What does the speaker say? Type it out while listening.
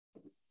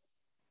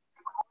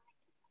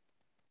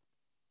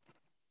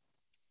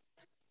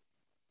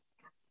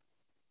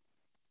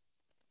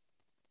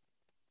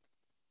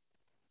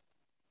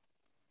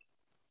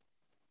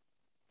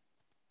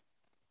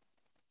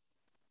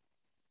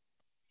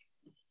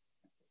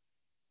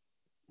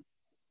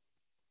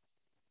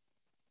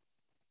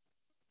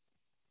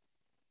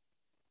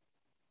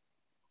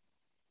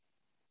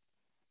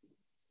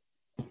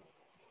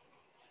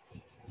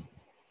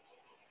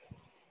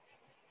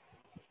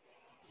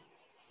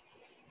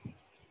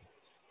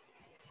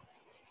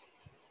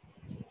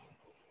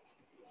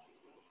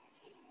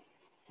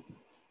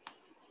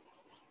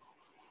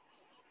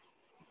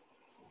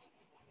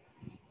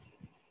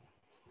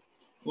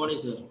Morning,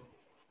 sir.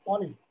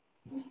 Morning.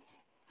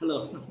 Hello.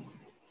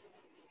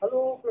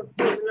 Hello,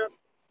 Professor.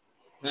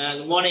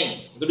 Good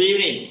morning. Good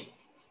evening.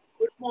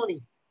 Good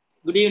morning.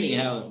 Good evening.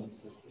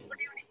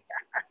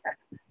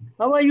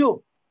 How are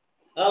you?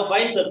 Oh,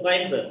 fine, sir.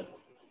 Fine, sir.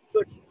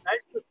 Good.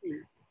 Nice to see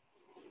you.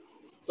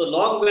 So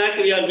long back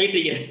we are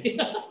meeting.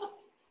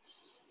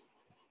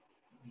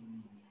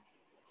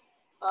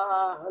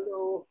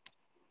 Hello.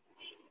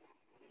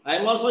 I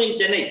am also in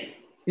Chennai.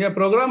 Yeah,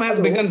 program has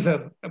begun,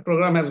 sir. A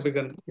program has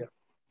begun. Yeah.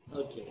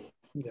 Okay.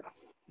 Yeah.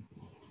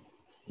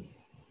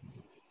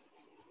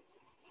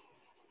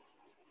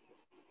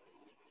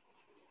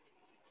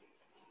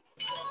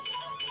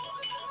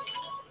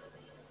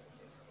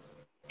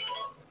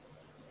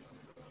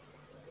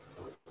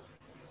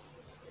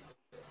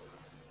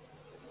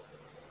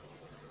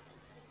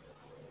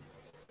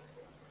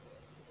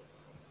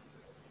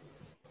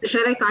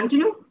 Shall I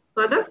continue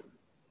further?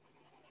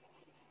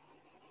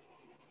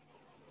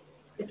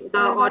 The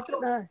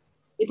audio,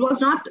 it was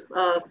not.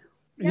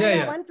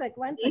 Yeah. One sec.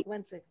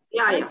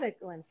 Yeah.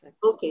 One sec.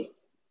 Okay.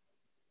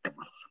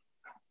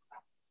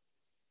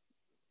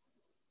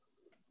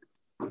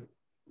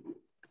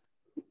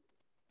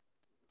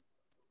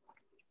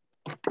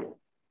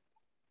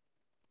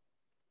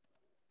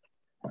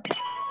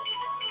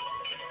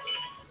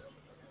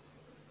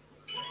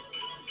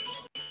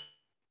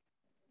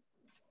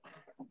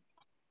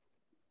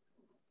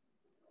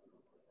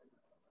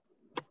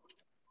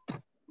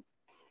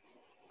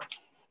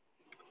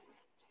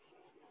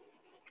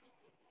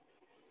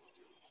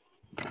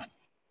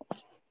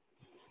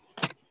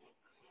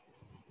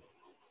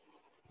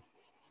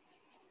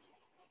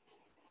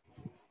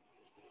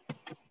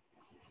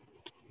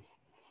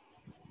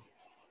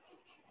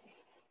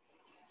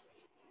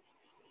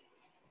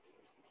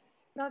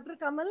 Dr.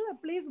 Kamal,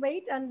 please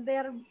wait, and they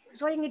are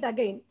showing it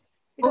again.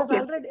 It was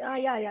already,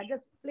 yeah,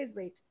 just please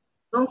wait.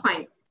 No,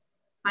 fine,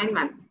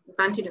 ma'am,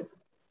 continue.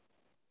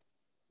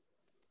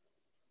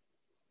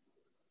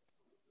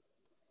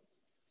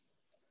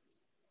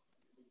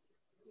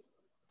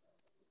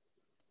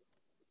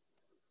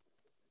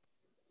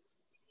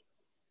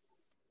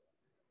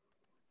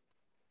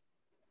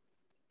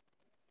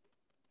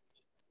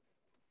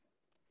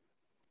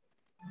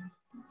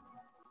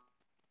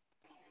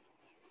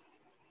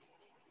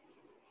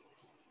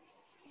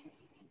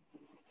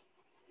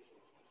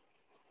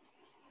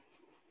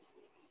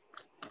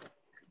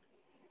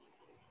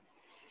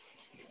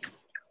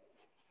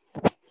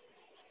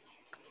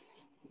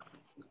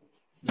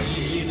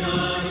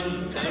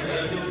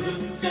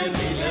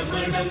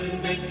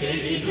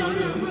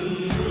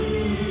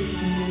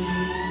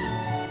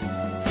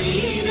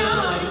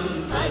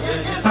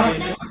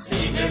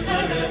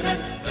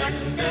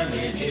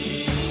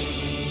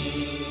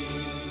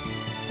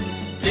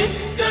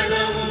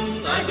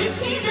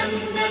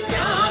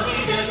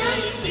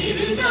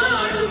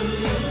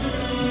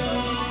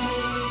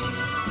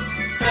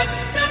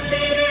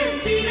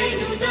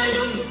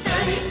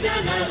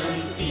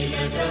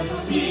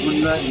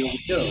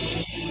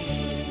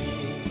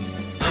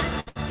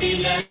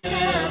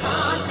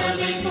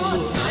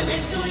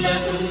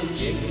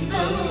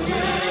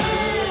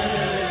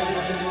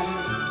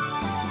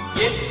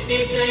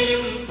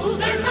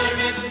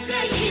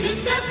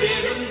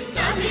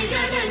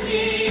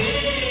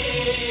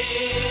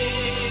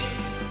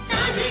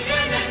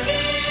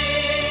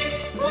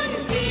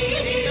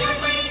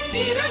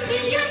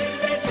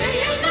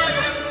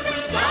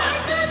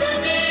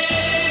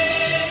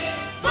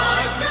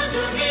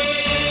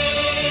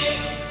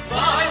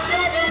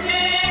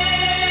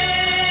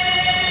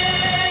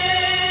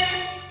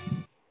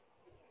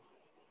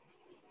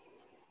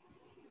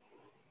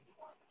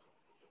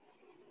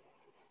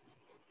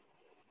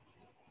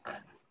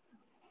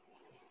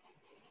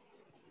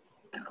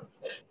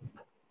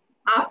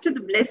 After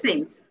the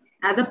blessings,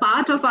 as a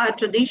part of our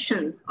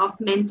tradition of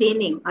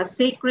maintaining a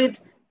sacred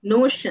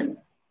notion,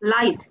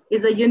 light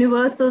is a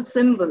universal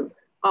symbol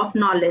of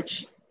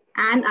knowledge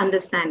and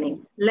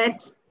understanding.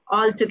 Let's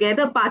all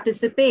together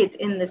participate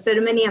in the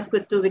ceremony of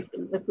Kuttu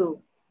Vikku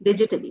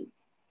digitally.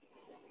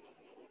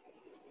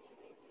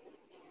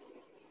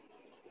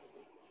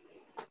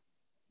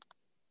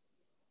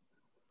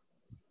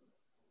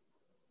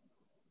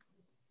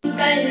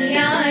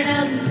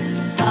 Kalyanam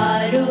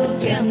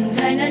Arogyam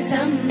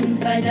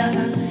Dhanasampadah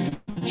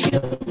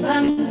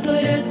Shubham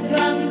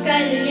Kurutvam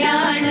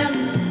Kalyanam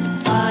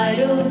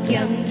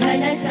Arogyam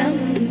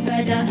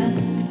Dhanasampadah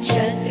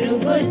Shatru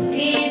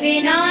Buddhi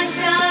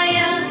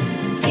Vinashaya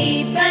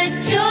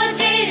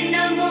Deepajyotir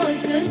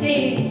Namostute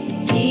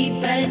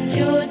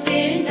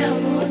Deepajyotir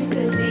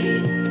Namostute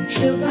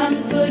Shubham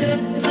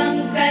Kurutvam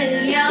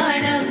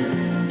Kalyanam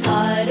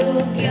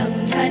Arogyam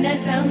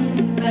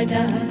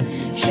Dhanasampadah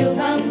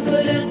Shubham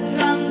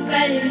Kurutvam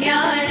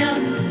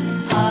Kalyanam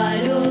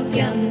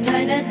Arogyam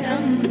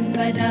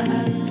Dhanasampadah.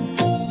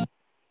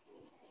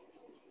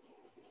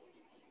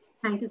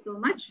 Thank you so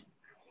much.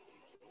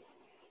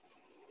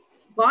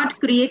 God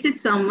created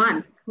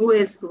someone who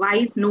is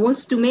wise,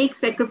 knows to make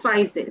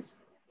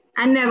sacrifices,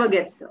 and never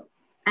gets up.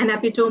 An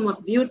epitome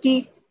of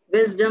beauty,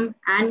 wisdom,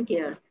 and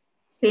care.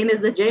 Same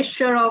as the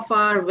gesture of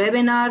our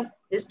webinar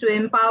is to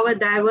empower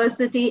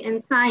diversity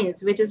in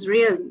science, which is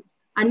really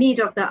a need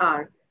of the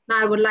hour.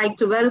 Now I would like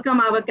to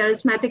welcome our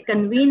charismatic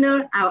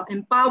convener, our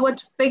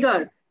empowered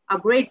figure, a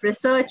great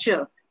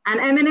researcher, an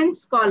eminent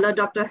scholar,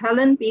 Dr.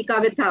 Helen P.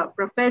 Kavitha,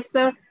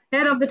 Professor,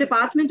 Head of the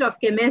Department of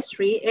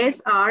Chemistry,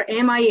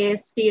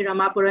 SRMIST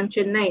Ramapuram,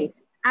 Chennai,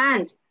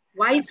 and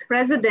Vice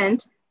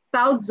President,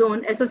 South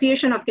Zone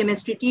Association of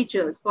Chemistry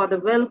Teachers, for the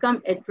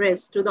welcome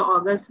address to the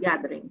August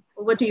gathering.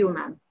 Over to you,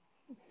 ma'am.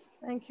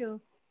 Thank you.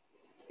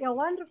 A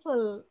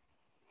wonderful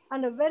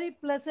and a very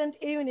pleasant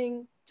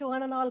evening to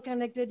one and all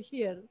connected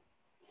here.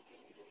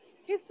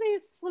 History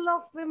is full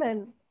of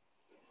women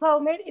who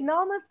have made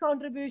enormous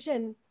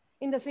contribution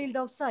in the field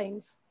of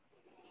science.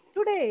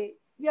 Today,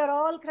 we are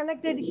all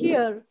connected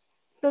here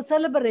to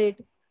celebrate,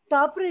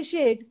 to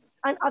appreciate,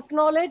 and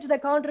acknowledge the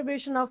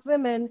contribution of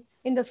women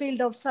in the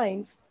field of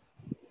science.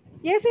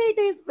 ACIT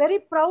is very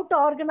proud to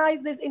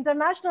organize this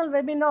international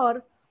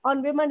webinar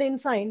on women in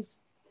science.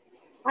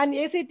 And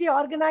ACT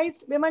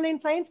organized Women in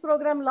Science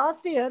program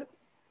last year,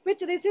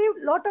 which received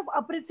a lot of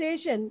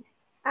appreciation.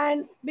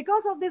 And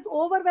because of this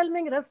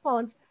overwhelming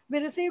response we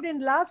received in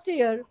last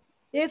year,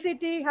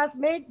 ACT has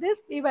made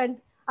this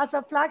event as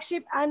a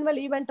flagship annual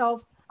event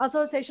of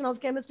Association of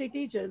Chemistry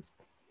Teachers.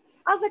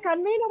 As the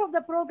convener of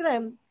the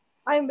program,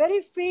 I am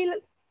very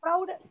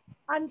proud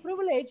and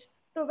privileged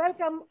to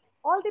welcome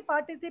all the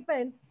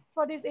participants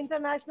for this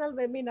international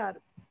webinar.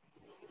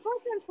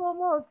 First and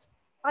foremost,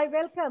 I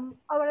welcome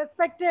our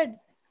respected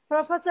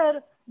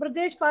Professor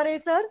Brajesh Pare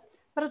sir,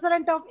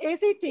 President of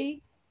ACT,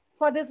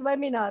 for this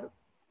webinar.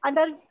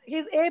 Under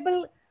his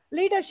able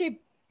leadership,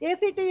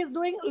 ACT is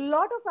doing a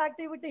lot of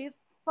activities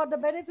for the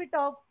benefit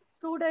of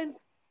students,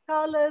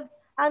 scholars,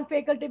 and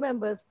faculty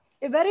members.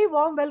 A very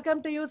warm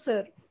welcome to you, sir.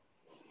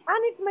 And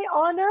it's my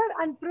honor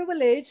and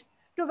privilege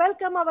to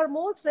welcome our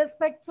most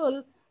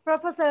respectful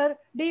Professor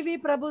D.V.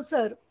 Prabhu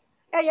sir,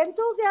 an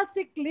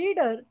enthusiastic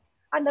leader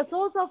and a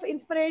source of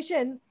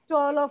inspiration to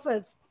all of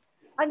us.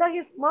 Under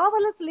his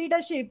marvelous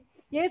leadership,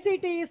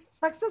 ACT is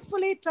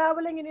successfully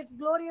traveling in its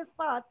glorious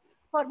path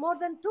for more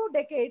than 2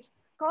 decades,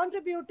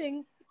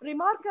 contributing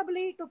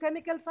remarkably to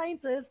chemical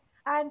sciences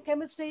and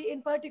chemistry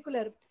in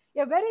particular.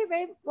 A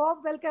very warm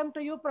welcome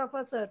to you,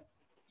 Professor.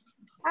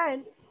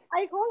 And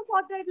I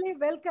wholeheartedly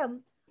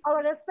welcome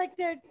our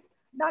respected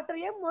Dr.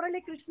 M.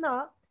 Murali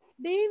Krishna,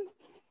 Dean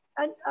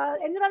and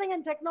Engineering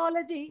and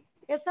Technology,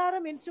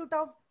 SRM Institute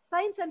of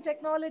Science and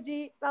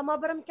Technology,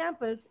 Ramapuram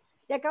campus,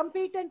 a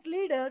competent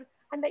leader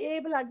and an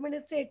able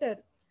administrator.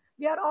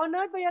 We are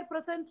honored by your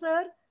presence,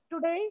 sir.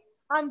 Today,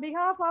 on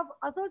behalf of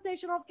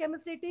Association of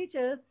Chemistry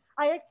Teachers,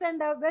 I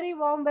extend a very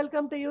warm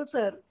welcome to you,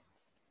 sir.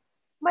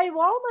 My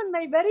warm and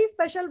my very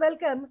special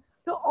welcome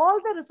to all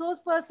the resource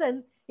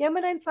persons,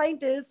 eminent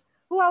scientists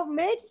who have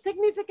made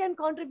significant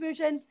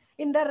contributions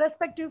in their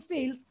respective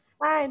fields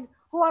and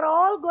who are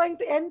all going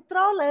to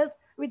enthrall us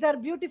with their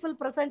beautiful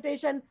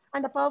presentation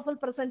and a powerful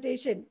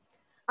presentation.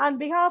 On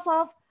behalf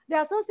of the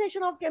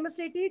Association of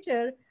Chemistry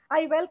Teachers,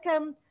 I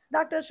welcome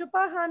Dr.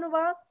 Shrupa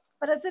Hanuva,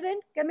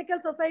 President, Chemical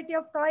Society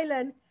of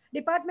Thailand,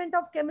 Department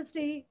of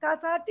Chemistry,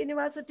 Kasat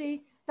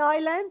University,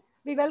 Thailand.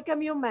 We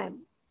welcome you, ma'am.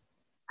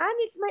 And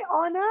it's my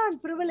honor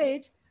and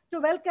privilege to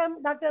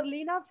welcome Dr.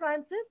 Leena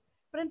Francis,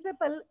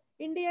 Principal,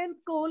 Indian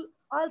School,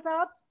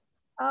 Allsops,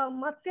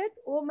 Muscat,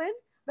 Oman.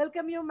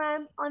 Welcome you,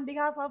 ma'am, on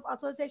behalf of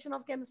Association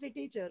of Chemistry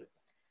Teachers.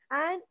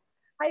 And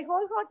I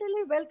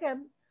wholeheartedly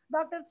welcome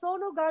Dr.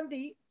 Sonu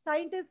Gandhi,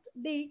 Scientist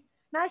D,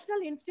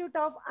 National Institute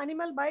of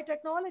Animal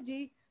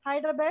Biotechnology,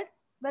 Hyderabad.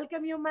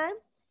 Welcome you, ma'am.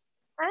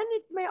 And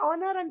it's my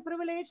honor and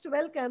privilege to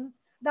welcome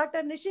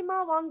Dr.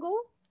 Nishima Wangu,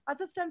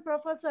 Assistant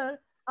Professor,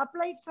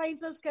 Applied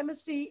Sciences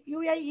Chemistry,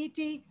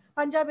 UIET,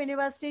 Punjab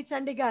University,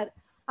 Chandigarh.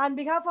 On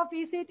behalf of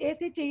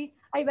ACT,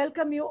 I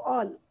welcome you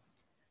all.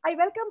 I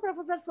welcome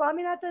Professor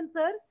Swaminathan,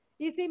 sir,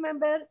 EC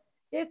member,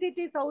 ACT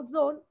South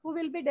Zone, who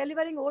will be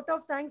delivering vote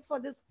of thanks for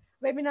this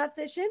webinar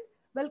session.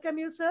 Welcome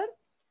you, sir.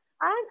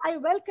 And I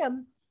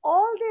welcome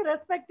all the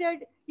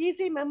respected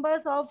EC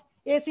members of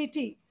ACT.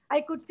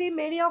 I could see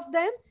many of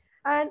them,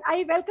 and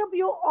I welcome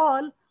you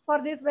all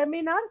for this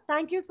webinar.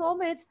 Thank you so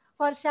much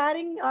for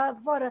sharing,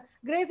 for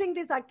gracing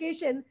this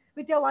occasion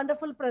with your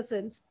wonderful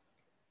presence.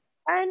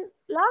 And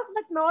last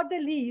but not the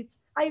least,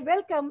 I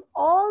welcome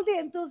all the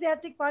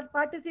enthusiastic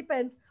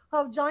participants who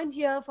have joined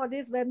here for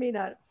this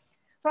webinar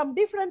from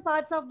different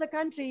parts of the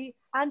country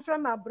and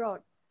from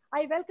abroad.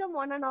 I welcome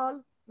one and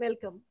all.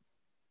 Welcome.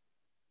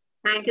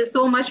 Thank you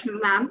so much,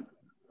 ma'am,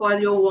 for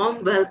your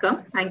warm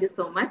welcome. Thank you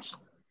so much.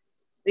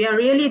 We are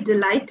really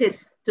delighted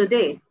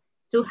today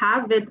to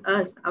have with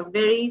us a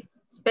very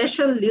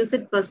special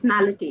lucid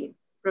personality,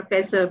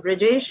 Professor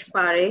Brajesh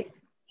Pare,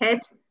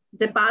 Head,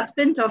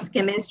 Department of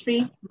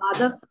Chemistry,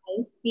 Madhav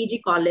Science, PG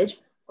College,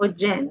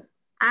 Ujjain,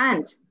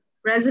 and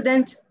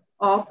President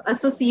of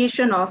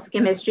Association of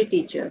Chemistry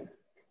Teachers.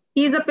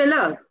 He is a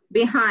pillar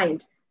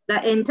behind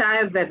the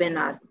entire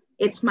webinar.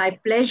 It's my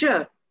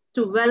pleasure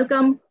to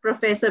welcome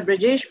Professor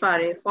Brajesh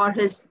Pare for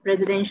his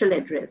presidential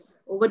address.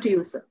 Over to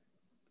you, sir.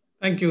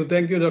 Thank you,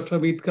 Dr.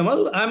 Meet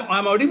Kamal.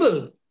 I'm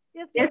audible.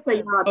 Yes, Yes, sir,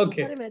 you are.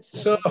 Okay. Very much.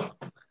 So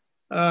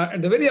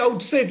at the very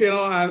outset,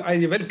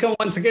 I welcome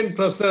once again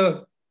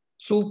Professor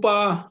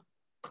Supa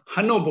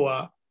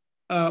Hanoboa,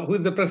 who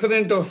is the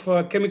president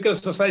of Chemical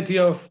Society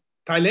of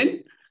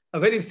Thailand, a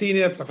very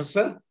senior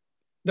professor.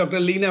 Dr.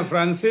 Lena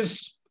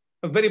Francis,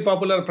 a very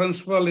popular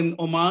principal in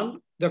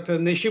Oman. Dr.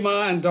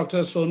 Nishima and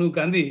Dr. Sonu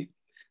Gandhi.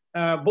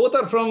 Both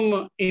are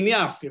from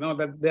INYAS,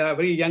 that they are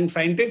very young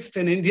scientists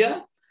in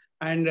India,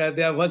 and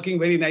they are working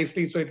very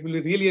nicely. So it will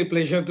be really a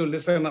pleasure to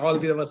listen to all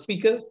the other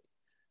speakers.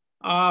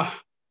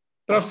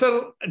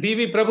 Professor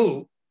D.V.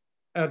 Prabhu,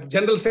 the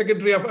General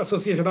Secretary of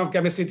Association of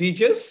Chemistry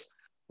Teachers,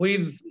 who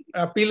is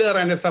a pillar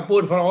and a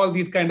support for all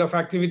these kind of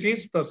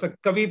activities. Professor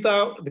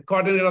Kavita, the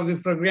coordinator of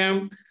this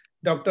program.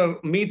 Dr.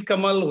 Meet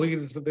Kamal, who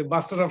is the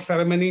master of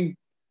ceremony.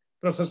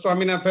 Professor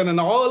Swaminathan, and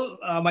all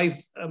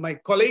my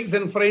colleagues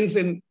and friends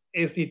in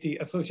ACT,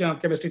 Association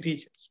of Chemistry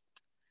Teachers.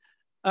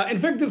 In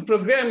fact, this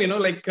program,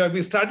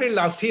 we started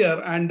last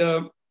year, and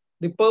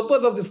the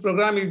purpose of this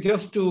program is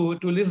just to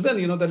listen,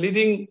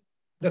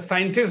 the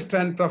scientists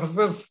and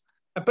professors,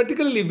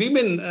 particularly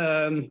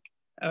women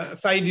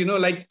side,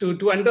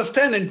 to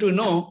understand and to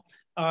know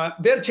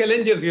their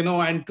challenges,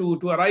 and to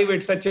arrive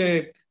at such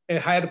a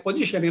higher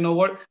position,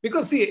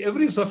 because see,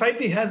 every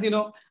society has,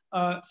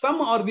 some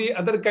or the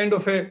other kind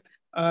of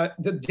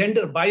the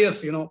gender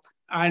bias,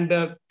 and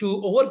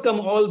to overcome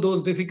all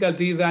those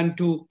difficulties and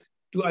to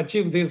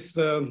achieve this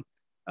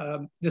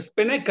this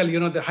pinnacle,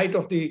 the height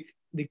of the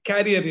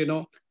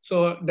career,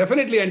 so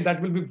definitely, and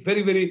that will be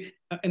very, very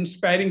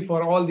inspiring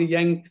for all the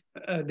young,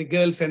 the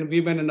girls and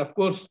women, and of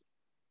course,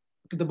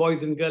 to the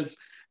boys and girls.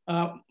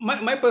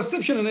 My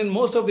perception in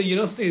most of the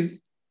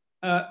universities,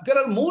 there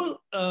are more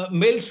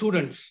male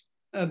students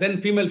than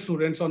female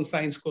students on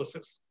science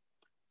courses.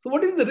 So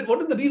what is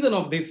the reason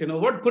of this?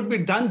 What could be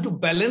done to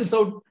balance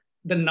out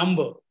the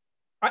number?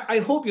 I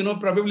hope,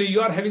 probably you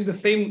are having the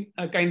same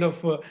kind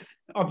of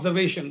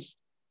observations.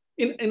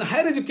 In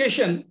higher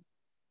education,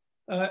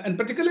 and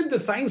particularly the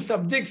science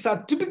subjects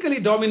are typically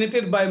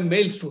dominated by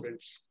male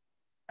students.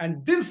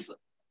 And this,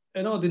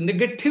 the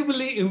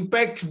negatively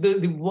impacts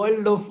the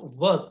world of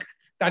work.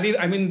 That is,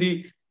 I mean,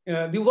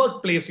 the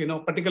workplace,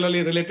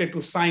 particularly related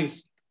to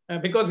science,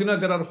 because,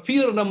 there are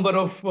fewer number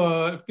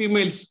of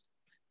females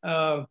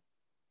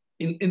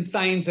in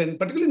science, and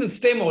particularly in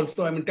STEM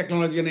also, I mean,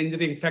 technology and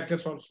engineering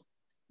factors also.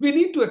 We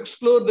need to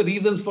explore the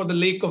reasons for the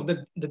lack of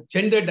the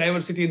gender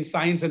diversity in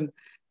science, and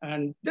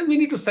then we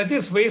need to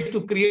suggest ways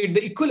to create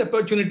the equal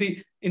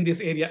opportunity in this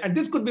area. And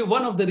this could be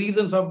one of the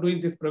reasons of doing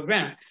this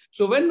program.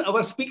 So when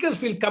our speakers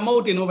will come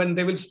out, when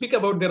they will speak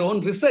about their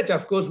own research,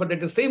 of course, but at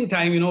the same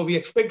time, we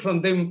expect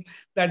from them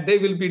that they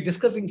will be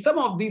discussing some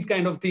of these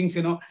kind of things,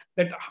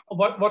 that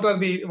what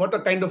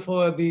are kind of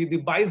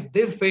the bias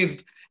they've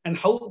faced, and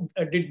how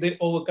did they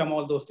overcome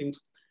all those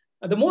things.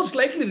 The most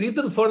likely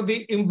reason for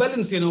the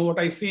imbalance, what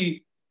I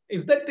see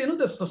is that,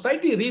 the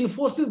society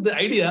reinforces the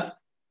idea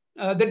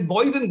that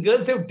boys and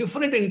girls have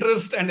different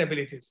interests and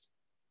abilities.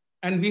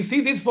 And we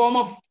see this from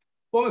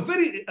the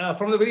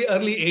very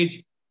early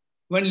age,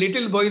 when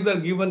little boys are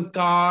given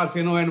cars,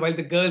 and while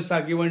the girls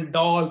are given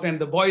dolls, and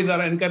the boys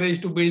are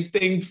encouraged to build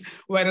things,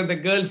 whereas the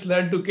girls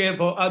learn to care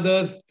for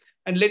others.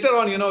 And later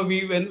on,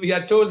 when we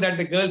are told that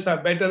the girls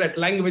are better at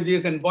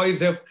languages and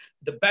boys have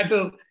the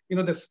better,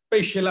 the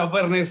spatial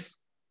awareness.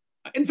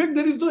 In fact,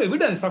 there is no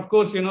evidence, of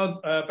course,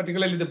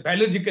 particularly the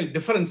biological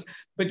difference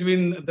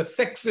between the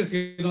sexes,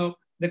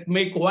 that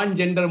make one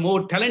gender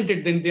more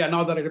talented than the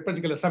another at a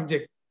particular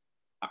subject.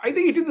 I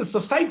think it is the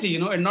society,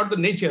 and not the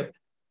nature,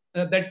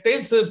 that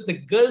tells us the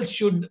girls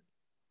should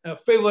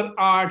favor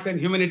arts and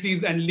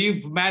humanities and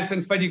leave maths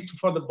and physics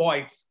for the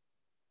boys.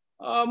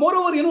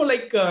 Moreover,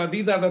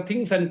 these are the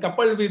things, and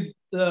coupled with,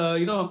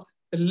 the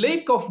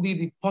lack of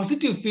the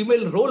positive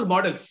female role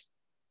models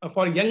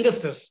for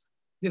youngsters.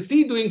 They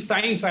see doing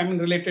science,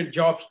 related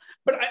jobs.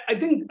 But I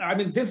think,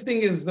 this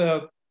thing is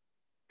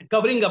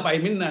covering up,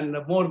 and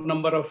more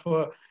number of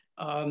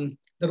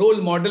the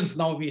role models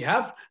now we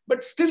have,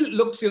 but still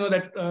looks,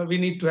 that we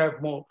need to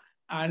have more.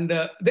 And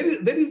there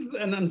is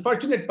an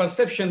unfortunate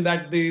perception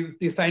that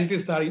the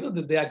scientists are,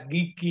 that they are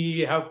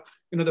geeky, have,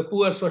 the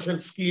poor social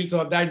skills,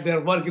 or that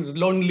their work is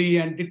lonely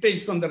and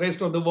detached from the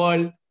rest of the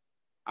world.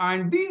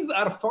 And these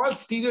are false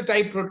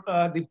stereotypes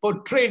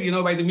portrayed,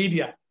 by the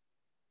media.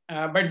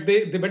 But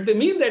they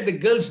mean that the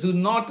girls do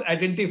not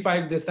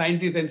identify the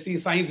scientists and see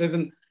science as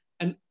an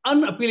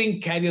unappealing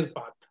career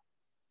path.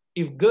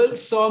 If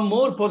girls saw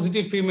more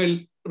positive female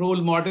role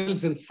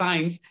models in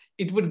science,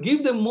 it would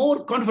give them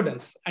more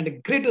confidence and a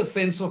greater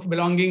sense of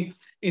belonging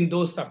in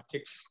those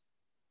subjects.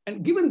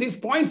 And given these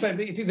points, I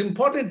think it is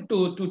important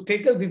to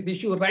tackle this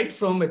issue right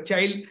from a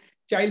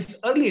child's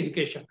early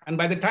education. And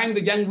by the time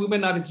the young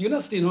women are at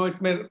university,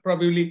 it may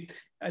probably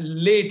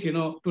late,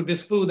 to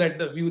disprove that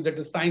the view that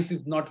the science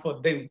is not for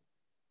them.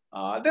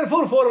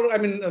 Therefore, for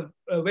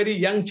very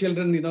young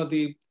children,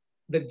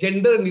 the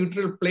gender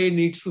neutral play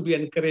needs to be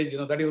encouraged.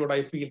 That is what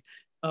I feel.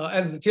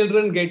 As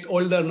children get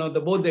older,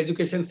 both the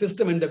education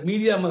system and the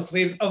media must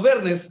raise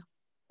awareness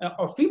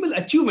of female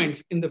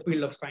achievements in the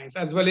field of science,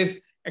 as well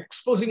as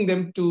exposing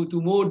them to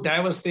more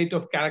diverse set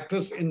of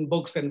characters in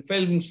books and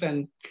films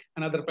and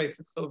other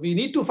places. So we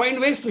need to find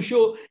ways to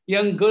show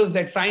young girls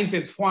that science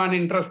is fun,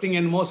 interesting,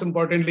 and most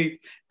importantly,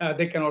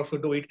 they can also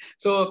do it.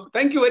 So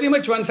thank you very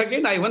much once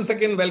again. I once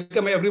again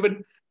welcome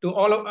everyone to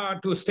all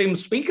of to STEM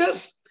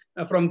speakers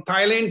from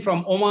Thailand,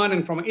 from Oman,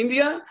 and from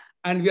India.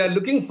 And we are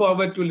looking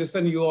forward to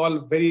listen you all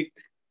very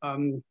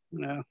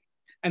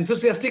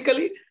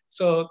enthusiastically.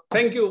 So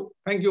thank you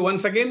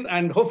once again,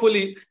 and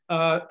hopefully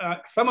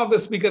some of the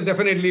speakers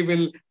definitely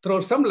will throw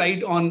some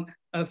light on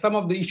some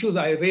of the issues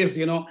I raised,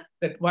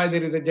 that why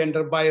there is a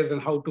gender bias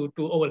and how to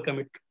overcome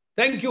it.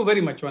 Thank you very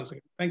much once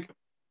again. Thank you.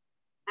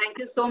 Thank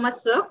you so much,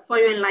 sir, for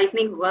your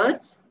enlightening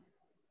words.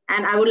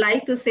 And I would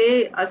like to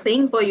say a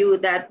saying for you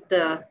that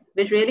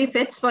which really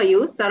fits for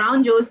you: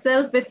 surround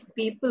yourself with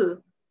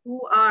people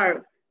who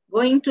are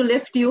going to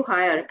lift you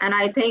higher. And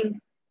I think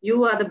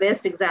you are the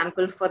best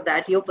example for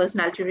that. Your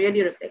personality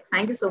really reflects.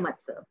 Thank you so much,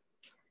 sir.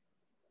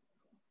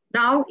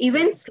 Now,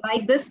 events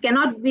like this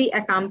cannot be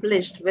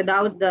accomplished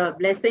without the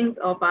blessings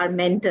of our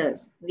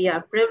mentors. We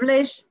are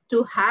privileged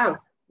to have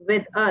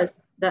with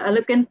us the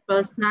eloquent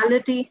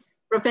personality,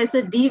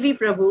 Professor D.V.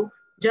 Prabhu,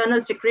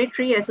 Journal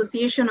Secretary,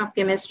 Association of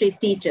Chemistry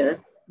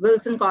Teachers,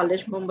 Wilson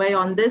College, Mumbai,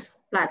 on this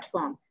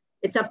platform.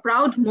 It's a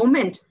proud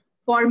moment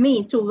for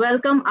me to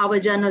welcome our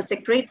Journal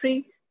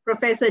Secretary,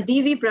 Professor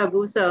D.V.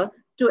 Prabhu, sir,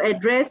 to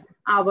address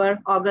our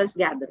August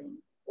gathering.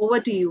 Over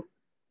to you,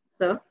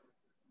 sir.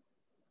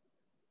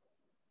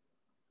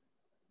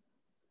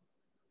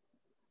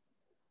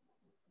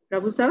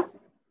 Prabhu, sir.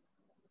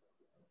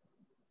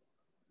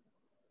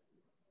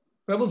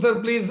 Prabhu,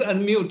 sir, please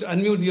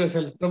unmute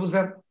yourself. Prabhu,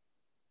 sir,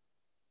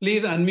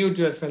 please unmute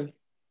yourself.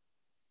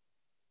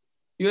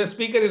 Your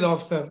speaker is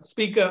off, sir.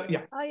 Speaker,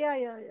 yeah.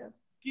 Yeah.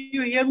 Do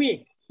you hear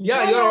me?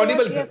 Yeah, you're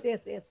audible, sir.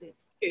 Yes.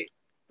 Okay.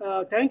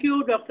 Thank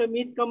you, Dr.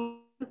 Meet Kamal,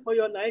 for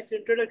your nice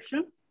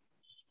introduction.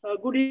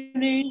 Good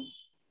evening,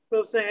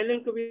 Professor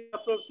Helen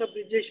Kavita, Professor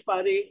Brijesh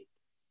Pare,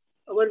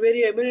 our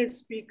very eminent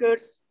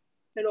speakers,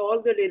 and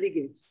all the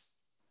delegates.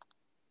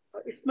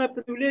 It's my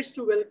privilege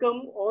to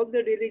welcome all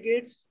the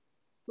delegates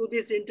to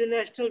this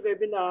international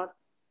webinar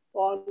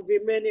on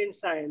women in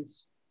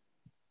science.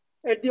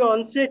 At the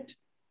onset,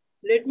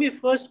 let me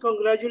first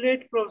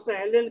congratulate Professor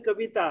Helen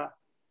Kavita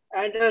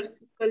and her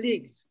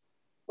colleagues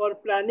for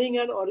planning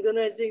and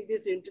organizing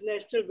this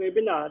international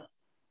webinar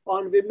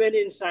on women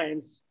in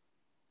science.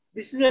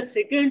 This is the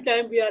second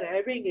time we are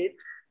having it,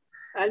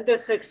 and the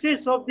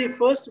success of the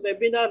first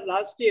webinar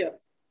last year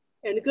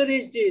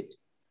encouraged it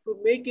to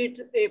make it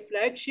a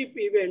flagship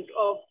event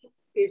of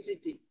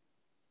ACT.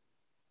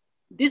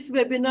 This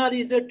webinar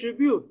is a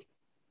tribute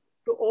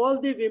to all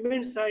the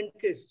women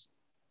scientists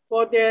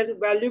for their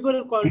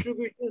valuable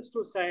contributions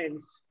to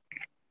science.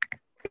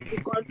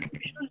 The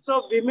contributions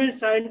of women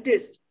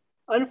scientists,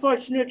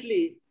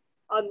 unfortunately,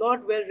 are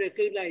not well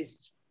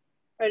recognized,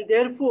 and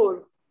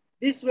therefore,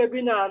 this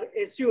webinar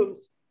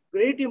assumes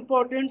great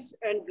importance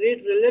and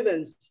great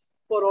relevance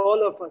for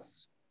all of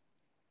us.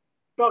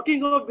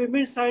 Talking of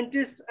women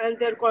scientists and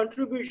their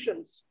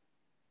contributions,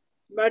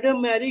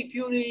 Madame Marie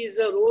Curie is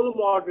a role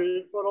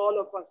model for all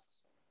of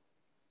us.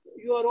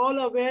 You are all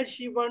aware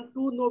she won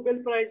 2 Nobel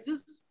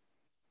Prizes.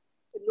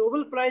 The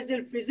Nobel Prize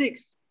in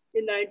Physics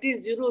in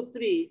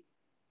 1903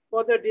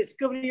 for the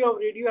discovery of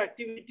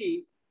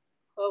radioactivity,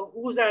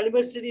 whose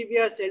anniversary we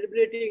are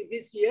celebrating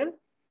this year.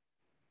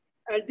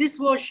 And this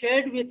was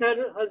shared with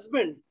her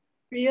husband,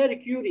 Pierre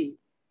Curie,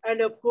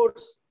 and of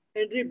course,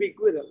 Henry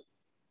Becquerel.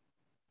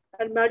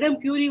 And Madame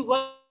Curie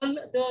won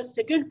the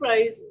second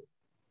prize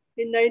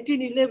in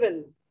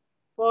 1911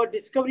 for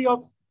discovery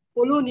of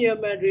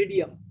polonium and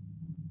radium.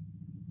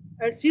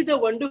 And see the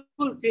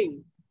wonderful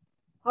thing,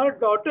 her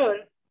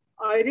daughter,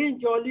 Irene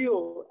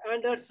Joliot,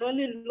 and her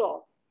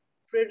son-in-law,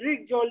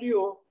 Frederick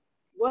Joliot,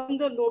 won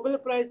the Nobel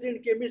Prize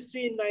in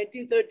Chemistry in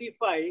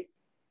 1935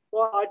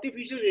 for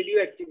artificial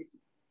radioactivity.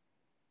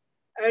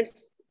 And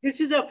this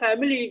is a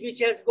family which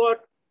has got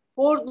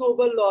 4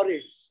 Nobel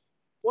laureates.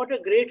 What a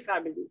great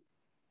family.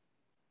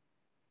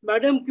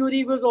 Madame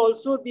Curie was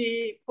also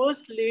the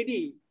first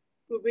lady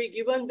to be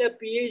given the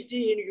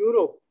PhD in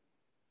Europe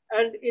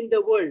and in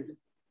the world.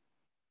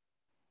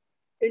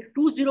 In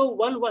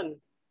 2011,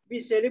 we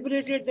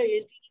celebrated the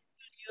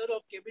International Year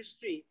of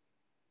Chemistry,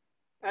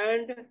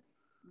 and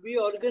we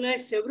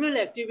organized several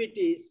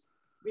activities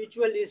which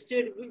were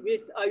listed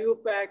with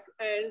IUPAC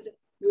and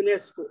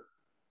UNESCO.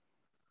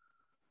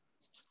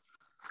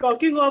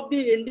 Talking of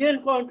the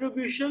Indian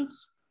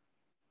contributions,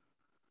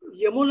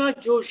 Yamuna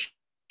Joshi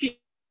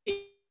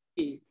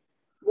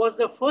was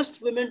the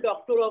first women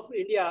doctor of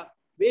India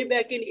way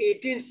back in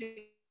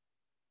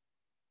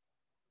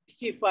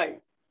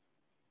 1865.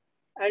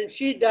 And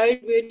she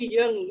died very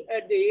young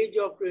at the age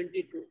of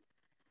 22.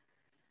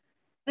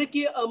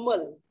 Janaki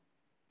Amal,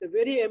 the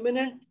very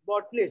eminent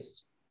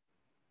botanist,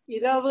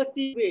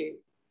 Iravati Way,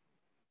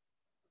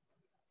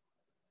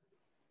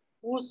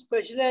 whose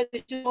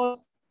specialization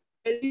was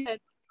and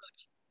research.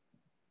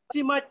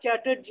 Sima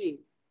Chatterjee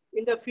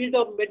in the field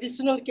of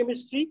medicinal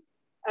chemistry,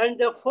 and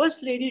the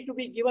first lady to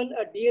be given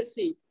a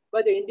DSc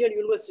by the Indian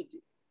University.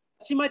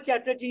 Asima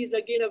Chatterjee is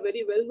again a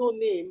very well-known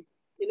name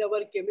in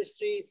our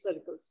chemistry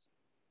circles.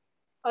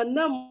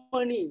 Anna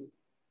Mani,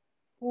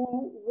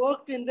 who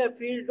worked in the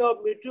field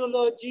of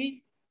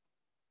meteorology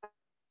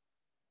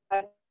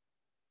and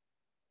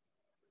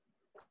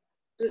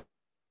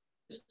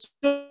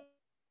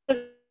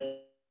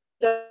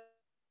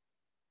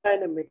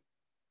dynamics.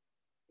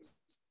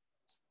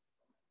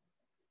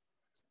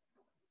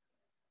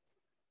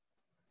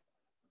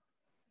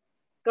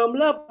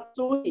 Kamala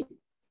Soni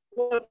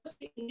was the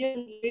first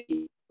Indian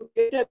lady to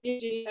get a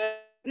PhD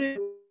and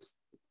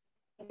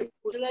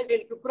specialized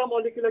in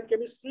supramolecular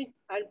chemistry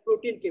and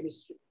protein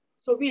chemistry.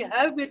 So we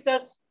have with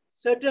us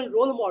certain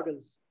role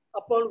models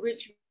upon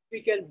which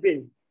we can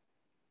build.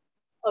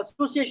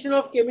 Association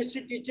of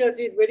Chemistry Teachers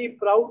is very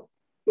proud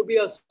to be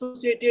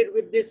associated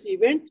with this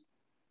event.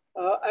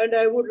 And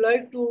I would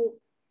like to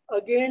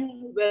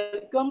again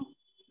welcome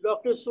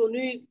Dr.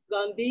 Soni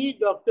Gandhi,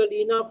 Dr.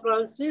 Lina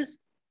Francis,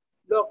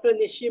 Dr.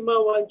 Nishima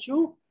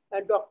Wanchu,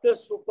 and Dr.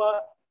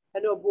 Supa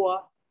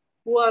Hanobua,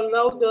 who are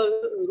now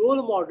the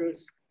role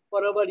models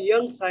for our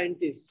young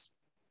scientists.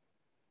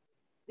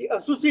 The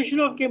Association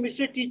of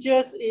Chemistry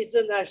Teachers is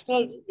a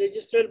national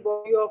registered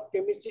body of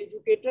chemistry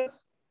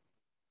educators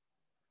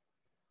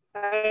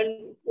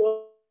and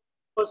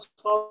was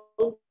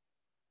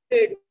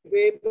founded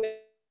way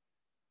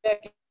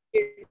back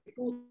in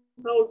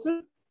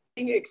 2000,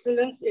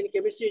 excellence in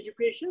chemistry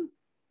education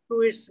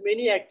through its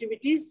many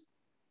activities,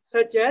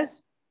 such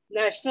as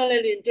national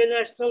and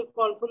international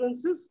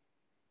conferences,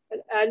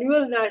 an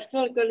annual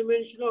national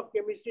convention of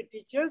chemistry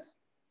teachers,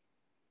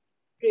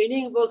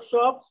 training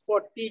workshops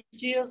for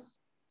teachers,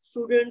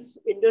 students,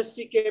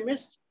 industry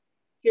chemists,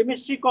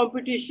 chemistry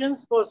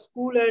competitions for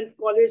school and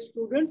college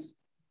students,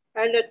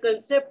 and a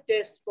concept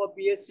test for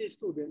BSc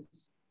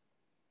students.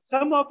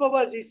 Some of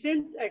our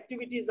recent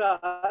activities are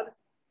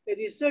a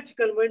research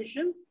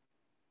convention,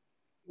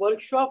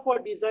 workshop for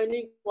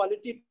designing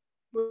quality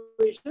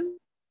equation,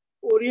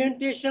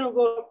 orientation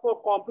work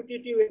for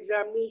competitive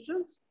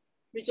examinations,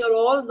 which are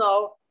all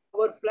now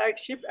our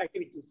flagship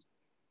activities.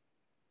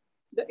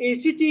 The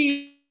ACT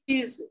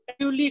is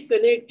actively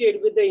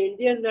connected with the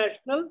Indian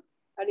national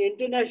and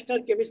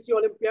international chemistry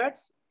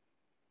Olympiads,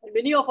 and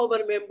many of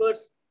our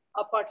members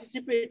are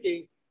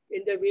participating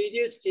in the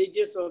various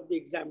stages of the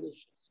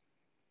examinations.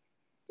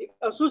 The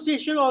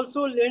association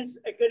also lends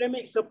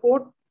academic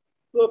support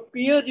to a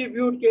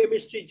peer-reviewed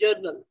chemistry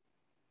journal,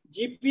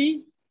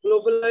 GP,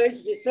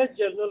 Globalized Research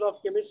Journal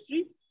of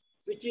Chemistry,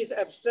 which is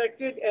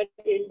abstracted and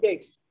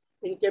indexed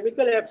in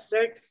Chemical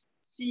Abstracts,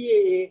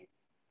 CAA,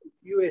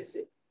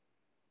 USA.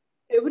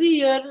 Every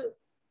year,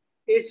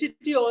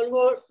 ACT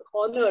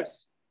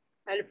honors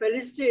and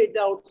felicitate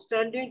the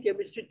outstanding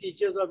chemistry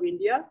teachers of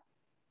India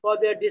for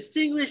their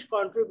distinguished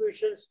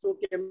contributions to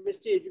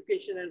chemistry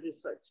education and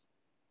research.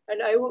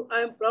 And I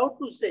am proud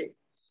to say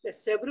that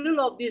several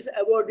of these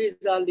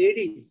awardees are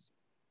ladies.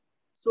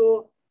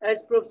 So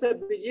as Professor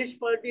Brijesh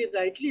Party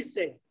rightly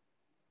said,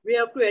 we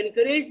have to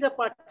encourage the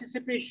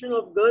participation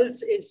of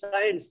girls in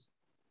science,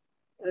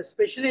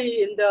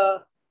 especially in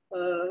the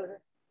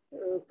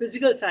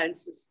physical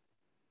sciences.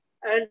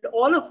 And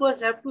all of us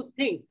have to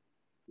think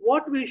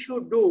what we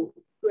should do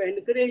to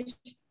encourage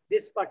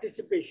this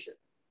participation.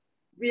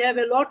 We have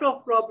a lot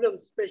of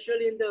problems,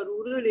 especially in the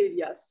rural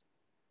areas,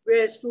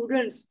 where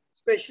students,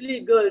 especially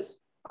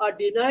girls, are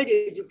denied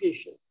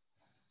education.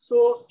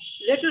 So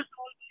let us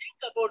all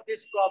think about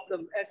this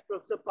problem, as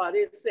Professor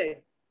Pare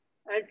said,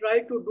 and try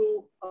to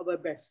do our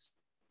best.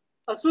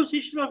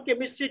 Association of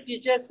Chemistry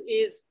Teachers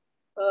is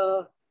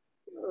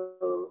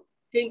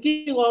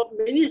thinking of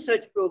many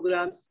such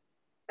programs,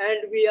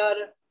 and we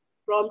are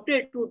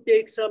prompted to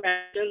take some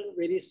action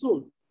very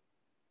soon.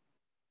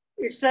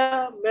 It's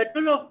a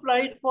matter of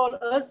pride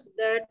for us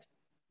that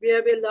we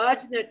have a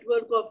large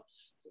network of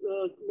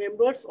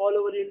members all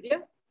over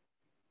India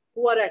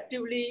who are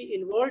actively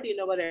involved in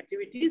our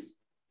activities.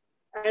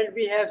 And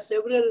we have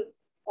several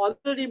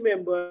honorary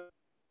members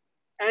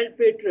and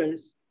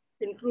patrons,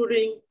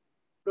 including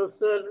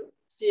Professor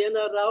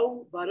Sienna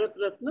Rao, Bharat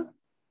Ratna.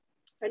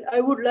 And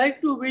I would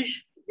like to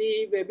wish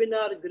the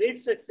webinar great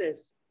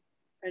success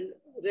and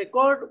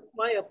record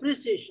my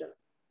appreciation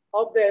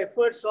of the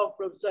efforts of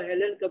Professor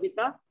Helen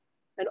Kavita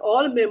and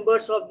all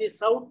members of the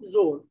South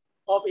Zone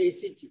of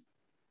ACT.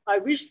 I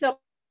wish the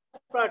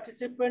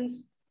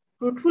participants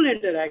fruitful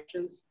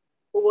interactions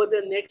over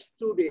the next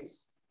 2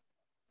 days.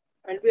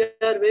 And we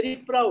are very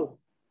proud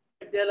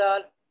that there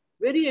are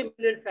very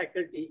eminent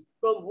faculty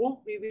from whom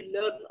we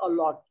will learn a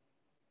lot.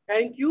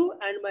 Thank you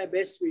and my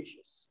best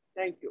wishes.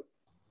 Thank you.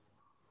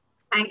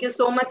 Thank you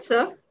so much,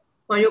 sir,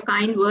 for your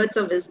kind words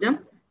of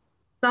wisdom.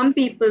 Some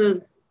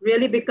people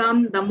really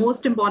become the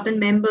most important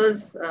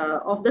members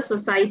of the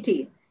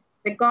society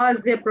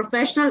because their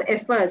professional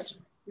efforts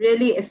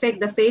really affect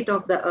the fate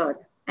of the earth,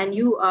 and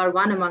you are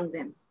one among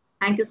them.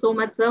 Thank you so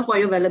much, sir, for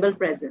your valuable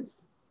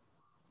presence.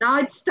 Now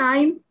it's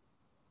time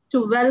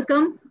to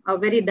welcome a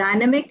very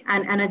dynamic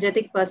and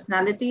energetic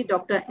personality,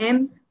 Dr.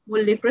 M.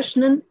 Mulli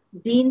Krishnan,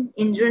 Dean,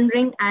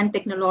 Engineering and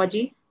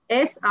Technology,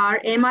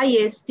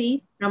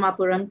 SRMIST,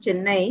 Ramapuram,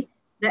 Chennai,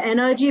 the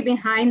energy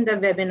behind the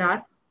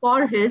webinar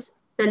for his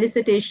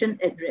felicitation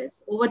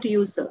address. Over to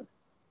you, sir.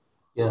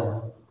 Yeah.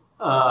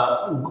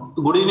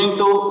 Good evening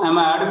to, am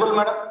I audible,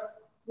 madam?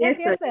 Yes,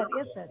 Yes, sir.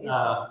 Yes, sir. Yes,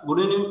 sir. Good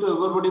evening to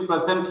everybody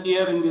present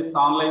here in this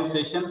online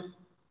session.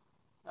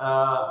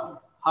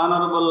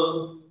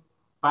 Honorable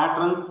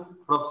patrons,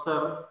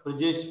 Professor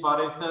Brijesh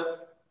Pare sir,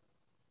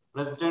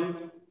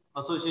 President,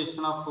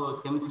 Association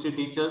of Chemistry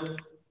Teachers,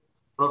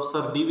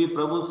 Professor D.V.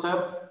 Prabhu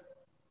sir,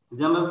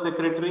 General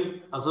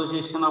Secretary,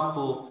 Association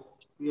of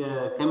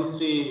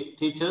Chemistry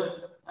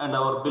Teachers, and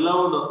our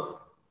beloved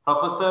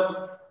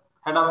Professor,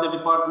 Head of the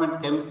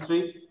Department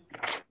Chemistry,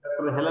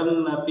 Dr.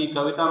 Helen P.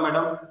 Kavita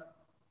Madam,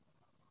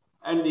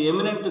 and the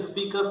eminent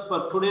speakers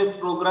for today's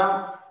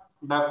program,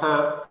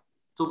 Dr.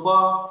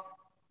 Supa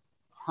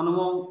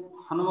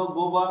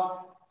Hanumagoba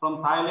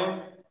from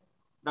Thailand,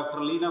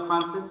 Dr. Leena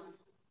Francis,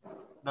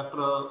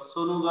 Dr.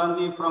 Sonu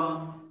Gandhi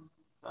from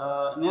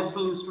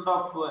National Institute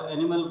of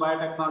Animal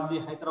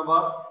Biotechnology,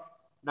 Hyderabad,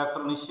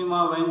 Dr.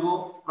 Nishima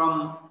Vengo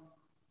from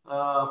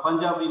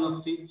Punjab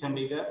University,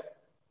 Chandigarh,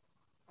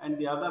 and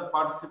the other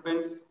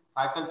participants,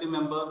 faculty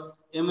members,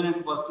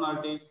 eminent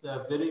personalities.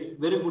 Very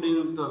good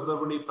evening to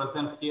everybody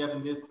present here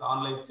in this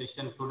online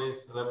session,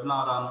 today's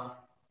webinar on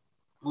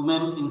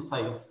Women in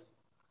Science.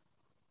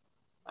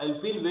 I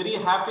feel very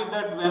happy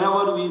that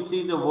whenever we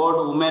see the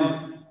word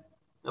women,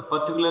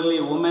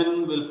 particularly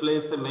women will play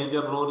a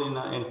major role in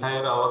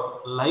entire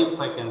our life,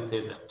 I can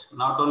say that.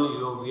 Not only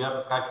we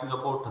are talking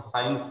about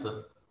science,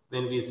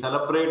 when we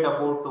celebrate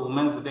about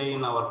Women's Day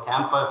in our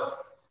campus,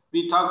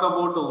 we talk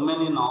about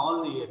women in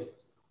all the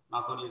areas,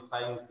 not only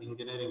science,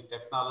 engineering,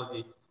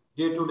 technology,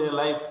 day-to-day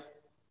life.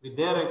 With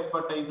their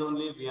expertise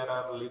only, we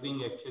are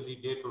living actually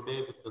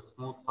day-to-day with a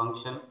smooth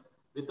function.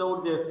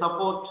 Without their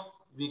support,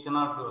 we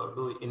cannot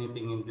do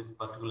anything in this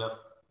particular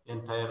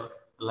entire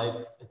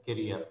life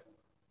career.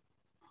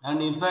 And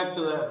in fact,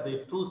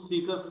 the two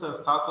speakers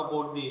talk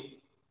about the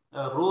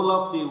role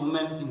of the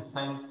women in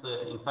science.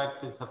 In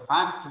fact, it's a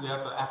fact. We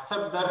have to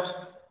accept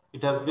that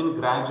it has been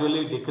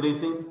gradually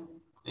decreasing.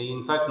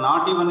 In fact,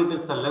 not even it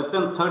is less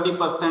than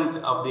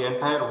 30% of the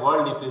entire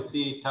world. If you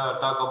see,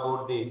 talk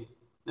about the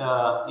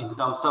in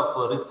terms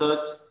of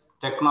research,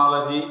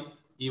 technology,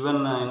 even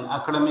in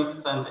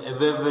academics and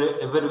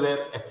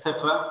everywhere,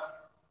 etc.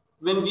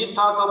 When we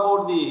talk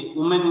about the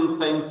women in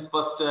science,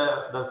 first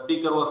the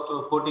speaker was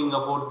quoting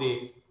about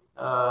the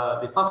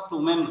first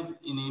woman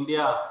in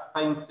India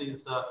science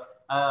is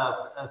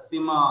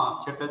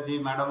Seema Chatterjee.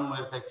 Madam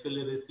has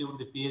actually received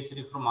the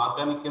PhD from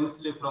organic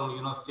chemistry from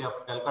University of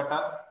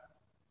Calcutta.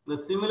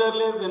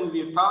 Similarly, when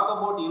we talk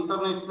about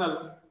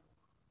international,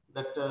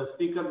 that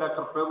speaker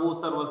Dr.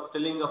 Prabhu sir was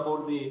telling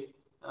about the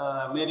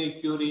Marie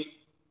Curie.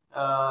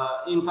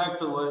 In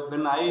fact,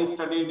 when I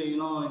studied, in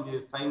the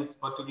science,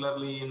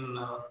 particularly in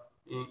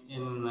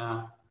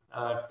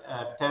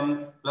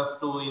 10 plus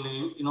 2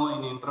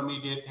 in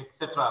intermediate,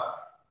 etc.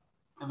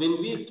 When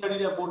we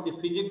studied about the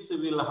physics,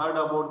 we heard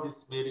about this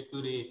Marie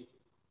Curie,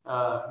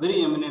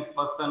 very eminent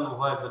person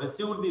who has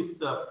received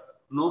this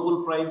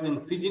Nobel Prize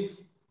in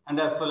physics and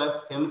as well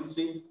as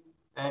chemistry,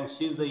 and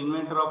she is the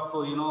inventor of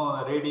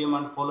radium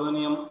and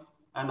polonium,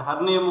 and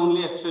her name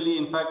only actually,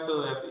 in fact,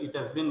 it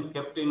has been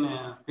kept in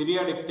a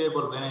periodic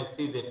table. When I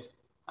see that,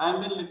 I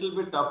am a little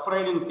bit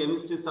afraid in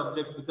chemistry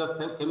subject, because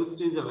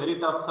chemistry is a very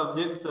tough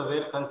subject,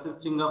 where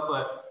consisting of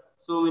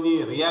so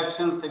many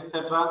reactions,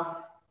 etc.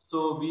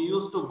 So we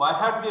used to by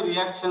heart the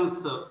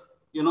reactions,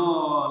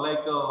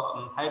 like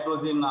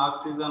hydrogen,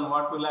 oxygen,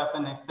 what will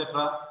happen,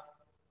 etc.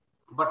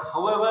 But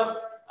however,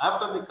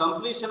 after the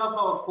completion of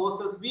our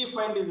courses, we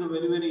find is a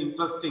very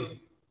interesting,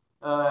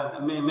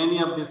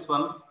 many of this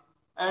one.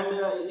 And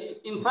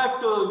in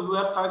fact, we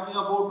are talking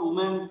about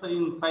women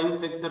in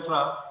science,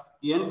 etc.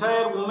 The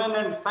entire women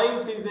and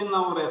science is in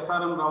our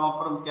SRM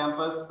Ramapuram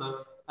campus.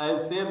 I'll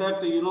say that,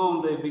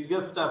 the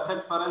biggest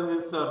asset for us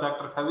is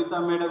Dr. Kavita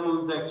Madam, who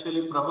is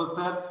actually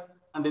professor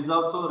and is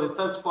also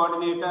research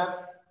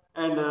coordinator.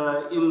 And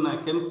in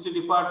chemistry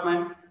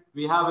department,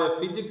 we have a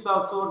physics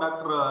also.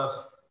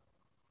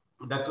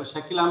 Dr.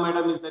 Shakila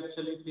Madam is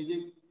actually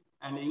physics,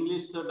 and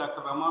English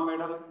Dr. Rama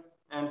Madam.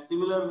 And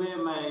similar way,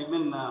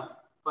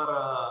 for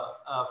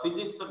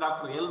physics,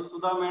 Dr. L.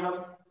 Sudha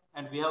Madam.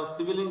 And we have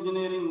civil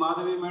engineering,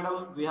 Madhavi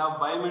Madam. We have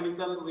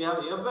biomedical. We have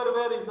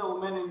everywhere is a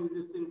woman in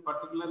this,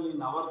 particularly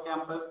in our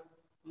campus.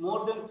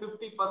 More than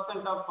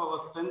 50% of our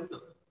strength,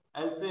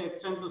 I'll say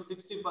extend to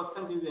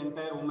 60% is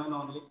entire women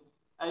only.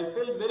 I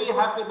feel very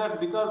happy that,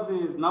 because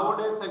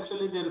nowadays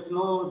actually there is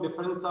no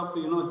difference of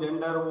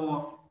gender,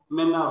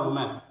 men or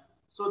women.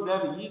 So they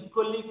are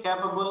equally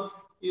capable.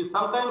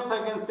 Sometimes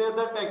I can say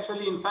that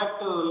actually, in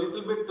fact, a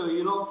little bit,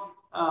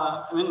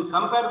 when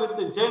compared with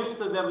the gents,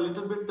 they are a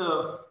little bit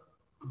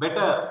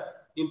better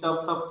in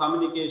terms of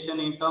communication,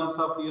 in terms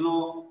of,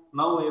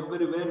 now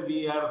everywhere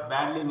we are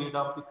badly need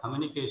of the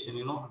communication,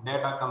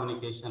 data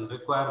communication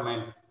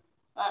requirement.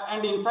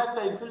 And in fact,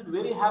 I feel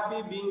very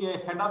happy being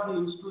a head of the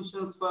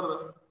institutions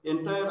for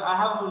entire. I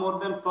have more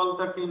than 12,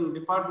 13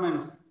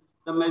 departments.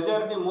 The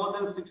majority, more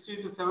than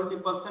 60 to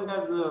 70%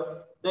 as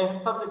the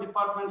heads of the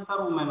departments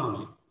are women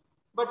only.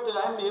 But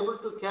I am able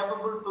to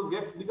capable to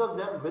get, because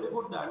they are very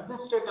good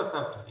administrators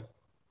actually.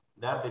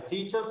 They are the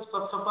teachers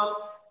first of all.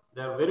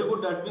 They are very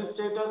good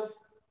administrators,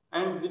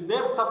 and with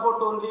their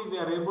support only we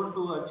are able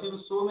to achieve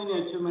so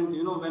many achievements.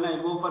 You know, when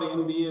I go for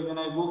MBA, when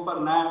I go for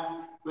NAT,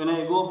 when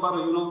I go for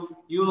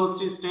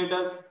university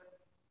status,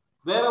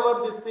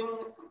 wherever this thing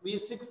we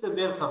seek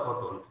their support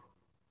only.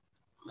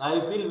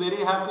 I feel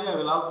very happy. I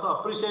will also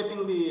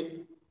appreciating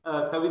the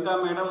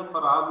Kavita madam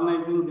for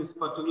organizing this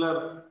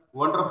particular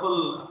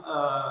wonderful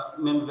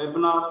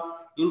webinar,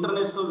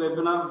 international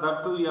webinar.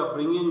 That too, you are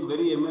bringing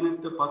very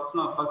eminent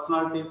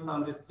personalities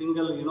on this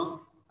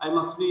single. I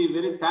must be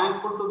very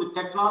thankful to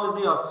the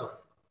technology also.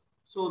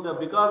 So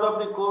because of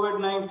the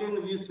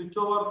COVID-19, we switch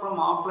over from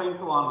offline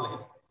to online.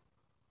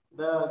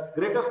 The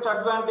greatest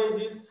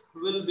advantage is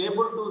we'll be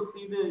able to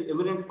see the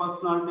eminent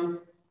personalities.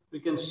 We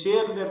can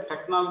share their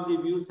technology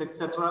views,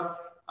 etc.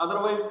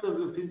 Otherwise,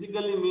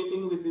 physically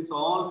meeting with these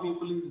all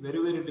people is very,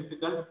 very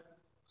difficult.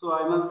 So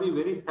I must be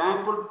very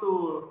thankful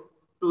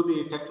to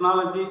the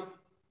technology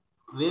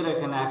where I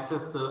can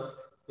access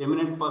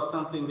eminent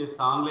persons in this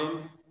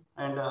online.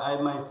 And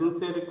my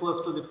sincere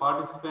request to the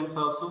participants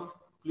also,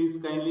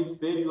 please kindly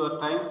spare your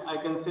time. I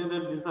can say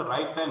that this is the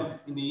right time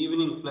in the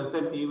evening,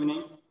 pleasant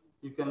evening.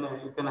 You can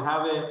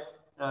have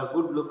a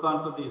good look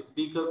onto the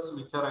speakers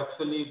which are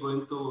actually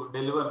going to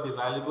deliver the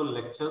valuable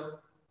lectures,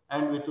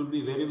 and it will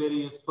be very,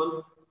 very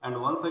useful. And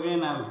once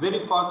again, I am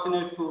very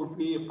fortunate to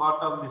be a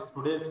part of this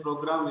today's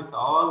program with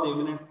all the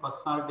eminent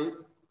personalities.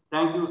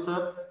 Thank you,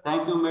 sir.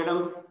 Thank you,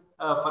 madam,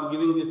 for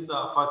giving this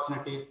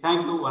opportunity.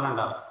 Thank you, one and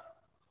all.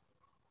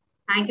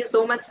 Thank you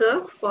so much,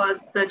 sir, for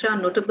such a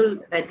notable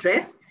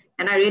address.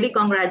 And I really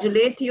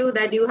congratulate you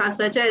that you have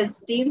such an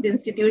esteemed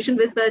institution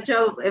with such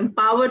an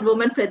empowered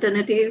woman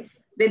fraternity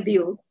with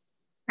you.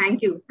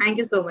 Thank you. Thank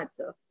you so much,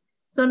 sir.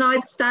 So now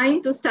it's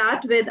time to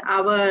start with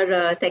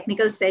our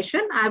technical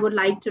session. I would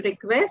like to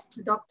request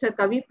Dr.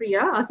 Kavi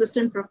Priya,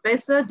 Assistant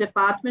Professor,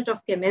 Department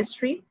of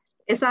Chemistry,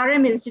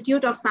 SRM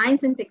Institute of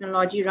Science and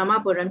Technology,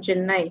 Ramapuram,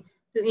 Chennai,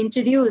 to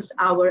introduce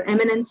our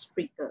eminent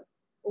speaker.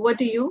 Over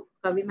to you,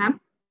 Kavi ma'am.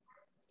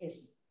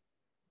 Yes.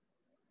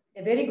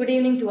 A very good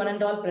evening to one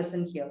and all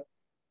present here.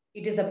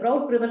 It is a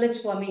proud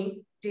privilege for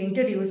me to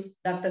introduce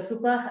Dr.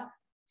 Supa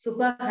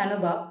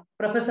Hanuba,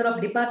 Professor of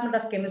Department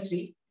of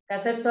Chemistry,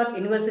 Kasetsart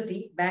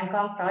University,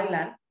 Bangkok,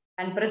 Thailand,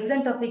 and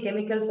President of the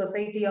Chemical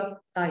Society of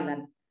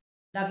Thailand.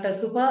 Dr.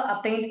 Supa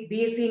obtained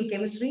BSc in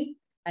Chemistry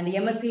and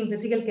MSc in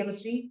Physical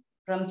Chemistry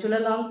from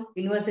Chulalong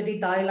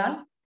University, Thailand,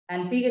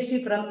 and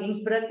PhD from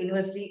Innsbruck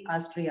University,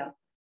 Austria.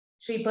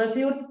 She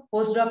pursued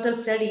postdoctoral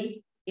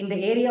study in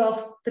the area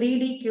of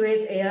 3D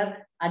QSAR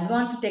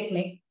advanced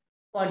technique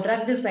for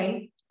drug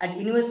design at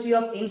University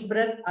of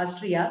Innsbruck,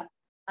 Austria,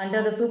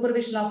 under the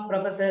supervision of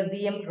Professor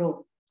B.M.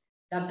 Rowe.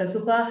 Dr.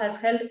 Supa has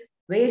held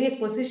various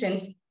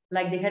positions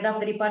like the head of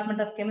the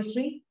Department of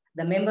Chemistry,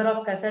 the member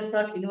of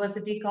Kasetsart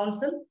University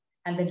Council,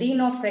 and the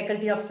Dean of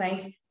Faculty of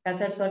Science,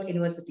 Kasetsart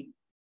University.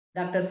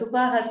 Dr.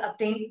 Supa has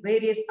obtained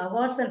various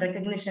awards and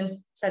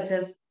recognitions such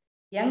as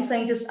Young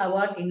Scientist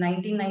Award in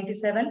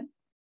 1997,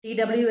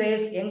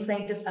 TWAS Young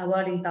Scientist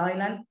Award in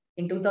Thailand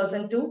in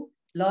 2002,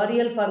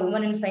 L'Oreal for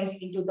Women in Science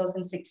in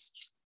 2006.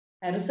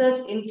 Her research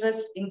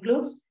interest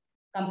includes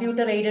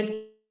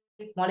computer-aided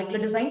molecular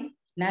design,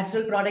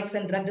 natural products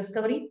and drug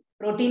discovery,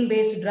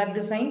 protein-based drug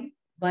design,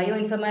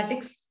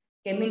 bioinformatics,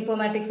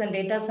 cheminformatics and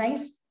data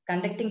science,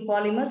 conducting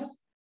polymers,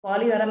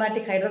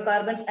 polyaromatic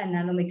hydrocarbons, and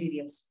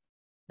nanomaterials.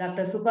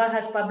 Dr. Supa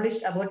has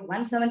published about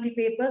 170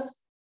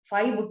 papers,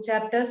 5 book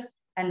chapters,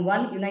 and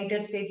 1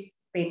 United States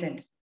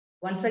patent.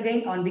 Once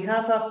again, on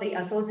behalf of the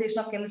Association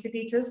of Chemistry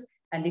Teachers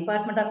and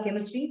Department of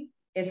Chemistry,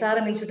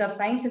 SRM Institute of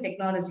Science and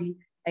Technology,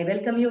 I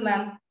welcome you,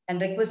 ma'am,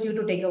 and request you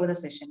to take over the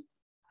session.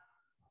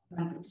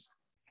 Please.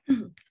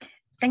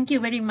 Thank you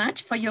very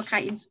much for your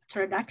kind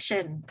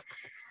introduction.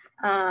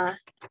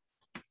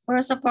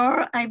 First of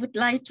all, I would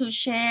like to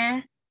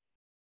share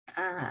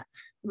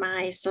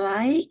my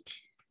slide.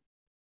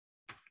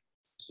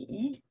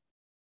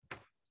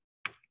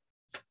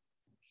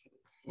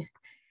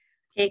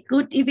 Okay,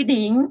 good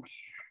evening,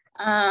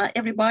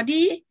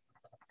 everybody.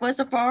 First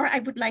of all, I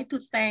would like to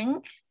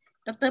thank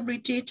Dr.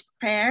 British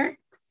Prayer,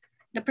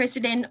 the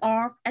President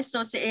of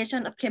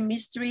Association of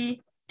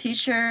Chemistry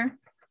Teacher,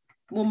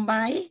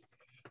 Mumbai,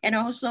 and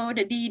also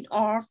the Dean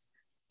of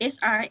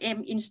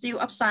SRM Institute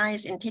of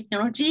Science and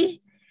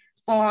Technology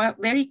for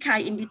very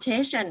kind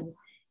invitation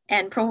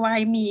and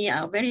provide me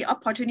a very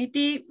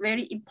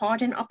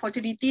important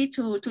opportunity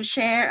to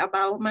share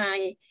about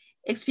my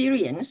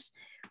experience.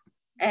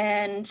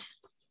 And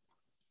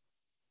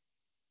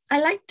I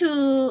like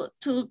to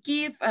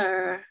give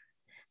a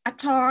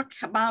talk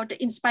about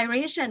the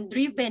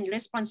inspiration-driven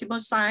responsible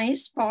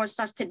science for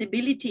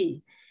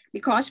sustainability,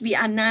 because we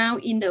are now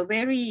in a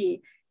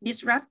very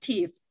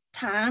disruptive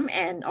time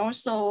and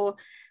also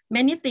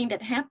many things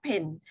that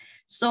happen.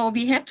 So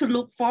we have to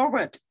look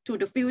forward to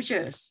the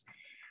futures.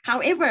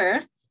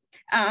 However,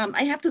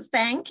 I have to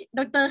thank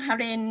Dr.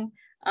 Haren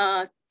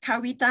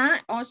Kavita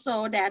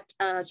also that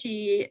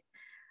she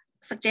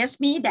suggests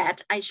me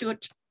that I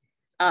should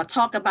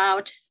talk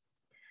about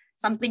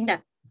something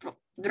that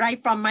right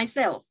from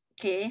myself,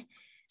 okay?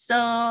 So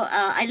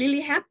I'm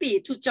really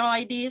happy to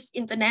join this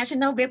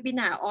international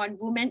webinar on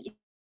women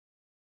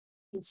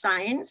in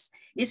science.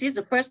 This is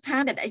the first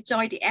time that I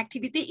joined the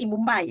activity in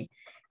Mumbai.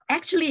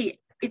 Actually,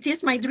 it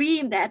is my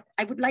dream that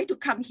I would like to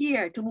come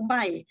here to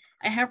Mumbai.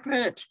 I have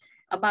heard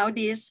about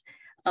this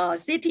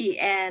city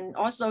and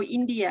also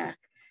India.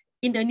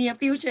 In the near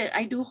future,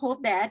 I do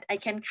hope that I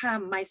can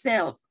come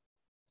myself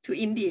to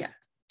India,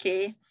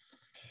 okay?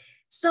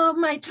 So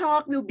my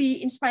talk will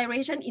be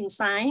inspiration in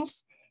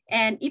science.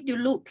 And if you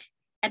look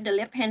at the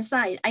left-hand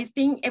side, I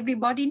think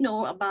everybody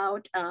know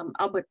about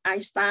Albert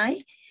Einstein,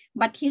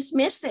 but his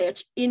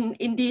message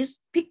in this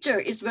picture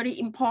is very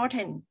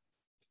important.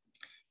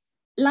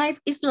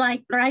 Life is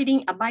like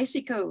riding a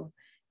bicycle,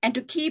 and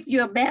to keep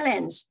your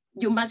balance,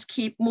 you must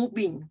keep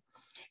moving.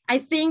 I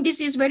think this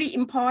is very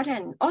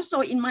important.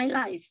 Also in my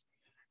life,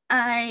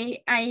 I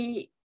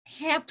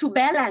have to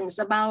balance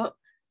about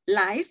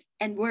life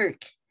and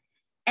work.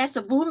 As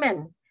a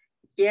woman,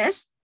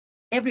 yes,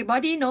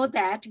 everybody know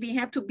that we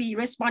have to be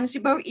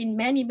responsible in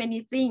many, many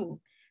things,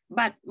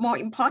 but more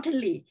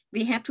importantly,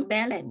 we have to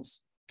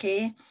balance,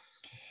 okay?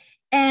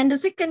 And the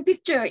second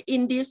picture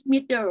in this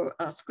middle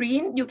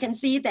screen, you can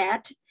see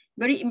that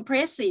very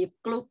impressive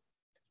group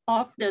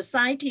of the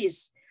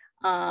scientists,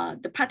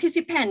 the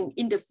participant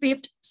in the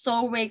 5th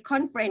Solvay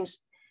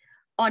Conference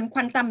on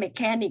Quantum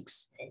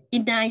Mechanics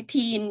in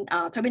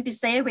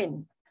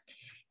 1927.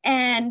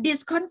 And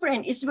this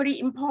conference is very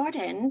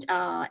important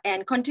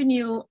and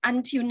continue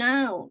until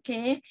now,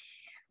 okay?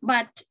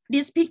 But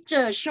this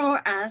picture shows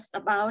us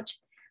about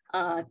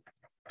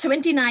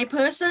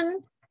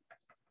 29%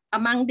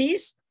 among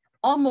these,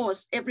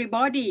 almost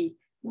everybody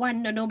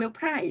won the Nobel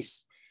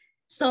Prize.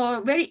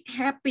 So very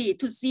happy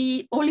to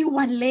see only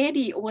one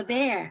lady over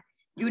there.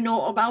 You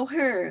know about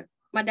her,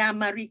 Madame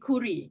Marie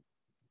Curie.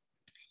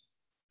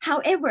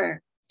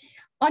 However,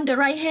 on the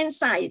right-hand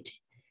side,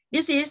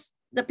 this is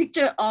the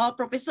picture of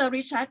Professor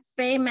Richard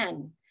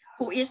Feynman,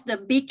 who is the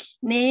big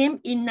name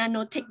in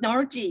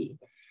nanotechnology.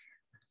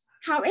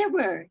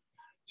 However,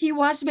 he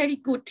was very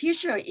good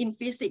teacher in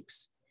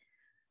physics.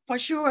 For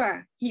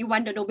sure, he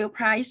won the Nobel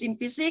Prize in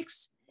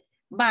physics,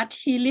 but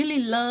he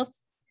really loved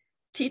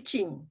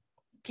teaching,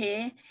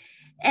 okay?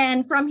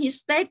 And from his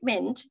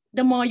statement,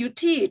 the more you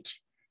teach,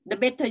 the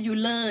better you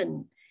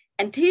learn.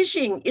 And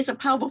teaching is a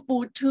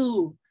powerful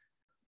tool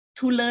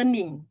to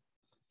learning.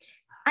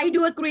 I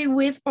do agree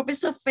with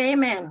Professor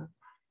Feynman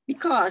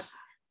because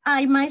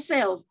I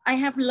myself, I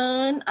have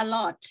learned a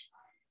lot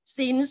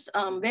since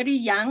very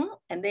young.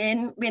 And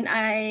then when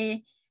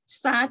I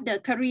start the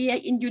career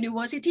in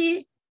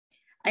university,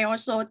 I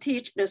also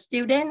teach the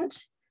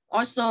students,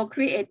 also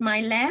create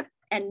my lab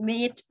and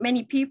meet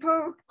many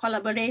people,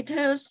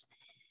 collaborators,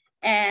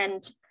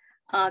 and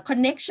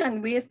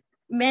connection with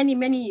many,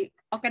 many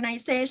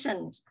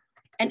organizations.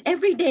 And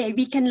every day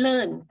we can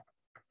learn.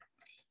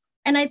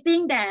 And I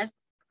think that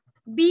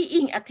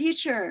being a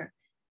teacher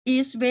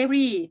is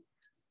very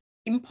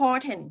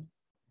important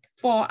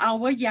for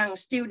our young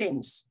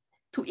students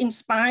to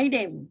inspire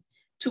them,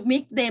 to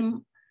make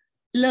them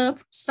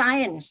love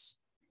science,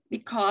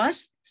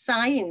 because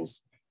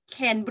science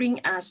can bring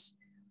us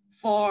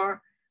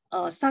for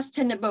a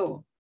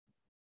sustainable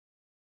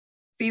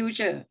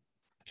future,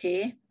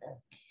 okay?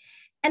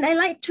 And I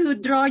like to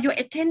draw your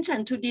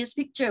attention to this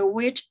picture,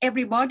 which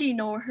everybody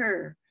know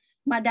her,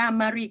 Madame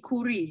Marie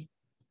Curie.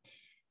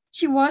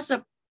 She was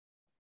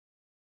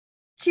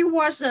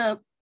a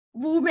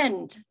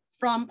woman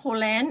from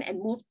Poland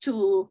and moved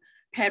to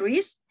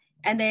Paris.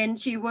 And then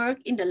she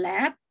worked in the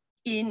lab,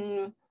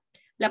 in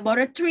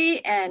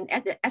laboratory and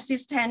as the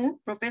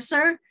assistant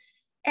professor.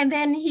 And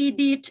then he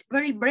did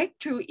very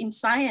breakthrough in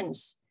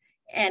science.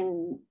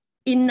 And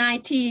in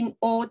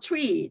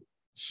 1903,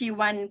 she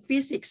won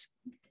physics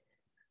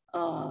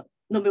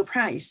Nobel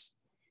Prize.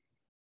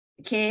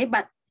 Okay,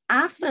 but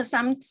after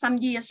some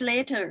years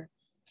later,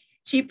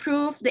 she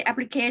proved the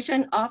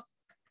application of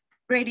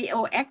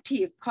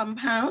radioactive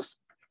compounds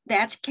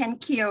that can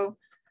kill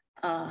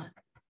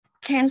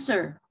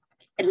cancer.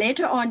 And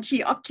later on,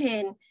 she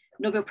obtained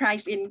Nobel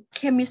Prize in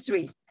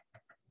chemistry.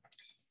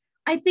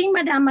 I think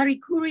Madame Marie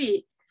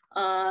Curie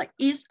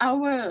is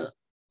our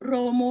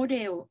role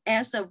model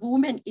as a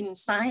woman in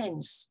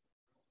science.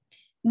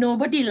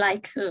 Nobody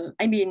like her.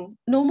 I mean,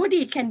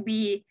 nobody can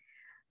be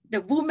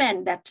the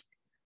woman that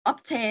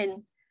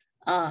obtained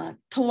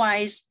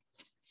twice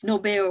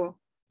Nobel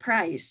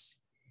Prize,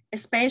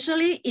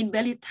 especially in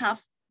very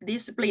tough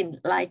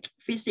discipline like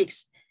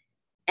physics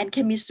and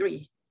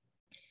chemistry.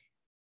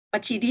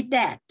 But she did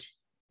that.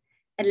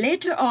 And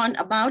later on,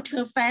 about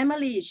her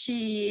family,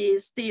 she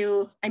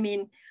still, I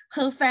mean,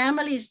 her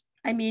families,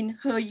 I mean,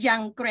 her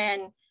young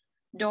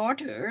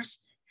granddaughters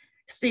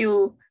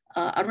still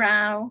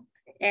around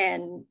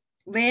and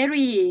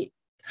very,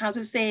 how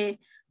to say,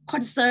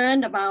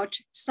 concerned about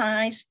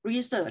science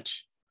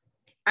research.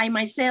 I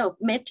myself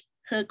met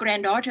her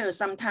granddaughter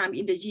sometime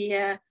in the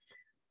year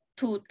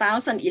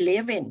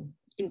 2011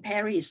 in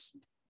Paris.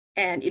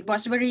 And it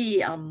was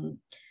very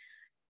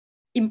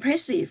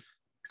impressive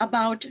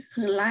about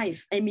her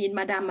life. I mean,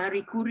 Madame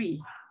Marie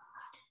Curie.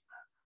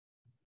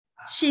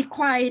 She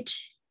quite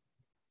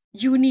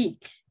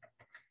unique.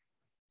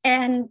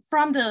 And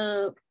from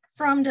the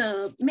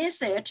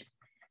message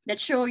that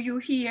show you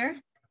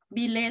here,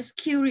 be less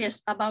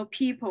curious about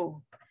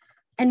people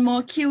and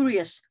more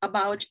curious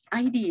about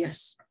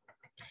ideas.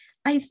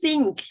 I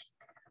think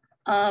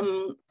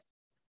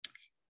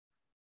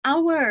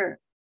our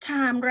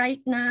time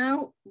right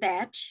now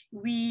that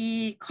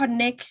we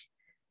connect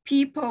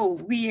people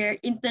via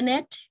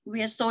internet,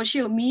 via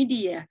social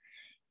media,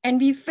 and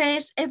we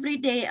face every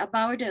day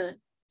about the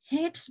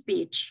hate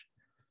speech.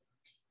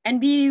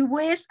 And we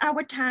waste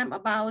our time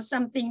about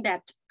something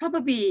that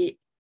probably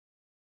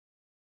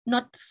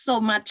not so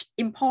much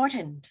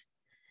important.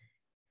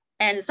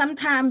 And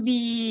sometimes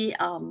we,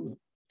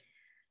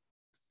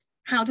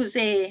 how to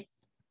say,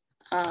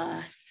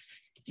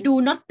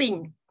 do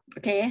nothing,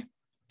 okay?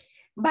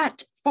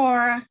 But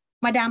for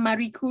Madame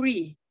Marie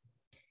Curie,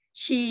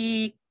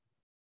 she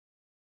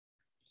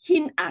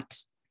hint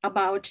us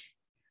about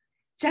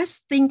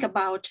just think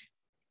about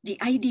the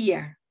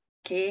idea,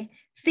 okay?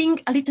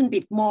 Think a little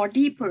bit more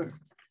deeper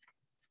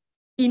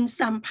in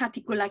some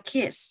particular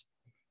case,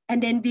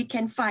 and then we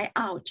can find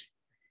out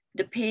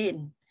the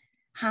pain,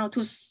 how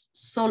to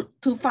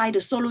find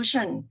the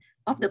solution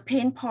of the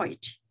pain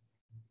point.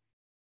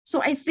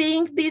 So I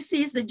think this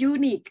is the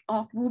unique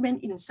of women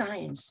in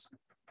science.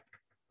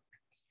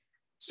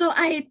 So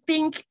I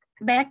think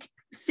back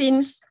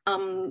since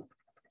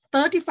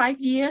 35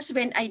 years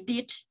when I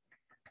did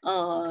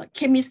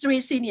chemistry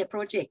senior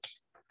project.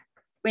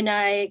 When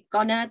I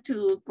gonna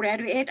to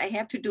graduate, I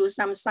have to do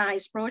some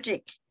science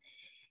project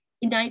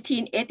in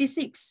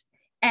 1986.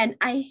 And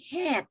I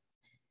had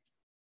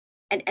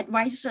an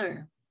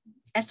advisor,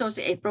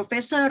 Associate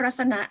Professor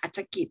Rasana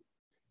Achakit,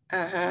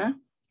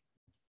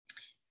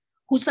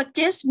 who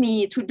suggests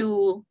me to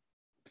do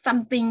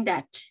something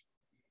that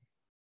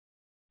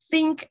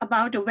think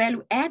about the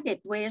value added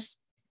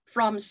waste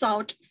from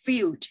salt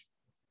field.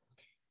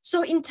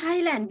 So in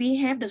Thailand, we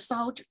have the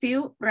salt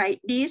field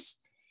like this,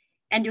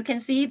 and you can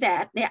see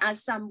that there are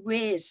some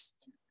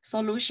waste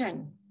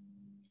solution.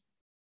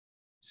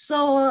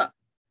 So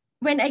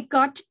when I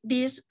got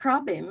this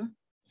problem,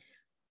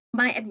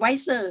 my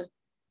advisor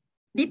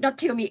did not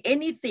tell me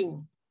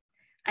anything.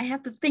 I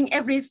have to think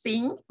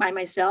everything by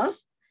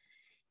myself.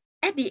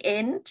 At the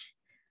end,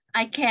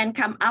 I can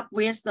come up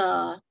with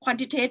the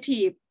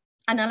quantitative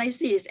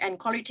analysis and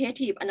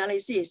qualitative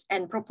analysis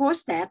and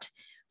propose that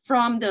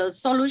from the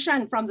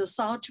solution from the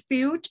salt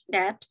field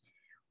that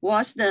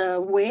was the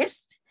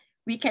waste,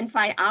 we can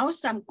find out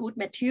some good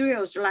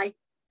materials like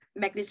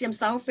magnesium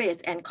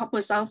sulfate and copper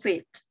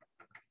sulfate,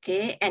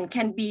 okay? And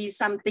can be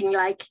something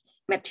like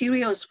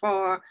materials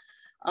for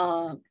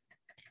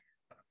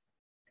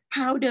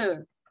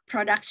powder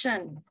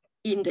production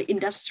in the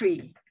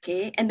industry,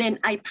 okay? And then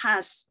I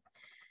pass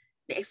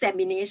the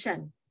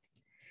examination.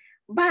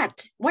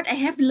 But what I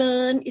have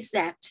learned is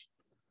that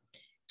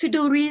to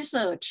do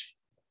research,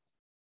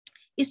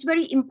 it's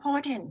very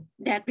important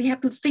that we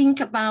have to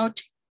think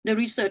about the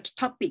research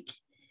topic.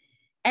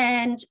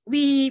 And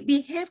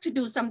we have to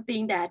do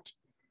something that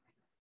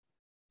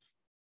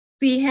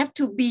we have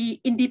to be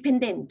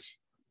independent,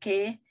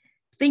 okay?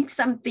 Think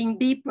something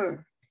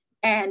deeper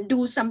and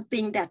do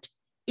something that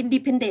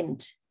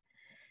independent.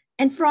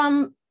 And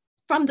from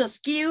the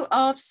skill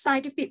of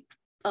scientific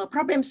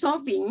problem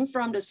solving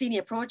from the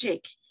senior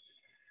project,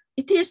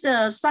 it is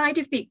the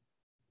scientific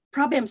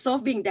problem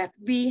solving that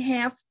we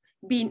have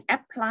been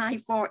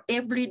applied for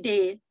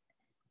everyday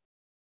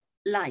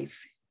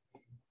life.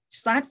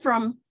 Start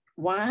from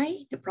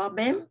why the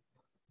problem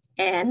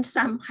and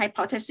some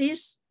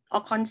hypotheses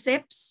or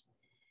concepts.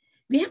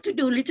 We have to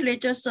do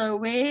literature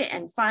survey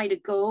and find the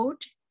goal.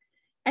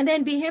 And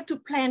then we have to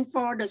plan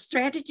for the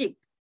strategy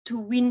to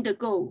win the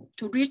goal,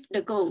 to reach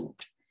the goal,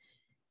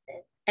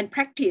 and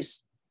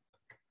practice.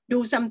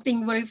 Do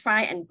something,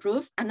 verify and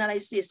prove,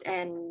 analysis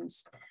and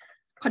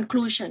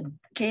conclusion,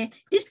 okay?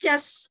 This is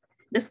just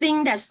the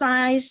thing that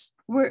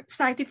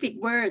scientific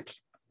work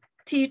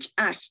teach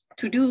us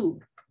to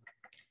do.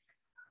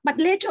 But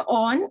later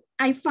on,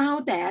 I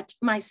found that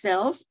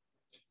myself,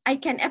 I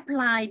can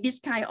apply this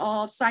kind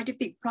of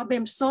scientific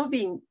problem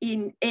solving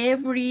in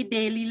every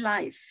daily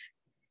life.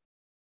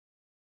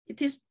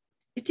 It is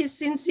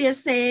sincere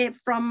say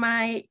from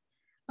my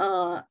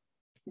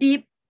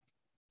deep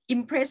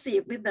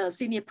impressive with the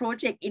senior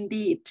project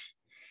indeed.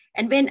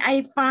 And when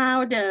I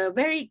found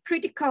very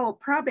critical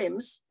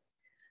problems,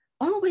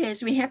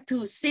 always we have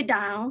to sit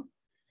down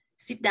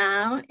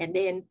and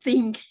then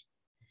think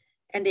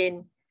and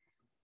then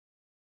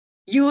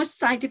use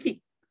scientific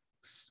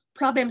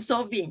problem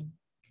solving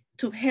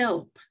to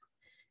help.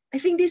 I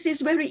think this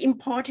is very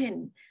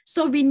important.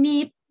 So we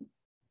need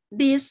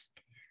this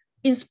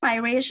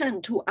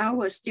inspiration to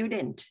our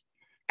students.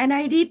 And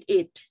I did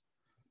it.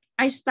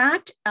 I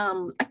start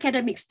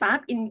academic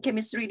staff in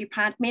chemistry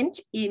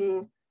department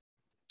in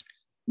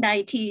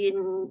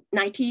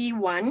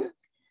 1991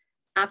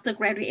 after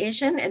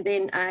graduation, and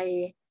then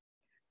I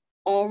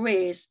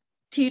always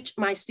teach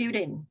my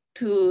students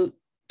to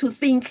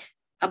think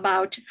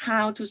about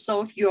how to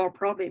solve your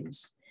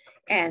problems,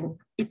 and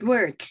it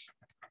worked,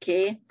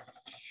 okay?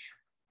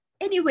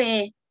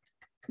 Anyway,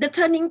 the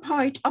turning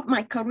point of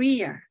my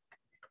career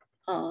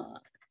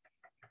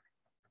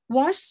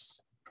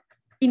was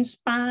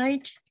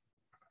inspired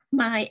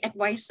my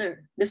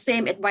advisor, the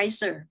same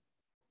advisor.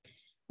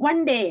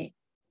 One day,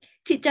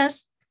 she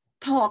just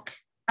talked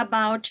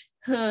about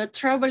her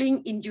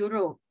traveling in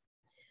Europe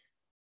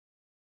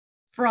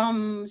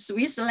from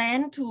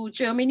Switzerland to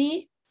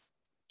Germany,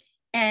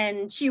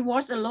 and she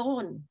was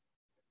alone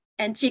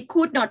and she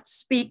could not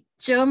speak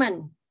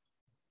German.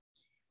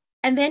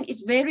 And then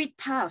it's very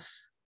tough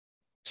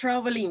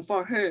traveling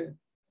for her.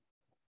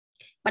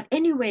 But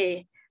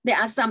anyway, there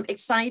are some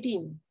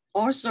exciting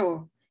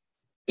also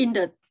in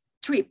the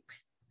trip.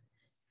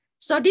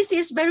 So this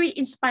is very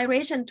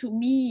inspiration to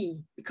me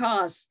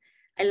because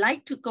I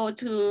like to go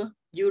to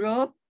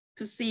Europe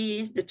to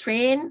see the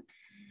train.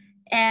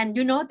 And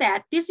you know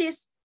that this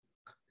is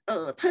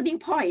a turning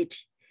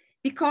point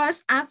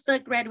because after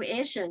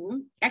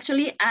graduation,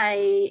 actually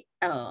I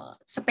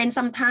spent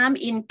some time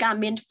in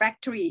garment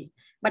factory,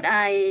 but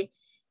I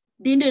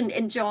didn't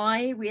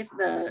enjoy with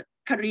the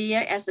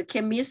career as a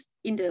chemist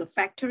in the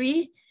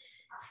factory.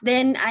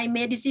 Then I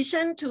made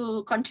decision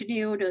to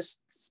continue the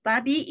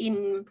study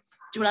in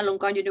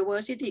Chulalongkorn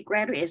University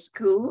Graduate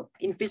School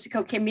in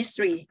physical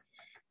chemistry.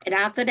 And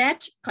after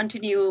that,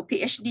 continue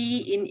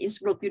PhD in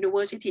Innsbruck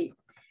University.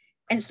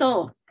 And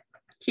so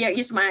here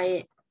is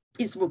my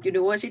Innsbruck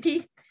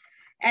University.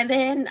 And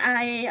then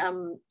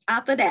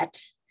after that,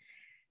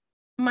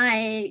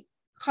 my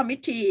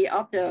committee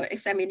of the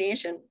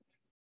examination,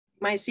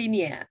 my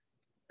senior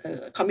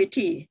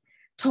committee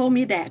told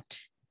me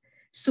that,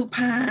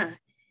 Supa,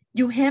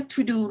 you have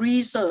to do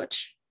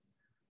research.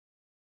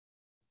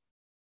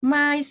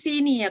 My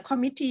senior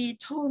committee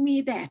told me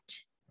that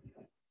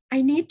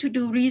I need to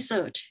do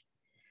research.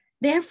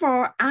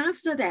 Therefore,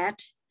 after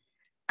that,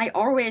 I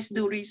always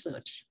do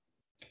research.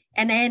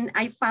 And then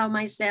I found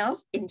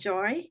myself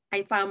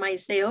I found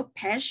myself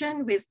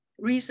passion with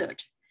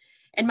research.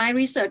 And my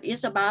research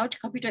is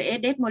about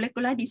computer-aided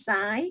molecular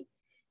design,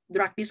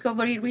 drug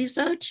discovery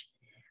research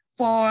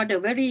for the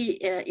very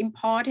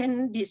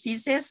important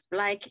diseases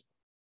like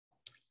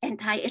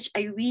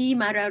anti-HIV,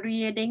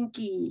 malaria,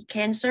 dengue,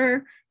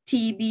 cancer,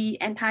 TB,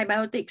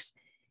 antibiotics,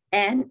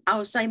 and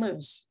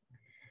Alzheimer's.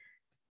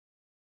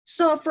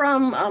 So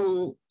from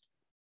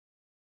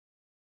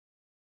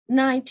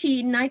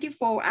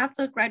 1994,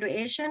 after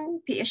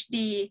graduation,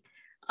 PhD,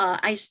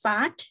 I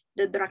start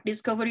the drug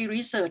discovery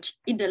research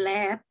in the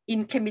lab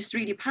in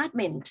chemistry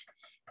department.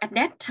 At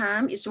that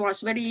time, it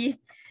was very,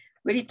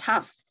 very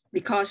tough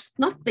because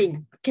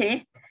nothing,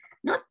 okay?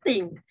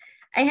 Nothing.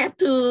 I had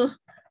to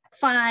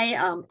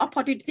find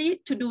opportunity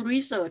to do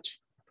research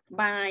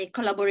by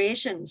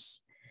collaborations.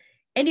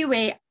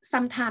 Anyway,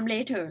 sometime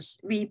later,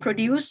 we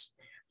produced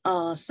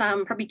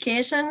some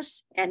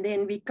publications, and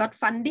then we got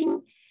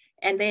funding,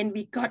 and then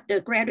we got the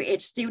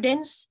graduate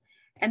students,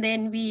 and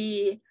then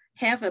we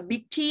have a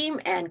big team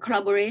and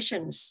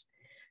collaborations.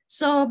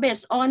 So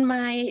based on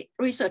my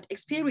research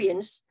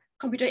experience,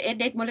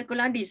 computer-aided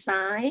molecular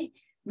design,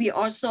 we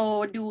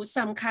also do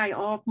some kind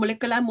of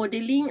molecular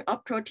modeling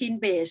of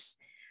protein-based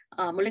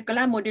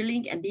molecular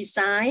modeling and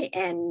design,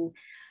 and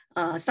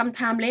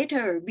sometime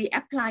later, we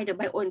apply the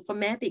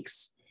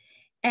bioinformatics.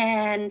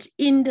 And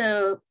in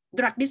the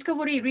drug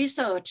discovery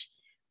research,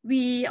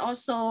 we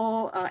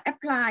also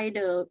apply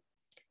the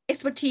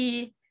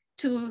expertise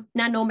to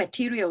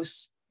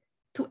nanomaterials,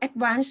 to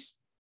advanced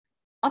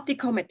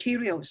optical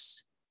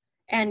materials.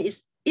 And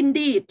it's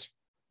indeed,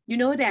 you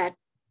know that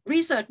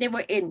research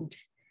never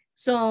ends.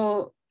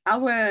 So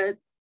our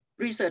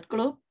research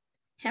group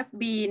have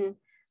been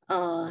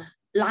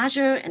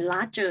larger and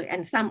larger,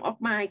 and some of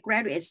my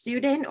graduate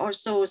students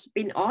also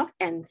spin off,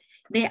 and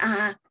they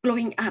are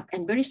growing up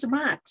and very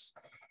smart.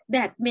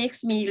 That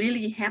makes me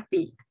really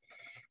happy.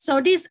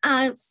 So these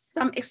are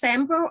some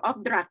examples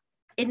of drug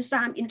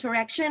enzyme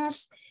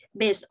interactions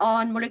based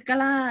on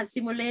molecular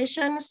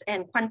simulations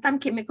and quantum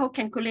chemical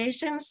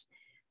calculations,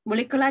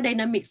 molecular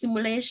dynamic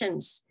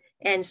simulations,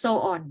 and so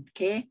on,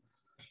 okay?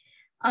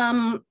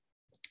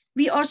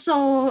 We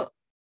also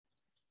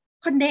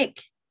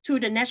connect to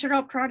the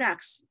natural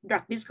products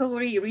drug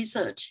discovery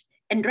research.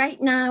 And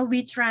right now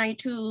we try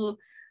to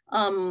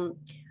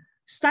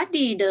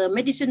study the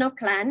medicinal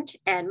plant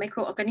and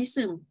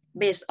microorganism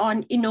based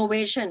on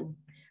innovation.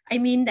 I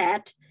mean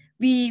that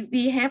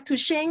we have to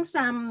change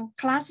some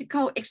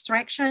classical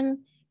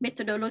extraction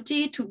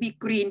methodology to be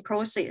green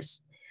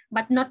process,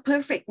 but not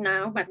perfect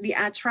now, but we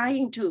are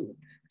trying to,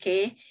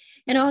 okay?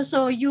 And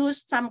also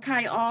use some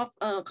kind of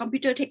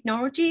computer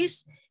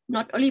technologies,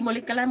 not only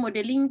molecular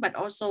modeling, but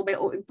also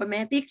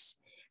bioinformatics,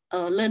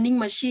 learning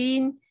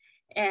machine,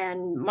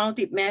 and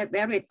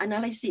multivariate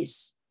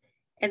analysis.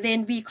 And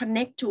then we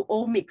connect to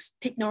omics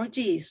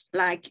technologies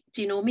like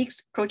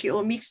genomics,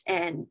 proteomics,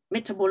 and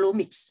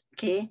metabolomics,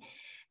 okay?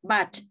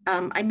 But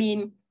I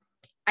mean,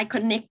 I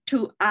connect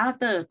to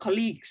other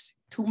colleagues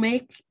to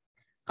make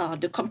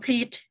the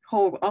complete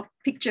whole of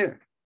picture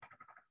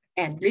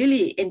and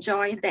really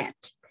enjoy that.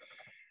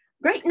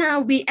 Right now,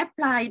 we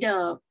apply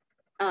the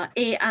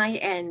AI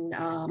and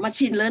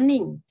machine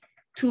learning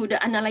to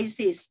the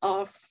analysis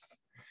of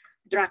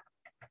drug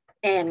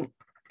and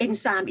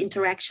enzyme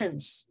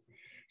interactions.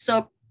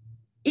 So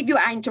if you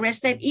are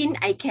interested in,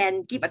 I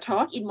can give a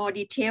talk in more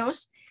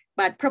details,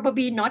 but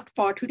probably not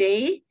for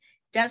today.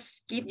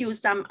 Just give you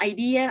some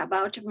idea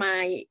about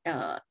my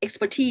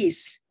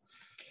expertise.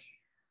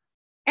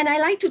 And I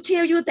like to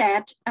tell you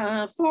that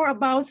for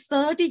about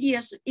 30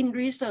 years in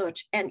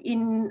research and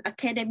in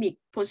academic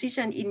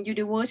position in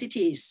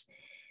universities,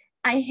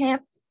 I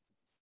have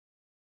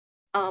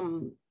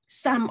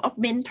some of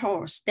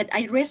mentors that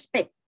I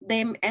respect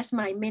them as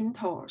my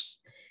mentors.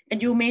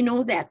 And you may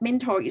know that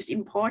mentor is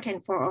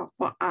important for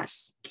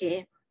us,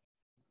 okay?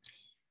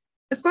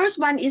 The first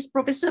one is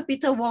Professor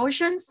Peter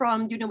Wolschen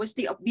from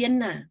University of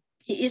Vienna.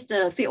 He is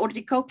the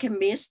theoretical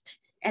chemist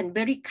and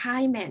very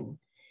kind man.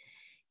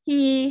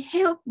 He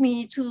helped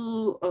me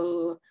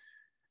to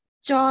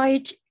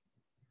join,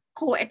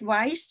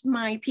 co-advise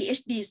my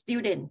PhD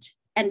student.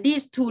 And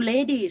these two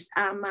ladies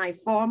are my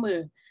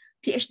former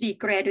PhD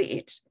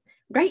graduates.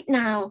 Right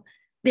now,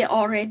 they're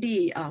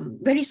already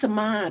very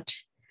smart.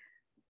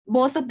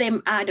 Both of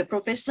them are the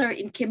professor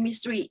in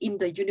chemistry in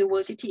the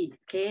university,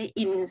 okay,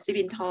 in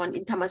Sirinthorn,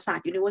 in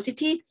Thammasat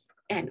University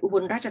and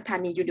Ubon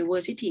Ratchathani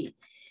University.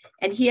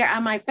 And here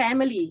are my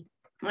family,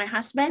 my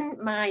husband,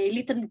 my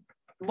little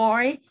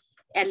boy,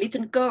 and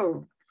little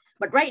girl.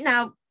 But right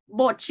now,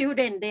 both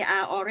children, they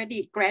are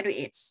already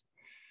graduates.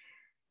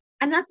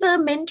 Another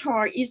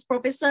mentor is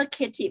Professor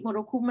Keti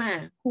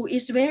Morokuma, who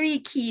is very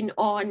keen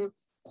on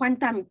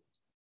quantum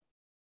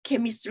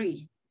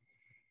chemistry.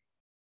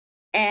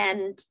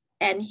 And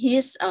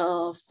his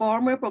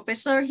former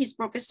professor, his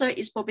professor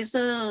is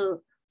Professor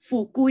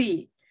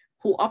Fukui,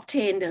 who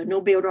obtained the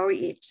Nobel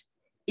laureate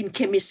in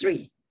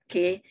chemistry,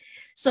 okay?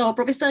 So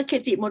Professor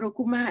Keti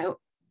Morokuma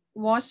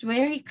was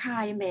very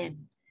kind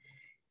man.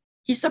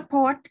 He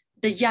support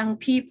the young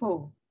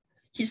people.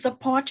 He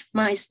support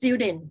my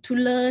student to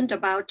learn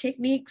about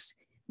techniques,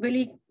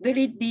 very,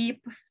 very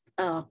deep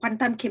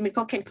quantum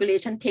chemical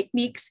calculation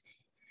techniques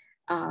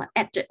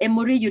at the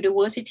Emory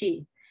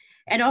University.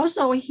 And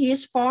also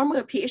his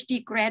former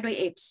PhD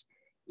graduates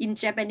in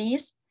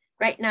Japanese.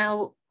 Right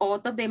now, all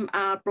of them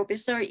are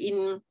professor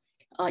in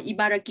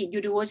Ibaraki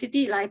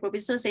University, like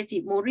Professor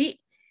Seiji Mori,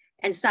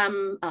 and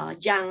some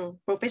young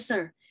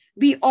professor.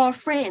 We all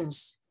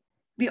friends.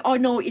 We all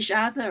know each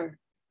other,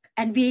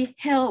 and we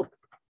help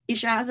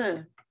each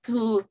other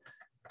to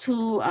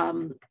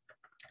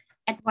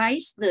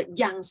advise the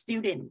young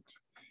student.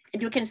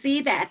 And you can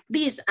see that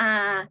these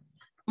are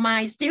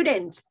my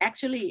students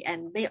actually,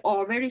 and they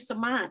are very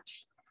smart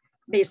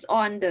based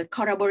on the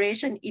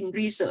collaboration in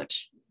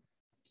research.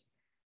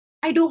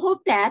 I do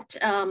hope that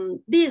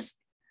this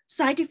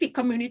scientific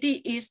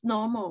community is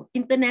normal.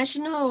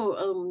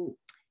 International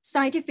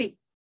scientific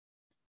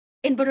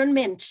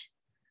environment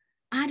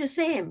are the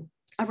same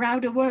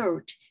around the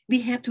world.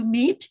 We have to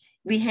meet,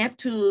 we have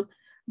to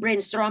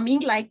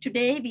brainstorming, like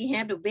today we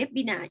have the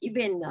webinar,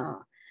 even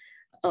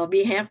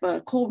we have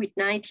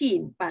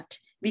COVID-19, but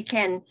we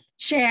can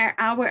share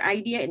our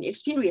idea and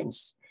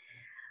experience.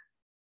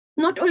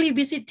 Not only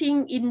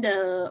visiting in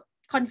the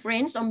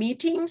conference or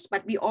meetings,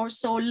 but we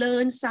also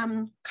learn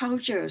some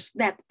cultures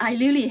that I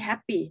really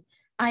happy,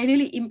 I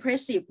really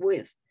impressive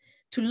with,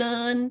 to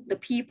learn the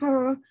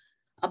people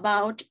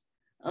about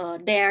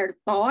their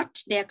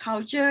thought, their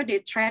culture, their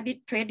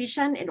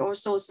tradition, and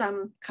also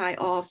some kind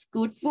of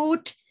good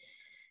food.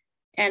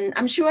 And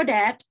I'm sure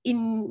that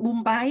in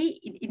Mumbai,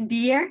 in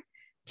India,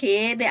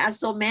 okay, there are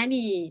so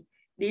many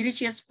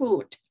delicious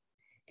food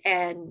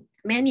and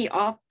many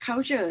of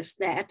cultures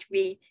that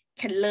we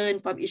can learn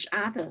from each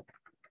other.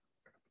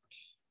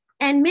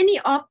 And many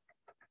of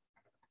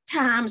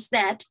times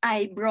that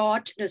I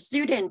brought the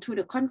student to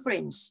the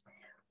conference,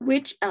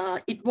 which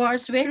it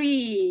was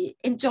very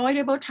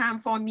enjoyable time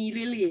for me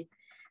really,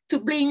 to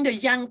bring the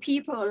young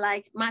people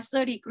like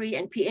master degree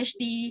and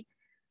PhD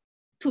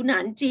to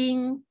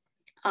Nanjing,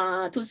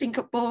 to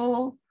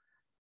Singapore,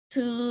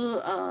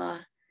 to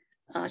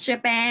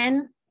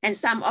Japan, and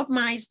some of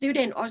my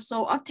students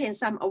also obtained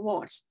some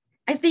awards.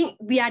 I think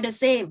we are the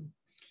same.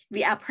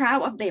 We are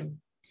proud of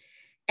them.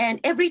 And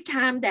every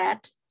time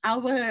that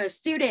our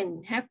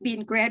students have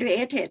been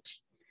graduated,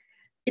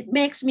 it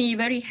makes me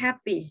very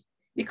happy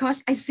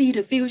because I see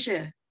the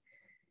future.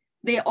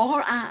 They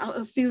all are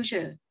our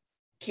future,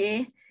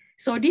 okay?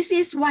 So this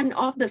is one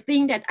of the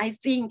things that I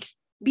think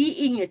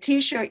being a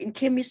teacher in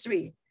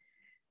chemistry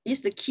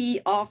is the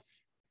key of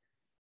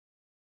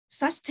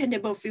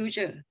sustainable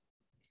future,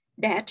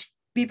 that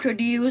we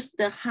produce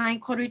the high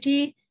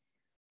quality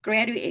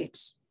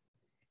graduates,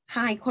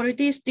 high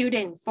quality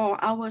students for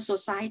our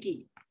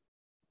society.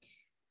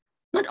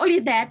 Not only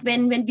that,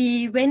 when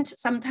we went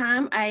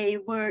sometime, I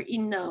were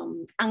in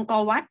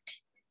Angkor Wat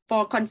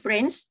for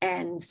conference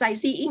and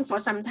sightseeing for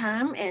some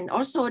time. And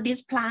also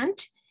this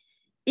plant,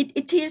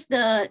 it is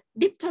the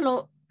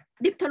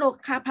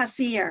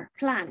Dipterocarpaceae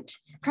plant.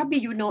 Probably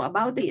you know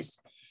about this.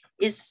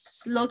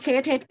 It's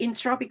located in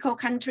tropical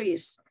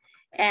countries.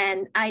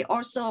 And I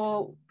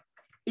also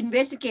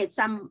investigate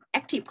some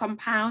active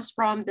compounds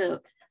from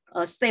the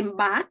stem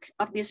bark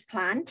of this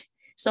plant.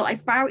 So I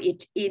found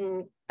it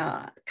in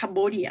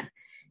Cambodia.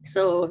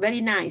 So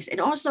very nice. And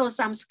also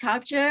some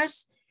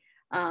sculptures,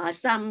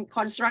 some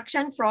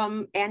construction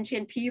from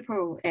ancient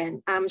people.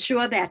 And I'm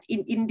sure that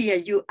in India,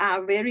 you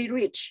are very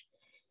rich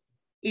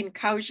in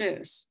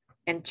cultures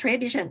and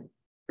tradition,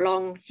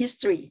 long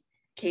history,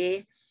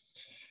 okay?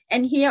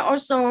 And here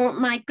also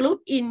my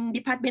group in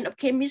Department of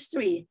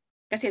Chemistry,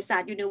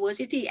 Kasetsat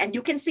University, and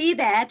you can see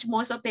that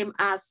most of them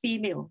are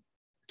female,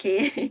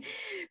 okay?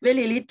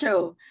 Very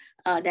little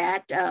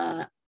that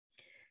a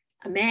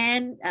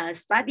man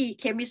study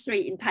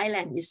chemistry in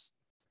Thailand is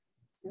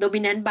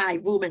dominant by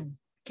women,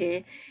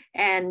 okay?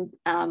 And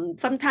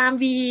sometimes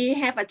we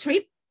have a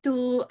trip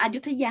to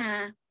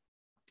Ayutthaya.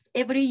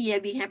 Every year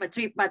we have a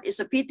trip, but it's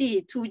a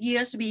pity 2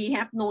 years we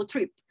have no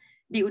trip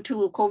due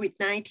to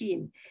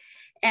COVID-19.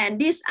 And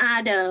these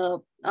are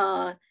the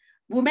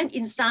Women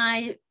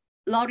Inside,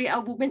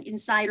 L'Oreal Women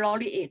Inside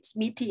Laureates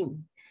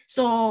meeting.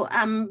 So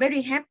I'm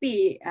very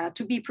happy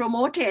to be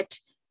promoted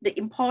the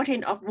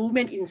importance of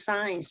women in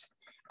science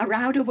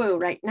around the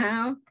world right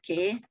now,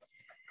 okay?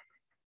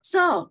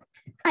 So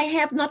I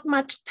have not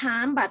much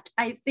time, but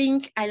I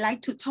think I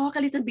like to talk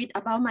a little bit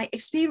about my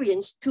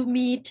experience to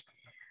meet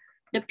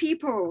the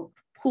people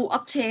who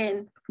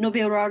obtain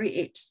Nobel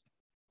laureates.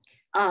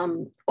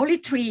 Only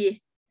 3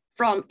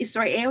 from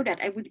Israel that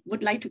I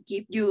would like to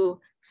give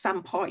you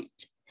some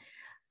point.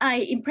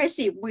 I'm impressed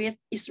with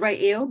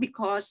Israel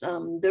because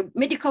the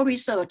medical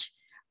research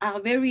are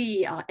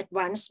very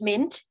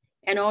advancement,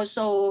 and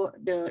also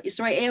the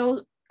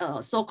Israel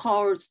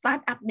so-called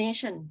startup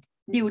nation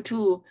due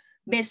to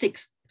basic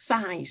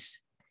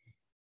science.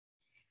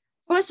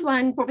 First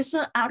one,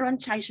 Professor Aaron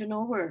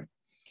Chaishanover.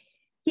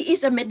 He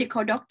is a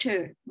medical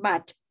doctor,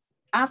 but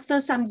after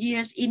some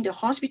years in the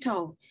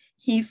hospital,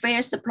 he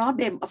faced the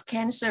problem of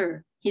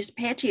cancer, his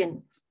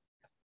patient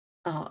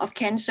of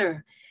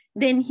cancer.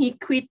 Then he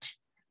quit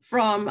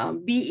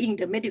from being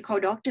the medical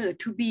doctor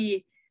to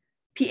be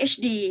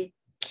PhD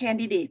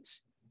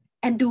candidates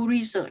and do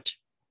research.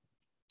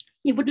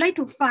 He would like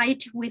to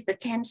fight with the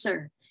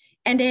cancer.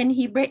 And then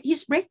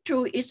his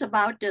breakthrough is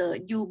about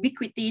the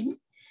ubiquitin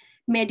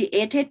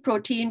mediated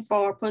protein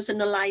for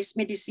personalized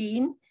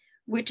medicine,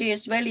 which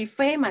is very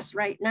famous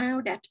right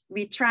now, that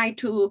we try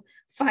to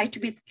fight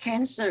with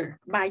cancer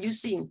by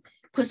using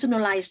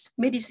personalized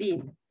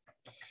medicine.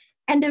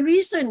 And the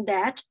reason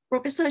that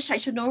Professor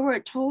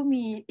Chaishanover told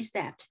me is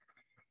that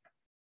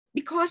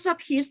because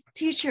of his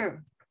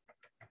teacher,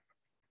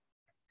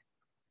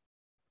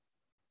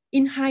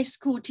 in high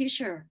school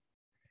teacher,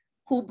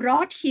 who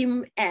brought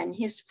him and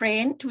his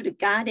friend to the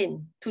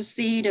garden to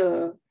see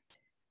the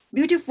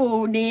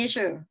beautiful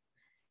nature,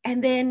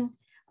 and then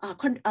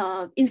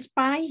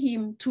inspire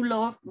him to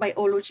love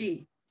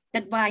biology.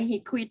 That's why he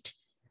quit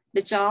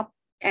the job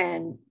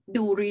and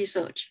do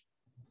research.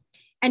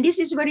 And this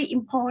is very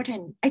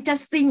important. I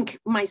just think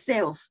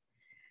myself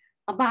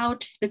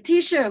about the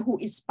teacher who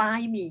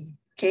inspired me,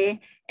 okay?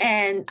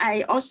 And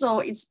I also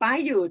inspire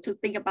you to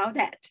think about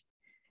that.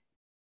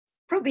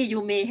 Probably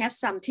you may have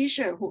some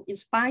teacher who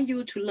inspire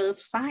you to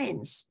love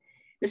science.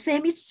 The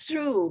same is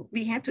true.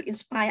 We have to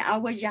inspire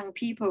our young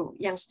people,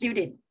 young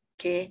students,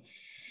 okay?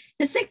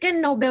 The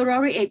second Nobel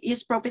laureate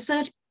is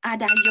Professor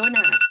Ada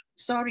Yonath.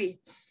 Sorry.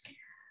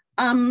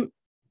 I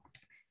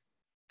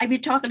will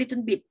talk a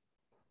little bit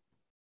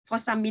for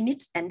some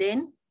minutes and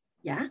then,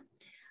 yeah.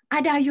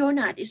 Ada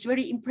Yonath is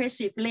very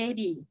impressive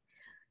lady.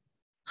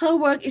 Her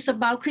work is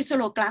about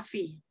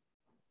crystallography,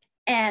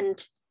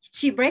 and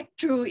she break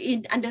through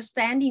in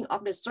understanding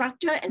of the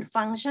structure and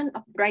function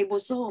of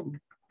ribosome.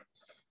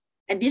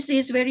 And this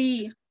is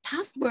very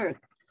tough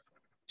work.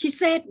 She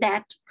said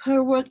that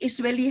her work is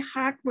very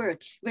hard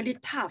work, very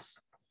tough.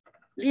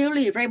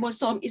 Really,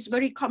 ribosome is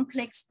very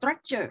complex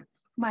structure,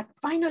 but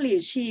finally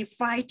she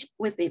fight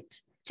with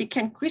it. She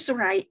can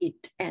crystallize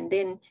it, and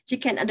then she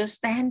can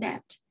understand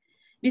that.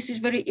 This is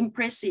very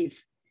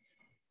impressive.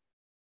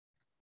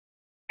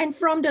 And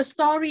from the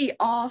story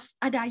of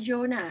Ada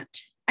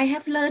Yonath, I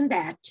have learned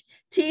that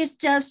she is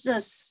just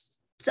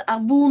a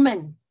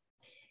woman.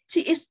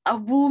 She is a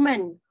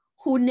woman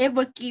who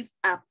never give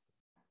up.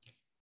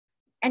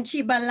 And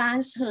she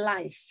balanced her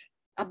life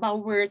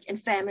about work and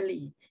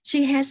family.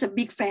 She has a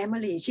big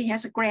family. She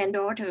has a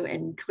granddaughter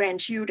and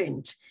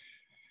grandchildren.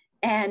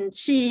 And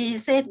she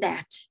said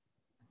that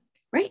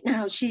right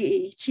now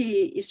she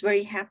is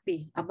very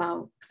happy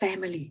about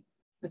family,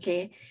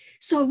 okay?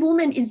 So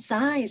women in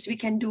science, we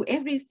can do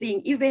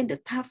everything, even the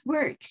tough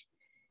work,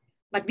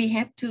 but we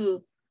have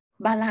to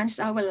balance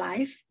our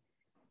life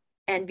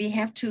and we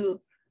have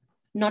to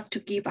not to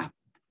give up.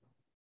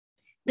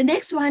 The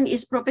next one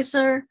is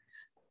Professor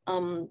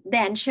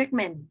Dan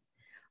Sheckman,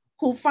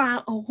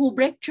 who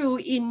break through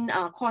in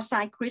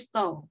quartzite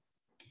crystal.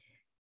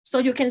 So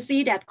you can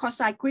see that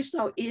quartzite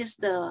crystal is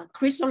the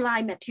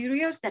crystalline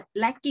materials that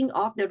lacking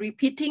of the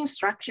repeating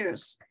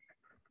structures.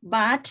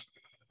 But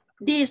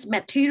these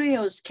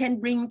materials can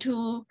bring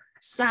to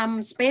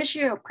some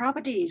special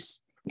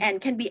properties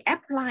and can be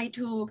applied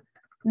to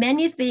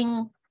many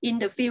things in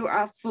the field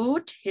of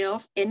food,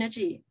 health,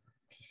 energy.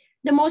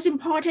 The most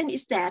important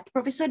is that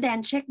Professor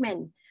Dan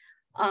Sheckman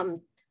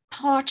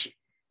taught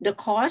the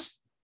course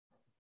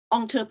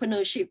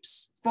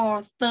entrepreneurships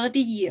for 30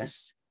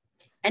 years.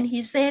 And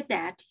he said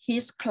that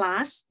his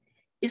class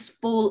is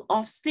full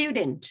of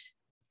students.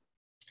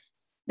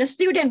 The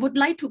student would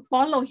like to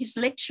follow his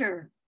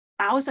lecture,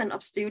 thousands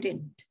of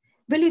students,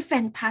 very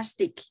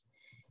fantastic.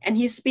 And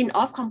he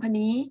spin-off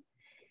company.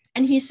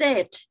 And he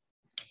said,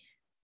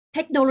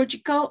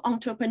 technological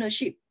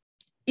entrepreneurship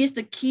is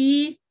the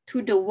key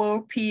to the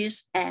world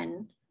peace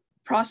and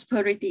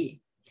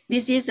prosperity.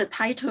 This is the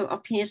title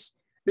of his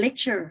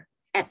lecture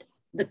at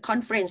the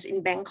conference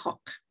in Bangkok.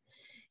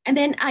 And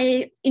then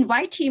I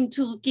invite him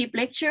to give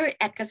lecture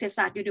at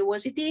Kasetsart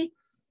University.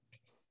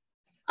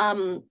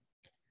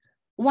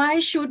 Why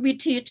should we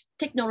teach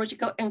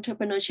technological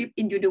entrepreneurship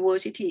in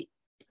university,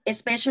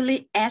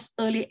 especially as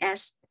early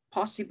as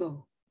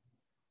possible?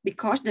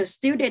 Because the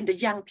students, the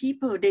young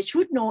people, they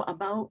should know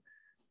about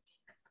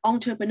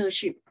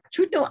entrepreneurship,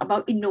 should know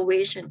about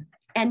innovation.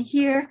 And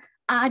here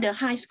are the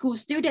high school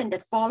students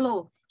that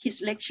follow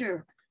his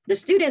lecture. The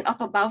student of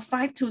about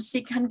 500 to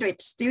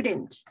 600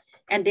 students,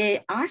 and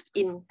they are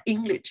in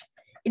English.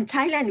 In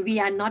Thailand, we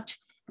are not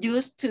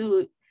used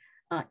to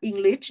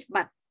English,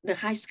 but the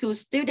high school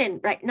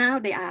student right now,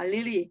 they are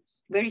really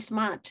very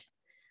smart.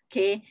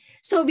 Okay,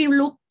 so we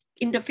look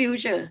in the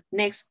future,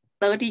 next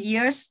 30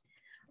 years,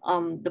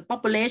 the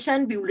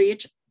population will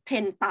reach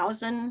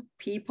 10,000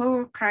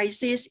 people,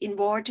 crisis in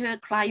water,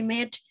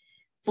 climate,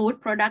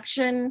 food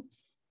production,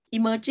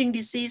 emerging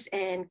disease,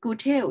 and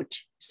good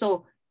health.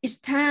 So it's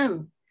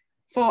time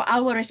for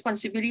our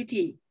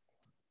responsibility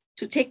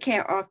to take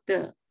care of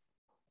the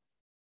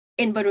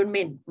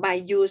environment by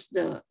use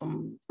the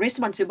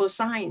responsible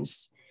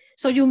science.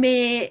 So you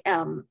may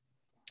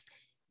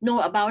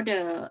know about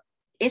the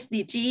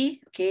SDG,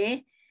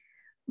 okay?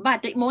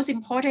 But the most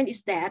important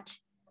is that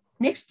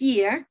next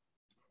year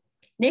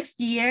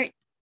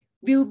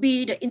will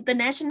be the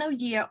International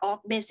Year of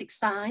Basic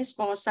Science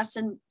for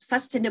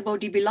Sustainable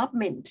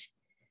Development,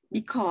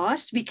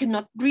 because we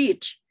cannot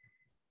reach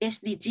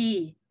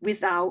SDG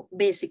without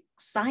basic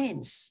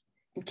science,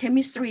 and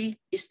chemistry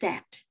is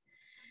that.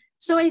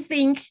 So I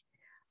think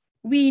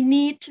we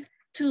need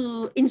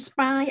to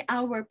inspire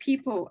our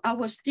people,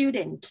 our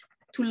students,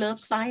 to love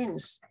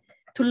science,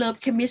 to love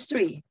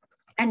chemistry,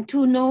 and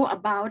to know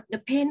about the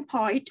pain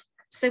point,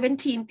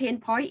 17 pain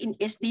point in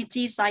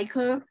SDG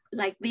cycle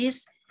like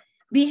this.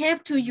 We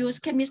have to use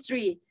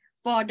chemistry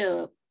for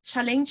the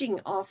challenging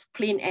of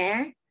clean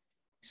air,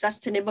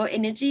 sustainable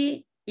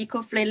energy,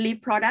 eco-friendly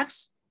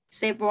products,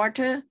 safe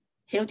water,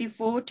 healthy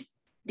food,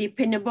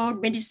 dependable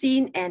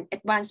medicine, and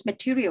advanced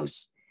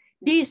materials.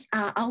 These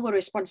are our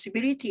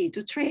responsibility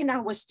to train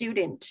our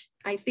students.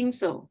 I think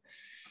so.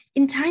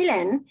 In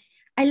Thailand,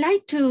 I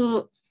like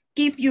to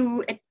give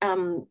you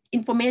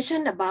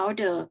information about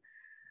the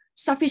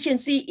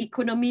sufficiency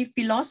economy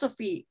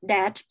philosophy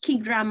that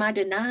King Rama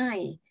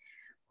IX,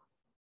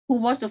 who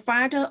was the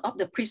father of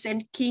the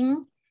present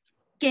king,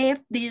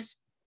 gave this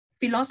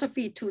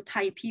philosophy to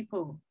Thai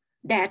people,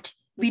 that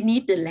we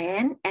need the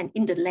land, and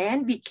in the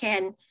land we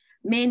can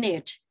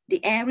manage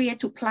the area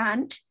to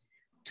plant,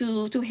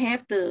 to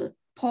have the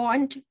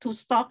pond to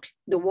stock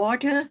the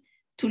water,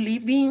 to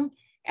living,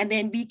 and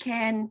then we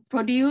can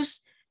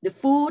produce the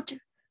food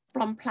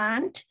from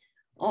plant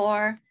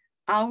or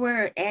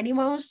our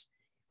animals,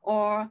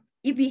 or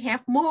if we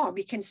have more,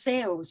 we can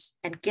sell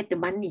and get the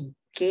money,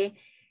 okay?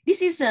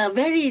 This is a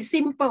very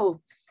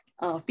simple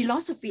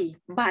philosophy,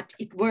 but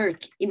it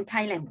works in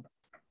Thailand.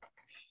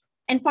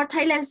 And for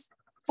Thailand's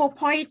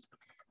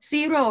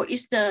 4.0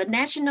 is the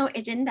national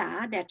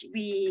agenda that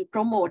we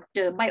promote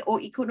the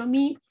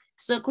bioeconomy,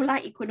 circular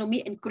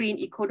economy, and green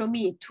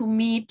economy to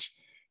meet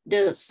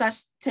the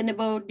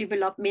sustainable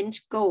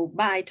development goal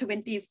by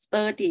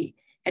 2030,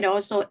 and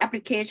also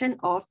application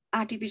of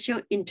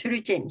artificial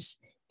intelligence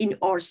in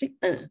all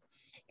sectors.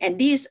 And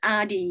these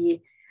are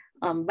the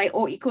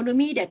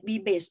bioeconomy that we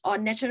base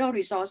on natural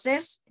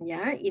resources.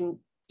 Yeah, in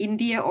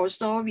India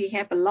also we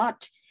have a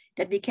lot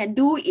that we can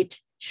do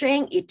it,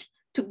 train it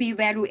to be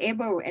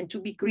valuable and to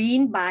be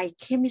green by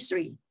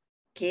chemistry.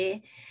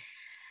 Okay,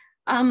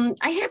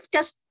 I have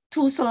just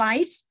 2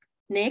 slides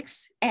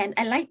next, and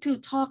I like to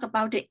talk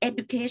about the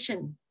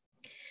education.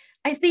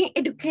 I think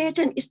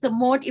education is the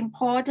most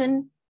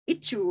important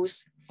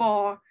issues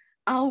for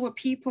our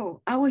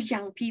people, our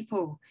young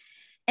people.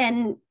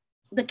 And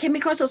the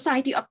Chemical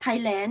Society of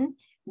Thailand,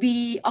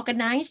 we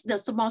organized the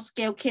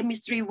small-scale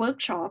chemistry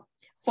workshop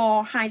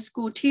for high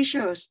school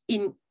teachers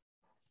in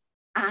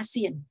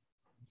ASEAN.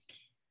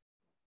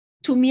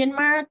 to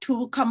Myanmar,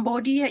 to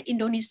Cambodia,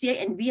 Indonesia,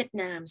 and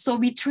Vietnam. So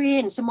we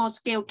train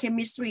small-scale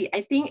chemistry.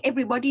 I think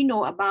everybody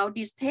know about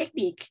this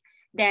technique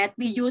that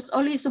we use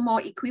only small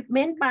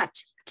equipment,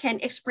 but can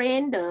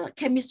explain the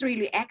chemistry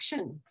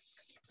reaction,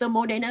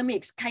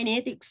 thermodynamics,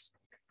 kinetics,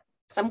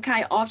 some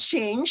kind of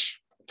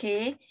change,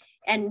 okay?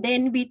 And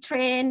then we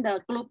train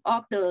the group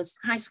of the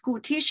high school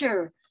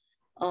teacher,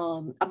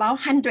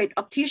 about 100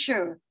 of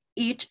teachers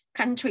each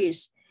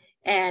countries.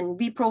 And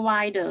we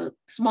provide a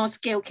small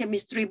scale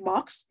chemistry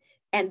box,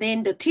 and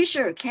then the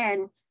teacher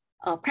can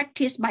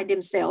practice by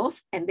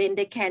themselves, and then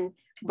they can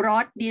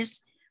brought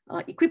this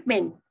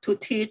equipment to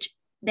teach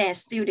their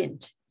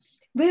student.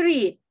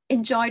 Very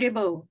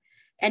enjoyable.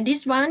 And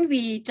this one,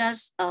 we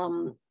just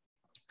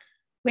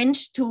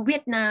went to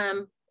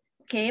Vietnam,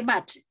 okay,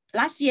 but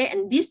last year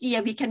and this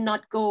year we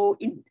cannot go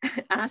in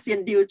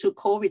ASEAN due to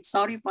COVID,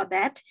 sorry for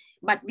that,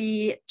 but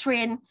we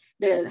train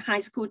the high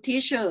school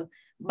teacher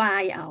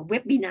by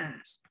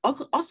webinars,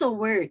 also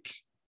work,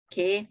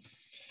 okay?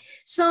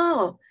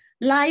 So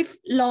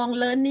lifelong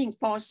learning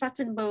for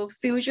sustainable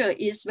future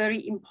is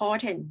very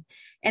important.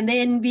 And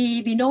then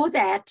we know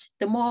that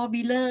the more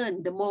we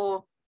learn, the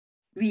more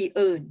we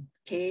earn,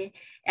 okay?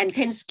 And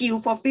 10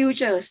 skills for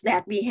futures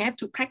that we have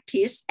to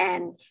practice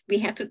and we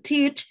have to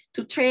teach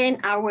to train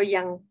our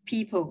young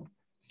people.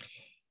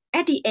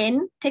 At the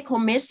end, take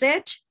home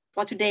message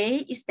for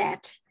today is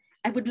that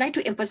I would like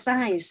to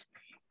emphasize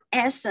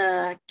as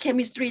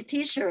chemistry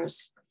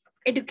teachers,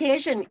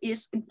 education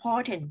is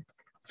important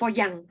for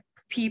young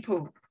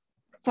people,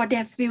 for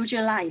their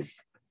future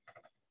life.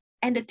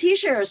 And the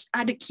teachers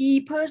are the key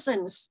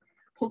persons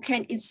who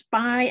can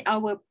inspire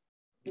our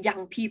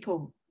young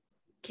people,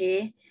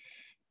 okay?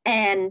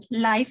 And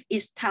life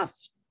is tough.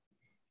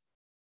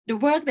 The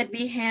work that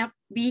we have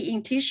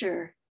being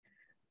teacher,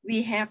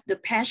 we have the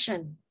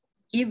passion,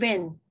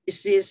 even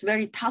it is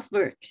very tough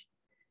work,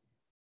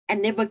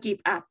 and never give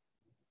up.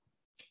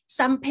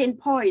 Some pain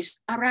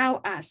points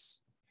around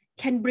us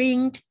can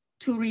bring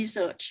to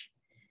research,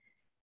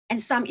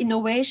 and some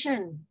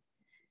innovation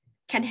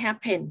can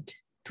happen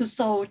to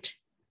solve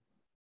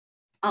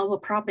our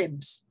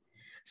problems.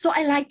 So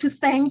I like to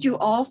thank you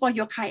all for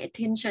your kind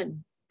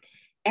attention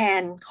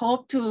and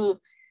hope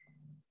to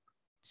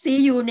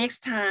see you next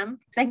time.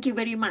 Thank you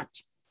very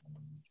much.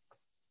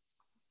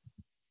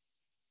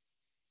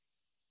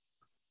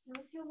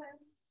 Thank you, ma'am.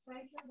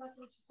 Thank you,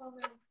 Dr.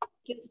 Shubha, ma'am.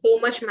 Thank you so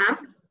much,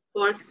 ma'am,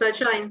 for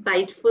such an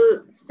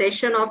insightful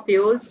session of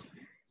yours.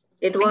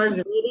 It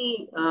was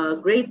really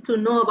great to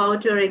know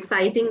about your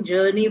exciting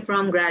journey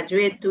from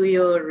graduate to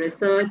your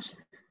research,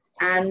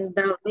 and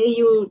the way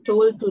you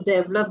told to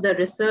develop the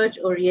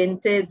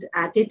research-oriented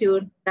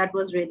attitude. That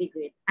was really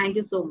great. Thank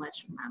you so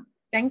much, ma'am.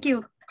 Thank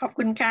you. ขอบ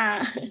คุณค่ะ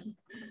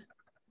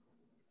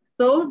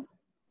So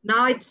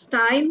now it's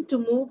time to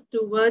move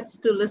towards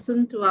to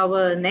listen to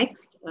our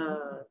next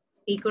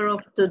speaker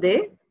of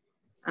today.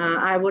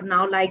 I would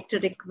now like to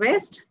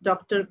request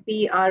Dr.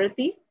 P.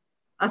 Arati,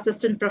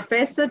 Assistant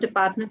Professor,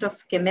 Department of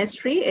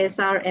Chemistry,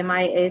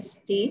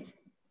 SRMIST,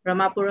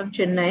 Ramapuram,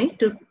 Chennai,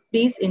 to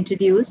please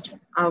introduce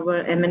our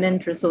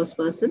eminent resource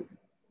person.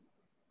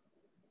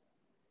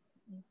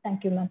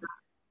 Thank you, ma'am.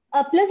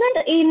 A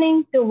pleasant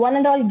evening to one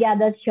and all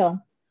gathered here.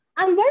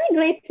 I'm very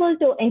grateful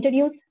to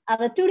introduce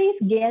our today's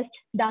guest,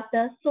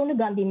 Dr. Sonu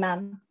Gandhi,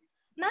 ma'am.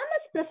 Ma'am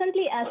is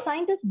presently a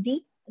scientist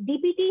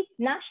DPT,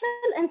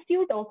 National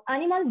Institute of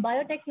Animal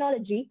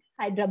Biotechnology,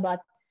 Hyderabad.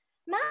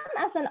 Ma'am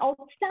has an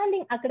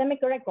outstanding academic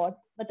record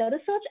with a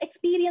research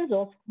experience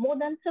of more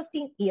than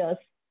 15 years.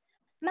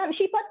 Ma'am,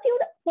 she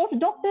pursued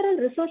postdoctoral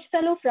research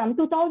fellow from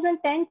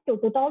 2010 to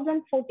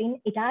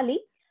 2014, Italy,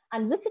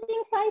 and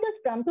visiting scientist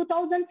from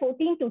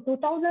 2014 to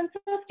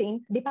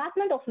 2015,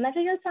 Department of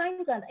Material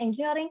Science and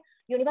Engineering,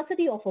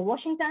 University of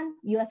Washington,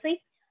 USA,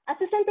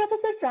 assistant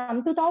professor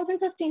from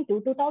 2015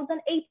 to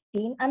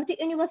 2018, Amity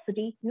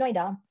University,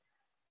 Noida.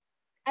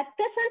 At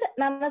present,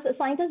 ma'am is a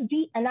scientist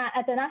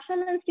at the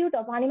National Institute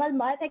of Animal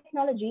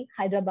Biotechnology,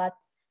 Hyderabad.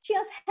 She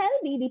has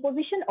held the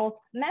position of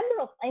member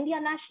of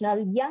Indian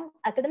National Young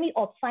Academy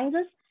of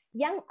Sciences,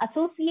 Young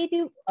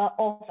Associative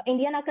of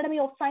Indian Academy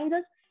of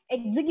Sciences,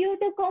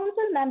 Executive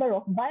Council member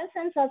of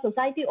Biosensor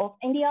Society of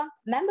India,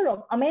 member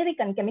of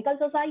American Chemical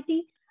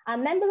Society,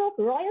 and member of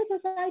Royal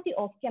Society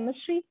of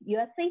Chemistry,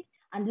 USA,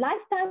 and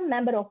lifetime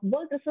member of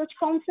World Research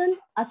Council,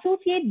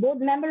 associate board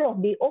member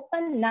of the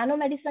Open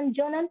Nanomedicine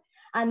Journal,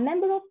 and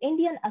member of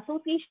Indian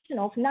Association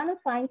of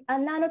Nanoscience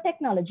and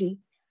Nanotechnology.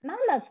 Ma'am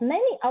has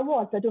many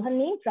awards to her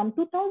name from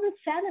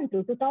 2007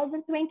 to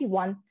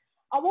 2021.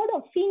 Award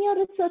of Senior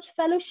Research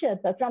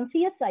Fellowship from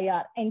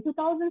CSIR in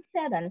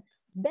 2007.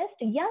 Best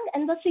Young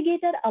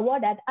Investigator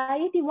Award at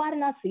IIT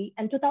Varanasi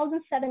in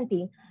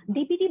 2017.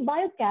 DPT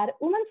Biocare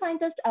Women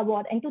Scientist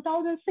Award in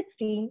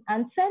 2016.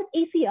 And CERN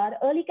ECR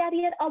Early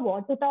Career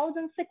Award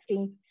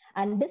 2016.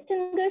 And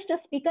Distinguished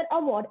Speaker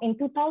Award in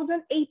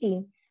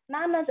 2018.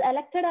 Ma'am is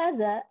elected as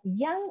a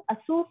Young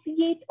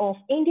Associate of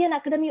Indian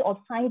Academy of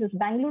Sciences,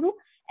 Bangalore,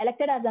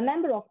 elected as a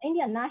member of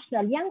Indian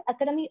National Young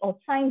Academy of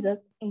Sciences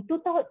in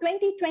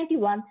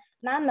 2021.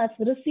 Ma'am has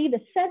received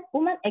the said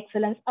Women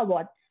Excellence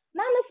Award.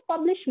 Ma'am has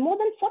published more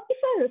than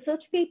 45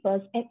 research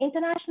papers in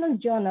international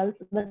journals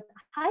with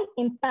high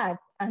impact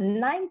and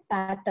 9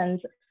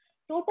 patents.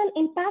 Total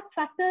impact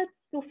factor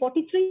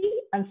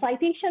 243 and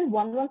citation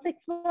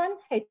 1161,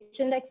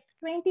 H-index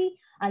 20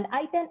 and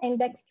I-10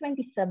 index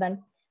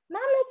 27.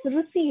 Ma'am has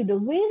received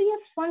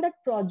various funded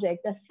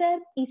projects, SER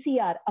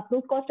ECR,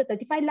 approved cost of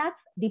 35 lakhs,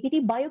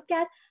 DPT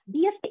BioCat,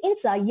 DST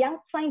INSA, Young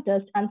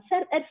Scientist, and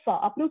SER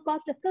EDFA, approved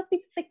cost of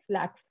 56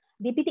 lakhs,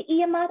 DPT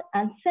EMR,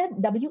 and SER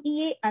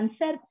WEA, and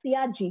SER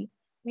CRG.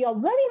 We are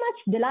very much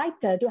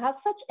delighted to have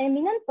such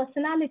eminent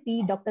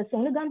personality, Dr.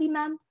 Sonu Gandhi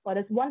ma'am, for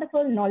this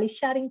wonderful knowledge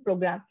sharing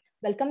program.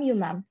 Welcome you,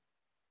 ma'am.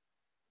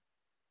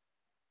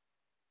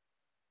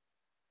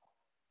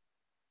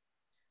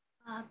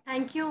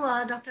 Thank you,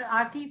 Dr.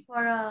 Aarti,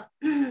 for a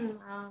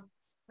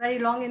very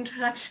long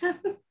introduction.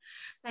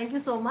 Thank you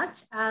so much.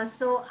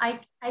 So I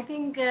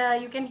think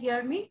you can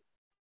hear me.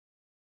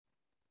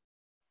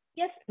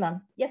 Yes,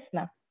 ma'am. Yes,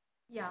 ma'am.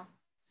 Yeah.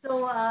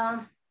 So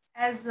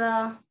as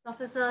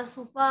Professor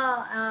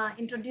Supa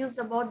introduced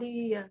about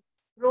the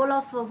role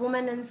of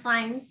women in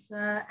science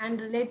and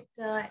relate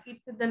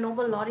it with the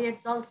Nobel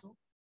laureates also.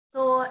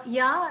 So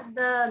yeah,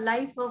 the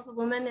life of a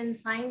woman in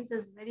science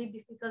is very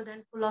difficult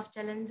and full of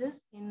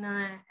challenges in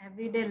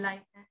everyday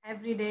life,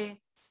 everyday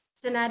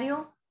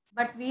scenario.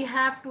 But we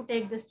have to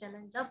take this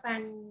challenge up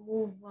and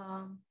move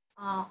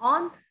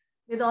on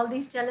with all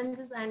these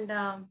challenges and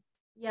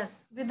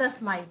yes, with a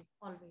smile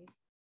always.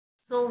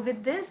 So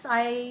with this,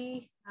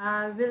 I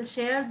will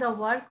share the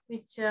work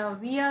which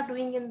we are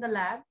doing in the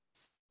lab.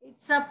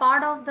 It's a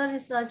part of the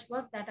research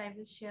work that I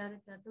will share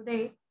it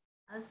today.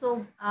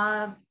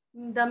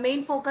 The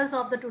main focus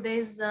of the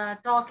today's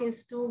talk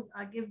is to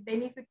give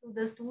benefit to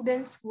the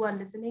students who are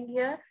listening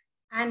here.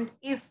 And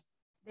if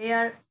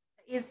there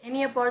is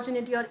any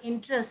opportunity or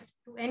interest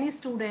to any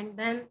student,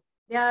 then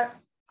they are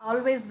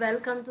always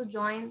welcome to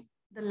join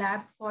the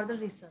lab for the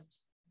research.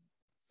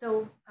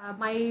 So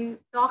my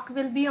talk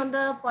will be on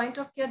the point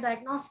of care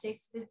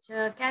diagnostics, which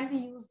can be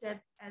used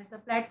as the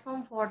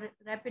platform for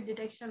rapid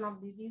detection of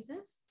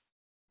diseases.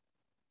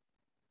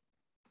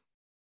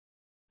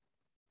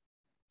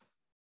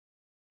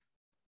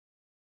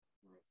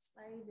 My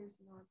slide is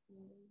not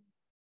moving.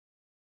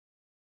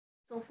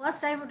 So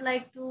first I would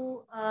like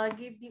to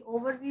give the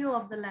overview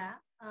of the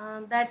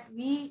lab that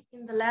we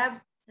in the lab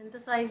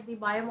synthesize the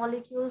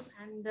biomolecules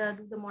and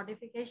do the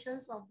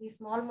modifications of the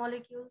small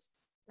molecules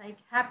like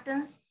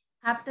haptens.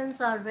 Haptens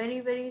are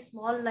very, very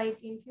small, like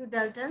in few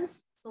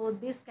daltons. So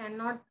this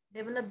cannot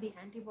develop the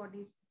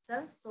antibodies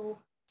itself. So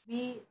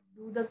we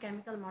do the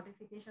chemical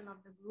modification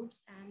of the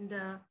groups and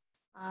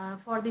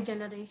for the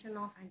generation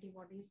of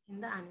antibodies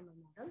in the animal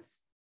models.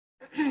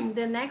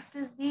 The next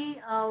is we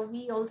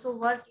also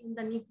work in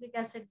the nucleic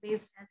acid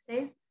based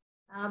assays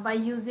by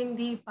using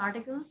the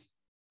particles,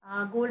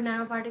 gold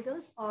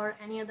nanoparticles or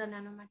any other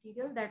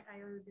nanomaterial that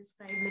I will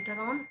describe later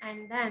on.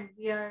 And then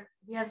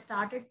we have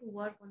started to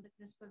work on the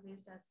CRISPR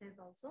based assays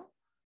also.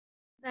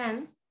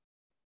 Then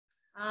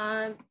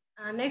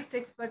next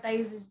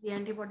expertise is the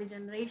antibody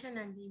generation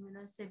and the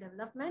immunoassay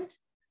development.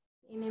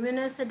 In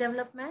immunoassay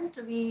development,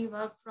 we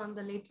work from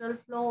the lateral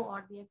flow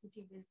or the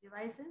equity-based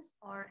devices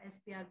or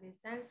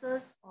SPR-based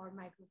sensors or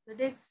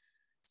microfluidics.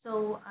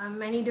 So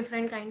many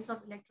different kinds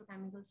of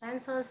electrochemical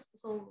sensors.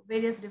 So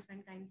various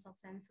different kinds of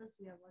sensors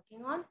we are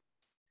working on.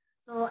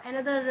 So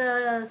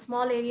another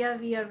small area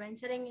we are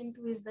venturing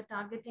into is the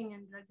targeting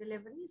and drug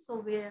delivery. So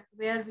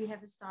where we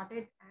have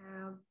started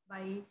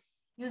by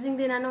using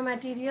the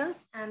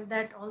nanomaterials, and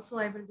that also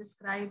I will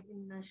describe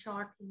in a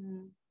short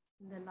in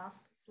the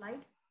last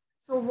slide.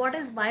 So what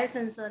is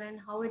biosensor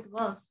and how it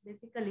works?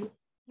 Basically,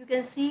 you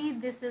can see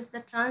this is the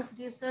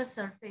transducer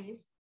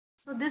surface.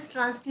 So this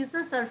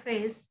transducer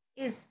surface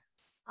is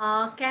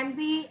can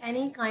be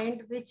any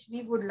kind which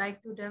we would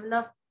like to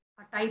develop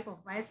a type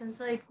of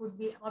biosensor. It could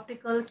be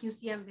optical,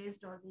 QCM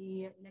based, or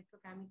the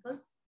electrochemical.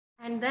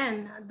 And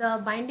then the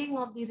binding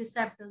of the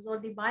receptors or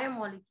the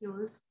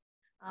biomolecules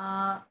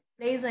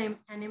plays an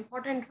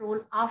important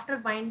role after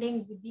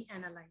binding with the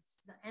analytes.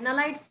 The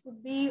analytes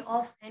could be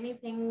of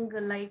anything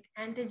like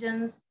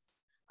antigens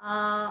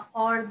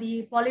or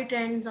the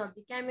pollutants or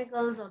the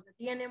chemicals or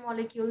the DNA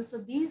molecules. So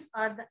these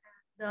are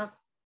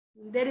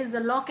there is a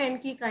lock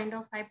and key kind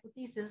of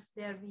hypothesis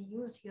there we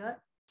use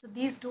here. So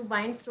these two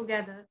binds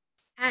together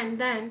and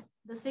then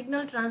the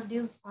signal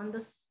transduced on the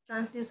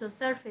transducer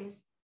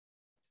surface,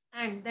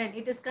 and then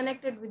it is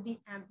connected with the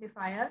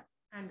amplifier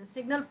and the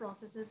signal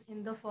processes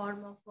in the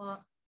form of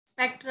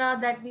spectra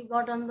that we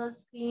got on the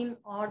screen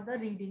or the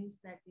readings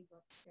that we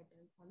got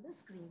on the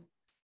screen.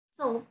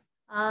 So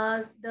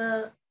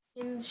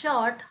in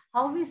short,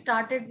 how we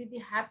started with the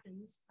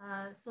haptens.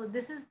 So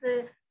this is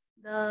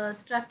the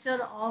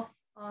structure of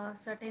a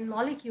certain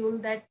molecule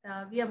that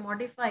we have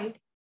modified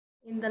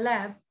in the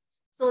lab.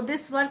 So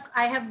this work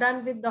I have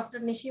done with Dr.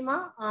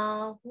 Nishima,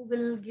 who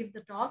will give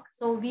the talk.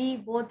 So we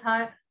both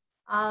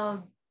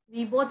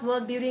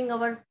work during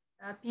our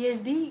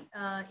PhD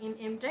in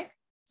MTech.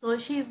 So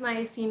she is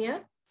my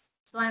senior.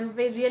 So I'm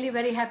really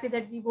very happy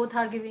that we both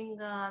are giving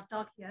a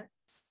talk here.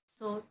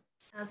 So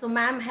So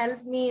ma'am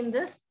helped me in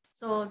this.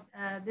 So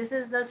this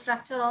is the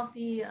structure of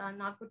the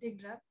narcotic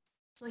drug.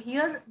 So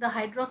here the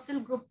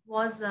hydroxyl group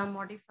was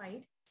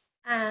modified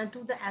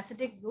to the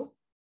acetic group,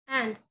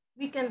 and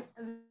we can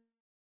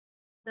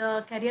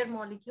the carrier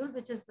molecule,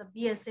 which is the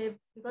BSA.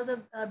 Because of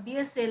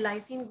BSA,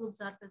 lysine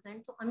groups are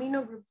present, so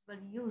amino groups were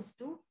used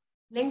to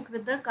link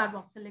with the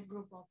carboxylic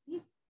group of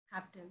the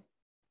hapten.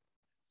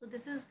 So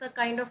this is the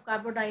kind of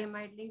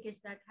carbodiamide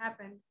linkage that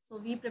happened. So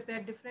we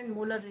prepared different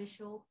molar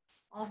ratio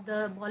of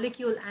the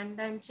molecule and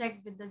then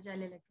checked with the gel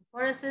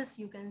electrophoresis.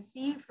 You can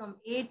see from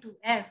A to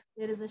F,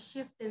 there is a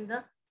shift in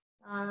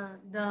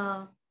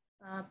the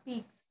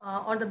peaks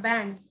or the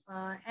bands.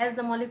 As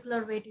the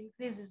molecular weight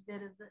increases,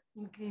 there is an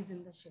increase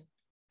in the shift.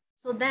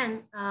 So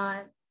then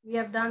we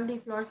have done the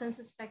fluorescence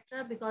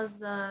spectra, because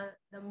the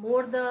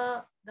more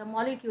the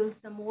molecules,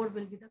 the more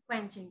will be the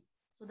quenching.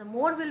 So the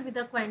more will be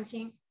the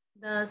quenching,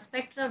 the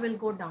spectra will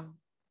go down.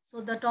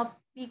 So the top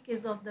peak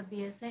is of the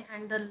BSA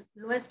and the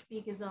lowest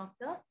peak is of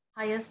the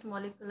highest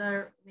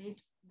molecular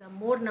weight, the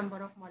more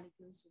number of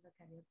molecules with the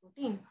carrier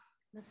protein.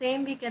 The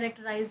same we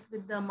characterized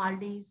with the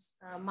Maldi's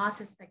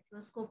mass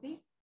spectroscopy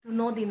to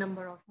know the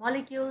number of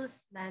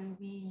molecules. Then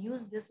we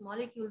used this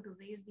molecule to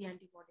raise the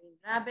antibody in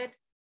rabbit,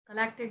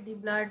 collected the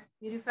blood,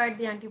 purified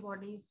the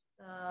antibodies,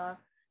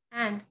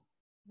 and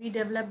we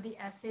developed the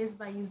assays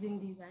by using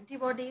these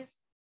antibodies.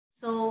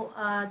 So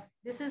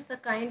this is the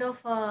kind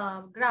of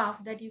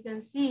graph that you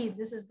can see.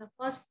 This is the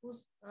first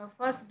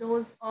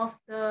dose of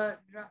the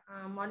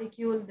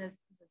molecule. This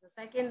is the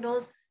second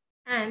dose,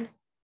 and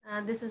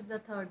this is the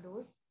third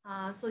dose.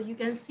 So you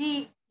can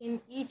see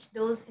in each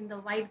dose in the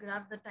white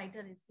graph, the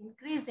titer is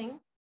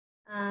increasing.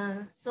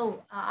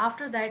 So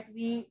after that,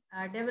 we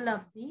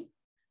developed the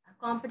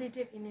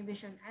competitive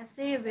inhibition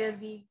assay, where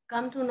we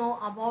come to know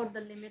about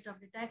the limit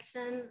of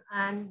detection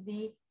and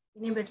the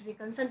inhibitory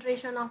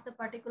concentration of the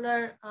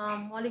particular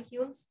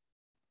molecules.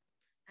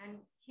 And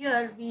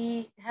here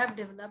we have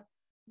developed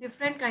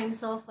different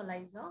kinds of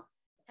ELISA.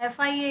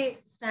 FIA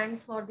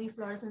stands for the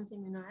fluorescence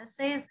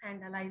immunoassays,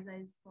 and ELISA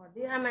is for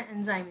the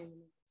enzyme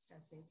immunoassays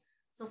assays.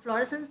 So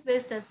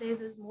fluorescence-based assays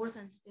is more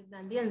sensitive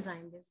than the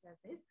enzyme-based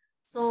assays.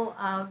 So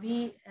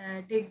we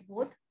did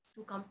both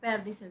to compare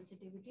the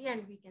sensitivity,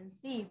 and we can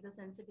see the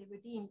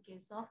sensitivity in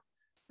case of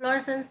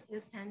fluorescence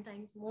is 10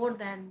 times more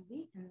than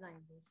the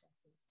enzyme-based assays.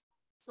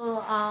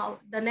 So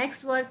the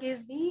next work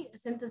is the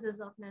synthesis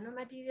of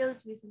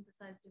nanomaterials. We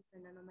synthesize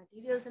different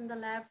nanomaterials in the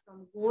lab,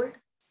 from gold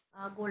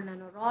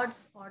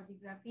nanorods, or the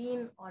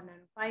graphene or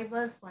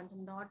nanofibers,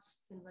 quantum dots,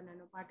 silver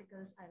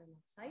nanoparticles, iron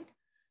oxide.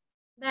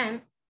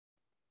 Then,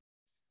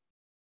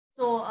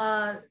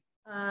 so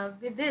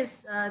with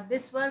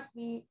this work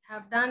we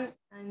have done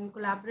in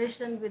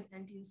collaboration with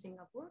NTU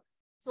Singapore.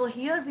 So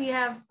here we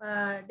have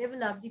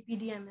developed the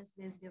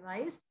PDMS-based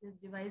device. This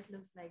device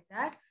looks like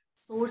that.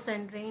 Source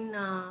and drain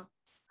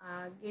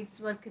gates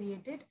were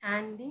created,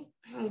 and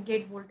the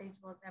gate voltage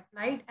was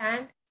applied.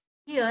 And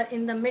here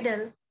in the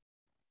middle,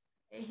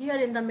 the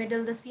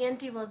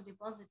CNT was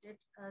deposited.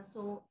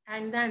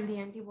 And then the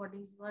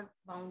antibodies were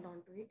bound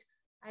onto it.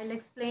 I'll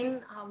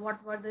explain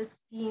what were the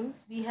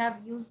schemes. We have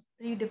used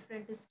 3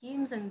 different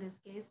schemes in this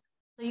case.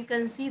 So you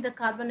can see the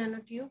carbon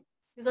nanotube,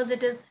 because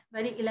it is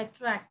very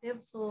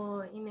electroactive.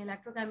 So in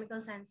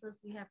electrochemical sciences,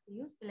 we have to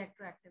use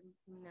electroactive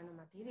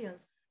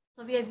nanomaterials.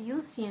 So we have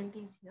used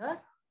CNTs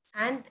here.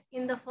 And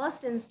in the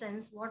first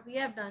instance, what we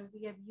have done,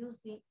 we have used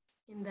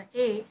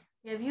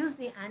we have used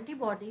the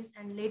antibodies,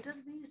 and later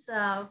we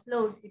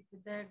flowed it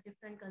with the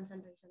different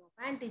concentration of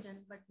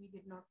antigen, but we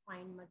did not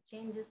find much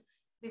changes,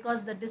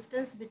 because the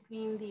distance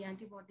between the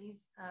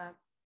antibodies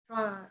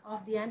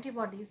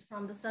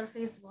from the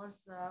surface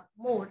was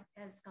more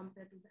as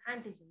compared to the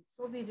antigen.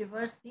 So we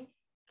reversed the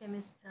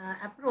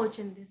approach.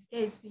 In this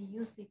case, we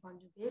use the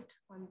conjugate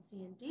on the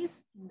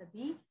CNTs in the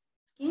B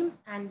scheme,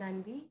 and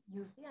then we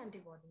use the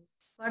antibodies.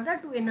 Further,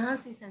 to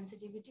enhance the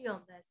sensitivity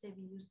of the assay,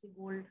 we use the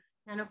gold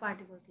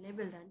nanoparticles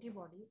labeled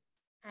antibodies.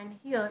 And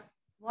here,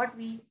 what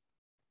we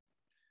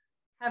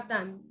have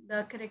done,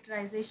 the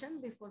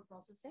characterization before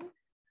processing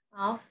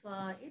of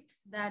it,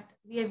 that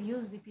we have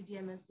used the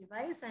PDMS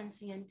device, and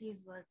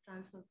CNTs were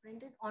transfer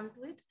printed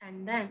onto it,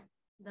 and then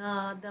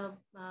the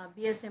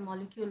BSA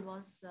molecule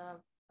was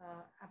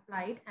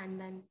applied,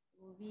 and then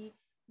we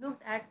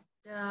looked at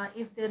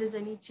if there is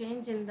any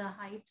change in the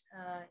height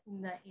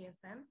in the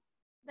AFM.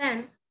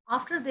 Then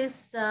after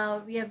this,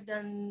 we have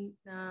done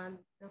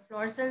the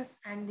fluorescence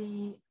and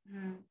the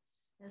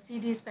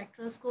CD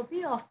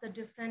spectroscopy of the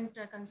different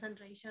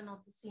concentration of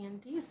the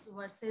CNTs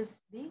versus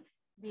the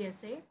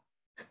BSA.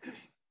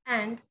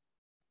 And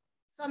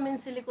some in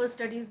silico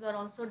studies were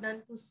also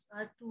done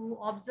to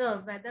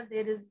observe whether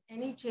there is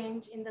any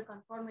change in the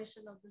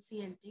conformation of the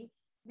CNT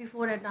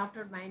before and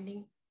after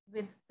binding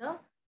with the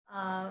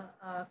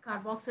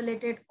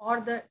carboxylated or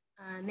the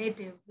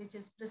native, which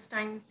is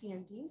pristine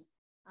CNTs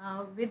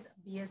with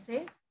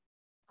BSA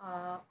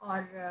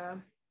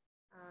or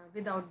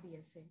without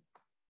BSA.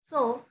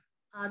 So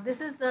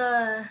this is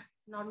the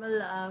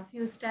normal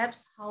few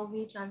steps how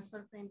we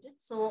transfer printed.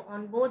 So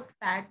on both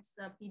pads,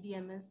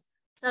 PDMS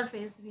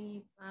surface,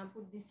 we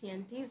put the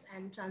CNTs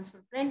and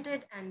transfer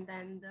printed, and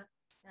then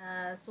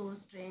the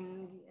source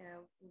drain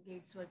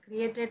gates were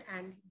created,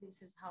 and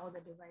this is how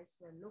the device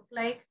will look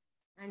like.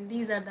 And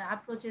these are the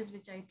approaches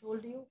which I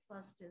told you.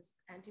 First is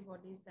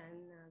antibodies, then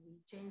we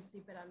change the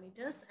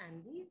parameters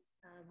and the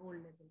gold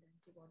labeled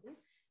antibodies.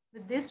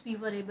 With this, we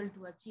were able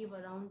to achieve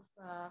around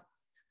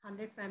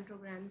 100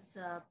 femtograms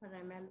per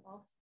ml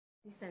of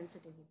the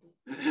sensitivity.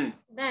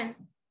 Then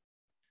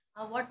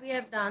what we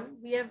have done,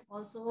 we have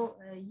also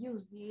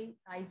used the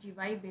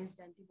IgY based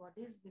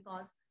antibodies,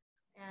 because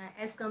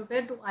as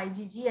compared to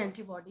IgG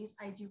antibodies,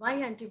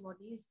 IgY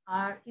antibodies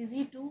are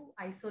easy to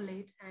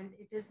isolate and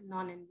it is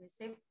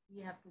non-invasive.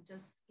 We have to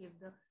just give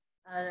the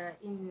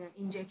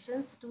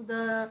injections to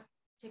the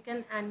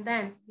chicken, and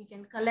then we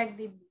can collect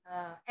the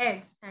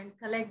eggs and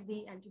collect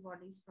the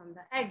antibodies from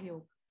the egg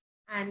yolk.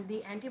 And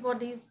the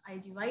antibodies,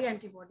 IgY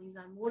antibodies,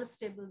 are more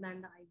stable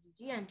than the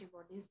IgG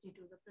antibodies due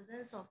to the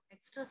presence of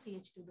extra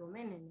CH2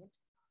 domain in it.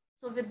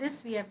 So with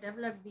this, we have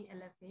developed the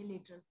LFA,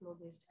 lateral flow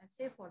based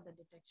assay, for the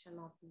detection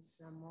of this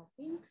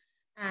morphine.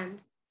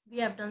 And we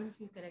have done a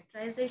few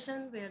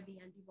characterization where the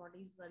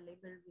antibodies were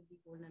labeled with the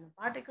gold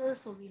nanoparticles.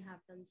 So we have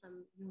done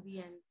some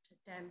UV and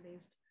TAM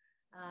based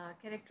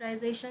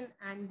characterization,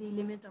 and the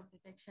limit of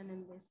detection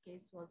in this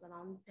case was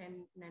around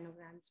 10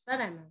 nanograms per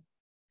ml.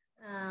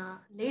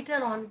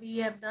 Later on, we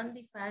have done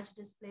the phage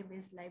display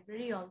based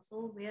library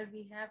also, where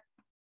we have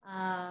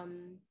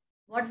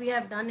what we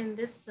have done in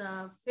this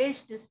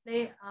phage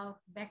display of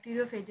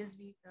bacteriophages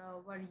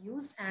were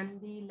used,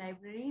 and the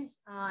libraries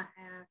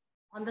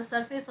on the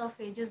surface of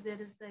phages,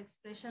 there is the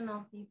expression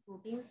of the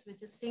proteins,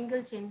 which is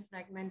single chain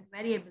fragment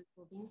variable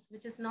proteins,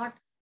 which is not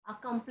a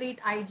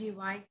complete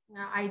IgY,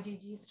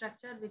 IgG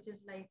structure, which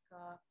is like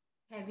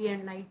heavy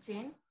and light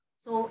chain.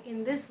 So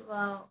in this,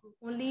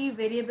 only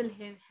variable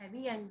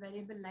heavy and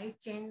variable light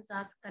chains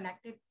are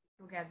connected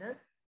together.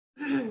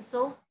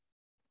 So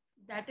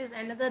that is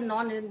another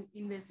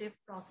non-invasive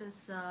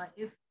process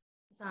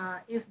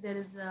if there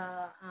is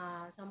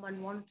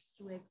someone wants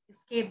to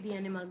escape the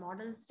animal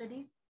model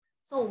studies.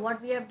 So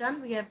what we have done,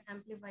 we have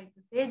amplified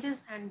the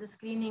phages, and the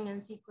screening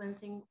and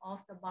sequencing of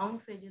the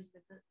bound phages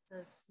with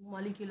the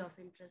molecule of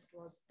interest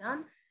was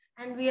done.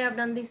 And we have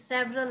done the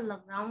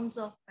several rounds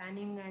of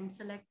panning and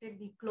selected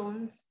the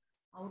clones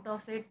out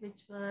of it,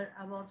 which were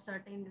above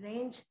certain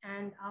range.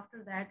 And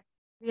after that,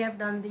 we have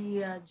done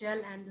the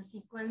gel and the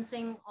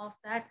sequencing of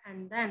that.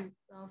 And then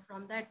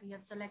from that, we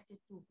have selected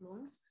 2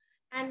 clones.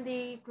 And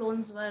the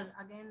clones were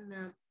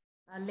again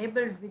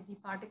labeled with the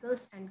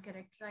particles and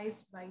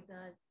characterized by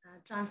the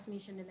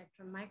transmission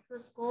electron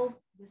microscope.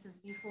 This is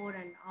before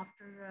and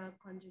after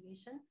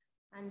conjugation.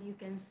 And you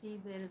can see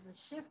there is a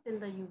shift in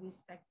the UV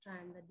spectra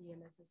and the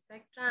DLSS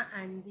spectra,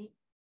 and the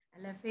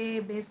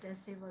LFA based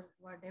assay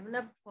were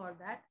developed for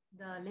that.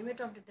 The limit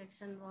of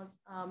detection was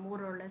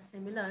more or less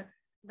similar.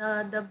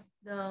 The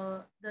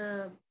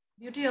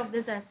beauty of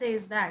this assay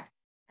is that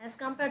as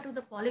compared to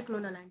the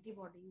polyclonal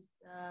antibodies,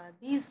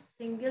 these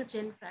single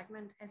chain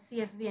fragment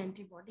SCFV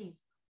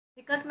antibodies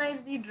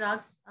recognize the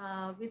drugs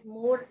with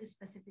more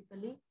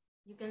specifically.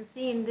 You can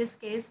see in this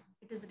case,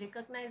 it is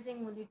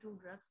recognizing only 2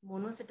 drugs,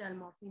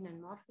 monoacetylmorphine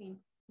and morphine,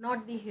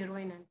 not the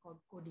heroin and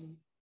codeine,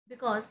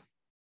 because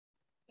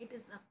it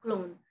is a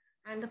clone.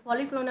 And the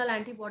polyclonal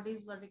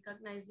antibodies were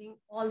recognizing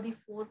all the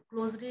 4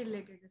 closely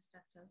related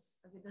structures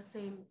with the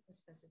same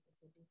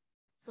specificity.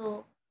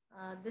 So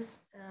this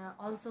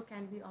also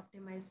can be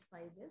optimized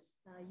by this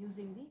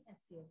using the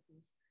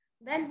SCFPs.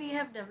 Then we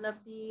have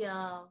developed the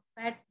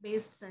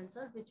FAT-based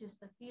sensor, which is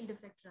the field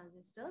effect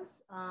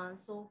transistors.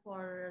 So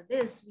for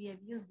this, we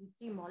have used the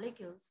 3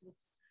 molecules,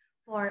 which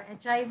for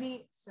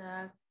HIV,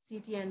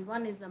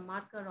 CTN1 is a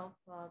marker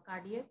of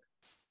cardiac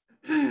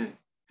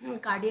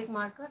cardiac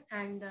marker,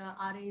 and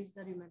RA is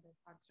the rheumatoid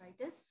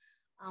arthritis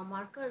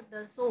marker.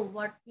 So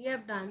what we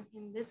have done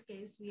in this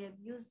case, we have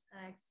used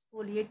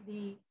exfoliate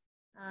the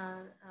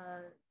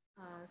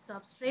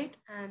substrate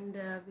and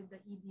with the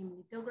E-beam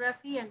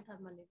lithography and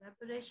thermal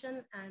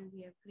evaporation, and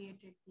we have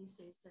created the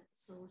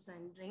source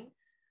and drain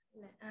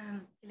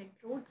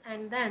electrodes,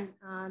 and then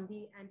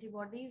the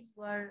antibodies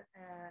were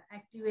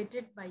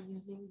activated by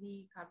using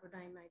the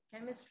carbodiamide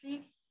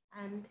chemistry,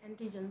 and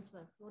antigens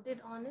were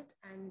floated on it,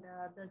 and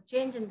the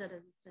change in the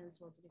resistance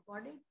was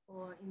recorded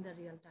in the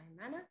real-time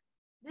manner.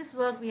 This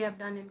work we have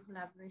done in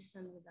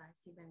collaboration with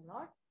IC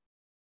Bangalore.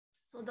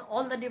 So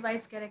all the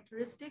device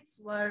characteristics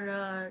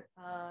were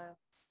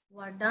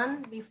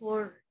done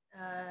before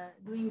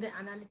doing the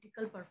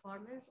analytical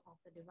performance of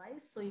the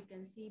device. So you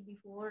can see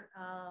before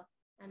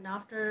and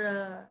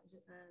after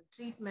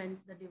treatment,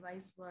 the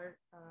device were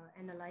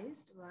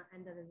analyzed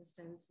and the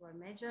resistance were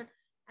measured.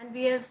 And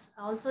we have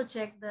also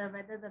checked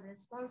whether the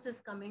response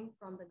is coming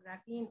from the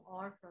graphene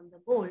or from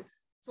the gold.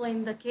 So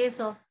in the case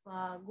of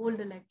gold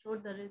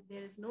electrode,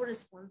 there is no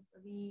response.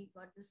 We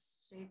got this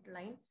straight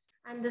line,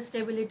 and the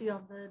stability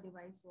of the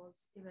device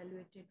was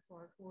evaluated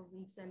for 4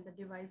 weeks, and the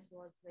device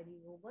was very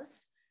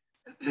robust.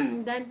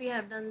 Then we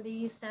have done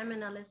the SAM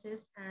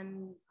analysis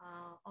and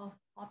of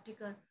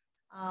optical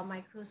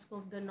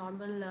microscope the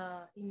normal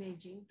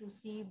imaging to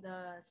see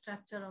the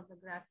structure of the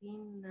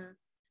graphene,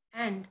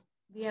 and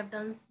we have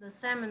done the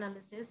SAM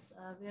analysis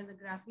where the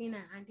graphene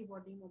and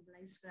antibody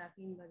mobilized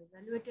graphene were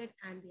evaluated,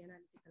 and the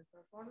analytical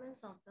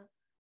performance of the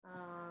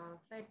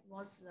FET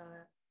was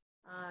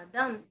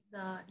done.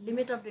 The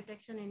limit of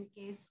detection in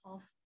case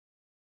of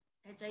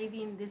HIV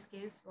in this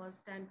case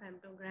was 10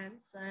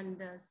 femtograms, and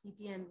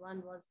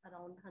CTN1 was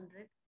around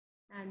 100,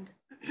 and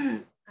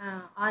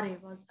RA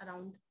was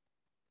around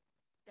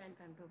 10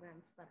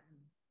 femtograms per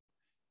annum.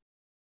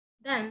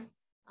 Then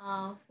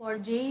for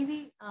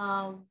JEV,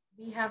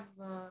 we have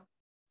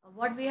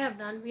what we have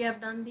done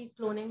the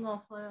cloning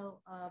of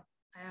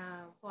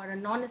for a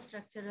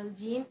non-structural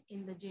gene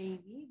in the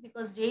JEV,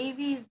 because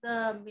JEV is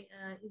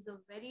a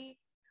very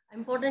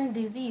important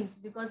disease,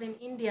 because in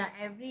India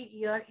every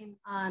year in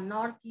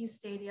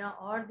northeast area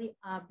or the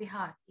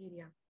Bihar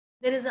area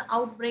there is an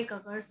outbreak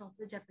occurs of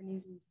the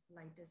Japanese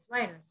encephalitis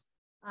virus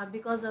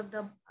because of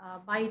the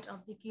bite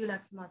of the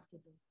Culex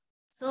mosquito.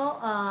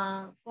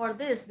 So for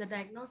this, the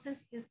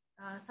diagnosis is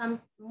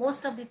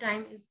most of the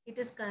time it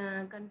is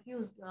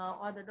confused,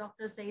 or the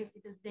doctor says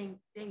it is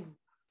dengue.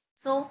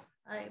 So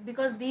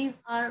because these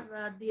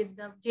are the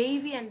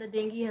JEV and the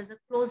dengue has a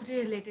closely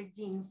related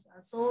genes.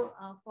 So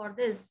for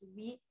this,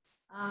 we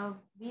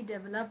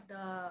developed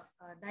a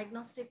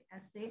diagnostic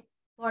assay.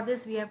 For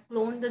this, we have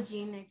cloned the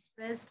gene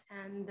expressed,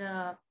 and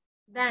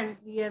then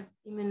we have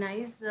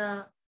immunized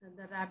the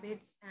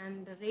rabbits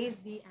and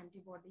raised the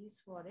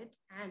antibodies for it.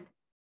 And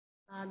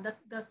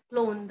the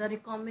clone, the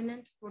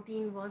recombinant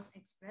protein was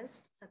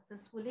expressed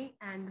successfully,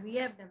 and we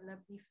have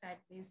developed the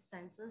fat-based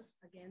sensors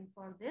again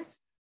for this.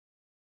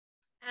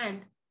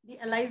 And the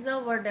ELISA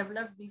were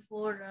developed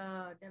before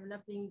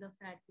developing the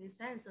fat-based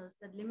sensors.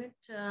 The limit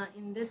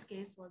in this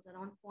case was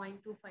around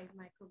 0.25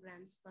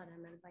 micrograms per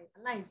ml by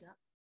ELISA.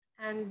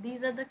 And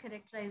these are the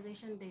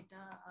characterization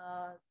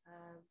data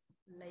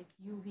like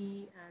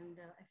UV and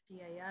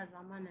FTIR,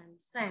 Raman and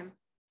SAM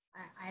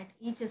at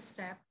each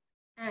step.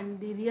 And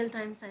the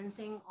real-time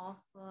sensing of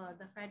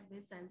the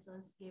fat-based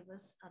sensors gave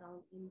us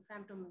around in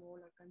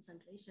femtomolar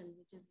concentration,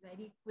 which is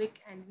very quick,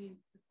 and we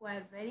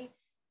require very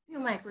few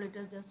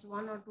microliters, just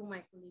 1 or 2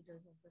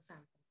 microliters of the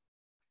sample.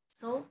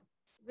 So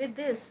with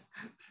this,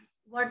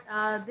 what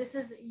this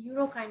is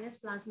urokinase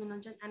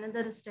plasminogen,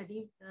 another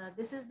study.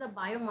 This is the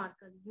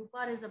biomarker.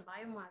 UPAR is a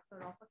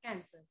biomarker of a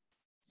cancer.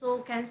 So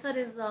cancer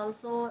is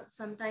also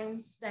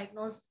sometimes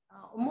diagnosed,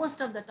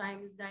 most of the time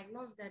is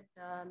diagnosed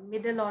at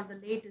middle or the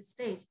late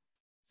stage.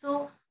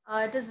 So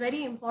it is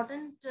very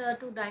important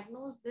to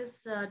diagnose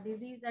this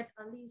disease at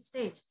early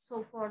stage.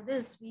 So for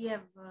this, we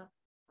have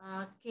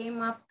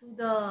came up to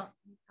the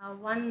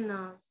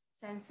one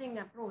sensing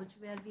approach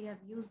where we have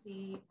used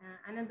the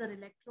another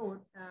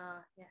electrode,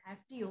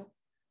 FTO.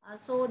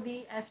 So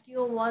the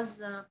FTO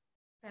was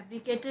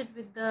fabricated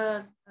with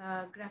the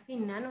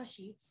graphene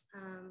nanosheets,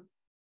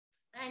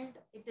 and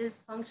it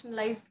is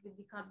functionalized with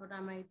the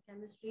carbonamide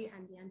chemistry,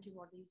 and the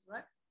antibodies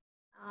were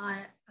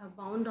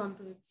bound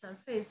onto its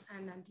surface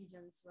and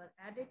antigens were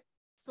added.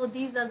 So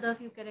these are the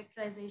few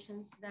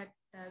characterizations that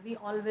we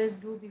always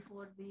do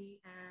before the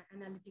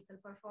analytical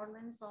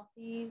performance of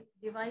the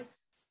device.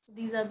 So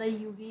these are the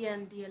UV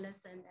and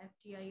DLS and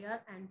FTIR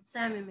and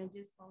SAM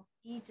images of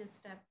each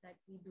step that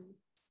we do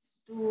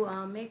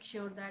to make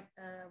sure that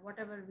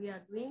whatever we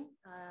are doing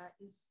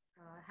is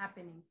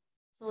happening.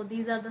 So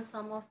these are the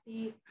sum of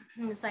the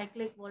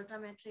cyclic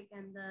voltammetric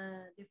and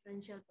the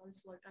differential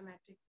pulse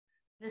voltammetric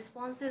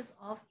responses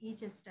of each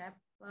step,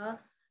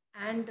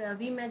 and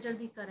we measure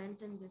the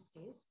current in this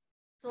case.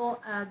 So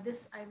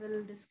this I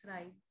will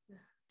describe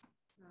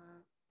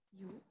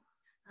you.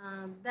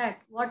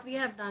 That what we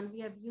have done,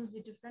 we have used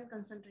the different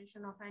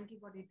concentration of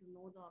antibody to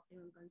know the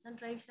optimum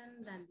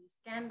concentration, then the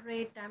scan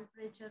rate,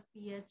 temperature,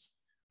 pH,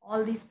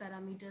 all these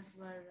parameters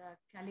were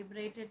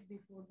calibrated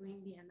before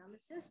doing the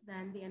analysis.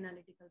 Then the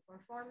analytical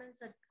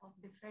performance of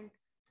different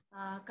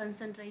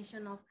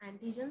concentration of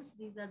antigens.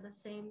 These are the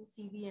same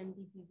CV and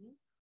DPV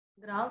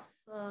graph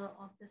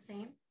of the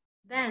same.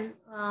 Then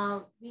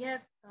we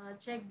have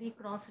checked the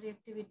cross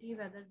reactivity,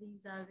 whether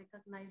these are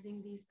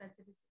recognizing the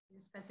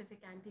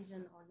specific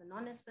antigen or the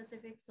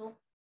non-specific. So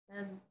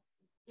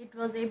it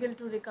was able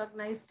to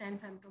recognize 10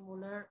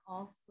 femtomolar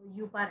of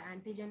UPAR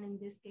antigen in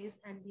this case,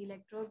 and the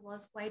electrode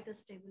was quite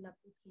stable up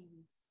to 3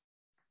 weeks.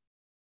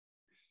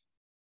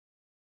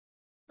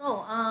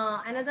 So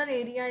another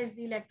area is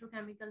the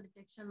electrochemical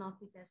detection of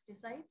the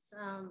pesticides,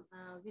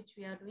 which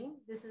we are doing.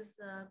 This is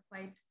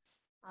quite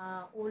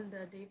old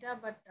data,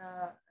 but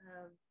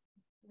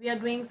we are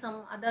doing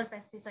some other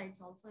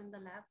pesticides also in the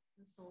lab.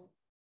 So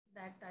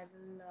that I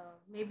will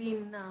maybe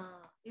in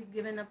if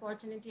given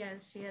opportunity, I'll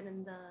share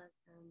in the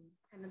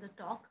another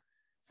talk.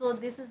 So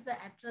this is the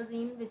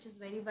atrazine, which is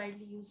very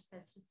widely used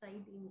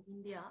pesticide in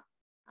India.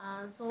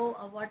 So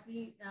what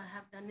we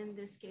have done in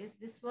this case,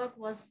 this work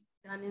was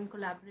done in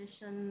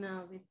collaboration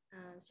with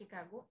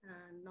Chicago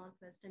and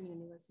Northwestern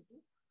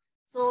University.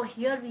 So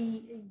here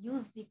we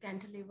use the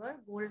cantilever,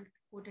 gold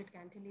coated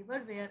cantilever,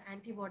 where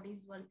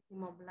antibodies were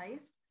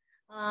immobilized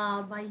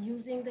by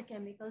using the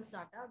chemical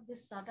SATA.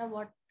 This SATA,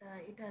 what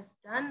it has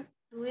done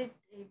to it,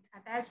 it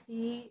attached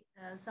the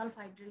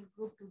sulfhydryl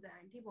group to the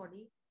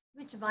antibody,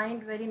 which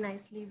bind very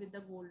nicely with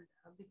the gold,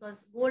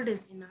 because gold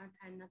is inert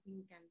and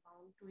nothing can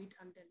bound to it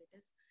until it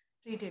is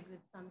treated with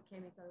some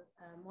chemical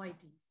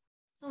moieties.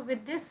 So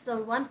with this,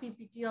 1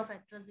 ppt of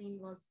atrazine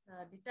was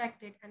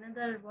detected.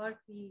 Another work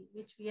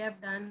which we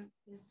have done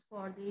is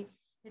for the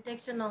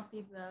detection of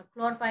the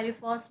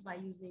chlorpyrifos by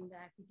using the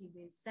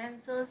APT-based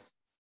sensors.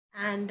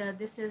 And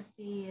this is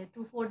the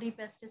 2,4-D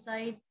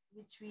pesticide,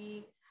 which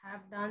we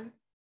have done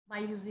by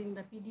using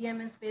the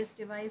PDMS-based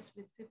device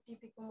with 50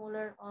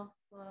 picomolar of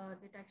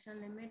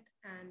detection limit.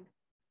 And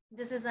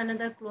this is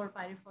another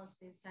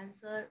chlorpyrifos-based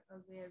sensor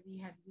where we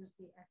have used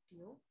the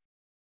FTO.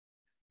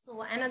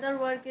 So another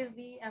work is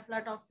the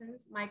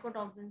aflatoxins,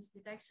 mycotoxins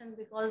detection,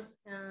 because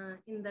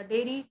in the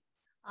dairy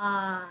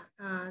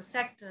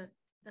sector,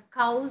 the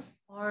cows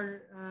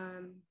or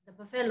the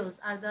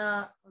buffaloes are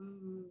the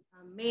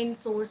main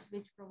source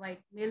which provide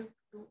milk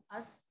to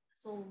us.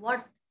 So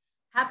what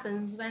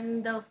happens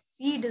when the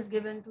feed is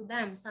given to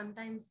them?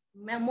 Sometimes,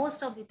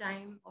 most of the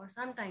time, or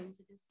sometimes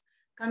it is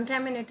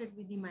contaminated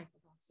with the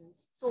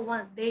mycotoxins. So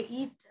once they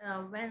eat,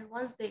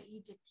 once they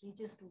eat, it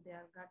reaches to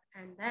their gut,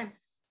 and then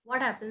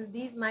what happens?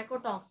 These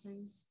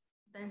mycotoxins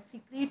then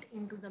secrete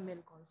into the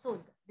milk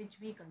also, which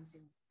we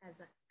consume as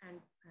a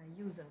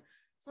user.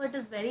 So it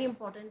is very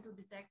important to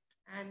detect,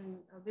 and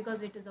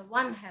because it is a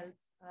one health,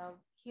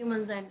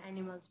 humans and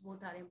animals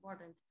both are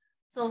important.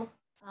 So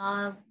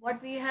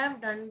what we have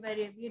done,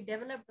 we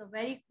developed a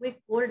very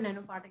quick gold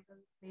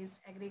nanoparticle based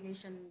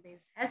aggregation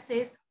based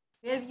assays,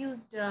 where we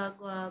used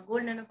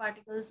gold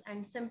nanoparticles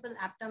and simple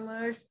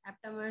aptamers.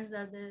 Aptamers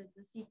are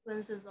the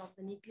sequences of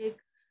the nucleic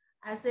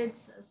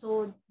acids.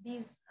 So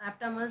these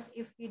aptamers,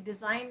 if we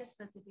design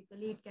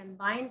specifically, it can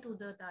bind to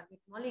the target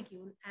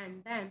molecule,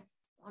 and then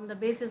on the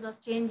basis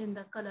of change in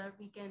the color,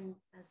 we can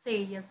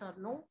say yes or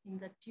no in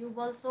the tube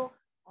also,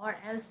 or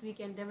else we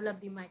can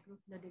develop the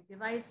microfluidic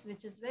device,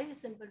 which is very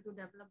simple to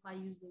develop by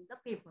using the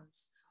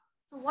papers.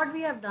 So what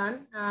we have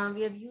done,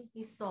 we have used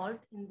the salt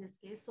in this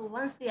case. So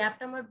once the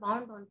aptamer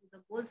bound onto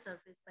the gold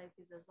surface by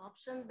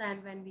physiosorption,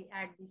 then when we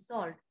add the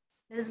salt,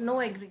 there is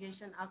no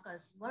aggregation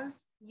occurs.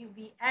 Once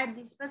we add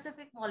the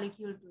specific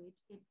molecule to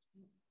it,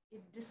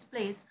 it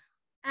displays,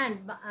 and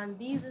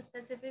these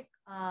specific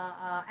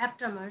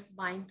aptamers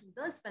bind to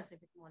the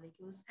specific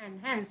molecules,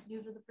 and hence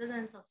due to the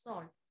presence of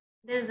salt,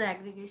 there is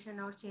aggregation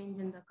or change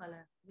in the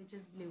color, which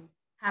is blue,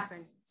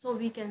 happened. So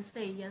we can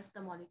say yes,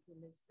 the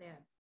molecule is there.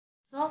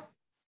 So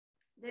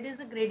there is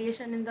a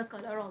gradation in the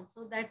color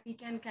also that we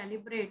can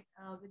calibrate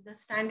with the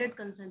standard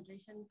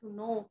concentration to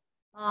know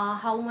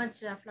how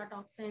much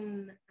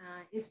aflatoxin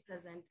is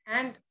present.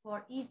 And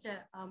for each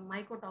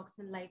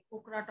mycotoxin, like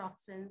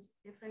ochratoxins,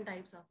 different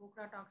types of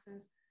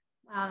ochratoxins,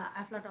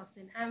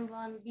 aflatoxin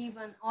M1,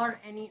 B1, or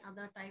any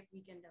other type,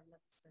 we can develop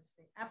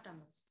specific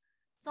aptamers.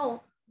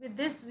 So with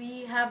this,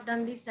 we have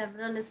done the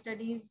several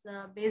studies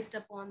based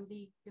upon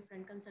the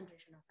different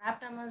concentration of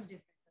aptamers,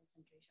 different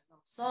concentration of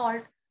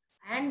salt.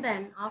 And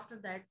then after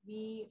that,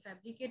 we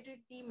fabricated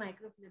the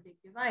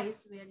microfluidic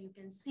device, where you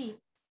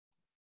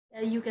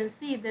can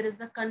see there is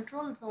the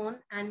control zone,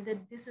 and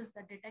this is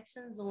the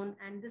detection zone,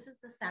 and this is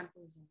the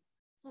sample zone.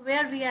 So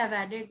where we have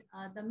added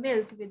the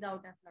milk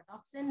without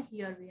aflatoxin,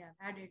 here we have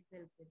added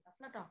milk with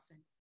aflatoxin.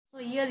 So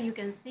here you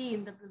can see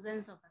in the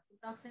presence of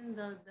aflatoxin,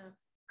 the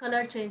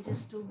color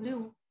changes to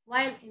blue,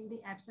 while in the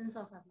absence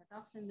of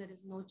aflatoxin, there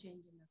is no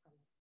change in the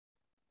color.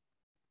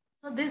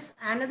 So this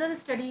another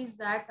study is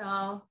that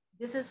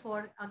this is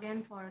for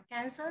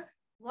cancer.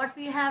 What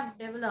we have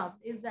developed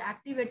is the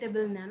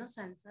activatable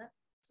nanosensor.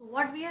 So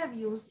what we have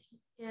used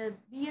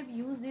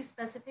this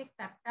specific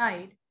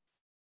peptide.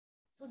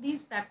 So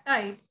these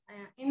peptides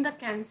in the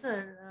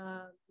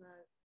cancer,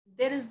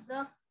 there is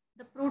the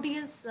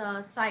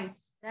protease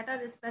sites that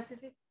are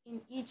specific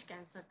in each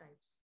cancer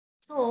types.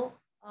 So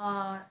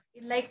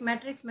like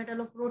matrix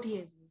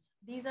metalloproteases,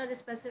 these are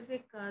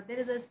specific, there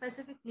is a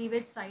specific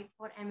cleavage site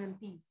for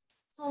MMPs.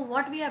 So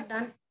what we have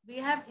done, we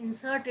have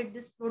inserted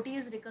this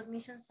protease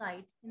recognition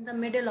site in the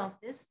middle of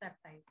this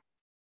peptide.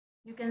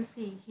 You can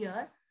see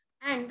here.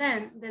 And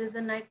then there is a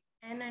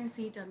N and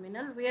C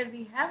terminal, where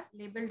we have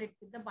labeled it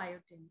with the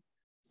biotin.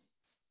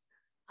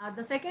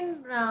 The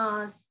second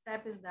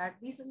step is that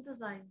we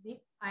synthesize the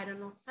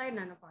iron oxide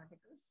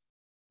nanoparticles,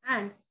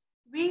 and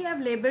we have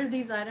labeled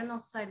these iron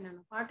oxide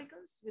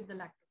nanoparticles with the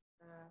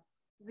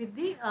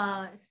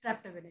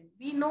streptavidin.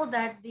 We know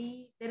that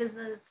there is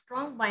a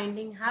strong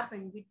binding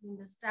happened between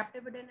the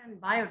streptavidin and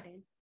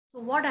biotin. So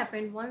what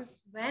happened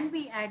when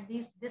we add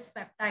this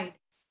peptide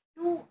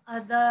to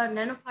the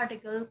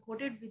nanoparticle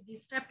coated with the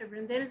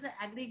streptavidin, there is an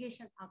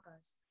aggregation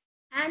occurs.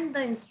 And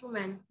the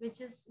instrument, which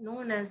is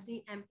known as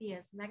the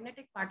MPS,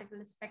 magnetic particle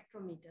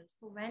spectrometer.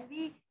 So when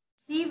we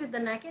see with the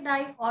naked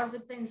eye or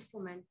with the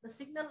instrument, the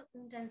signal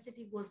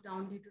intensity goes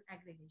down due to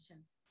aggregation.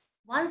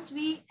 Once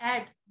we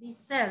add these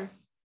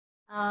cells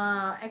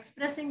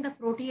expressing the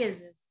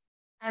proteases,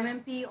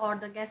 MMP or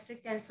the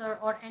gastric cancer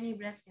or any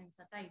breast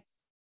cancer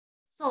types.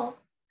 So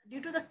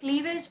due to the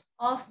cleavage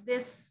of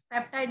this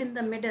peptide in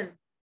the middle,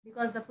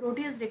 because the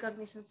protease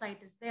recognition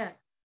site is there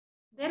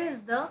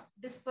is the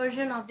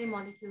dispersion of the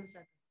molecules.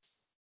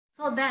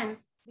 So then,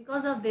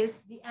 because of this,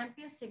 the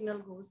MPS signal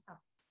goes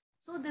up.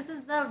 So this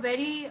is the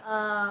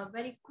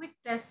very quick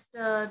test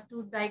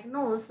to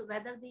diagnose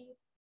whether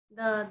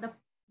the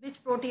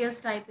which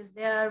protease type is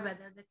there,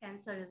 whether the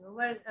cancer is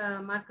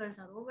markers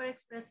are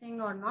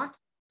overexpressing or not.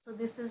 So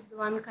this is the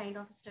one kind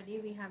of study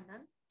we have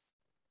done.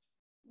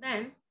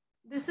 Then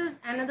this is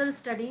another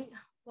study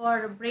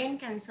for brain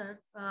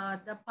cancer.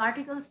 The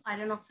particles,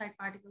 iron oxide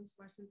particles,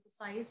 were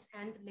synthesized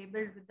and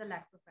labeled with the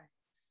lactoferrin.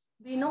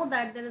 We know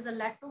that there is a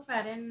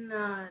lactoferrin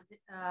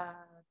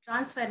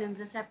transferrin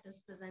receptors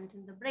present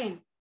in the brain.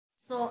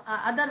 So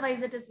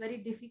otherwise it is very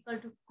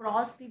difficult to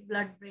cross the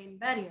blood-brain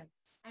barrier.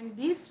 And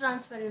these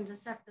transferrin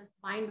receptors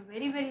bind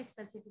very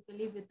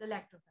specifically with the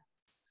lactoferrin.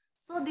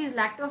 So these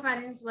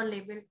lactoferrins were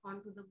labeled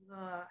onto the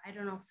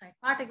iron oxide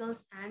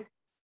particles, and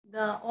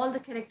all the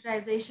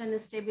characterization,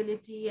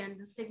 stability, and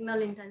the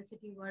signal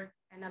intensity were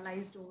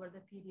analyzed over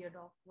the period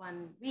of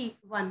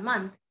 1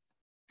 month.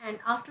 And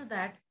after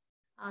that,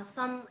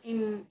 some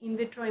in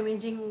vitro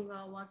imaging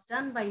was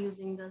done by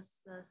using the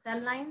cell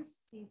lines,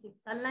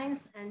 C6 cell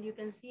lines, and you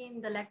can see in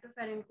the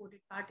lactoferrin coated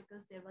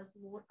particles there was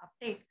more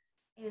uptake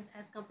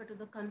as compared to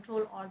the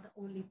control or the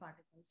only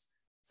particles.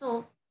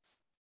 So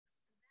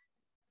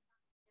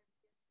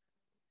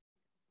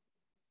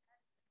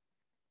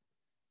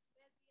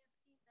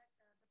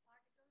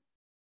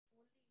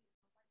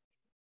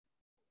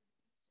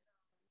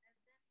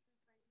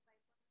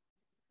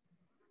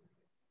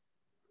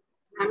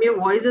Ma'am, your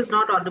voice is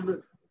not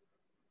audible.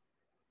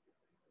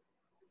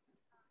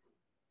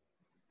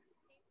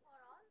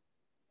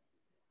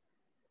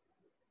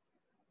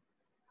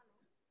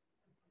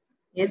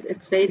 Yes,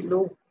 it's very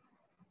low.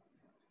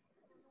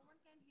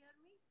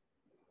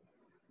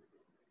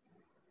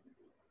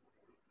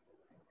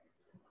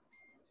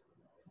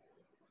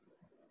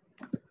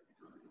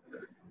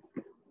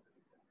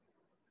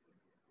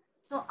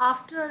 So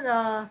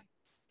after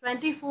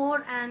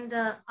 24 and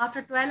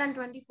after 12 and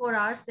 24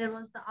 hours, there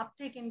was the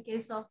uptake in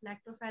case of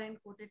lactoferrin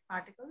coated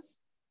particles.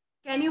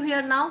 Can you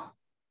hear now?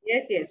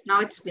 Yes,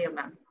 now it's clear,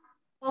 ma'am.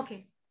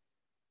 Okay.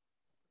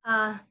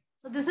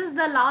 So this is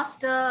the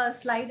last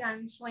slide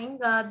I'm showing.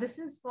 This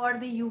is for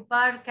the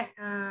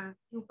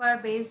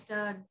UPAR based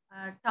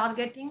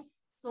targeting.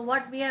 So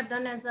what we have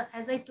done,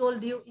 as I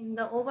told you, in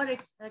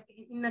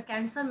the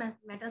cancer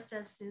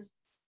metastasis,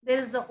 there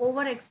is the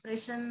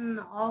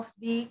overexpression of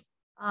the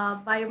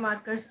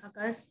biomarkers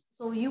occurs.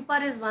 So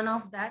UPAR is one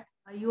of that,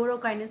 a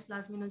urokinase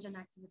plasminogen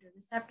activator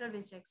receptor,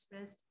 which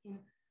expressed in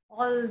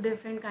all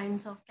different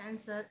kinds of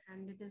cancer,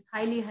 and it is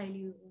highly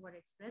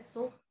overexpressed.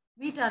 So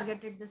we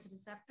targeted this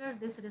receptor.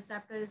 This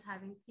receptor is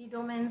having 3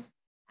 domains,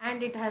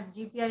 and it has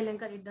GPI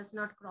linker. It does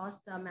not cross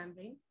the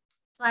membrane.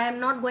 So I am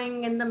not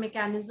going in the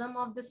mechanism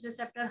of this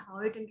receptor, how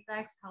it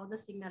interacts, how the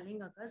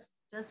signaling occurs,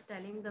 just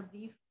telling the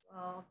brief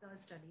of the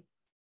study.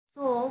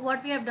 So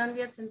what we have done,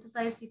 we have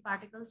synthesized the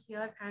particles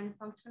here and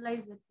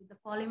functionalized it with the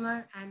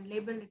polymer and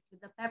labeled it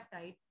with the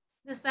peptide.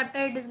 This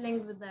peptide is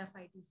linked with the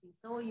FITC.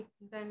 So you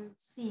can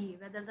see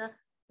whether the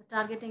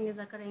targeting is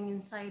occurring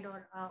inside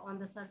or on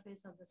the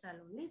surface of the cell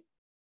only.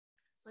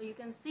 So you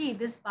can see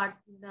this part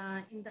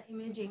in the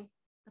imaging,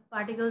 the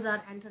particles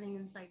are entering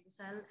inside the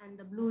cell, and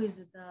the blue is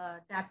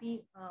the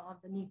DAPI of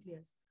the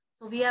nucleus.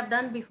 So we have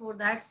done before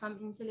that some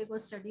in silico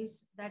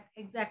studies that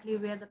exactly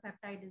where the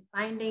peptide is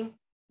binding.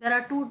 There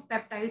are 2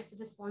 peptides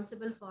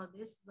responsible for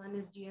this. One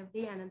is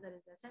GFD, another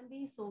is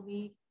SMB. So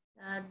we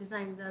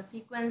designed the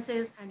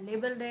sequences and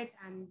labeled it,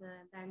 and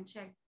then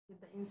checked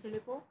with the in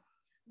silico.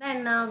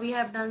 Then we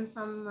have done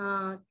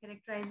some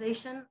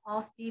characterization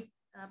of the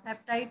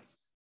peptides.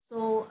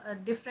 So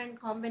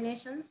different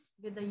combinations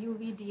with the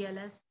UV,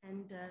 DLS,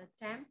 and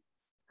TAM,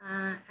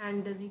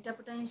 and the zeta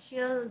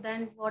potential.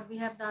 Then what we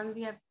have done,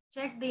 we have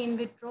checked the in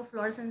vitro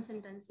fluorescence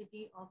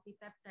intensity of the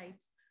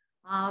peptides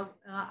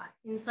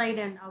inside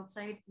and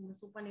outside in the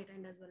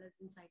supernatant as well as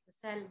inside the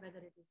cell, whether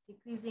it is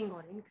decreasing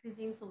or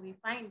increasing. So we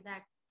find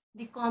that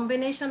the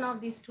combination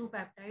of these 2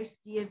 peptides,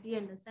 GFD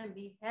and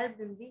SMB, helped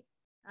in the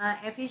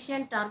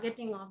efficient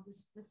targeting of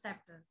this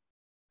receptor.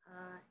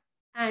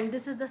 And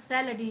this is the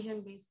cell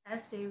adhesion based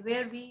assay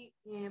where we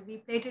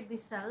plated the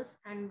cells,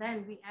 and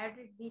then we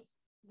added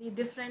the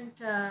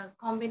different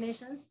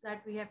combinations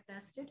that we have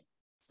tested.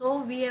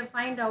 So we have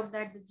find out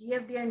that the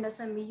GFD and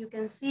SMB, you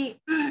can see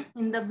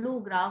in the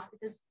blue graph,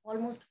 it is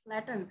almost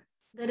flattened.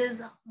 There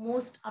is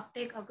most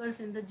uptake occurs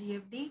in the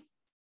GFD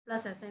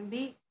plus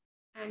SMB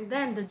and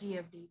then the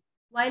GFD.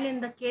 While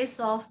in the case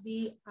of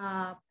the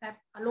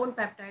alone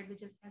peptide,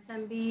 which is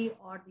SMB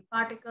or the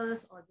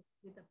particles or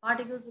with the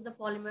particles with the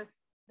polymer,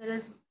 there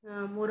is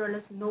more or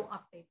less no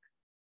uptake.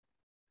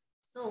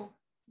 So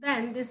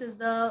then this is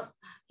the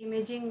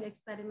imaging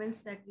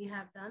experiments that we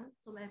have done.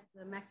 So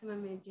the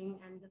maximum imaging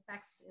and the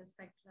FACS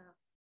spectra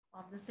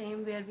of the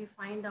same, where we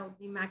find out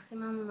the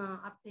maximum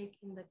uptake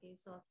in the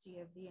case of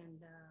GFD and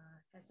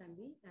SMB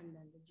and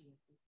then the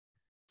GFD.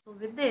 So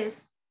with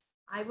this,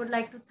 I would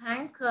like to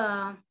thank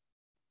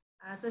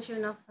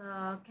Association of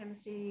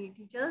Chemistry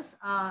Teachers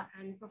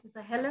and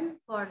Professor Helen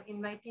for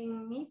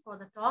inviting me for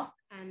the talk.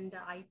 And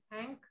I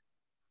thank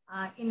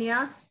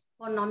INYAS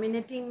for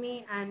nominating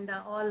me and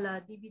all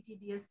DBT,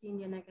 DST,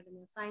 Indian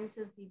Academy of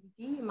Sciences,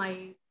 DBT,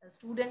 my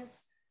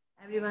students,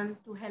 everyone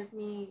to help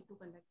me to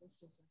conduct this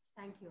research.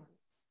 Thank you all.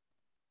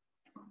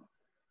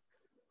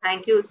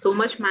 Thank you so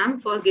much, ma'am,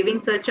 for giving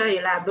such a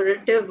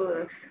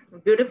elaborative,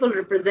 beautiful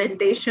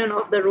representation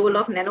of the role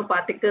of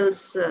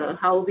nanoparticles,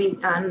 how we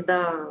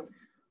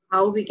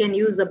can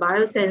use the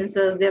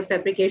biosensors, their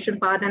fabrication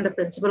part, and the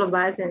principle of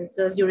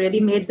biosensors. You really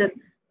made the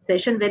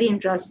session very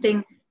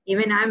interesting.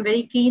 Even I'm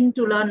very keen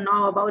to learn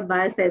now about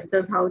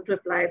biosensors, how to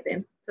apply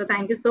them. So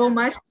thank you so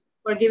much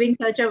for giving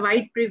such a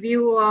wide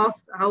preview of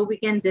how we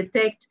can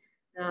detect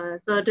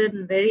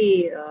certain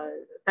very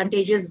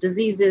contagious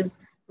diseases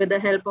with the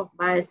help of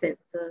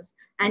biosensors.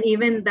 And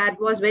even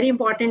that was very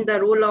important, the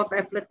role of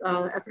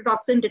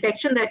aflatoxin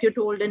detection that you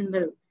told in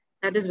milk.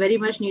 That is very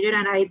much needed.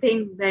 And I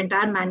think the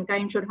entire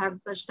mankind should have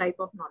such type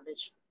of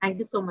knowledge. Thank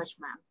you so much,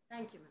 ma'am.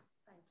 Thank you, ma'am.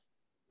 Thank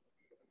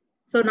you.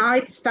 So now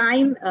it's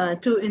time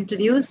to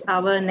introduce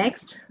our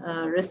next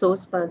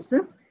resource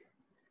person.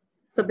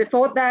 So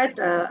before that,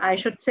 I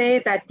should say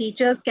that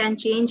teachers can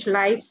change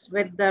lives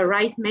with the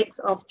right mix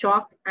of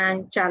chalk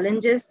and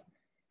challenges.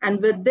 And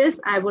with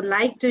this, I would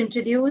like to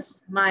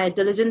introduce my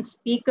diligent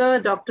speaker,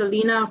 Dr.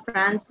 Lena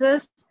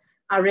Francis,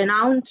 a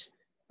renowned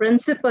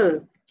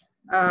principal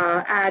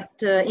at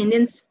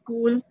Indian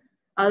School,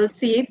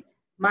 Al-Seeb,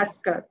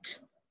 Muscat.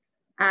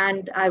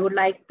 And I would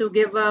like to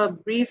give a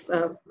brief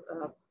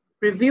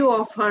preview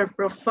of her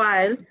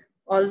profile,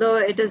 although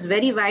it is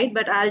very wide,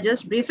 but I'll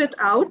just brief it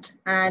out.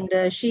 And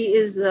she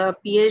is a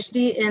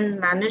PhD in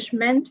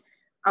management,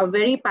 a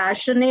very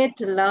passionate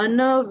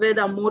learner with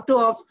a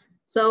motto of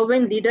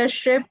servant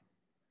leadership,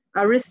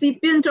 a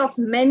recipient of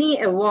many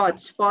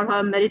awards for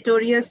her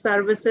meritorious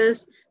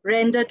services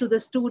rendered to the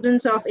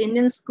students of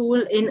Indian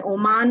School in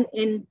Oman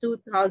in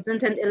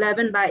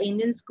 2011 by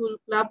Indian School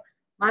Club,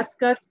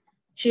 Muscat.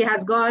 She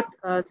has got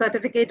a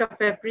certificate of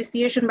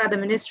appreciation by the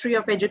Ministry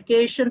of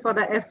Education for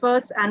the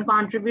efforts and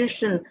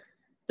contribution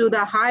to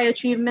the high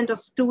achievement of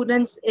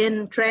students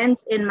in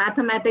trends in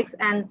mathematics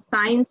and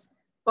science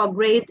for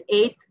grade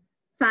 8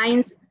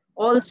 science.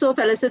 Also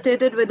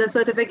felicitated with a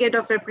certificate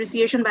of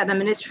appreciation by the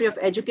Ministry of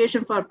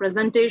Education for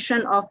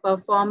presentation of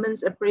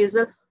performance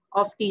appraisal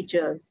of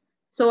teachers.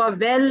 So a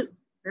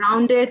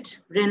well-rounded,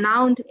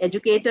 renowned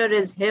educator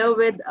is here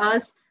with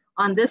us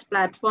on this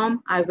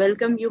platform. I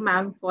welcome you,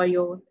 ma'am, for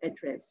your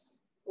address.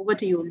 Over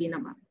to you, Lena,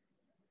 ma'am.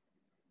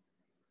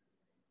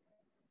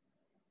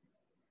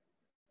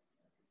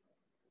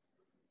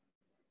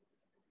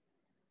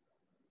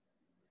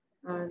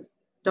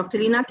 Dr.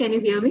 Lena, can you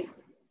hear me?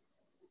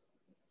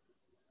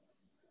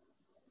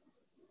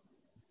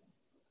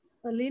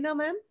 Lena,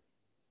 ma'am?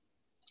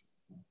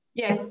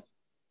 Yes.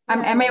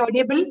 Am I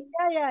audible?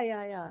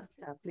 Yeah.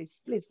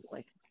 Please go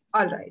ahead.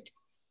 All right.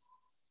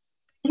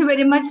 Thank you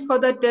very much for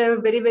that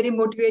very, very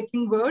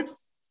motivating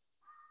words.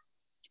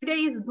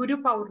 Today is Guru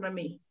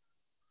Paurnami.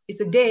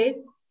 It's a day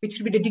which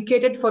should be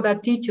dedicated for the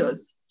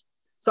teachers.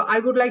 So I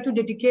would like to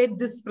dedicate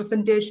this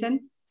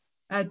presentation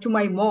to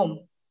my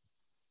mom.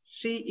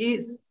 She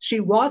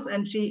was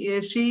and she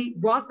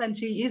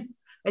is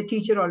a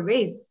teacher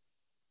always.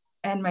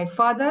 And my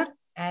father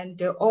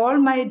and all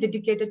my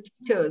dedicated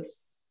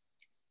teachers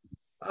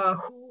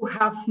who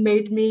have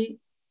made me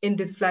in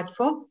this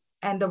platform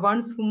and the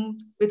ones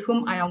with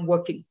whom I am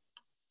working.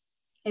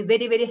 A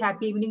very, very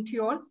happy evening to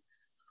you all.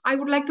 I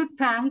would like to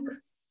thank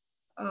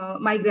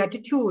my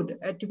gratitude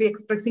to be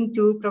expressing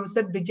to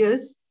Professor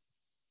Bridges,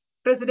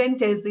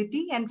 President ACT,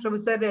 and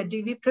Professor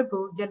D.V.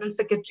 Prabhu, General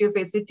Secretary of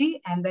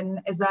ACT, and then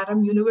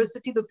SRM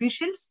University, the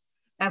officials,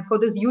 and for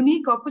this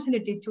unique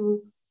opportunity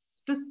to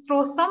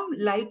throw some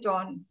light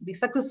on the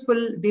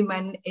successful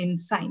women in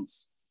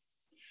science.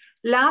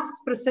 Last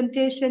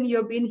presentation,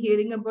 you've been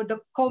hearing about the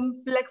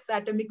complex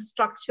atomic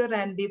structure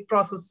and the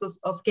processes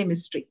of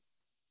chemistry.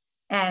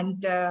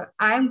 And I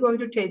am going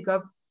to take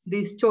up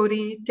the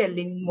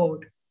storytelling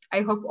mode.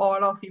 I hope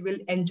all of you will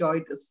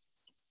enjoy this.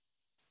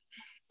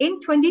 In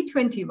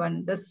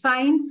 2021, the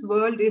science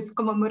world is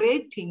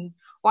commemorating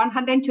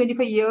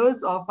 125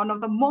 years of one of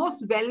the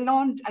most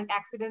well-known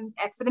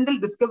accidental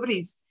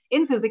discoveries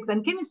in physics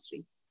and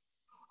chemistry.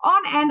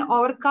 On an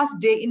overcast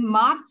day in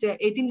March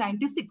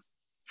 1896,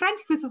 French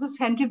physicist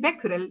Henri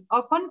Becquerel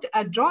opened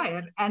a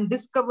drawer and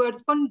discovered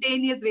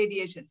spontaneous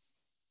radiations.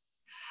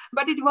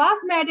 But it was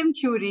Madame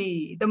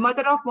Curie, the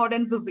mother of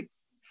modern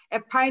physics, a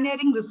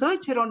pioneering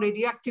researcher on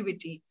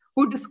radioactivity,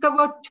 who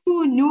discovered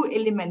two new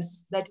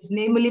elements, that is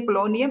namely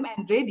polonium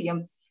and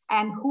radium,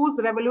 and whose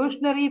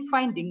revolutionary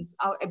findings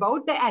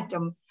about the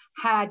atom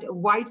had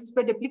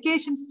widespread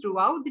applications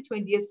throughout the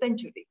 20th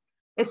century,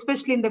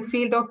 especially in the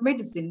field of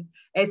medicine,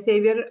 a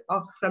savior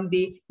from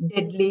the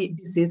deadly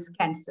disease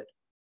cancer.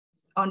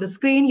 On the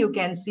screen, you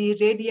can see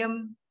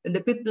radium, then the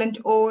pitblende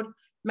ore,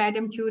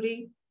 Madame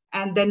Curie,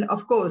 and then,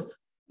 of course,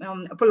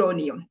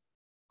 polonium.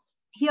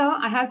 Here,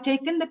 I have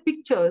taken the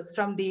pictures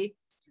from the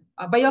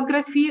a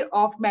biography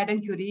of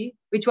Madame Curie,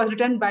 which was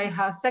written by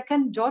her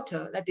second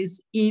daughter, that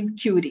is Eve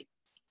Curie.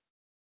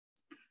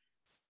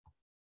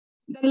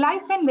 The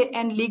life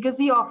and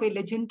legacy of a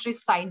legendary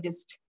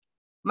scientist,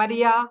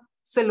 Maria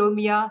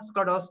Salomia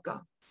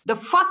Skłodowska, the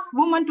first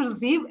woman to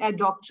receive a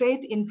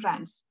doctorate in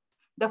France,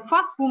 the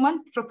first woman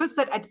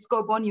professor at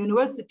Sorbonne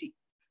University,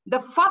 the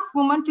first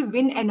woman to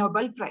win a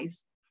Nobel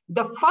Prize,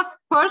 the first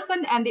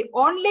person and the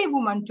only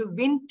woman to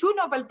win 2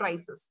 Nobel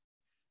Prizes,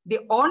 the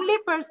only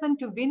person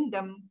to win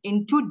them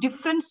in 2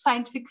 different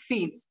scientific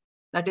fields,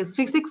 that is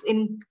physics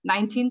in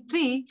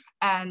 1903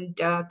 and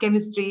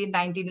chemistry in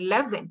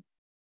 1911.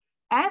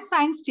 As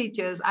science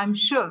teachers, I'm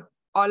sure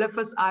all of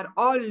us are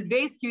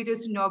always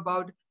curious to know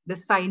about the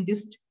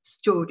scientist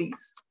stories.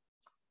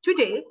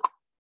 Today,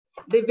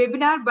 the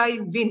webinar by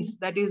WINS,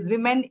 that is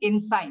Women in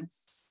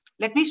Science.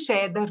 Let me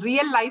share the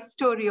real life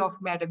story of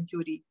Madame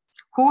Curie,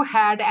 who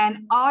had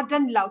an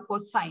ardent love for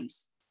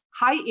science,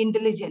 high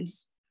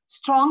intelligence,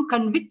 strong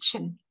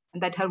conviction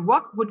that her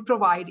work would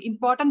provide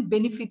important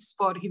benefits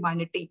for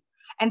humanity,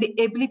 and the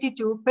ability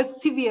to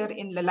persevere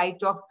in the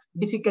light of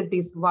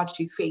difficulties what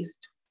she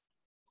faced.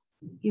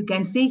 You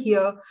can see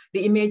here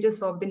the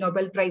images of the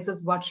Nobel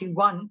Prizes what she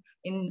won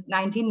in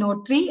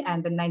 1903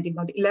 and then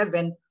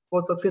 1911,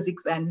 both for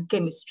physics and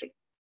chemistry.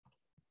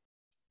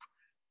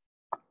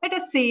 Let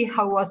us see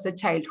how was her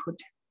childhood.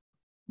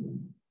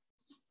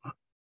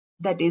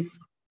 That is,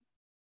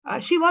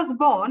 she was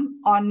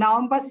born on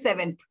November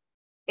 7th,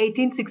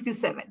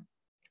 1867.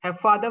 Her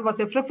father was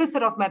a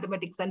professor of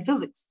mathematics and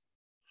physics.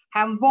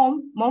 Her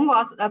mom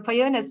was a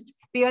pianist,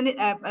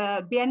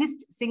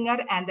 singer,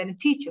 and then a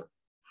teacher.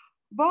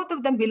 Both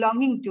of them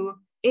belonging to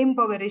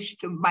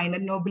impoverished minor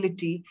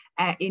nobility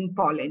in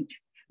Poland,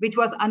 which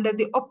was under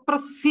the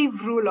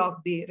oppressive rule of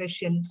the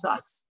Russian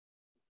Tsars.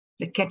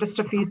 The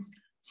catastrophes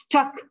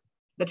struck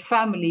that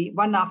family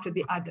one after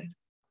the other.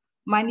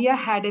 Mania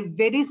had a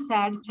very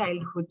sad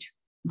childhood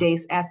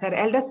days as her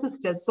elder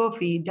sister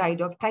Sophie died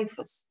of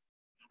typhus,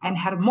 and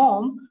her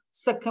mom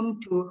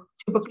succumbed to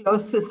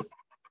tuberculosis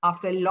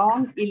after a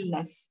long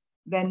illness.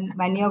 When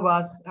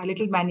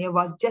little Mania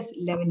was just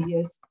 11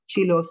 years,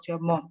 she lost her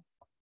mom.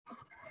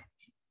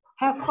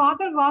 Her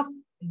father was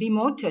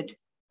demoted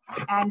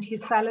and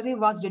his salary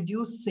was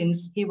reduced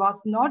since he was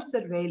not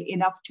servile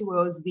enough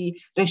towards the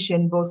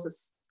Russian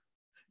bosses.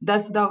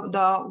 Thus,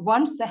 the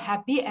once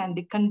happy and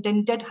the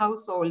contented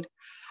household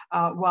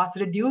was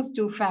reduced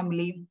to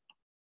family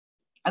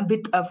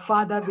with a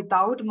father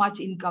without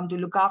much income to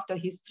look after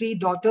his 3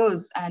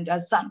 daughters and a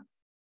son.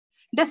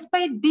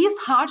 Despite these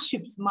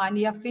hardships,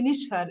 Mania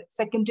finished her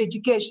secondary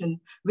education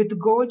with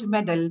gold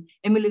medal,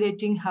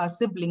 emulating her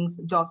siblings,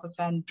 Joseph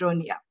and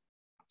Bronia.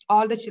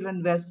 All the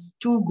children were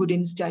too good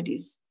in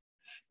studies.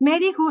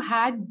 Mary, who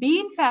had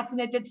been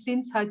fascinated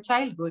since her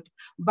childhood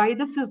by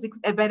the physics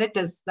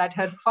apparatus that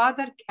her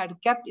father had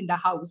kept in the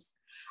house,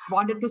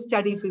 wanted to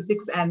study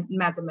physics and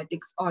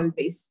mathematics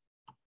always.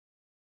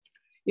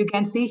 You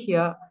can see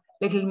here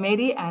little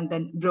Mary and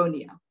then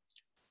Bronia.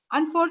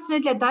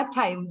 Unfortunately, at that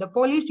time, the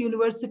Polish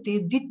university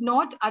did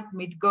not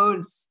admit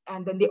girls,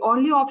 and then the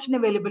only option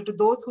available to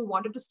those who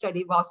wanted to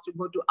study was to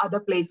go to other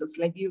places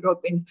like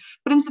Europe,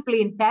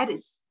 principally in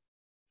Paris.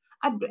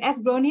 As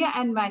Bronia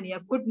and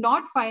Mania could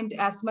not find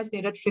as much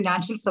needed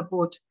financial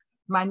support,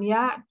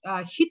 Mania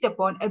hit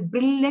upon a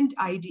brilliant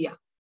idea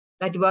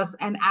that was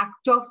an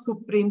act of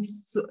supreme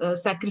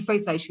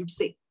sacrifice, I should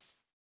say.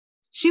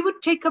 She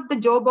would take up the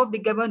job of the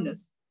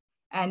governess,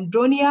 and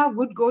Bronia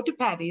would go to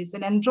Paris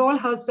and enroll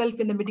herself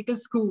in the medical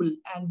school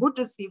and would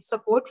receive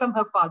support from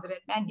her father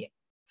and Mania.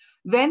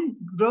 When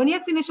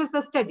Bronia finishes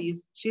her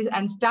studies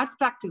and starts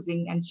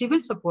practicing, and she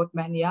will support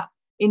Mania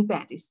in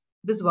Paris.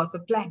 This was a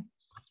plan.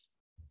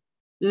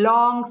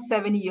 Long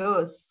 7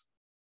 years,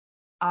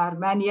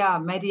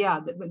 Maria,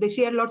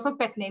 she had lots of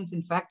pet names,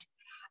 in fact.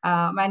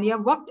 Mania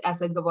worked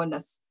as a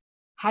governess,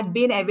 had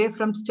been away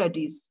from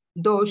studies,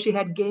 though she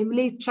had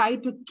gamely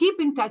tried to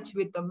keep in touch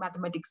with the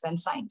mathematics and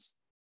science.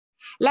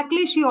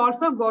 Luckily, she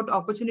also got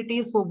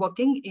opportunities for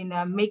working in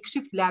a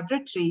makeshift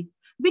laboratory,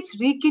 which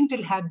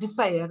rekindled her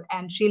desire,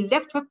 and she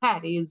left for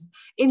Paris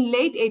in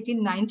late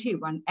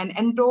 1891 and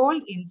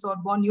enrolled in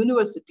Sorbonne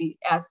University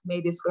as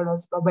Mary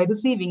Skłodowska by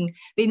receiving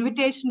the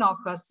invitation of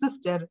her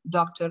sister,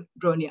 Dr.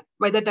 Bronia.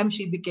 By that time,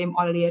 she became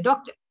already a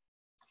doctor.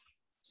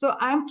 So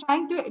I'm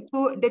trying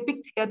to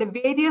depict here the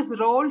various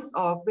roles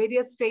of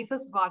various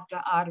phases what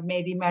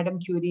Madame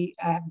Curie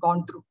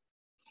gone through.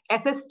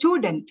 As a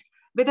student,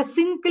 with a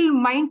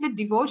single-minded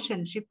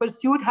devotion, she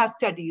pursued her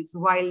studies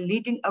while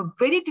leading a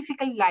very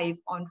difficult life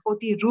on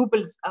 40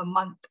 rubles a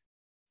month.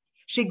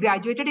 She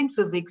graduated in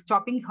physics,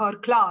 topping her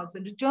class,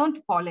 and returned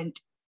to Poland.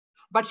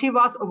 But she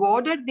was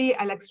awarded the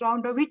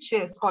Alexandrovich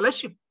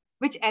Scholarship,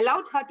 which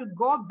allowed her to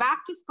go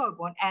back to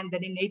Sorbonne, and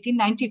then in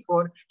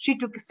 1894, she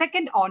took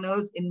second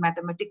honors in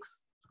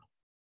mathematics.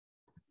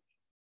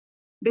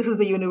 This is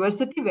the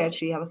university where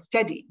she was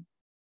studying.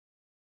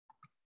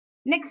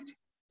 Next.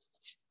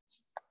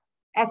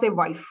 As a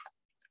wife.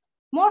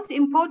 Most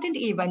important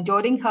event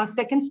during her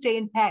second stay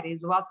in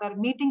Paris was her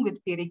meeting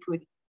with Pierre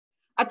Curie.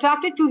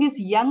 Attracted to his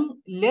young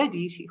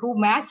lady who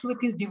matched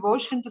with his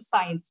devotion to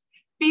science,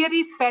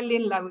 Pierre fell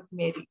in love with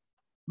Mary.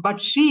 But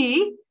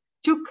she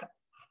took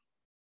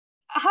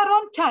her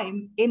own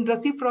time in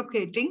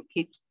reciprocating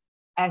it,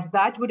 as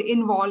that would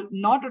involve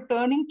not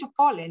returning to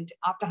Poland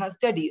after her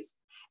studies,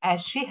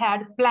 as she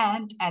had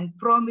planned and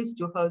promised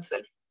to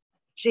herself.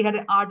 She had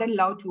an ardent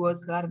love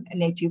towards her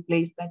native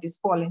place, that is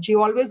Poland. She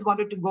always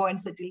wanted to go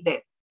and settle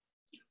there.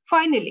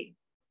 Finally,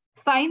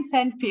 science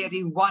and Pierre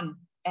won,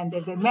 and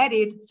they were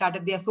married,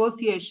 started the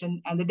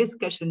association and the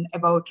discussion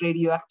about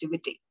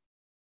radioactivity.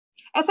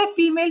 As a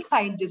female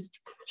scientist,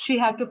 she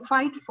had to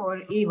fight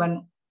for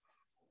even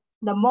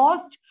the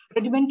most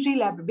rudimentary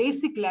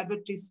basic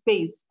laboratory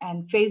space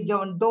and face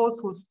down those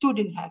who stood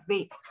in her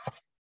way.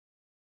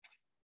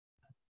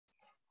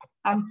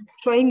 I'm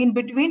showing in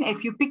between a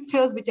few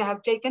pictures which I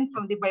have taken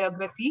from the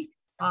biography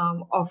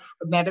of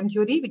Madame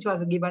Curie, which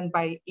was given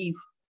by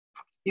Eve.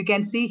 You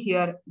can see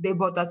here, they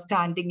both are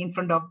standing in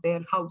front of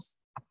their house.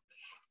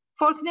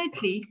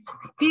 Fortunately,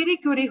 Pierre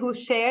Curie, who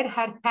shared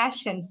her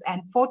passions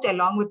and fought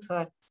along with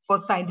her for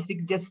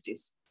scientific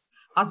justice,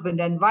 husband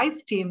and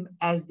wife team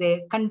as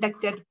they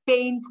conducted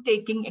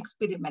painstaking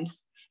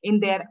experiments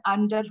in their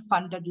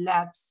underfunded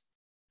labs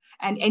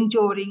and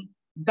enduring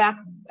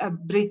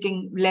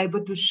back-breaking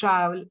labor to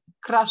shovel,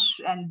 crush,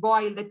 and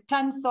boil the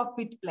tons of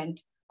pitblende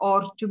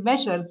or to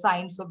measure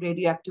signs of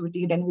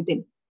radioactivity hidden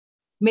within.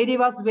 Mary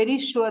was very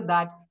sure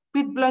that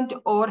pitblende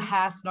ore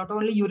has not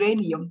only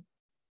uranium,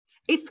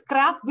 its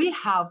scrap will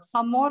have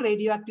some more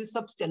radioactive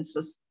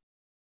substances.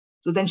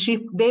 So then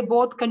they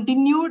both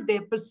continued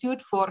their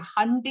pursuit for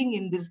hunting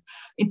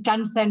in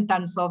tons and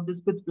tons of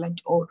this pitblende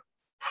ore.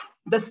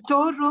 The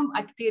storeroom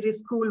at Pierre's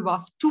school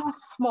was too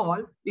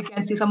small. You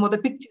can see some of the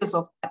pictures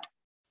of that.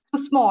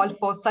 Too small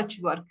for such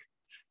work.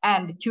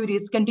 And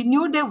Curies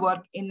continued their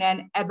work in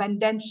an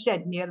abandoned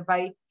shed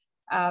nearby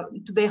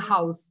to their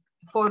house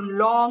for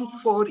long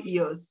 4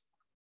 years.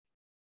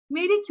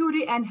 Marie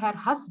Curie and her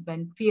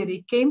husband, Pierre,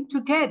 came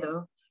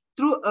together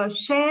through a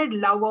shared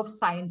love of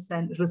science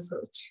and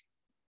research.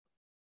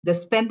 They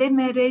spent their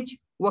marriage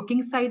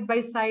working side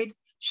by side,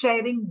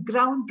 sharing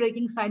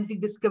groundbreaking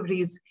scientific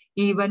discoveries,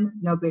 even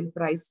Nobel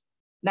Prize.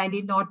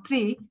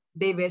 1903,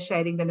 they were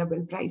sharing the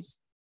Nobel Prize.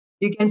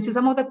 You can see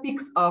some of the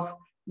pics of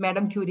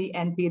Madame Curie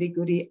and Pierre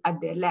Curie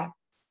at their lab.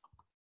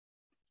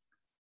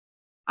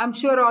 I'm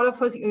sure all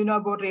of us know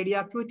about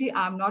radioactivity.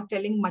 I'm not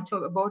telling much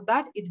about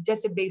that. It's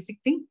just a basic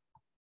thing.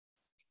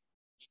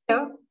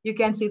 Here, you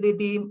can see the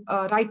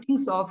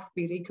writings of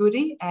Pierre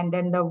Curie and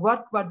then the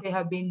work what they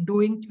have been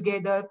doing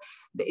together.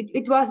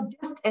 It was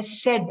just a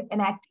shed, an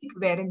attic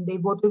wherein they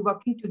both were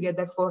working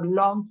together for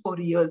long 4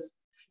 years,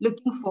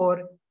 looking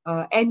for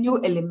a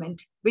new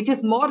element, which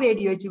is more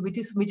radioactive,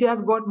 which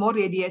has got more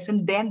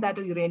radiation than that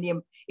of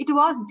uranium. It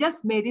was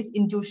just Mary's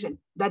intuition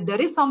that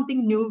there is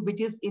something new which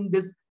is in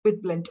this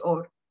pitblende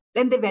ore.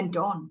 Then they went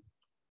on.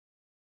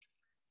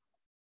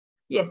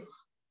 Yes,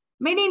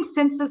 many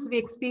instances we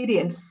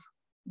experience.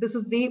 This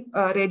is the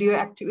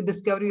radioactive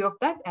discovery of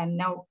that. And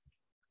now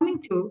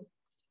coming to,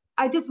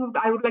 I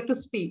would like to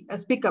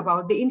speak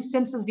about the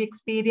instances we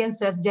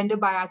experience as gender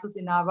biases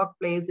in our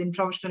workplace, in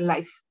professional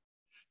life.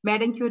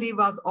 Madame Curie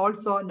was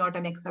also not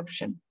an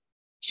exception.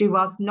 She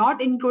was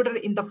not included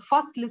in the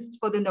first list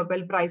for the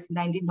Nobel Prize in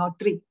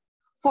 1903.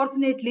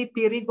 Fortunately,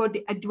 Pierre got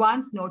the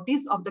advance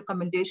notice of the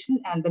commendation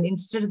and then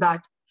instead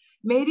that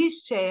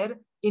Mary's share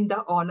in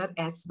the honor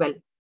as well.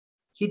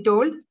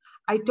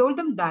 I told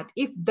them that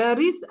if there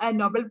is a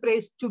Nobel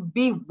Prize to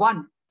be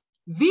won,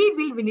 we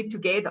will win it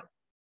together.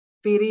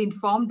 Pierre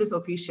informed these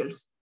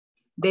officials.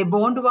 Their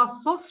bond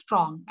was so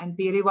strong and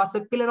Pierre was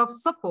a pillar of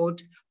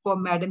support for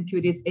Madame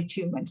Curie's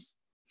achievements.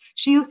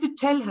 She used to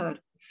tell her,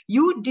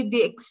 you did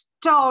the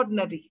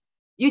extraordinary.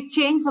 You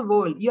changed the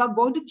world. You are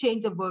going to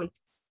change the world.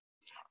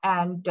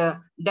 And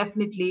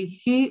definitely,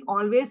 he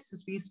always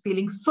is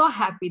feeling so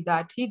happy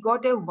that he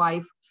got a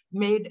wife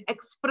made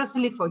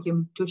expressly for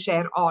him to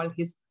share all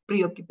his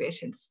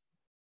preoccupations.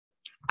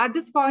 At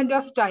this point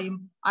of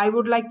time, I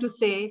would like to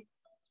say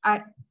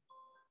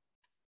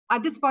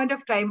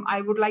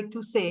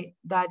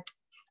that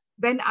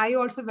when I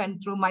also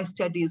went through my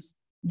studies,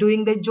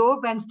 doing the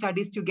job and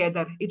studies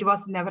together, it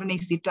was never an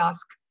easy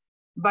task.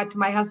 But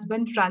my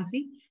husband,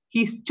 Francie,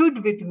 he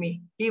stood with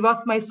me. He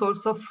was my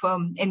source of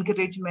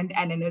encouragement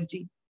and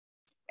energy.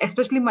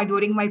 Especially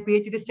during my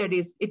PhD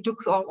studies, it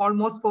took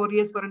almost 4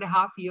 years,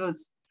 4.5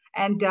 years.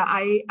 And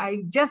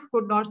I just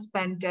could not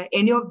spend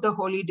any of the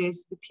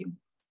holidays with him.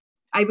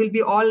 I will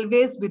be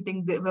always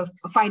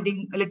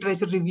finding a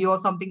literature review or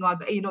something, or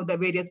the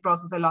various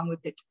process along with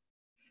it.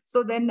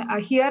 So then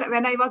here,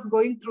 when I was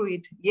going through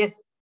it,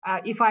 yes,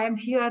 if I am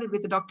here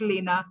with Dr.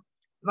 Lena,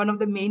 one of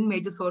the main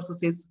major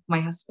sources is my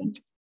husband.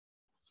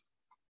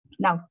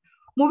 Now,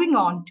 moving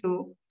on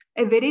to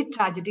a very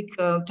tragic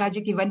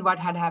event what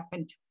had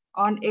happened.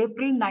 On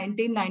April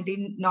 19,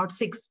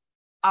 1906,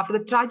 after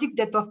the tragic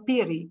death of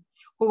Pierre,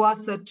 who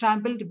was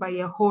trampled by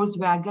a horse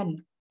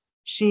wagon,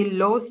 she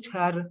lost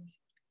her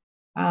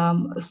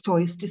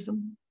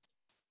stoicism.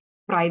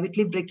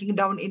 privately breaking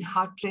down in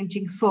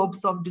heart-wrenching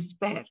sobs of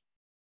despair.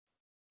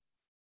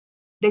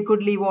 They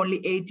could live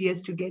only 8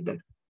 years together.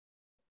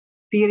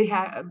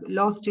 Pierre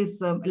lost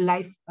his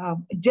life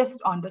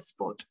just on the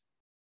spot.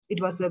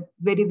 It was a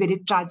very, very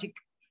tragic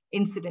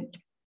incident.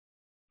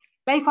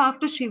 Life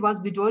after she was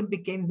widowed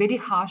became very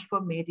harsh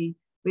for Mary,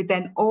 with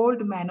an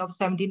old man of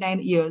 79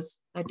 years,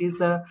 that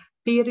is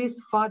Pierre's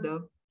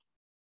father,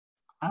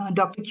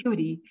 Dr.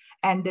 Curie,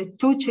 and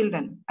 2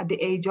 children at the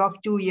age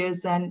of 2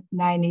 years and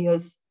 9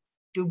 years,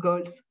 2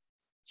 girls.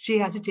 She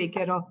has to take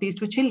care of these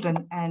 2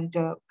 children and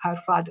her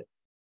father.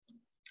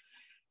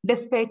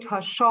 Despite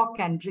her shock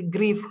and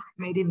grief,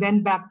 Mary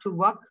went back to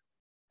work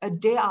a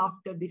day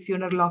after the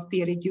funeral of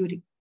Pierre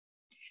Curie.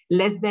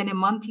 Less than a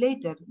month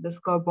later, the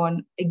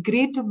Sorbonne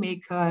agreed to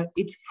make her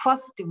its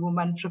first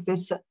woman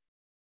professor,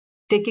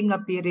 taking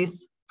up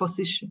Pierre's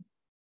position.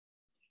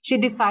 She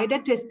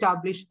decided to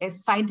establish a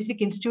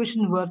scientific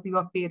institution worthy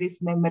of Pierre's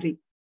memory.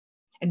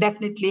 And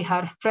definitely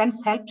her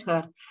friends helped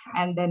her,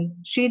 and then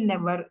she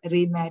never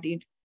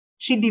remarried.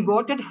 She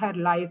devoted her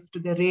life to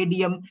the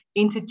Radium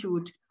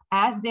Institute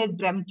as they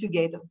dreamt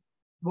together,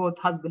 both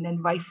husband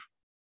and wife.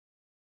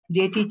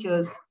 Dear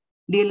teachers,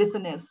 dear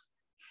listeners,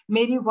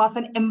 Mary was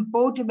an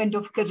embodiment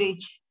of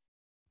courage,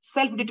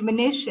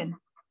 self-determination,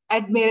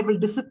 admirable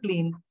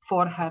discipline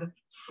for her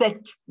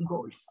set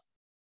goals.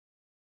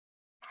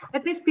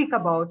 Let me speak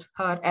about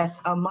her as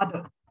a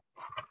mother.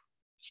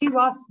 She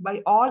was,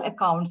 by all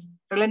accounts,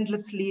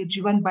 relentlessly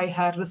driven by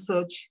her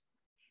research,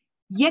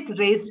 yet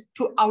raised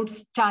 2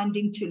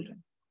 outstanding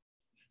children.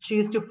 She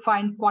used to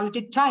find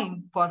quality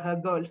time for her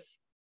girls,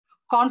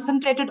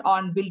 concentrated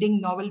on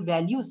building novel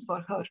values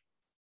for her,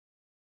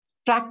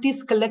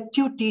 practice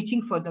collective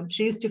teaching for them.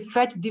 She used to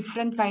fetch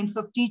different kinds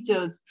of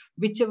teachers,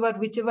 whichever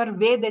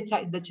way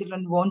the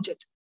children wanted.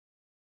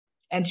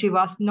 And she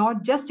was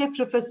not just a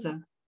professor,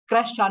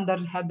 crushed under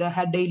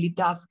her daily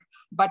task,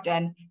 but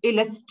an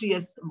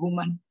illustrious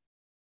woman.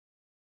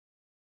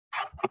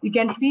 You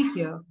can see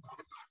here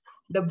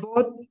the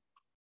both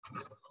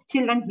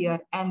children here,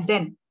 and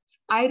then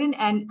Irene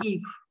and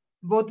Eve,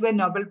 both were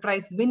Nobel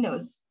Prize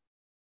winners.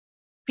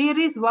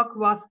 Pierre's work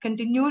was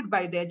continued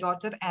by their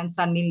daughter and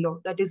son-in-law,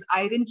 that is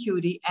Irene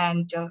Curie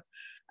and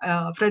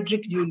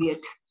Frederick Juliet.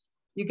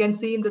 You can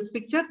see in this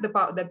picture,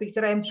 the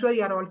picture, I am sure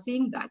you are all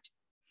seeing that,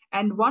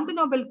 and won the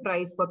Nobel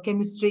Prize for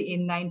Chemistry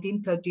in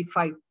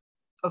 1935.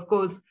 Of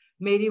course,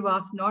 Mary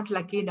was not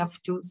lucky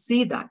enough to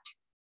see that.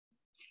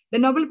 The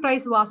Nobel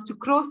Prize was to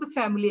cross the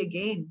family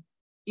again.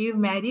 Eve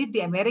married the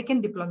American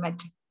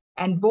diplomat,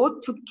 and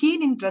both took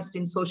keen interest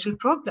in social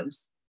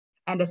problems.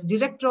 And as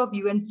director of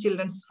UN's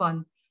Children's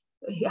Fund,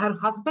 her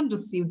husband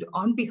received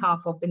on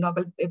behalf of the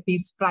Nobel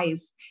Peace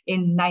Prize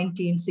in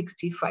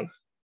 1965.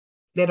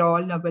 They're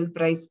all Nobel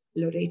Prize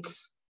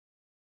laureates.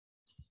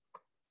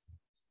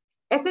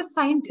 As a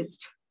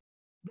scientist,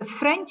 the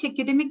French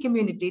academic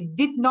community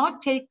did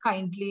not take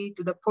kindly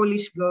to the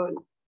Polish girl.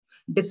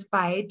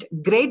 Despite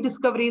great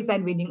discoveries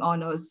and winning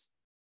honors,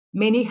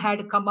 many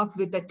had come up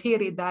with the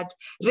theory that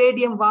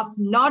radium was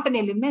not an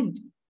element,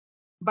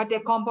 but a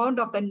compound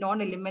of the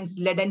non-elements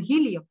lead and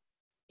helium.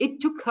 It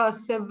took her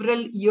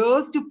several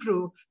years to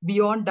prove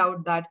beyond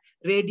doubt that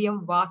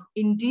radium was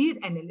indeed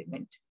an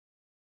element.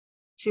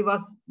 She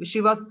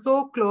was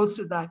so close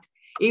to that.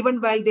 Even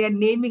while they are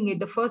naming it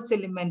the first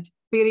element,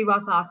 Pierre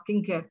was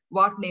asking her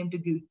what name to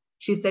give.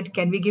 She said,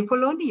 "Can we give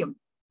polonium?"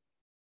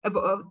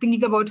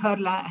 Thinking about her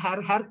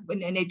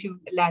native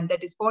land,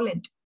 that is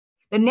Poland.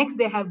 The next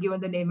they have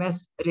given the name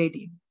as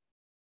radium.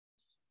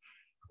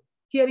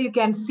 Here you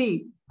can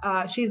see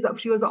she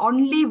was the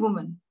only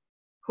woman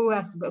who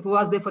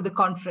was there for the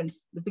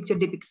conference. The picture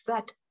depicts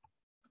that.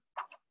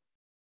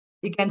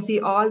 You can see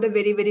all the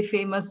very, very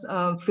famous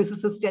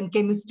physicists and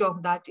chemists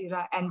of that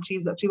era, and she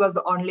was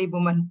the only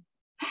woman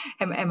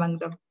among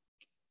them.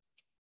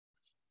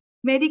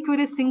 Marie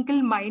Curie's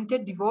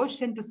single-minded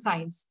devotion to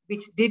science,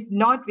 which did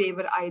not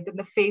waver either in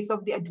the face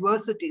of the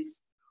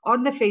adversities or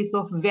in the face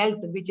of wealth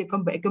which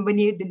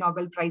accompanied the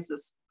Nobel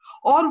Prizes,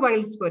 or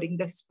while spurring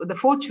the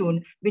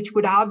fortune which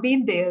could have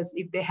been theirs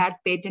if they had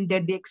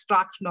patented the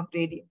extraction of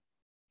radium.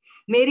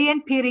 Marie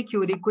and Pierre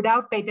Curie could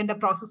have patented the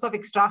process of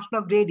extraction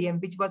of radium,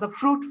 which was a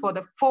fruit for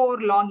the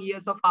 4 long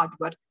years of hard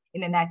work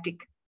in an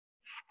attic.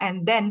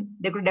 And then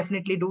they could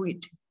definitely do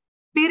it.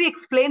 Pierre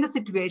explained the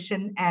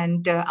situation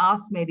and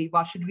asked Mary,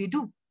 what should we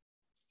do?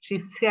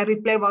 Her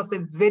reply was a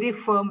very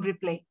firm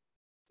reply.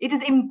 It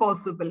is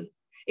impossible.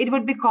 It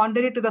would be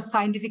contrary to the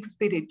scientific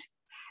spirit.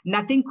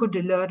 Nothing could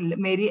lure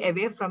Mary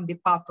away from the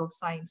path of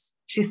science.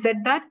 She said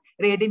that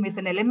radium is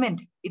an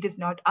element. It is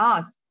not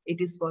ours.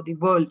 It is for the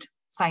world,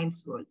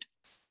 science world.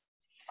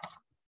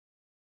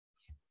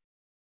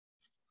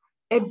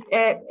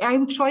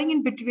 I'm showing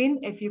in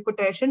between a few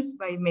quotations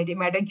by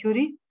Madame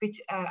Curie,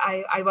 which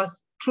I was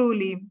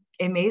truly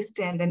amazed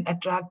and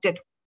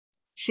attracted.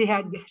 She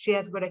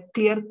has got a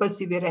clear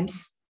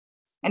perseverance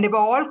and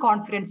above all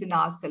confidence in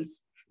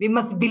ourselves. We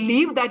must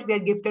believe that we are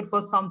gifted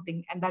for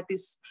something, and that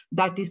is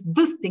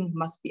this thing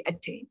must be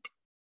attained.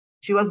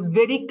 She was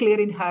very clear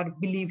in her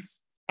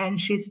beliefs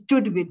and she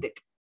stood with it.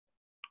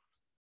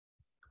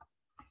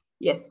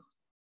 Yes.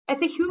 As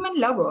a human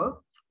lover,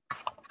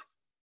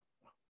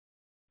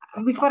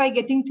 before I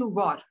get into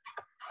war,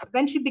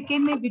 when she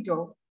became a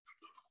widow,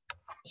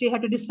 she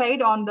had to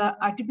decide on the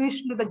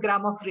attribution to the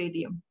gram of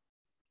radium.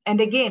 And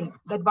again,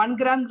 that 1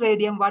 gram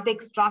radium, what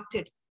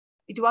extracted,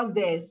 it was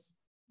theirs.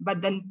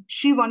 But then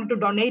she wanted to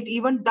donate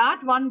even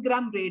that 1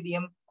 gram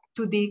radium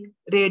to the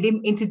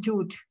Radium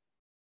Institute.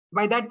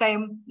 By that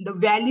time, the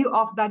value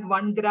of that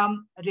 1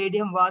 gram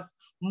radium was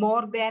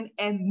more than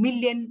 1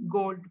 million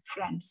gold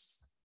francs.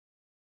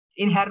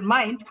 In her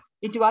mind,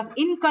 it was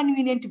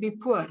inconvenient to be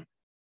poor.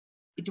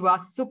 It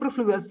was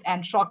superfluous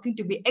and shocking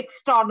to be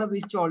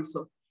extraordinary rich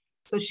also.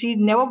 So she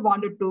never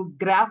wanted to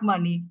grab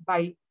money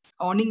by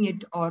owning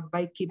it or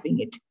by keeping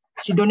it.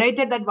 She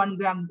donated that 1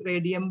 gram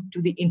radium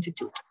to the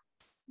Institute.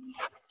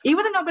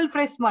 Even the Nobel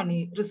Prize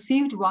money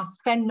received was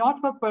spent not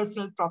for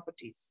personal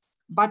properties,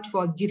 but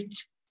for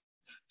gifts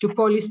to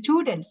Polish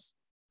students,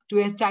 to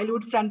a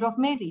childhood friend of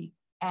Mary,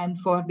 and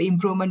for the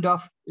improvement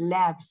of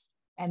labs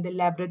and the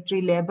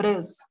laboratory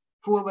laborers,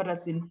 whoever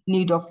is in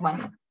need of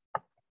money.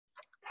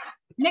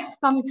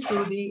 Next comes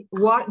to the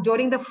war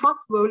during the First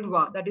World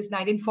War, that is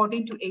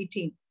 1914 to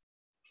 18.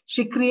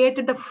 She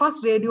created the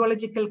first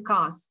radiological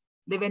cars.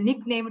 They were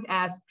nicknamed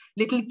as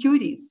Little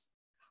Curies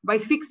by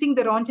fixing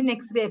the Röntgen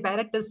X-ray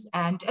apparatus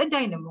and a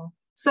dynamo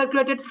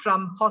circulated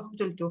from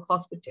hospital to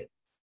hospital.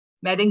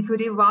 Madame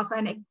Curie was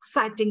an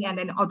exciting and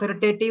an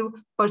authoritative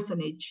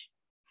personage.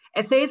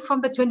 Aside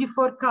from the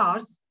 24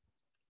 cars,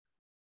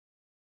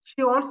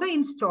 she also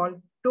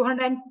installed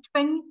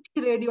 220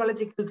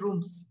 radiological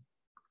rooms.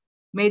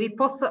 Mary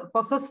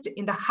possessed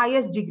in the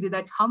highest degree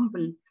that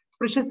humble,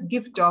 precious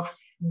gift of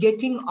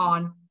getting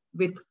on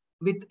with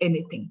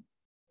anything.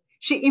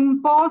 She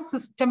imposed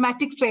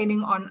systematic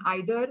training on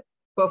either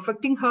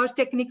perfecting her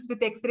techniques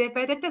with X-ray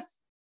apparatus,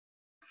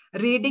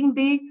 reading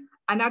the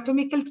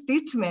anatomical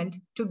treatment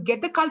to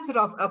get the culture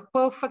of a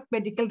perfect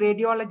medical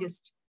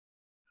radiologist,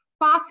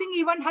 passing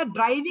even her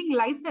driving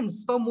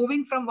license for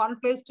moving from one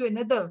place to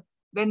another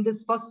when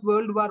this First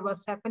World War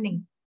was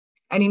happening,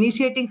 and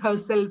initiating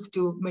herself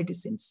to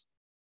medicines.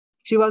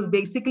 She was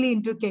basically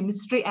into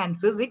chemistry and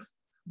physics,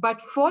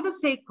 but for the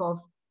sake of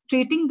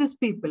treating these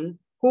people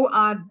who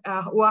are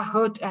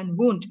hurt and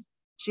wounded,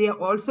 she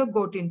also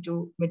got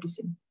into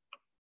medicine.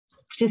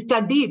 She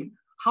studied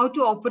how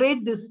to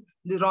operate the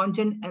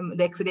Röntgen,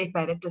 the X-ray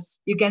apparatus.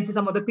 You can see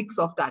some of the pics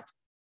of that.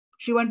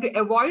 She wanted to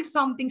avoid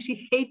something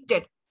she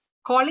hated,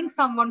 calling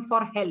someone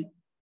for help.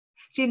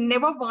 She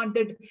never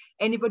wanted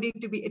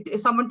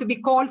someone to be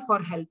called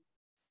for help.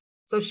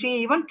 So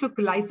she even took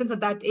a license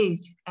at that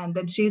age, and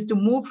then she used to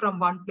move from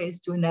one place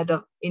to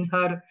another in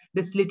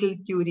this little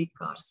Curie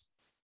cars.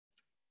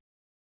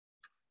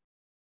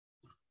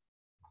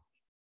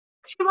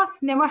 She was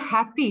never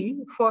happy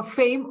for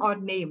fame or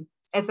name,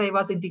 as I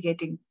was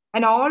indicating,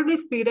 and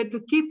always pleaded to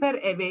keep her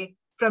away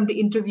from the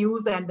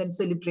interviews and then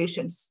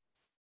celebrations.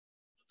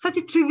 Such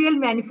trivial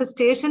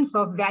manifestations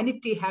of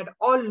vanity had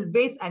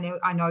always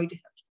annoyed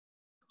her.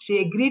 She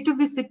agreed to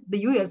visit the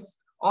US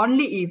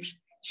only if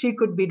she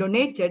could be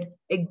donated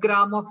a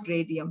gram of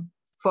radium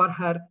for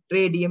her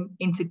Radium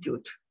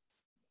Institute.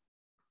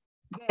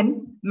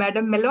 Then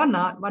Madame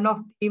Melona, one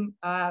of the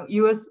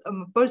US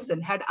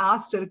person, had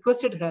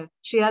requested her.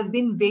 She has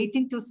been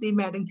waiting to see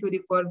Madame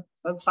Curie for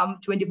some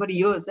 24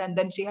 years, and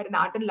then she had an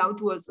ardent love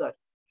towards her.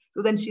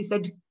 So then she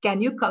said,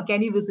 can you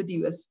visit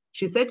US?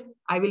 She said,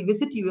 I will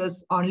visit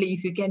US only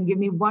if you can give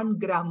me 1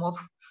 gram of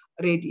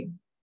radium.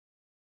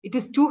 It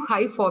is too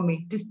high for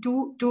me. It is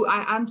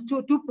I'm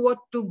too poor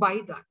to buy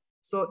that.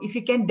 So if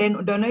you can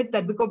then donate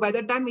that, because by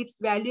the time its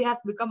value has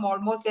become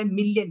almost $1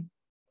 million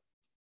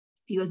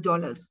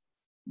US.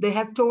 They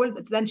have told,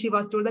 then she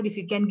was told that if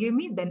you can give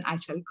me, then I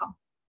shall come.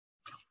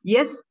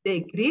 Yes, they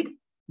agreed.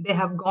 They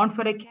have gone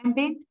for a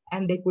campaign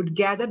and they could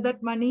gather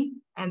that money.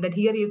 And then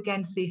here you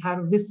can see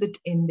her visit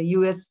in the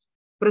US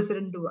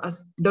president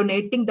was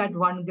donating that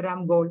 1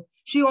 gram gold.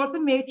 She also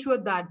made sure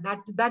that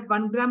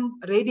 1 gram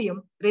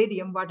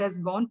radium, what has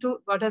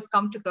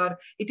come to her,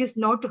 it is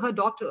not to her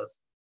daughters.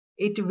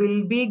 It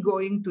will be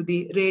going to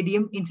the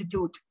Radium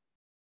Institute.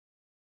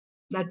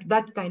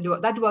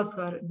 That was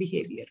her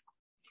behavior.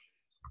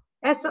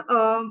 As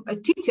a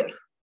teacher,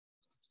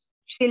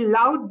 she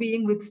loved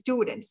being with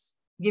students,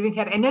 giving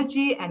her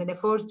energy and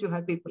efforts to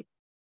her people.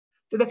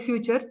 To the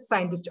future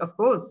scientist, of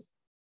course,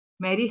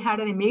 Mary had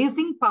an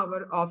amazing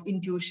power of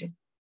intuition,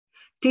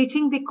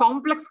 teaching the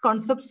complex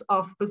concepts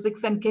of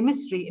physics and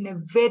chemistry in a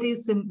very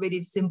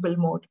simple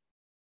mode.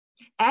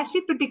 As she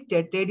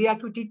predicted,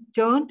 radioactivity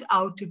turned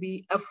out to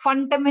be a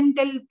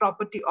fundamental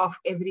property of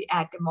every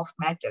atom of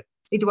matter.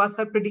 It was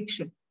her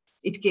prediction.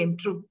 It came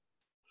true.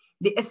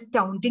 The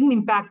astounding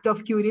impact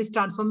of Curie's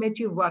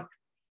transformative work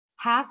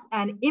has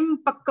an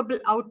impeccable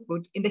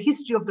output in the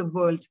history of the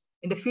world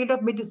in the field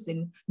of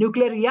medicine,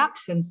 nuclear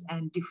reactions,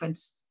 and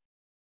defense.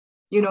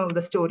 You know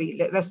the story,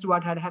 the rest of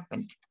what had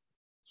happened.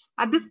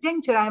 At this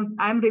juncture,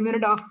 I'm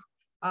reminded of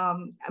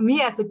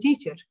me as a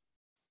teacher.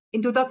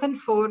 In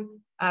 2004,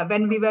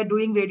 when we were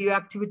doing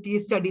radioactivity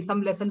study,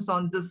 some lessons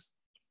on this,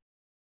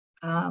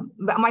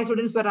 My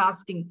students were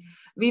asking,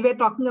 we were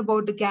talking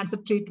about the cancer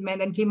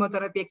treatment and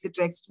chemotherapy,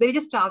 etc. They were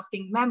just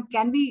asking, ma'am,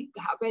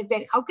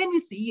 how can we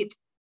see it?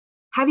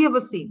 Have you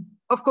ever seen?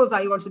 Of course,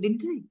 I also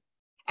didn't see.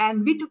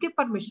 And we took a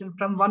permission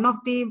from one of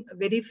the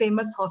very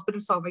famous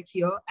hospitals over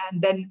here,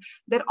 and then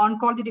their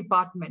oncology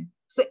department.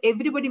 So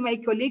everybody, my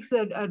colleagues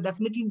are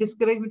definitely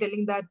discouraged me,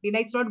 telling that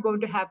it's not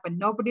going to happen.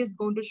 Nobody is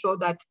going to show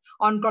that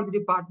oncology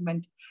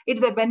department.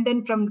 It's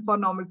abandoned for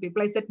normal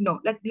people. I said, no,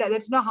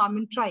 let's no harm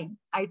in trying.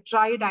 I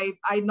tried,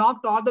 I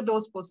knocked all the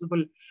doors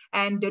possible.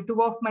 And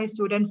two of my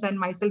students and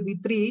myself, we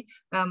three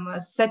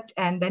sat,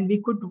 and then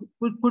we could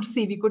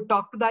see, we could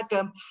talk to that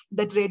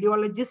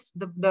radiologist,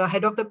 the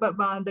head of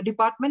the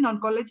department,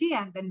 oncology,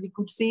 and then we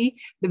could see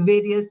the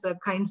various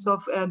kinds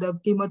of the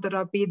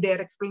chemotherapy,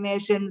 their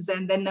explanations,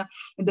 and then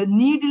the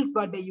needles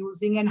what they're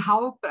using, and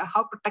how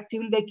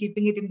protective they're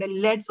keeping it in the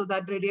lead so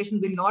that radiation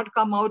will not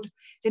come out,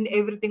 and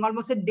everything.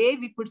 Almost a day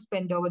we could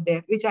spend over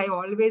there, which I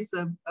always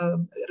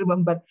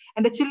remember.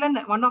 And the children,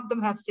 one of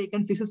them has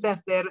taken physics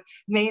as their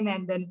main,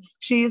 and then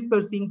she is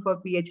pursuing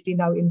for PhD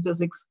now in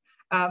physics.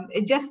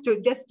 Just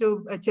to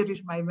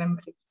cherish my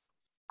memory.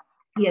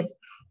 Yes,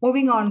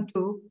 moving on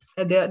to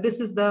this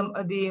is the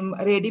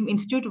Radium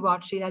Institute,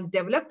 what she has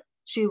developed.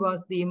 She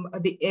was in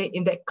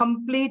the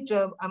complete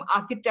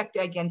architect,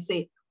 I can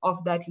say,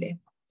 of that lab.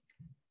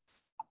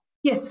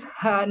 Yes,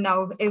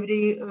 now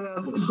every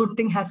good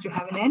thing has to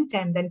have an end,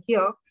 and then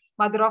here,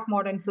 mother of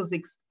modern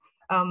physics.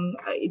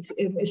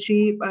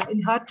 She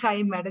in her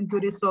time, Madame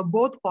Curie saw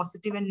both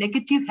positive and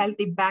negative health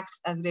impacts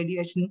as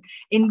radiation,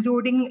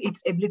 including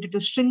its ability to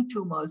shrink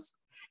tumors.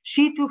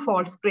 She too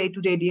falls prey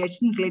to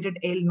radiation-related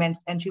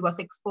ailments, and she was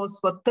exposed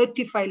for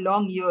 35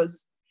 long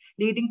years,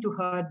 leading to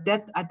her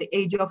death at the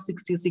age of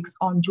 66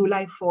 on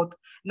July 4th,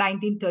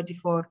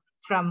 1934,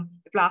 from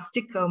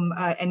plastic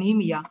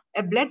anemia,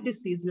 a blood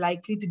disease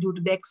likely due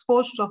to the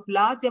exposure of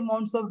large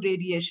amounts of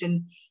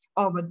radiation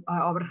over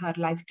her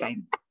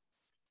lifetime.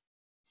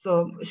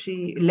 So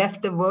she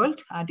left the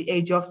world at the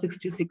age of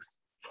 66.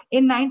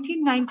 In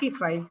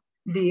 1995,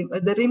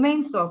 the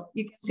remains of,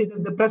 you can see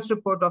the press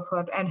report of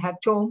her and her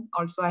tomb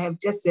also, I have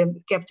just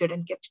captured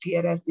and kept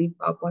here as the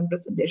PowerPoint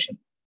presentation.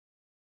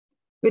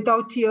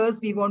 Without tears,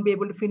 we won't be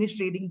able to finish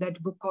reading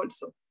that book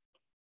also.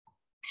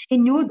 She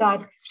knew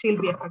that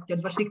she'll be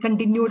affected, but she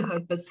continued her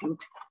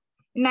pursuit.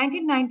 In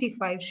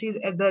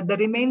 1995, the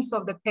remains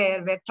of the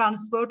pair were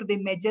transferred to the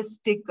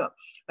Majestic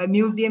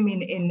Museum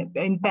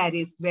in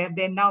Paris, where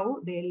they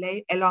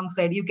lay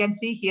alongside. You can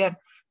see here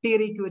Pierre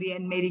Curie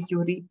and Marie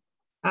Curie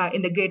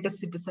in the Greatest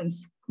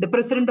Citizens. The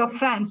president of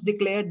France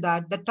declared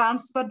that the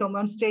transfer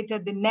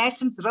demonstrated the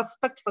nation's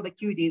respect for the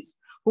Curies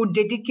who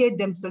dedicate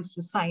themselves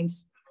to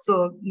science.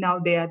 So now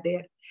they are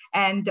there.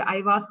 And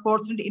I was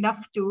fortunate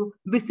enough to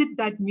visit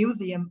that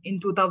museum in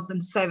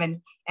 2007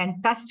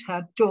 and touched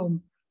her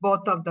tomb,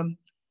 both of them.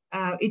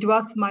 It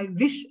was my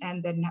wish,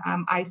 and then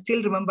I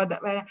still remember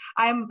that.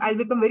 I'll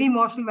become very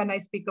emotional when I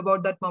speak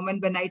about that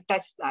moment when I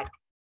touched that.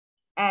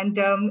 And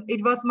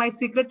it was my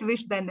secret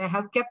wish. Then I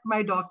have kept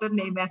my daughter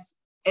name as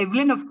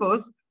Evelyn, of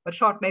course, but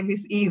short name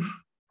is Eve.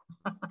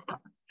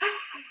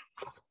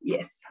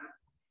 Yes.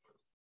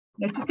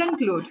 Now to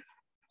conclude,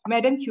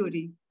 Madame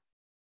Curie,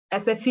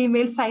 as a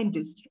female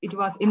scientist, it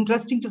was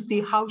interesting to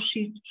see how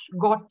she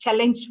got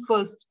challenged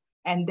first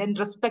and then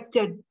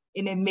respected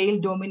in a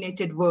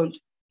male-dominated world,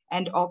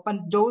 and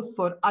opened doors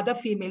for other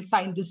female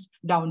scientists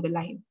down the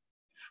line.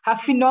 Her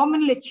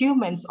phenomenal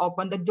achievements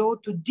opened the door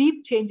to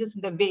deep changes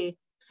in the way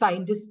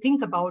scientists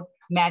think about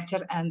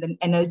matter and then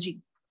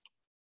energy.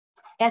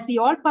 As we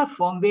all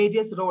perform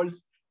various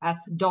roles as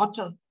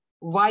daughter,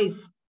 wife,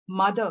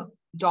 mother,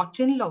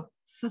 daughter-in-law,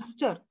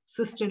 sister,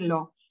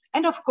 sister-in-law,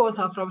 and of course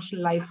our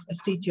professional life as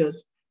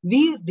teachers,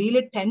 we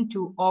really tend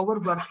to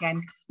overwork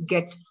and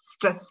get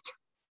stressed.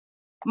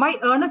 My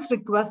earnest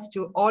request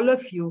to all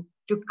of you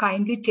to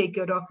kindly take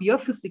care of your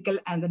physical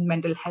and then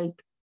mental health.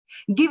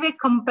 Give a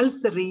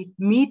compulsory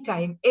me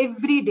time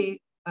every day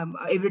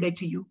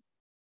to you.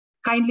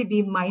 Kindly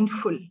be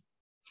mindful.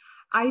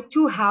 I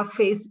too have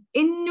faced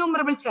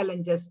innumerable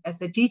challenges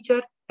as a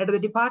teacher, head of the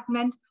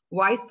department,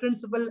 vice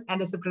principal,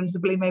 and as a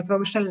principal in my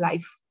professional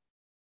life.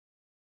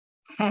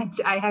 And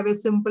I have a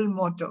simple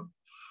motto.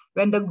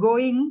 When the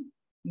going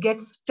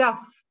gets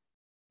tough,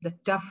 the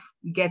tough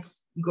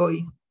gets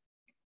going.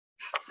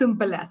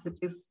 Simple as it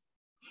is.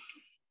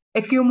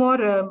 A few more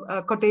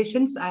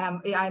quotations. I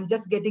am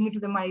just getting into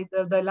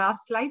the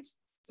last slides.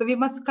 So we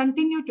must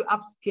continue to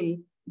upskill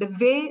the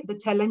way the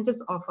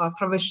challenges of our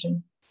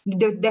profession.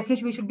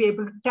 Definitely, we should be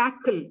able to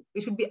tackle.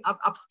 We should be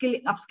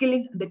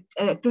upskilling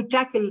to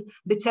tackle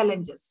the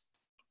challenges.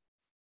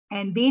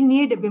 And we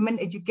need women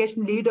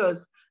education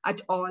leaders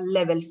at all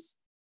levels.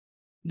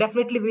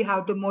 Definitely, we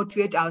have to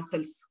motivate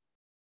ourselves.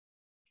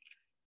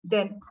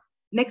 Then,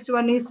 next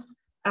one is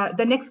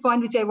the next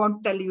point which I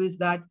want to tell you is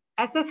that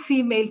as a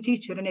female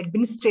teacher and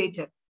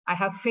administrator, I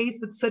have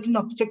faced with certain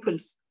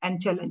obstacles and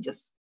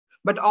challenges,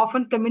 but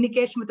often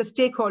communication with the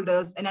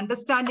stakeholders and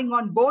understanding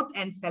on both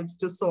ends helps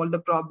to solve the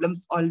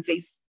problems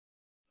always.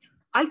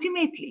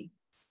 Ultimately,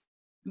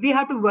 we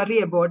have to worry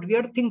about, we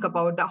have to think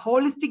about the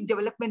holistic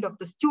development of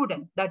the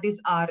student. That is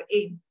our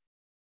aim.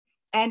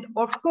 And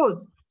of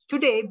course,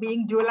 today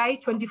being July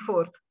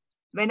 24th,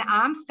 when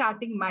I'm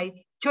starting my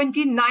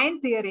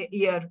 29th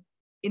year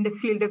in the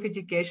field of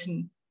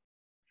education,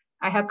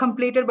 I have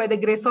completed by the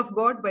grace of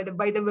God, by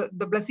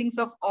the blessings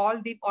of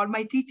all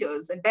my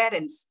teachers and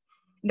parents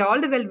and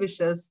all the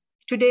well-wishers.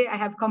 Today, I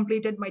have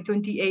completed my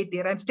 28th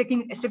year. I'm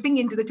stepping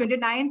into the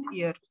 29th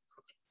year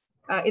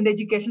in the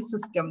education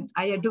system.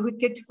 I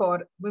advocate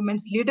for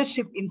women's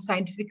leadership in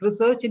scientific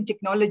research and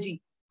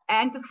technology,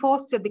 and to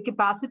foster the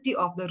capacity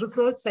of the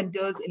research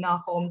centers in our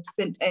home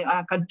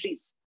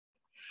countries.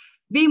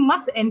 We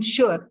must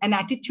ensure an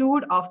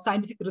attitude of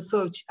scientific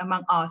research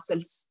among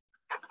ourselves.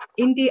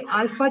 In the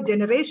alpha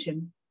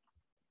generation,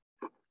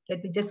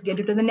 let me just get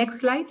to the next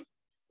slide.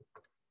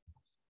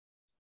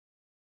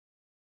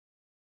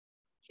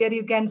 Here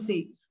you can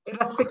see,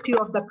 irrespective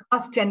of the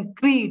caste and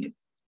creed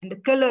and the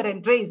color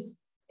and race,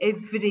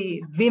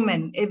 every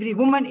woman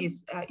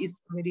is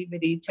very,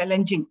 very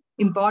challenging,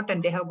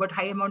 important. They have got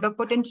high amount of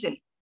potential.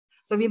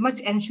 So we must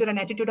ensure an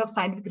attitude of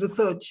scientific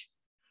research.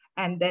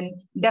 And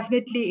then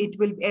definitely it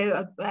will,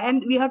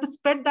 and we have to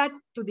spread that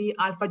to the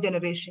alpha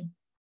generation.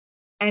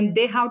 And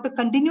they have to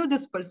continue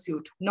this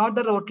pursuit, not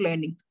the rote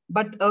learning,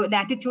 but an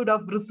attitude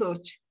of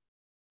research.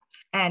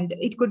 And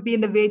it could be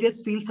in the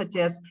various fields such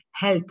as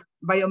health,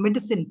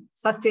 biomedicine,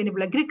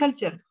 sustainable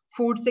agriculture,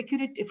 food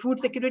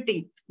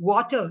security,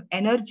 water,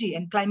 energy,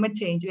 and climate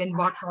change, and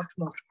what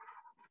more.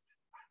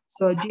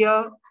 So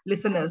dear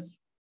listeners,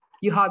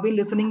 you have been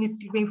listening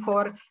to me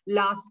for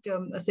last,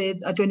 say,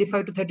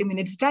 25 to 30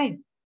 minutes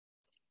time.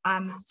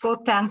 I'm so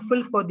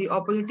thankful for the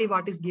opportunity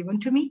what is given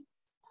to me.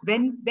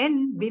 When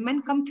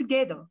women come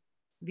together,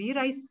 we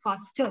rise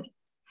faster,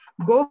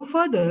 go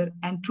further,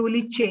 and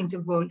truly change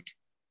the world.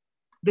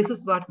 This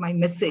is what my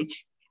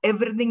message.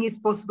 Everything is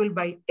possible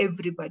by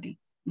everybody.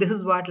 This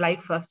is what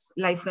life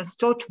has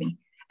taught me.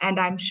 And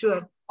I'm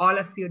sure all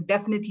of you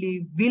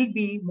definitely will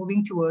be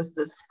moving towards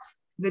this.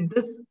 With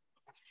this,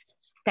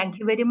 thank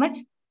you very much.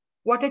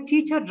 What a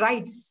teacher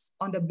writes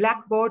on the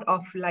blackboard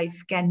of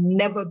life can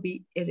never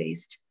be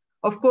erased.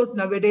 Of course,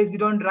 nowadays we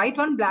don't write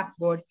on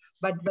blackboard,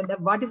 but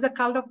what is the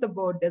color of the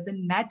board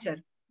doesn't matter.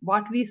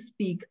 What we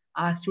speak,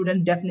 our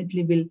students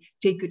definitely will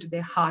take it to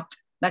their heart.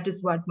 That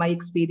is what my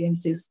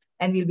experience is,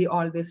 and will be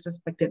always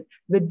respected.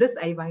 With this,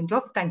 I wind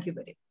off. Thank you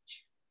very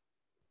much.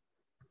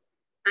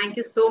 Thank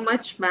you so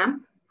much,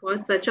 ma'am, for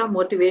such a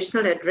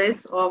motivational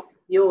address of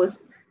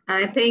yours.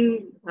 I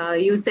think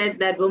you said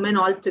that women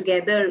all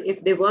together,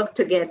 if they work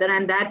together,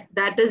 and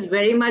that is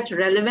very much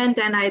relevant.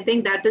 And I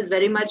think that is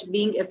very much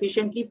being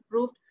efficiently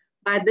proved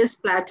by this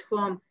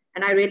platform.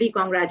 And I really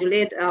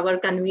congratulate our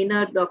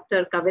convener,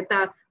 Dr.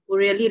 Kavita, who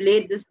really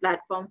laid this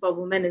platform for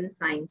women in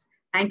science.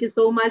 Thank you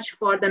so much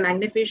for the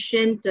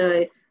magnificent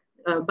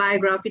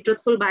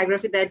truthful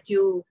biography that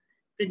you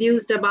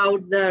produced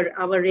about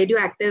our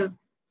radioactive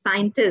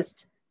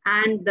scientist,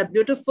 and the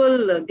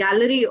beautiful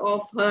gallery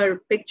of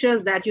her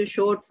pictures that you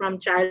showed from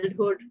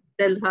childhood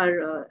till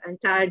her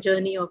entire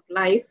journey of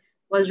life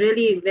was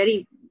really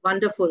very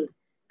wonderful.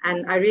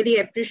 And I really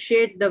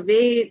appreciate the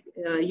way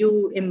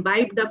you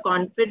imbibe the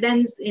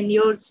confidence in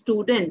your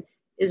student.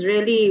 Is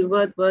really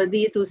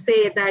worthy to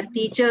say that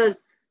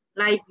teachers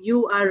like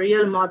you are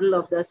real model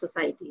of the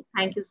society.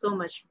 Thank you so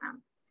much,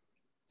 ma'am.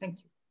 Thank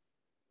you.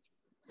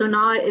 So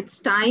now it's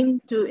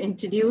time to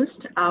introduce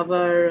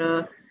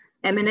our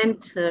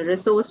eminent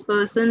resource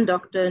person,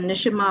 Dr.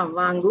 Nishima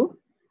Wangu.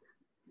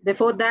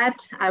 Before that,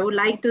 I would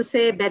like to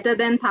say better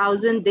than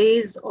 1,000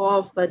 days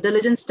of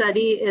diligent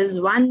study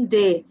is one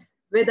day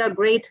with a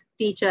great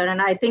teacher.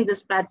 And I think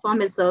this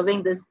platform is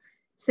serving this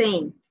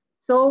same.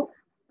 So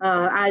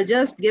I'll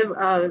just give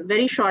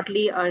very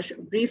shortly a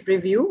brief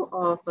review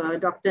of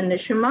Dr.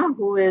 Nishima,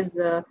 who is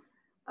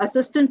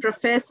Assistant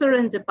Professor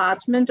in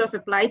Department of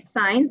Applied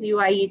Science,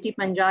 UIET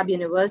Punjab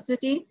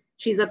University.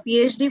 She's a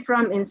PhD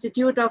from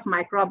Institute of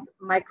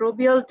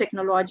Microbial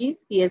Technology,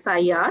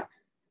 CSIR,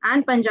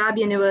 and Punjab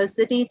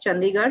University,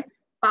 Chandigarh,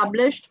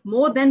 published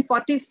more than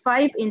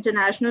 45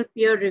 international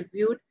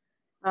peer-reviewed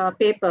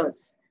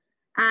papers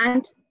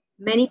and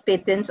many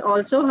patents.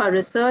 Also, her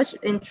research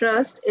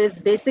interest is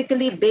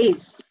basically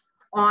based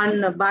on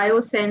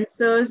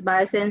biosensors,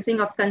 biosensing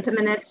of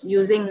contaminants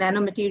using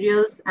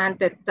nanomaterials and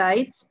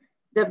peptides,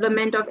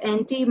 development of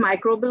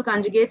antimicrobial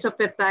conjugates of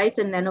peptides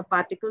and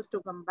nanoparticles to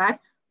combat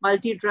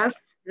multi-drug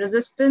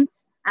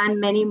resistance, and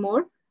many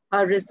more.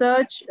 Her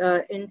research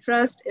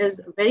interest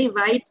is very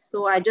wide,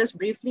 so I just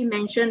briefly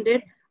mentioned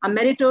it. A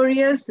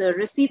meritorious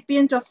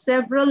recipient of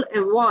several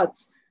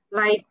awards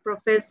like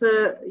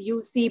Professor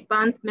U.C.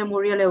 Pant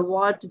Memorial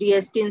Award,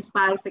 DST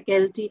Inspire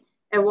Faculty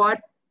Award,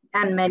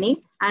 and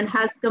many, and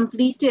has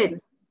completed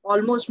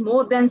almost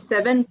more than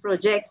 7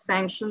 projects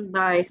sanctioned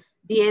by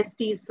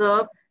DST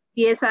SERB,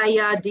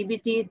 CSIR,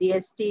 DBT,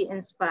 DST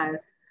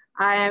Inspire.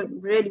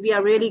 We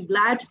are really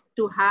glad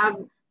to have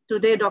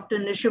today Dr.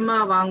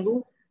 Nishima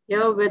Wangu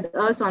here with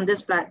us on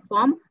this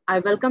platform. I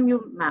welcome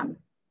you, ma'am.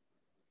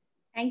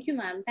 Thank you,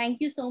 ma'am. Thank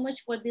you so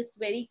much for this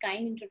very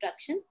kind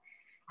introduction.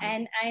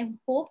 And I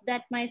hope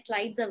that my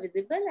slides are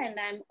visible and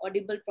I'm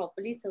audible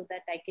properly so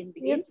that I can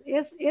begin.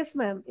 Yes,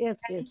 ma'am. Yes,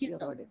 Thank you you're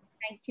so much. audible.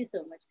 Thank you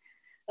so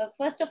much.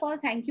 First of all,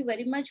 thank you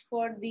very much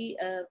for the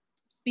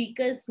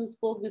speakers who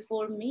spoke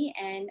before me.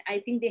 And I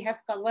think they have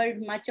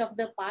covered much of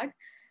the part.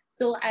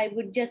 So I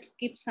would just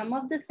skip some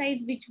of the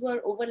slides which were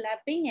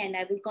overlapping, and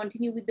I will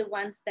continue with the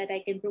ones that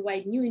I can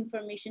provide new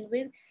information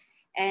with.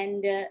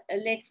 And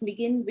let's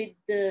begin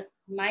with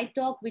my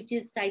talk, which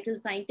is titled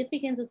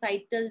Scientific and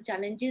Societal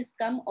Challenges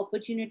Come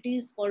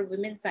Opportunities for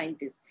Women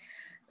Scientists.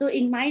 So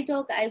in my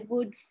talk, I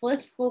would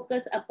first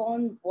focus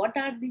upon what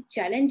are the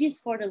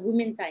challenges for a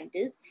women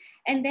scientist,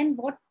 and then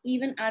what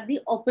even are the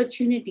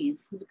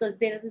opportunities, because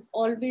there is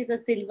always a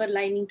silver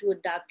lining to a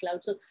dark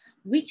cloud. So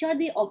which are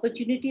the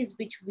opportunities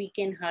which we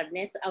can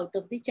harness out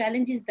of the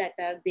challenges that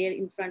are there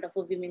in front of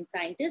a women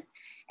scientist?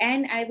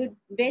 And I would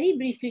very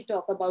briefly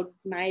talk about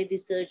my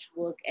research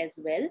work as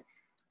well.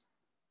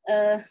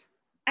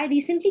 I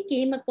recently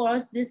came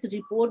across this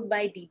report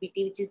by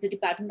DBT, which is the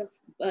Department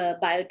of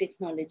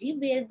Biotechnology,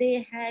 where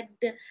they had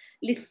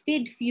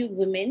listed few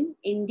women,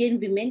 Indian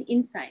women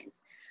in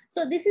science.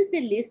 So this is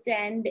the list,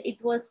 and it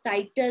was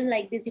titled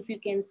like this. If you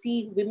can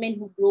see, women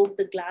who broke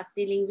the glass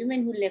ceiling,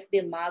 women who left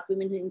their mark,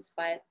 women who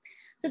inspire.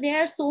 So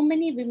there are so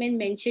many women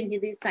mentioned here,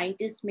 these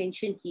scientists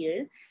mentioned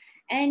here.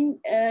 And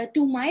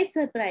to my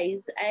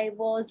surprise, I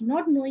was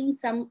not knowing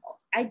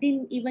I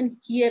didn't even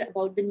hear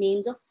about the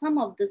names of some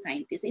of the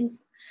scientists.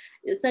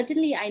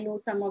 Certainly, I know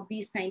some of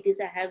these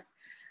scientists. I have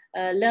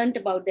learned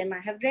about them. I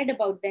have read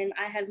about them.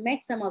 I have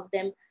met some of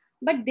them,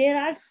 but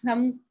there are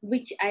some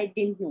which I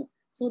didn't know.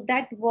 So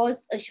that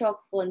was a shock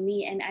for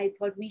me. And I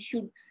thought we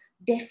should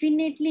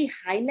definitely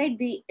highlight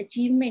the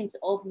achievements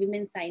of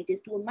women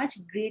scientists to a much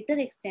greater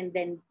extent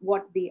than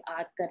what they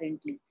are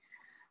currently.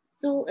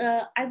 So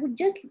I would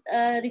just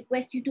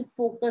request you to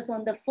focus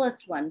on the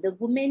first one, the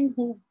women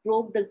who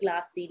broke the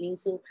glass ceiling.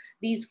 So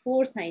these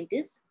 4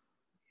 scientists,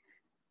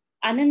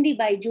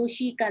 Anandibai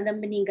Joshi,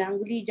 Kadambini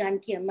Ganguly,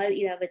 Janki Amal,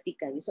 Iravati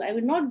Karve. So I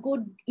will not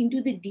go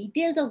into the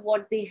details of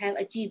what they have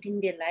achieved in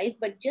their life,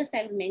 but just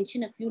I will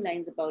mention a few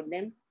lines about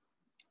them.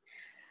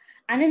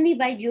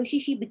 Anandibai Joshi,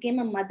 she became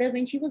a mother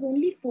when she was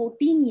only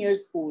 14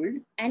 years old,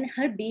 and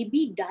her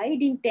baby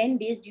died in 10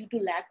 days due to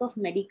lack of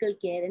medical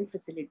care and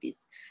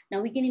facilities.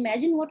 Now we can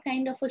imagine what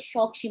kind of a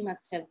shock she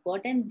must have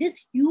got, and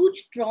this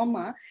huge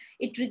trauma,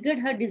 it triggered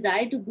her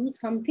desire to do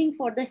something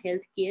for the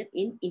healthcare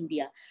in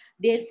India.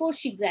 Therefore,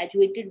 she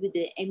graduated with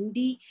the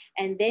MD,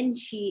 and then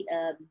she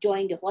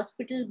joined a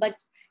hospital, but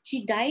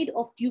she died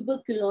of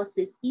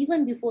tuberculosis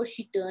even before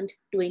she turned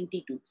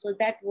 22. So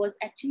that was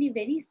actually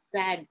very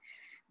sad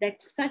that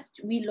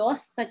we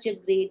lost such a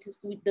great,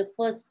 with the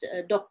first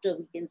doctor,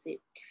 we can say.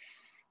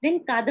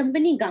 Then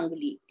Kadambini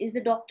Ganguly is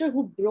a doctor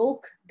who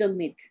broke the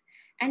myth.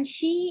 And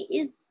she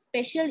is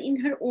special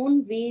in her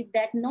own way,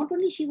 that not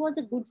only she was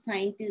a good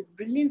scientist,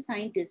 brilliant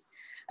scientist,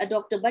 a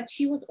doctor, but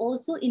she was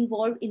also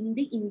involved in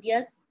the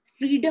India's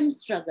freedom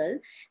struggle.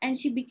 And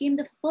she became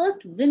the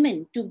first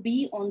woman to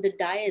be on the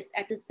dais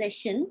at a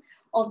session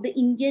of the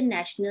Indian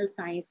National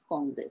Science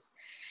Congress.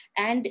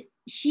 And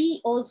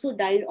she also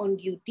died on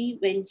duty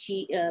when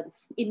she,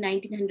 in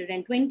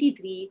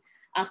 1923,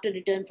 after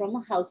return from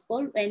a house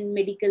call, when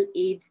medical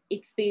aid,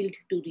 it failed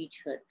to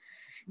reach her.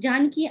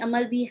 Janki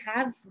Amal, we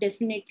have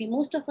definitely,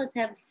 most of us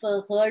have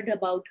heard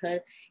about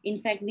her. In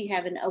fact, we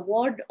have an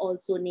award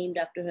also named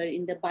after her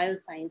in the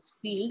bioscience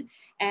field.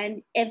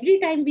 And every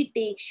time we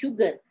take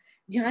sugar,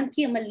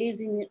 Janki Amal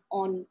lives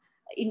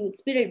in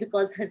spirit,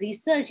 because her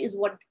research is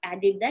what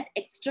added that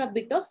extra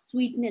bit of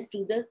sweetness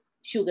to the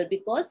sugar,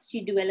 because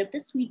she developed a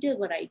sweeter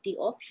variety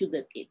of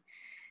sugarcane.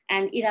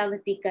 And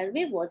Iravati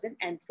Karve was an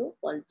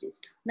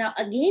anthropologist. Now,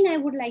 again, I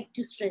would like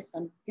to stress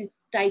on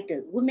this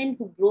title, Women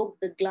Who Broke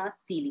the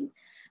Glass Ceiling.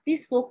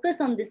 Please focus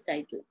on this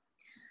title.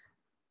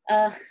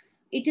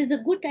 It is a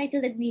good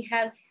title that we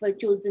have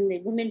chosen,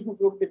 the Women Who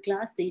Broke the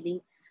Glass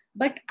Ceiling.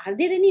 But are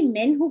there any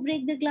men who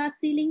break the glass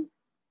ceiling?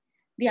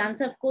 The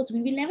answer, of course,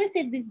 we will never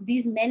say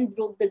these men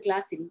broke the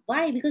glass ceiling.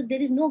 Why? Because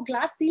there is no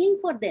glass ceiling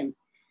for them.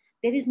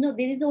 There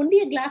is only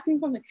a glass ceiling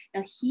for men.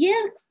 Now,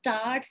 here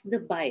starts the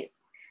bias.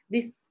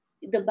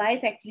 The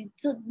bias actually,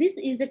 so this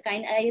is a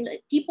kind, I'll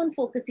keep on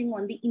focusing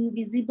on the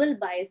invisible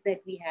bias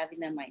that we have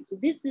in our mind. So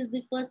this is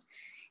the first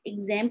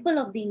example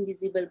of the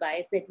invisible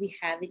bias that we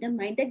have in our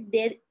mind, that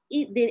there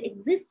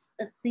exists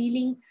a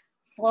ceiling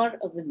for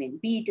a woman,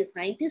 be it a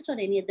scientist or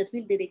any other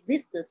field, there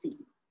exists a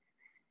ceiling.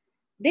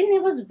 Then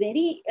there was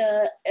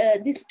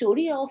this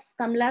story of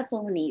Kamala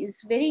Sohani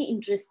is very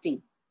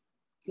interesting.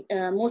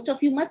 Most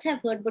of you must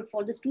have heard, but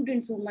for the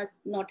students who must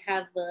not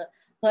have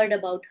heard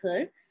about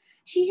her,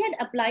 she had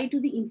applied to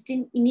the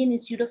Indian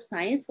Institute of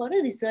Science for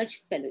a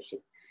research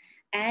fellowship.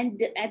 And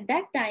at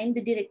that time,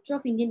 the director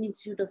of Indian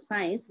Institute of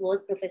Science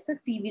was Professor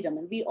C.V.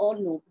 Raman. We all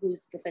know who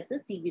is Professor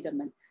C.V.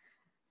 Raman.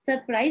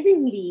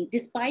 Surprisingly,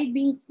 despite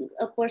being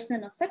a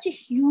person of such a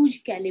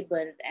huge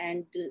caliber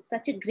and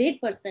such a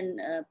great person,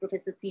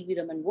 Professor C.V.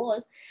 Raman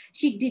was,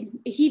 he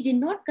did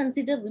not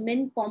consider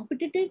women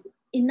competitive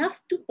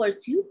enough to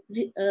pursue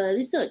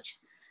research.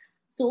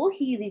 So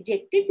he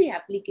rejected the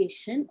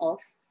application of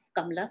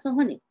Kamala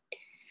Sohane.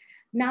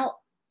 Now,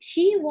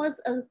 she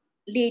was a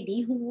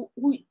lady who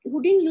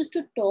didn't used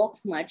to talk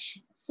much.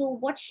 So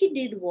what she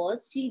did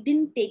was, she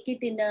didn't take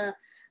it in a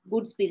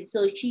good spirit.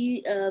 So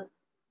she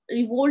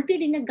revolted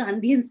in a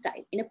Gandhian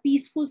style, in a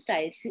peaceful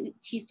style.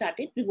 She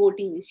started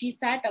revolting. She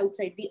sat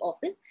outside the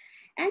office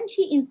and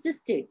she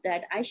insisted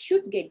that I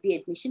should get the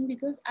admission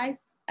because I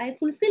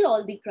fulfill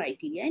all the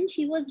criteria. And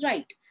she was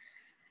right.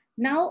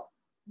 Now,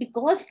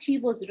 because she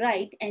was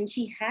right and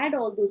she had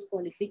all those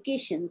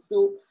qualifications,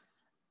 so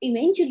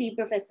eventually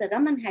Professor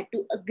Raman had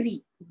to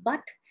agree,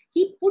 but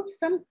he put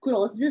some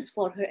clauses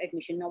for her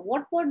admission. Now,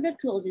 what were the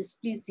clauses?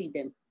 Please see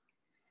them.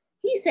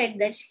 He said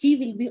that he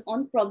will be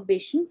on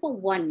probation for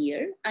 1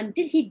 year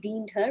until he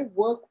deemed her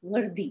work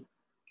worthy.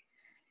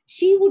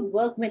 She would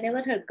work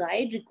whenever her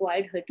guide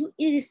required her to,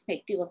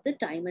 irrespective of the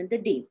time and the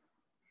day.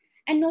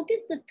 And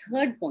notice the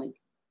third point.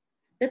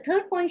 The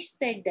third point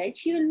said that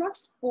she will not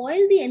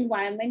spoil the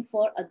environment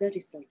for other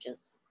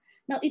researchers.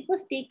 Now, it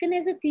was taken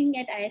as a thing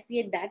at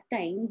ISC at that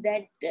time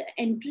that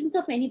entrance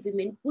of any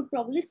women would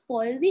probably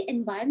spoil the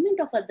environment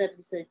of other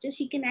researchers.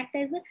 She can act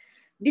as a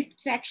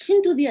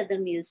distraction to the other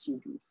male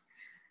students.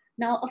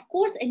 Now, of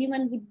course,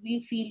 anyone would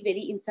feel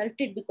very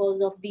insulted because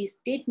of these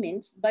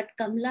statements, but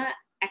Kamala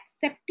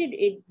accepted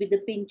it with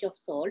a pinch of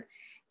salt.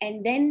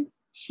 And then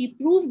she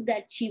proved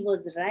that she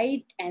was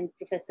right and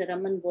Professor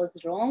Raman was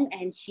wrong,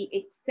 and she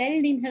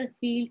excelled in her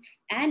field,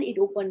 and it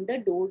opened the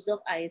doors of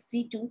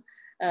ISC to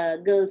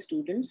girl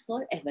students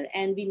forever.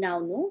 And we now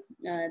know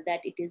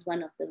that it is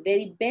one of the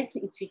very best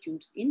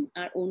institutes in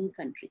our own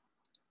country.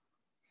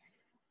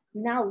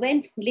 Now,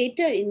 when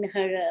later in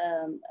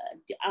her,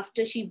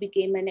 after she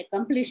became an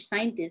accomplished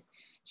scientist,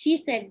 she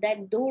said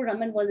that though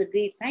Raman was a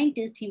great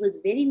scientist, he was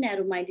very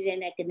narrow-minded,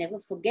 and I can never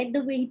forget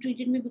the way he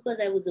treated me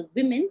because I was a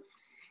woman.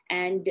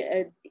 And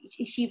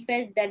she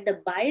felt that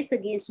the bias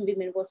against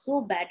women was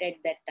so bad at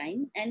that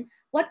time. And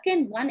what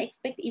can one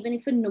expect even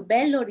if a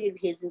Nobel laureate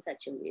behaves in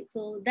such a way?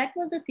 So that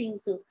was a thing.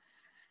 So,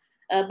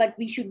 but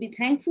we should be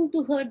thankful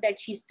to her that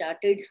she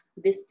started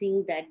this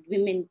thing that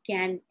women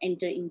can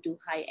enter into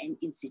high-end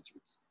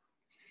institutes.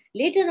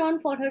 Later on,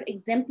 for her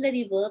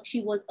exemplary work,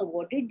 she was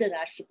awarded the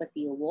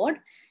Rashtrapati Award,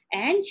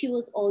 and she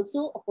was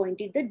also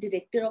appointed the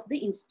director of the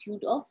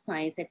Institute of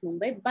Science at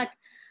Mumbai. But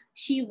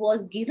she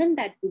was given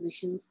that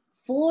position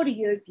 4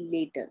 years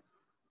later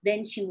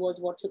than she was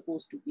what's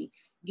supposed to be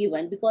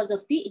given because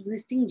of the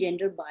existing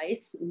gender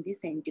bias in the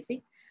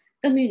scientific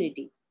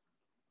community.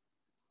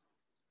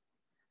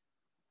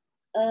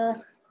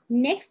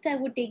 Next, I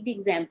would take the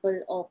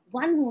example of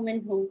one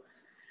woman who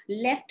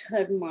left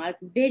her mark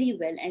very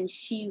well, and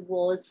she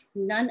was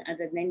none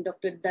other than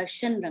Dr.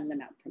 Darshan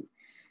Ranganathan.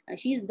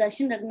 She is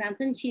Darshan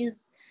Ranganathan. She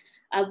is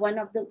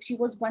she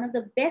was one of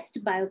the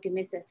best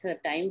biochemists at her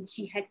time.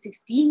 She had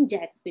 16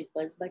 JAX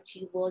papers, but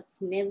she was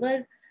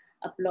never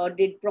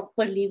applauded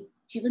properly.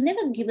 She was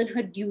never given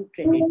her due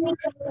credit.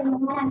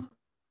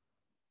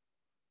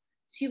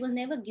 She was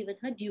never given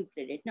her due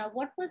credit. Now,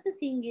 what was the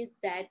thing is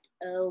that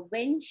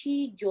when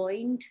she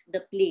joined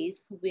the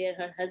place where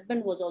her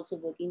husband was also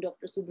working,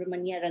 Dr.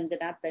 Subramania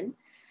Ranganathan,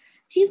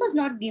 she was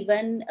not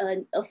given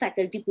a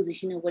faculty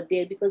position over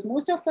there because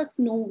most of us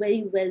know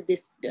very well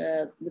this,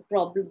 the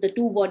problem, the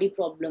two-body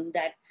problem,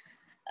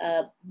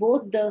 that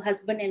both the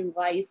husband and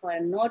wife are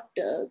not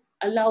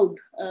allowed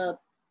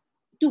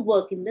to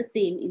work in the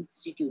same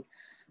institute.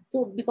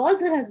 So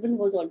because her husband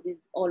was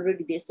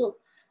already there,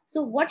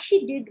 so what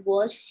she did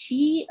was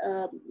she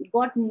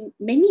got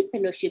many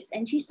fellowships,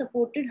 and she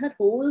supported her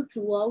whole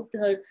throughout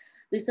her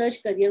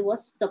research career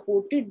was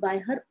supported by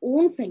her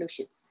own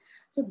fellowships.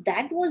 So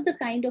that was the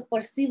kind of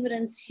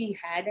perseverance she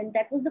had, and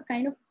that was the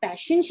kind of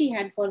passion she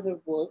had for her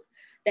work,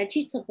 that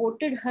she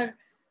supported her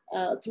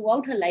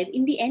throughout her life.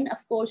 In the end,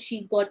 of course,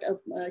 she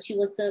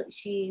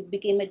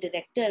became a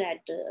director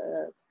at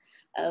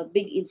a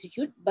big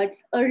institute, but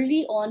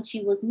early on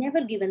she was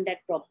never given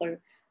that proper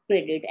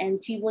credit,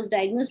 and she was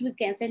diagnosed with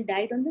cancer and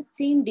died on the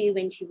same day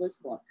when she was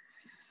born.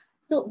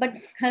 So, but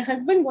her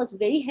husband was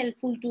very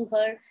helpful to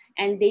her,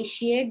 and they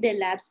shared their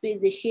lab space,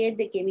 they shared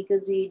their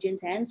chemicals,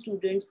 reagents, and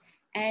students.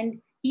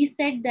 And he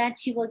said that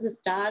she was a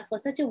star. For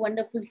such a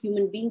wonderful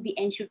human being, the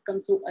end should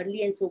come so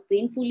early and so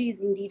painfully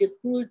is indeed a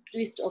cruel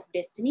twist of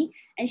destiny.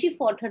 And she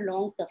fought her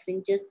long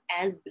suffering just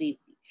as bravely.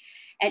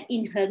 And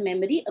in her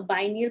memory, a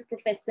biennial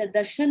Professor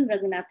Darshan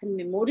Ranganathan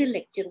Memorial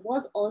Lecture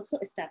was also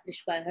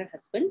established by her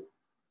husband,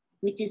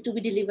 which is to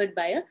be delivered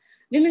by a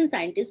women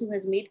scientist who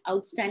has made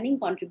outstanding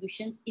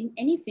contributions in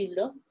any field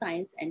of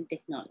science and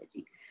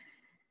technology.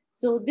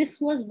 So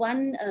this was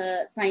one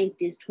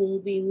scientist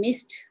whom we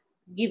missed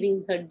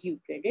giving her due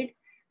credit,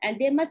 and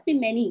there must be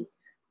many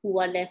who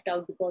are left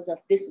out because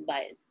of this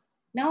bias.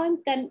 Now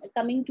I'm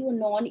coming to a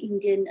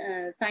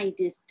non-Indian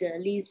scientist,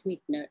 Lise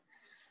Meitner.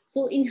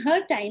 So in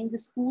her time, the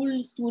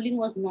schooling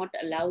was not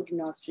allowed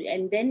in Austria.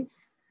 And then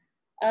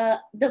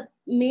the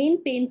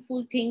main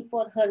painful thing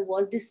for her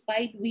was,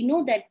 despite we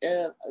know that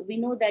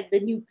the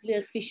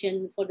nuclear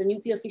fission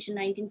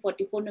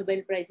 1944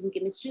 Nobel Prize in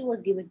Chemistry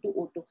was given to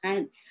Otto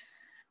Hahn.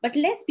 But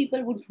less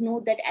people would know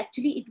that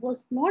actually it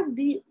was not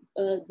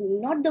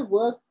the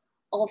work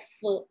of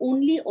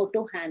only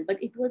Otto Hahn,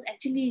 but it was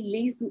actually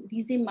Lise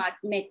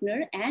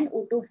Meitner and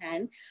Otto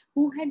Hahn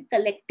who had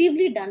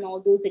collectively done all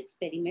those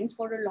experiments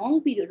for a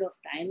long period of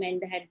time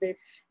and had the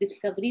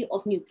discovery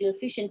of nuclear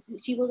fission.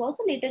 She was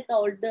also later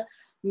called the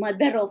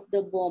mother of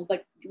the bomb,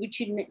 but which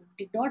she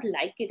did not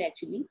like it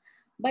actually.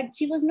 But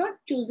she was not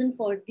chosen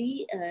for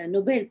the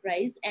Nobel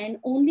Prize, and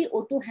only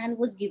Otto Hahn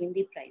was given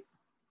the prize.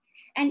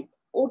 And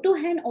Otto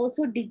Hahn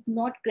also did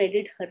not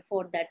credit her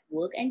for that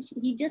work, and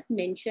he just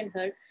mentioned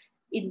her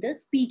in the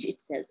speech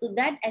itself. So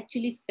that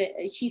actually,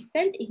 she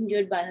felt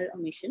injured by her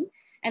omission,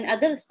 and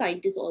other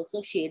scientists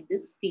also shared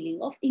this feeling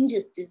of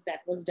injustice that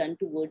was done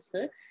towards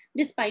her,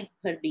 despite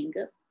her being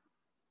a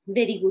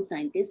very good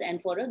scientist and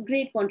for a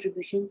great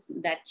contributions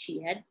that she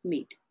had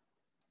made.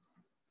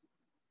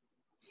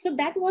 So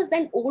that was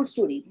an old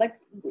story, but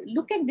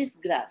look at this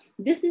graph.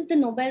 This is the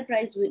Nobel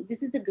Prize.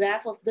 This is the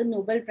graph of the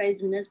Nobel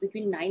Prize winners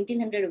between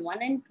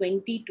 1901 and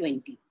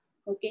 2020.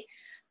 Okay,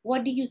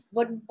 what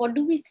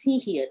do we see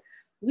here?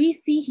 We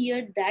see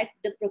here that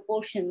the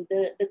proportion,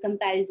 the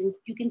comparison.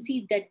 You can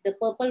see that the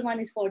purple one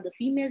is for the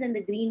females and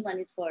the green one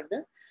is for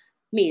the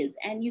males,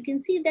 and you can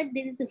see that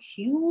there is a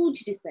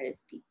huge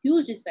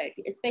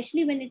disparity,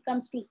 especially when it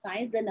comes to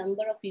science. The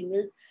number of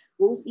females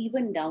goes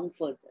even down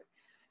further.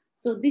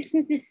 So this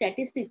is the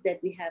statistics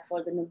that we have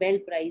for the Nobel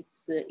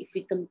Prize if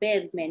we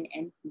compare men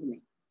and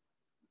women.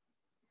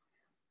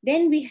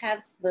 Then we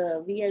are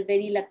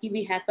very lucky,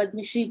 we have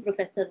Padma Shri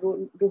Professor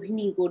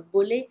Rohini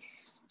Godbole.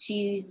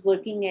 She is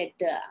working at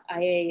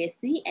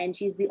IISc and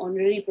she's the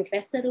honorary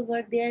professor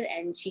over there,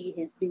 and she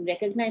has been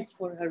recognized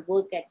for her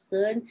work at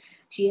CERN.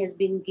 She has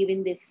been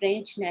given the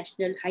French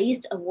National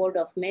Highest Award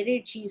of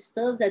Merit. She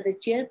serves as the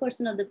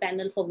chairperson of the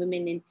panel for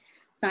women in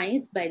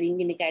science by the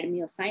Indian Academy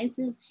of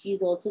Sciences.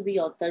 She's also the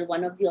author,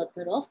 one of the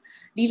author of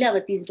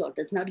Leelavati's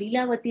Daughters. Now,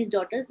 Leelavati's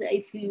Daughters,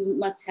 if you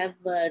must have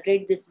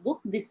read this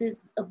book, this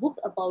is a book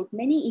about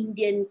many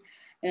Indian,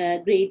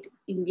 great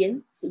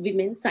Indian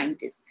women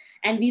scientists.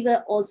 And we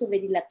were also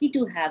very lucky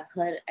to have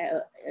her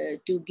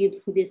to give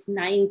this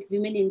 9th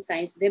Women in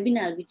Science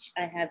webinar, which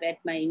I have at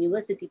my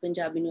university,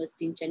 Punjab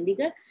University in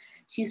Chandigarh.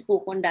 She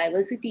spoke on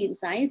diversity in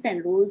science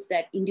and roles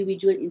that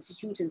individual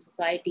institutes and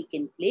society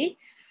can play.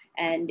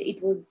 And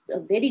it was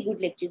a very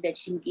good lecture that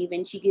she gave,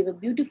 and she gave a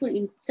beautiful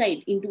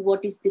insight into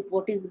what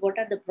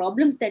are the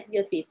problems that we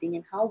are facing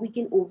and how we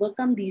can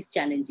overcome these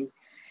challenges.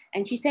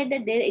 And she said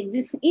that there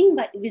exist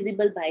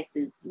invisible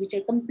biases, which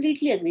I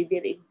completely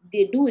agree.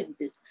 They do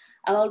exist,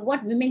 about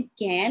what women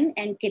can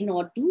and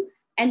cannot do,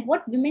 and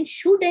what women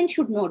should and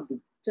should not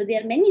do. So there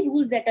are many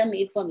rules that are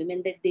made for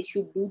women, that they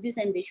should do this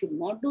and they should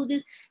not do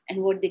this,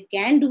 and what they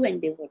can do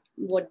and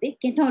what they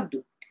cannot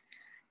do.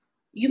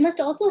 You must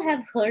also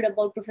have heard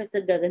about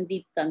Professor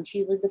Gagandeep Kang.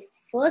 She was the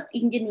first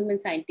Indian women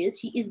scientist.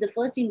 She is the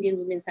first Indian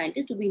women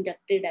scientist to be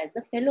inducted as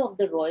the Fellow of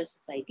the Royal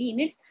Society in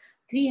its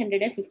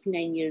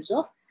 359 years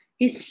of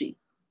history.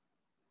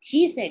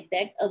 She said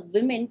that a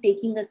woman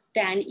taking a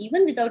stand,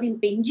 even without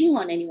impinging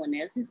on anyone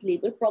else, is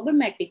labeled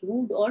problematic,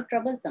 rude, or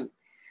troublesome.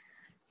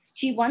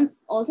 She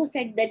once also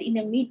said that in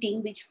a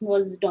meeting which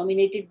was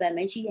dominated by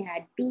men, she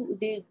had to,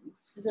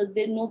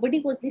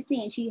 nobody was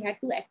listening, and she had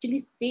to actually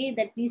say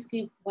that please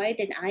keep quiet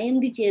and I am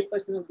the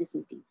chairperson of this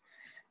meeting.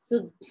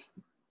 So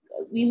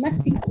we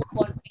must think of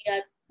what we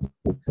are.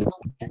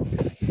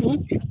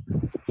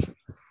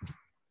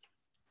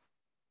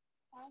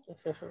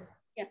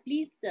 Yeah,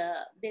 please,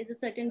 there's a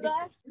certain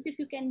disturbance. If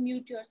you can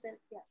mute yourself.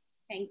 Yeah,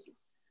 thank you.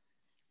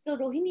 So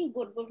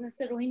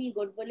Professor Rohini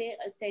Godbole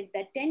said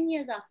that 10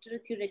 years after a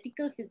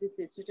theoretical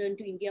physicist returned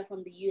to India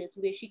from the US,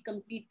 where she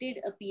completed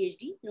a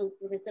PhD,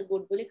 Professor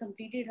Godbole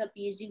completed her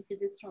PhD in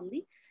physics from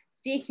the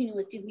State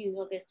University of New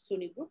York at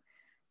Stony Brook.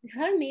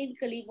 Her male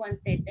colleague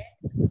once said that,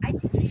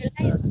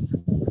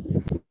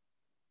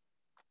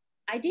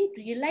 I didn't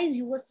realize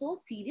you were so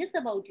serious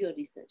about your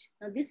research.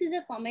 Now, this is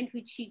a comment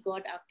which she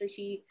got after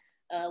she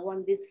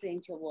won this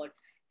French award.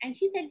 And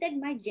she said that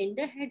my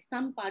gender had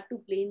some part to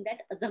play in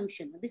that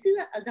assumption. This is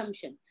an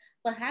assumption,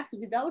 perhaps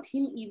without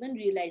him even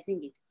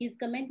realizing it. His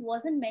comment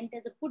wasn't meant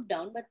as a put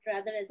down, but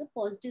rather as a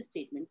positive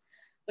statement.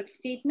 But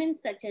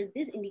statements such as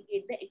this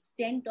indicate the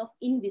extent of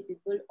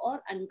invisible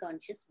or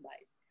unconscious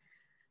bias.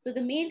 So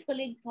the male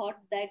colleague thought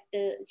that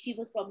she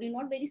was probably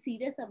not very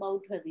serious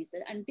about her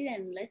research until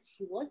and unless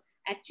she was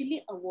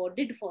actually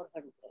awarded for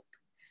her work.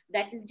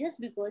 That is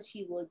just because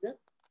she's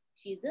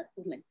a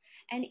woman.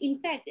 And in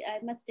fact,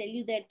 I must tell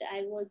you that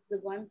I was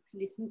once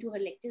listening to her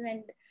lectures,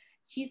 and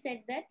she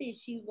said that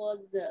she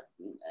was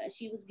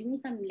giving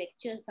some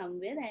lecture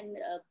somewhere, and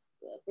a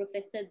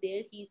professor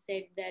there, he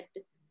said that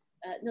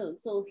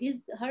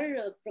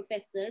her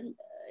professor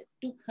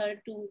took her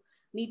to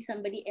meet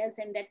somebody else,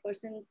 and that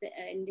person,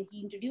 and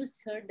he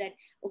introduced her that,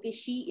 okay,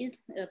 she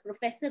is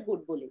Professor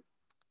Godbole.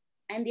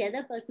 And the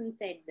other person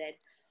said that,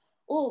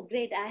 oh,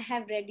 great, I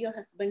have read your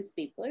husband's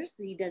papers.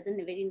 He does a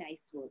very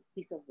nice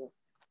piece of work.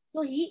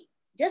 So he,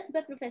 just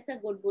by Professor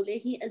Godbole,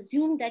 he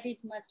assumed that it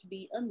must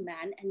be a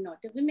man and not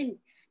a woman.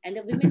 And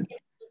a woman can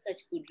do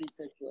such good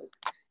research work.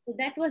 So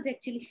that was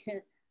actually,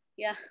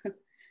 yeah,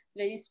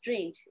 very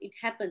strange. It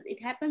happens.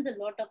 It happens a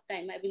lot of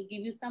time. I will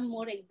give you some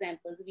more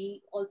examples.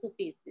 We also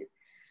face this.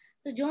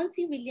 So John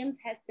C. Williams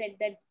has said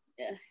that,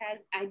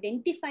 has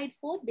identified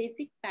 4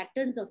 basic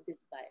patterns of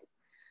this bias.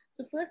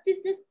 So first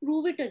is the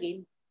prove it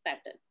again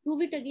pattern.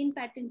 Prove it again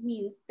pattern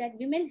means that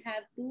women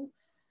have to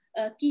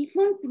keep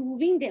on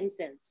proving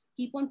themselves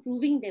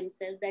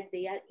that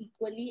they are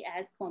equally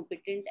as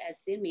competent as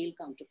their male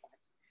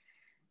counterparts.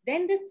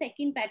 Then the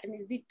second pattern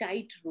is the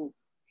tightrope.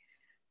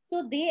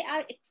 So they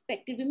are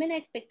expected, women are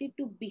expected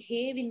to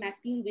behave in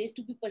masculine ways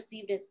to be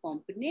perceived as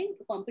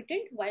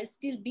competent while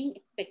still being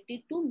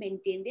expected to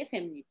maintain their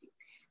femininity.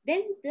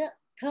 Then the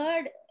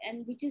third,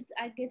 and which is,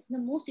 I guess, the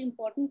most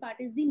important part,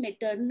 is the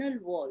maternal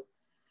wall,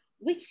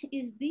 which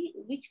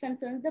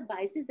concerns the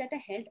biases that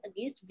are held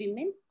against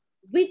women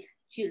with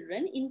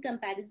children in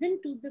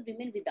comparison to the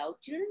women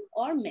without children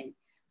or men.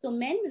 So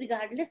men,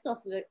 regardless of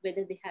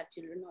whether they have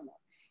children or not.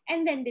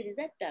 And then there is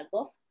a tug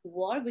of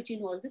war, which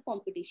involves a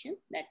competition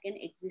that can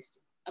exist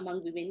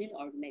among women in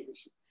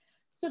organization.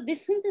 So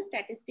this is a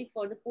statistic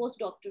for the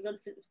postdoctoral.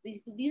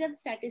 These are the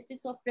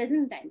statistics of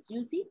present times.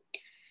 You see,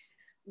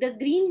 the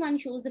green one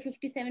shows the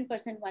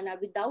 57% one are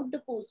without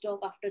the postdoc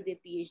after their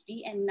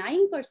PhD, and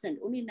 9%,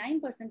 only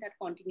 9%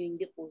 are continuing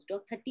their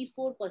postdoc.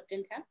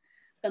 34% have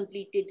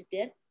completed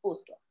their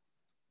postdoc.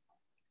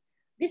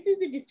 This is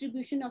the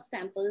distribution of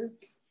samples,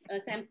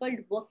 sampled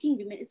working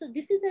women. So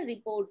this is a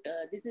report.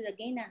 This is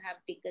again, I have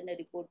taken a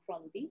report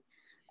from the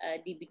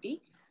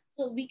DBT.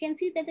 So we can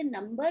see that the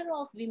number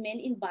of women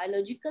in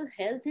biological,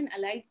 health and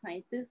allied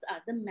sciences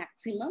are the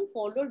maximum,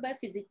 followed by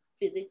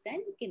physics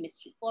and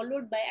chemistry,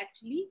 followed by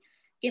actually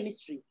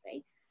chemistry,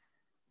 right?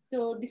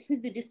 So this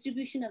is the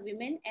distribution of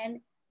women. And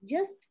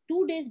just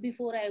 2 days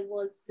before I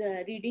was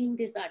reading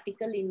this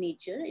article in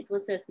Nature, it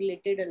was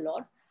circulated a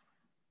lot.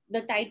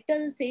 The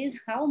title says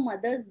how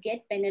mothers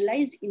get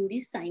penalized in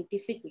the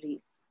scientific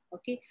race.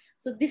 Okay,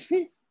 so this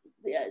is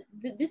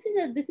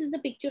the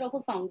picture of a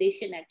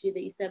foundation, actually,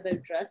 the Isabel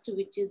Trust,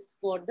 which is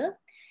for the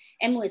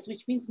MOS,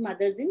 which means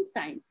Mothers in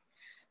Science.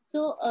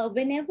 So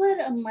whenever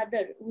a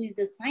mother who is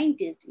a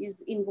scientist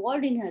is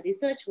involved in her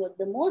research work,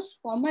 the most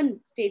common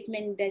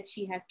statement that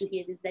she has to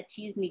hear is that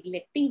she is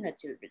neglecting her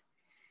children.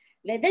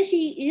 Whether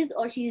she is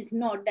or she is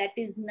not, that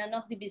is none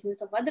of the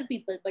business of other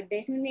people, but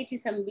definitely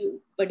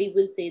somebody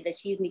will say that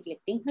she is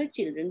neglecting her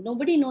children.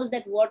 Nobody knows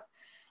that what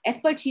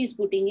effort she is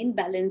putting in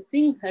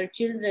balancing her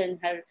children,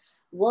 her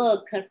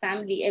work, her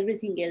family,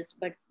 everything else,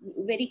 but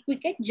very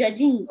quick at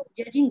judging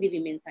the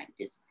women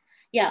scientists.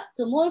 Yeah,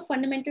 so more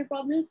fundamental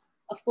problems.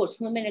 Of course,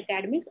 women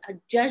academics are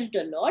judged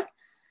a lot,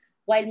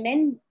 while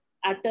men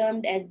are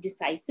termed as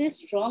decisive,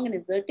 strong, and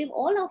assertive.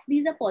 All of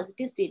these are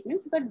positive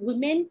statements, but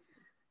women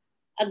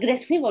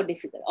aggressive or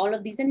difficult. All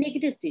of these are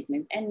negative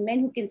statements. And men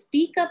who can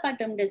speak up are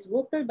termed as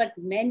vocal, but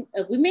women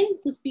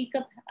who speak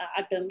up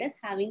are termed as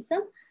having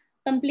some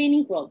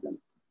complaining problem.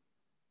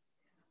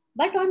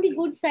 But on the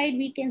good side,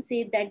 we can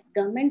say that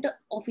government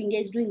of India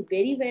is doing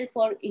very well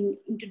for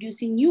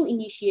introducing new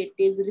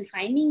initiatives,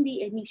 refining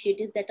the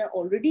initiatives that are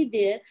already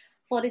there.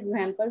 For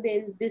example,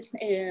 there is this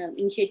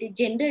initiative,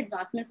 Gender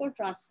Advancement for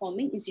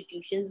Transforming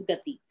Institutions,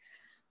 Gati.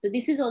 So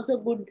this is also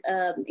a good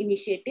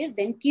initiative.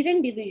 Then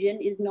Kiran division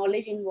is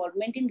knowledge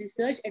involvement in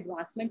research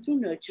advancement through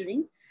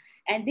nurturing.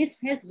 And this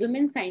has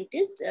women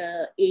scientists,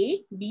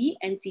 A, B,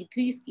 and C,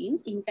 3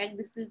 schemes. In fact,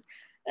 this is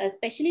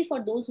especially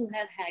for those who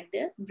have had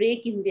a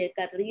break in their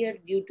career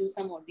due to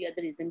some or the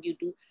other reason, due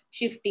to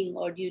shifting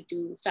or due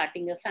to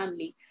starting a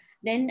family.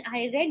 Then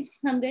I read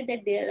somewhere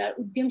that there are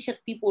Udyam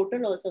Shakti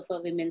portal also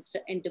for women's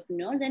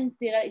entrepreneurs. And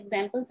there are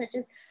examples such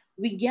as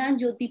Vigyan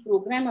Jyoti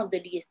program of the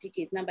DST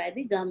Chetna by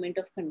the government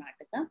of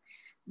Karnataka.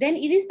 Then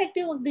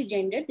irrespective of the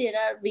gender, there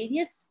are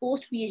various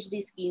post-PhD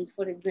schemes,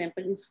 for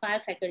example, Inspire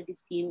Faculty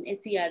Scheme,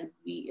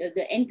 SCRB,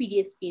 the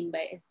NPDF scheme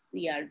by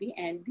SCRB,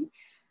 and the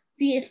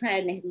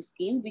CSIR Nehru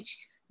scheme, which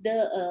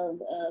the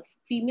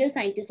female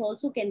scientists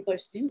also can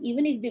pursue,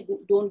 even if they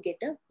don't get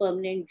a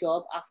permanent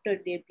job after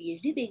their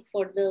PhD.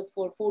 For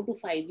 4 to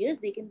 5 years,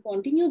 they can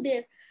continue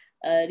their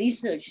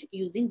research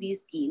using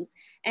these schemes.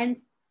 And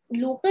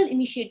local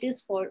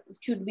initiatives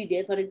should be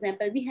there. For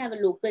example, we have a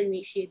local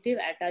initiative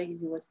at our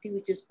university,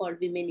 which is called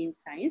Women in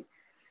Science.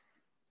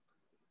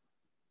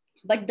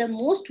 But the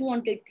most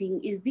wanted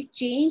thing is the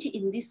change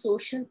in the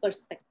social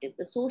perspective.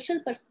 The social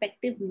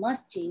perspective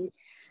must change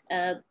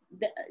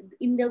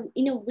in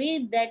a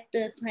way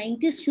that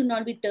scientists should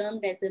not be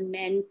termed as a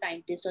man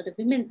scientist or a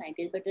women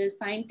scientist, but a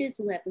scientist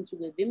who happens to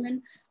be a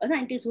woman or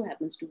scientist who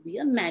happens to be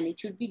a man. It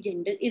should be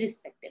gender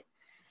irrespective.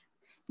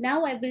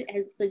 Now I will,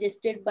 as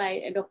suggested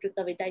by Dr.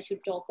 Kavita, I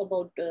should talk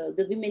about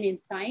the women in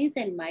science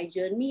and my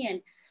journey,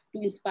 and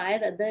to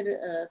inspire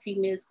other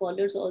female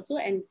scholars also,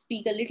 and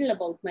speak a little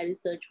about my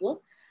research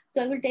work.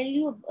 So I will tell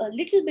you a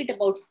little bit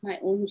about my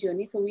own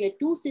journey. So we are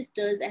 2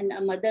 sisters, and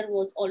a mother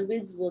was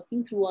always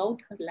working throughout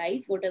her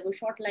life. Whatever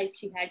short life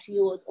she had, she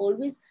was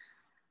always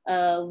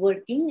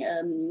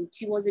working.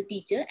 She was a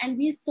teacher, and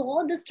we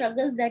saw the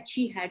struggles that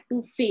she had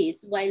to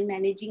face while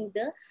managing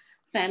the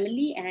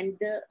family and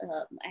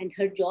and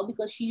her job,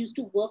 because she used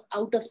to work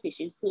out of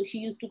station. So she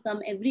used to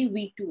come every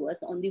week to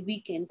us on the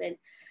weekends, and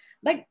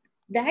but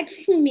that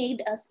thing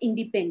made us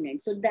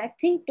independent. So that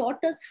thing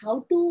taught us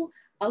how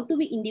to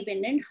be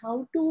independent,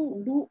 how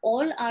to do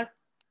all our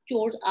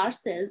chores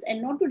ourselves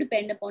and not to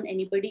depend upon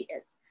anybody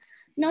else.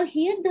 Now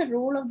here the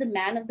role of the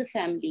man of the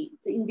family,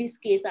 in this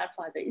case our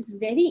father, is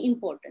very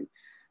important,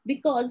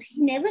 because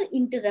he never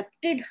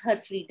interrupted her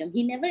freedom.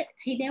 He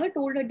never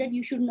told her that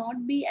you should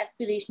not be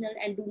aspirational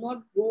and do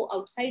not go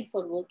outside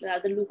for work,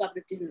 rather look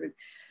after children.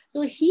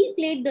 So he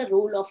played the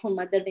role of a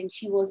mother when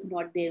she was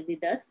not there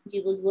with us.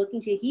 She was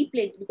working. He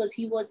played, because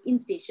he was in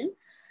station.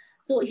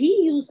 So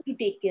he used to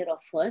take care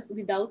of us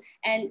without,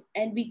 and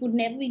we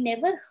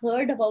never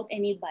heard about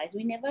any bias.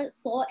 We never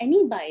saw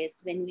any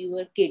bias when we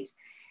were kids.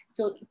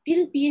 So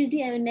till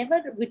PhD, I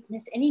never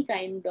witnessed any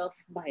kind of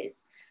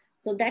bias.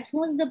 So that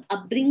was the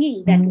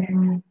upbringing that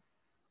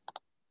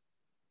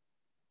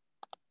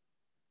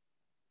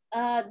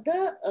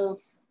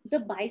the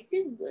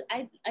biases.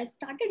 I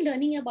started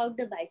learning about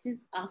the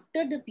biases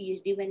after the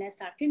PhD, when I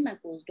started my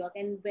postdoc,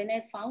 and when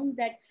I found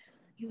that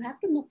you have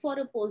to look for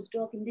a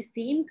postdoc in the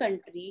same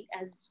country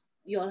as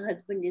your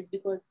husband is,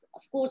 because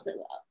of course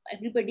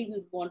everybody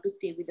would want to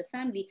stay with the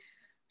family.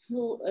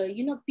 So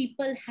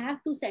people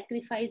have to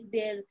sacrifice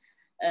their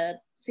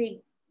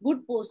say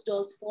good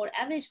postdocs for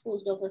average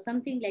postdocs or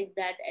something like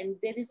that, and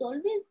there is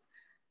always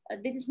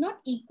there is not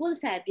equal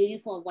salary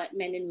for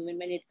men and women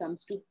when it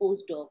comes to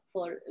postdoc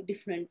for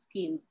different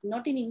schemes.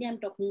 Not in India, I'm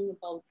talking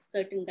about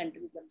certain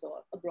countries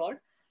abroad.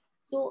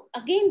 So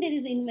again, there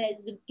is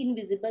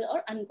invisible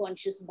or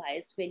unconscious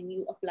bias when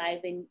you apply,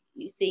 when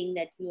you're saying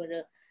that you are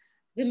a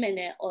woman,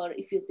 or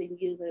if you're saying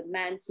you're a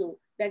man. So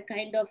that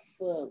kind of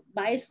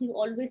bias you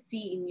always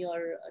see in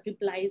your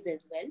replies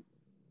as well.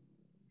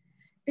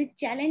 The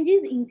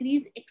challenges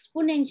increase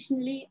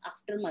exponentially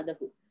after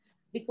motherhood,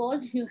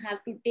 because you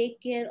have to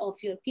take care of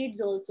your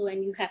kids also,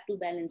 and you have to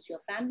balance your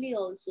family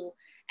also.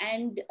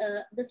 And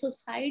the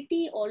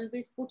society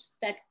always puts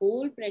that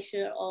whole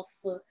pressure of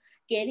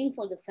caring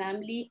for the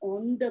family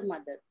on the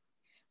mother.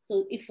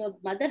 So if a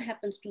mother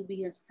happens to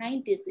be a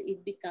scientist,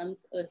 it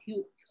becomes a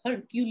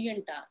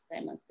Herculean task,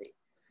 I must say.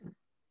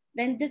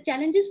 Then the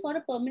challenges for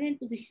a permanent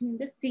position in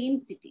the same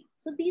city.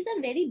 So these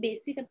are very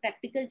basic and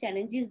practical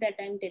challenges that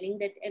I'm telling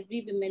that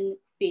every woman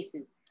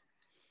faces.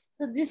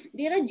 So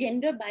there are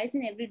gender bias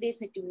in everyday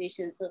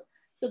situations.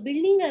 So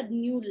building a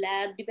new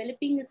lab,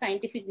 developing a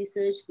scientific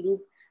research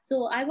group.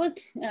 So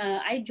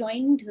I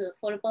joined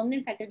for a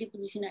permanent faculty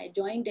position. I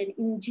joined an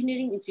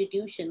engineering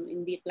institution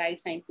in the applied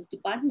sciences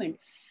department.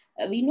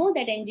 We know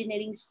that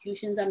engineering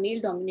institutions are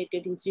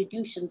male-dominated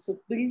institutions. So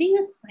building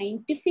a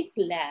scientific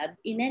lab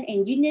in an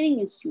engineering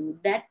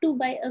institute, that too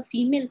by a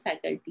female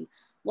faculty,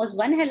 was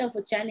one hell of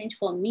a challenge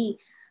for me.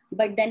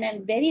 But then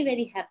I'm very,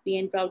 very happy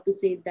and proud to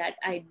say that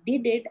I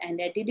did it,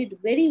 and I did it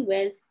very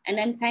well. And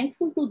I'm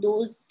thankful to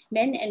those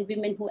men and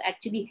women who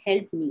actually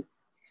helped me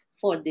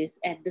for this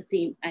at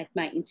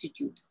my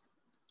institutes.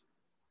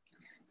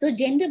 So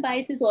gender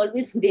bias is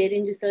always there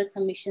in research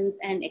submissions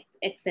and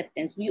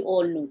acceptance. We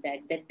all know that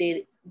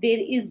there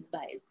is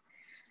bias.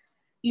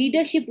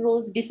 Leadership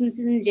roles,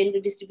 differences in gender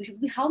distribution.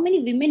 How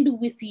many women do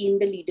we see in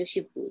the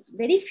leadership roles?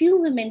 Very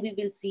few women we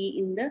will see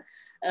in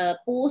the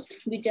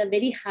posts which are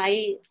very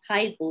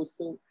high posts.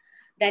 So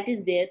that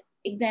is there.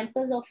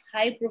 Examples of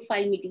high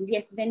profile meetings.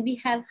 Yes, when we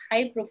have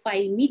high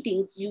profile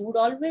meetings, we would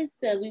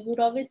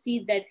always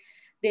see that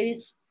there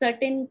is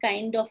certain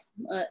kind of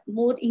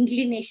more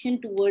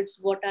inclination towards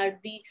what are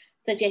the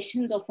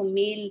suggestions of a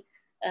male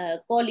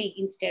colleague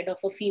instead of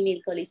a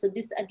female colleague. So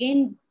this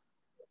again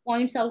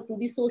points out to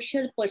the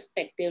social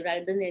perspective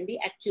rather than the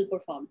actual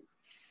performance.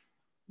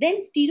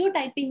 Then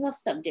stereotyping of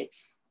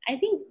subjects. I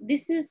think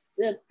this is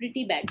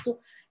pretty bad. So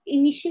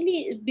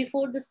initially,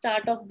 before the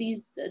start of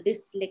this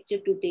lecture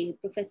today,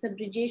 Professor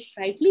Brijesh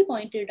rightly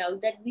pointed out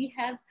that we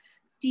have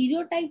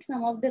stereotyped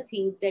some of the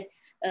things that,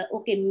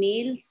 okay,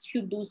 males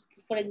should do.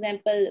 For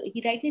example,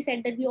 he rightly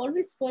said that we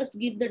always first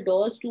give the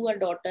dolls to our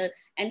daughter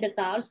and the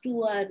cars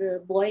to our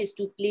boys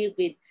to play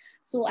with.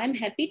 So I'm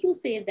happy to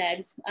say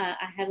that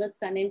I have a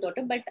son and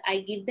daughter, but I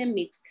give them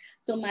mix.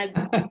 So my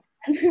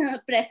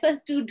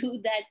prefers to do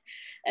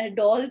that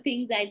doll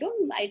things. I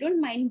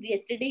don't mind.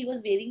 Yesterday he was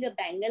wearing a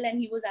bangle and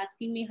he was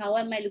asking me, how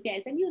am I looking? I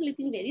said, you're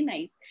looking very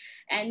nice.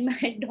 And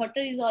my daughter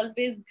is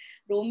always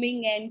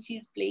roaming and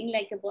she's playing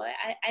like a boy.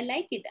 I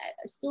like it.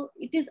 So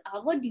it is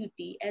our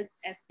duty as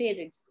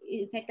parents.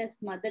 In fact, as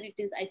mother,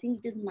 I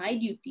think it is my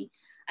duty.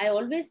 I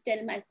always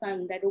tell my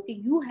son that, okay,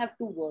 you have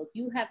to work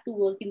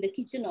in the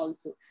kitchen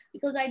also,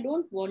 because I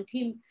don't want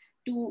him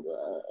to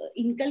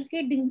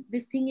inculcate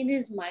this thing in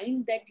his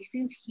mind that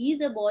since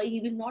he's a boy, he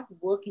will not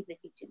work in the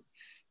kitchen.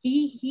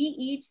 He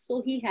eats,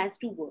 so he has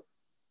to work,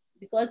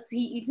 because he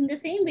eats in the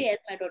same way as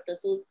my daughter.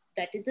 So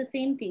that is the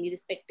same thing,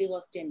 irrespective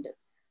of gender.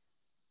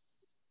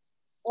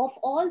 Of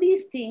all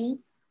these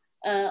things,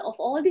 of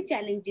all the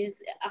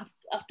challenges,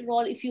 after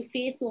all, if you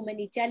face so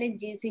many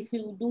challenges, if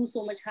you do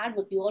so much hard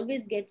work, you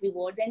always get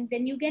rewards and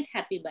then you get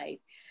happy by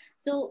it.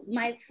 So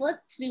my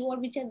first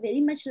reward, which I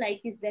very much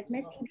like, is that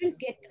my students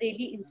get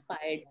really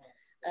inspired.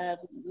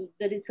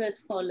 The research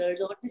scholars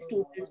or the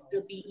students,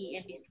 the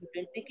BE, ME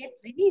students, they get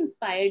really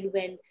inspired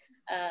when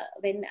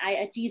I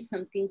achieve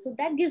something. So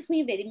that gives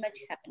me very much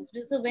happiness.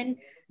 So when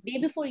day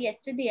before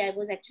yesterday, I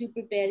was actually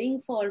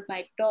preparing for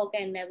my talk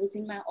and I was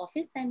in my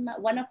office and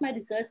one of my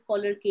research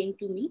scholar came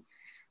to me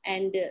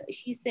and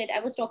she said,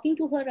 I was talking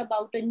to her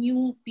about a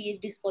new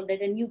PhD scholar,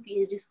 that a new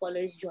PhD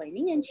scholar is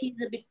joining and she's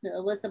a bit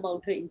nervous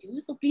about her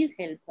interview. So please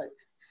help her.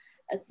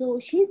 So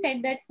she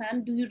said that,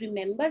 ma'am, do you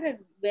remember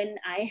when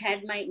I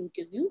had my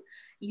interview,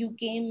 you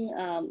came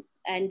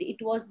and it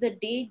was the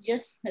day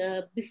just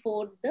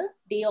before the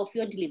day of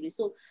your delivery.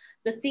 So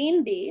the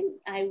same day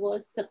I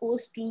was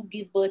supposed to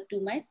give birth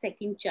to my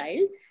second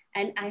child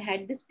and I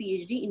had this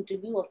PhD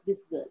interview of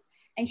this girl.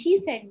 And she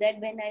said that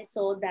when I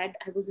saw that,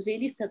 I was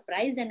really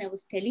surprised and I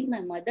was telling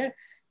my mother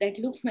that,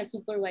 look, my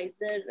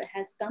supervisor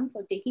has come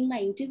for taking my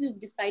interview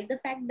despite the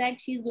fact that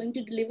she's going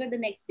to deliver the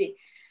next day.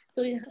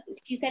 So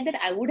she said that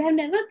I would have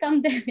never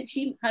come there.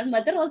 Her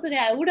mother also said,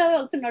 I would have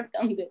also not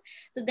come there.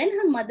 So then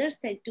her mother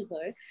said to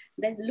her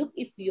that, look,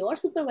 if your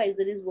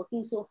supervisor is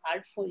working so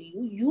hard for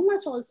you, you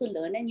must also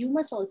learn and you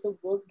must also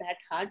work that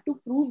hard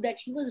to prove that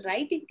she was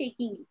right in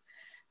taking you.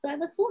 So I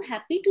was so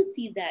happy to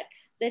see that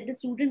the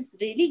students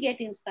really get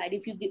inspired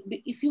if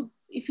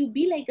you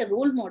be like a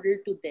role model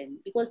to them,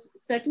 because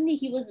certainly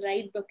he was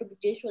right, Dr.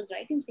 Brijesh was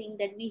right in saying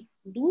that we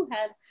do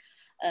have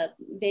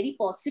very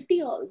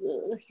positive,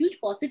 huge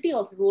positive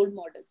of role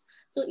models.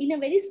 So in a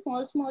very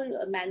small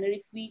manner,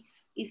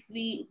 if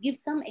we give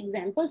some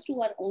examples to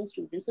our own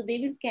students, so they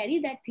will carry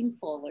that thing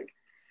forward.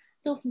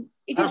 So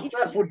it is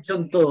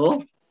পর্যন্ত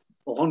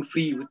তখন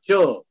ফি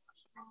বুঝছো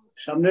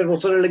সামনের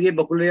বছরের লাগি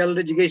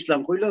বকুলিয়ালরে জিজ্ঞেসলাম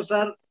কইলো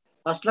sir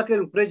 5 লাখের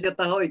উপরে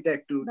যেটা হয় এটা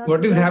একটু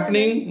What is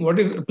happening? What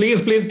is,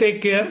 please take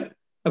care.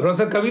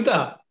 Professor Kavita,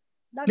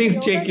 please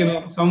check,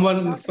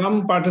 some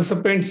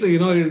participants,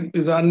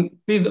 is on,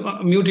 please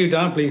mute it,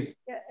 please.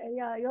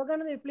 Yeah,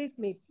 Yogananda, please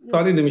mute.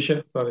 Sorry, Nimisha,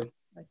 sorry.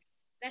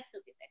 That's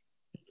okay.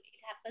 It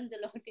happens a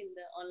lot in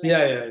the online.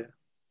 Yeah.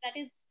 That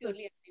is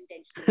purely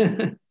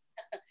unintentional.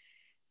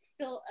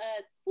 So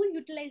full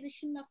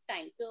utilization of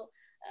time. So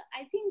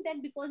I think that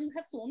because you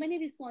have so many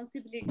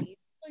responsibilities,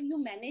 so you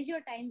manage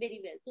your time very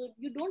well. So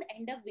you don't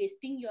end up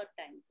wasting your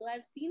time. So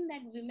I've seen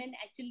that women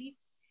actually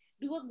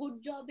do a good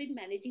job in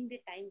managing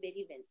their time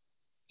very well.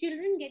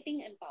 Children getting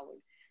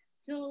empowered.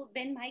 So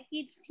when my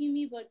kids see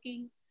me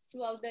working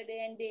throughout the day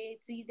and they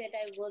see that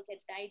I work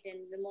at night and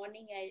in the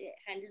morning I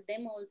handle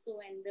them also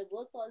and the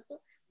work also,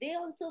 they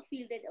also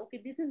feel that, okay,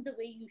 this is the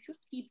way you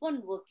should keep on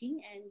working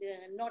and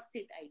not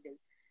sit idle.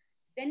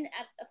 Then,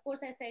 of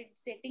course, I said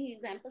setting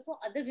examples for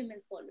other women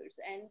scholars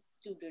and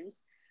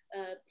students.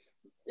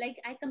 Like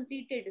I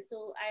completed, so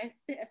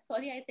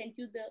sorry, I sent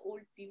you the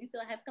old CV. So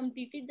I have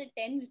completed the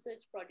 10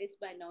 research projects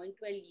by now in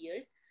 12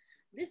 years.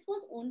 This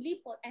was only,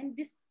 and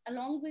this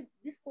along with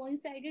this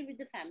coincided with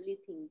the family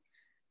thing.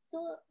 So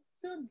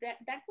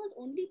that was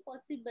only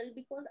possible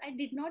because I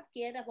did not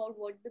care about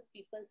what the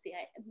people say.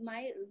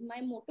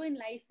 My motto in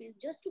life is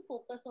just to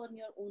focus on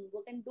your own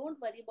work and don't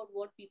worry about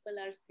what people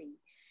are saying.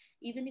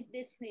 Even if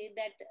they say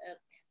that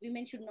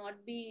women should not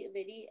be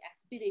very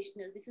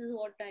aspirational, this is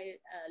what I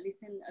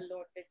listen a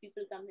lot, that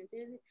people come and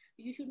say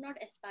you should not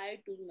aspire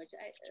too much,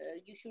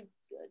 you should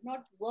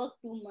not work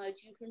too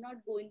much, you should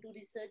not go into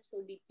research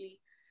so deeply.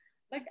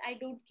 But I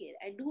don't care.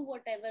 I do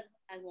whatever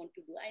I want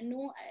to do. I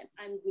know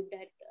I'm good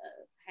at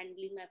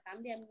handling my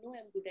family. I know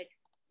I'm good at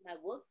my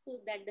work, so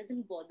that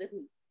doesn't bother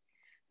me.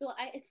 So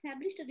I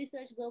established a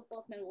research group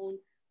of my own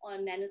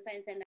on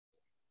nanoscience. And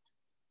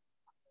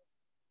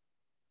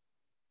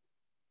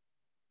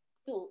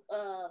so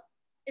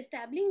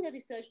establishing a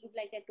research group,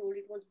 like I told,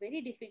 it was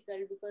very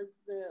difficult because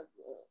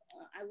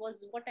I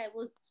was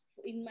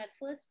in my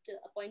first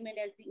appointment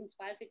as the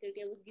Inspire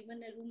faculty, I was given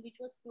a room which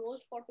was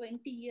closed for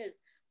 20 years.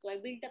 So I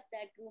built up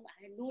that room. I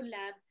had no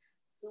lab.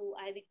 So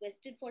I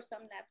requested for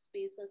some lab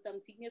space, or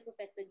some senior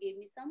professor gave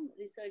me some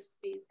research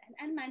space,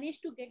 and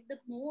managed to get the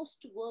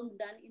most work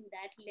done in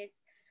that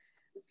less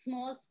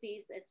small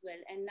space as well.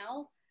 And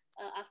now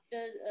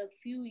after a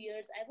few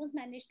years, I was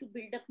managed to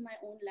build up my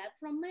own lab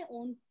from my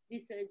own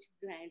research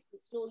grants,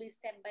 slowly,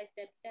 step by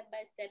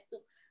step.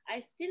 So I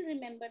still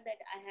remember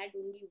that I had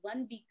only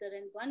one beaker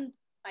and one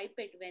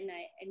pipette when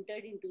I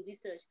entered into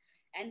research,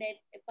 and I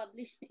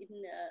published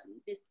in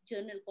this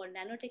journal called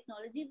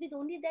Nanotechnology with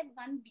only that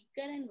one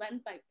beaker and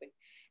one pipette.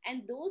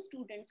 And those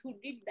students who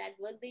did that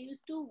work, they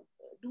used to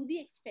do the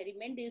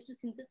experiment, they used to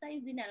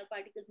synthesize the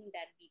nanoparticles in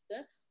that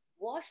beaker,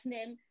 wash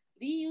them,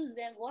 reuse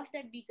them, wash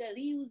that beaker,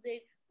 reuse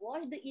it,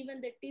 wash even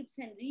the tips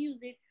and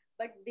reuse it.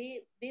 But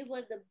they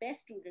were the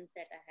best students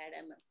that I had,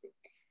 I must say.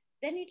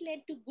 Then it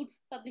led to good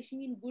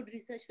publishing in good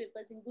research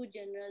papers, in good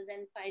journals,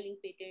 and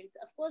filing patents.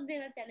 Of course,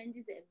 there are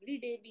challenges every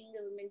day being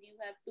a woman. You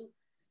have to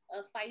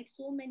fight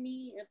so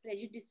many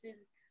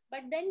prejudices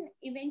But then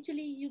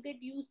eventually you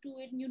get used to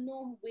it, you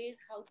know ways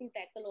how to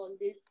tackle all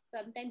this.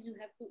 Sometimes you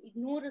have to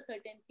ignore a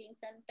certain thing,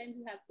 sometimes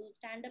you have to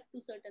stand up to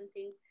certain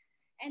things.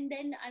 And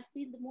then I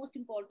feel the most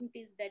important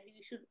is that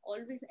you should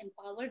always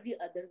empower the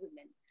other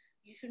women.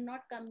 You should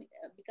not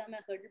become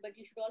a hurdle, but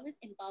you should always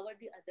empower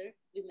the other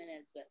women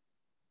as well.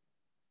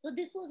 So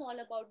this was all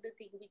about the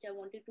thing which I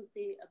wanted to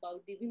say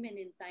about the women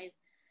in science,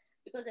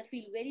 because I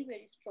feel very,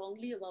 very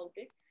strongly about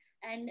it.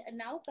 And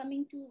now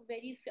coming to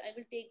I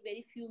will take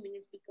very few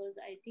minutes because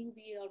I think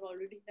we are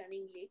already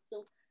running late.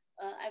 So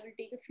I will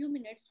take a few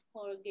minutes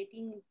for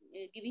giving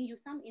you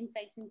some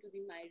insights into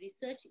my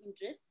research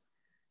interests.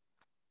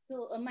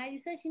 So my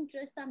research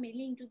interests are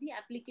mainly into the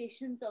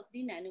applications of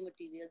the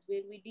nanomaterials,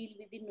 where we deal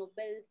with the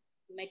noble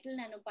metal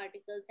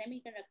nanoparticles,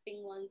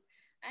 semiconducting ones,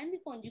 and we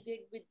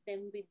conjugate with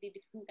them with the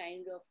different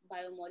kind of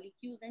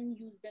biomolecules and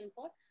use them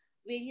for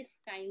various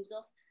kinds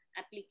of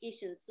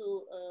applications.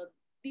 So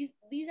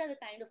these are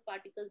the kind of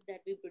particles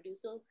that we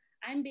produce. So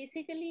I'm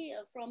basically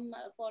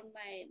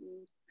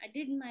I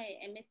did my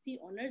MSc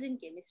honors in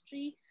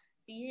chemistry.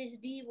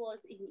 PhD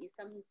was in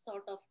some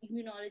sort of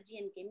immunology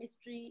and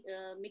chemistry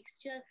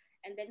mixture,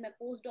 and then my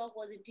postdoc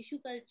was in tissue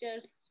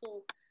cultures.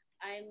 So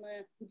I'm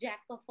a jack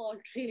of all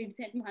trades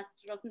and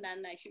master of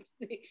none, I should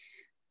say.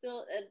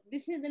 So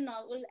this is the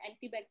novel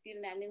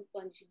antibacterial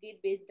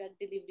nanoconjugate based drug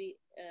delivery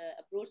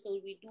approach.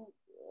 So we do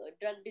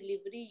drug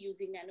delivery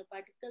using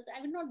nanoparticles.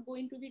 I will not go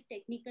into the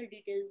technical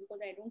details because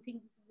I don't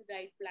think this is the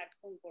right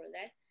platform for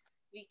that.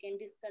 We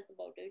can discuss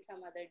about it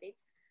some other day.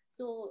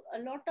 So a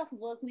lot of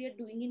work we are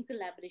doing in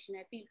collaboration.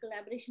 I feel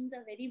collaborations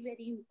are very,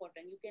 very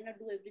important. You cannot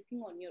do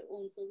everything on your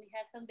own. So we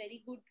have some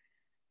very good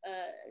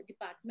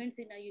departments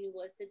in our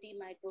university,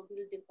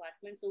 microbial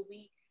department. So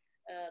we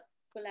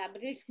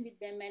collaborate with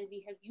them, and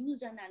we have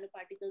used our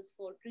nanoparticles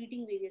for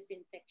treating various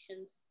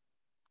infections.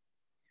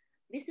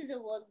 This is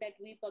a work that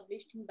we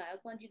published in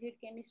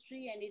bioconjugate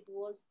chemistry, and it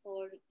was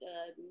for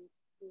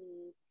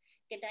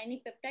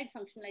cationic peptide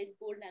functionalized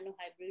gold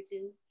nanohybrids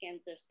in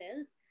cancer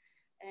cells.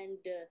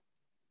 And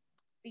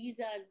this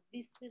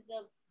is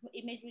a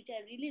image which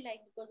I really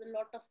like because a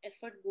lot of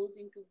effort goes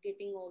into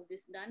getting all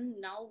this done.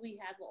 Now we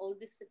have all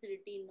this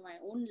facility in my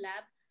own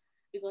lab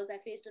because I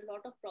faced a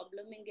lot of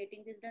problem in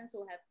getting this done.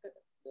 So I have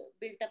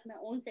built up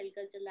my own cell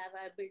culture lab.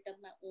 I built up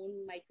my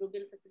own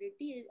microbial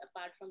facility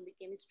apart from the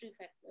chemistry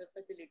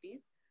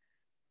facilities.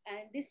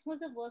 And this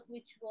was a work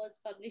which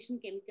was published in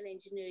Chemical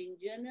Engineering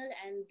Journal.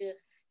 And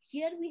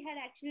here we had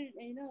actually,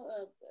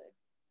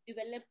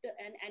 developed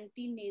an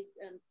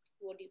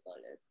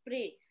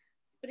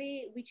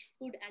spray which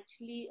could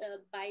actually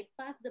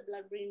bypass the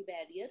blood-brain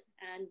barrier,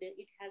 and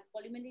it has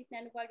polymeric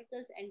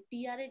nanoparticles, and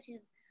TRH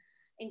is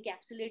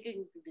encapsulated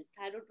into this.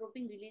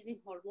 Thyrotropin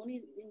releasing hormone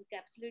is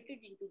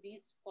encapsulated into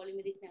these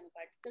polymeric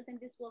nanoparticles, and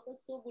this work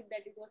was so good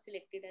that it was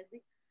selected as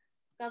the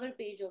cover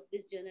page of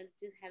this journal,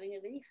 which is having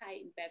a very high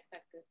impact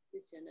factor,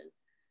 this journal.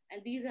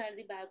 And these are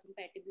the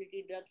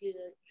biocompatibility, drug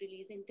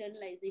release,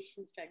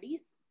 internalization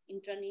studies,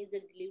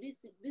 intranasal delivery.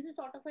 So this is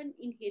sort of an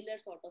inhaler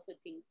sort of a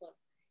thing for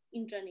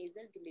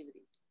intranasal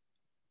delivery.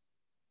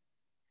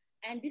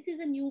 And this is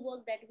a new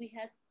work that we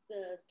have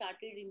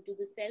started into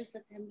the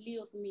self-assembly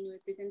of amino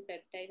acid and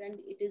peptide, and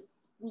it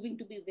is proving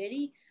to be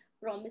very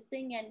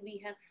promising. And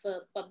we have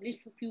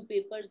published a few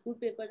papers, good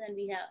papers, and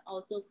we have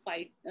also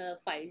filed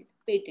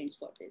patents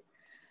for this.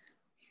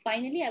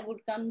 Finally, I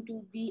would come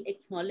to the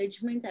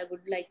acknowledgements. I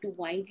would like to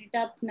wind it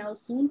up now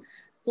soon.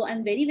 So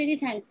I'm very, very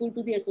thankful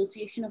to the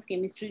Association of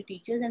Chemistry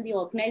Teachers and the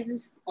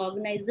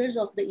organizers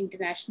of the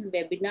international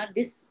webinar,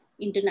 this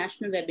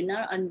international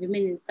webinar on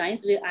women in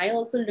science, where I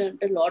also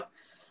learned a lot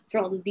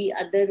from the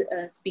other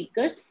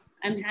speakers.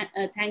 I'm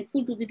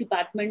thankful to the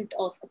Department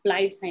of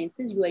Applied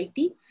Sciences,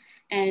 UIT,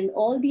 and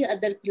all the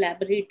other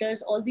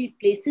collaborators, all the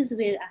places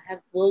where I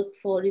have worked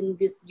for in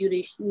this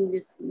duration, in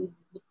this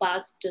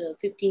past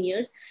 15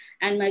 years,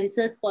 and my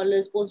research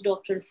scholars,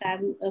 postdoctoral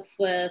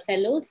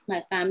fellows,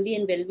 my family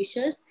and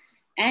well-wishers,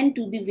 and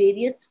to the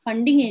various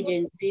funding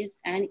agencies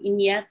and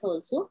INYAS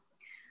also.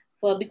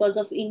 Because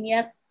of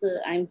INYAS,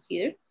 I'm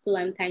here. So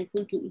I'm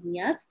thankful to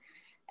INYAS.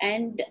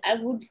 And I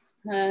would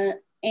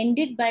end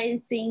it by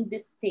saying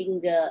this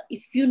thing,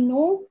 if you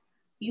know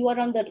you are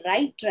on the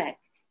right track,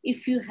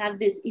 if you have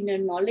this inner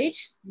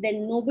knowledge,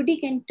 then nobody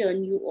can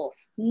turn you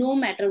off, no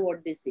matter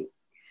what they say.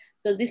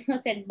 So this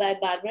was said by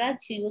Barbara.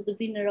 She was the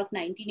winner of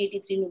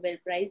 1983 Nobel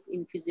Prize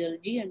in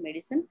Physiology and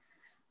Medicine.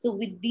 So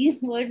with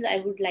these words, I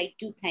would like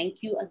to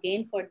thank you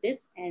again for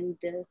this, and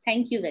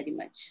thank you very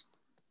much.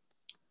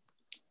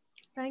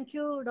 Thank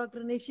you,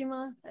 Dr.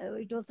 Neshima.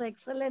 It was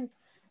excellent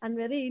and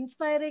very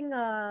inspiring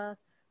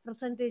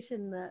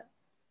presentation.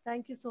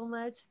 Thank you so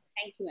much.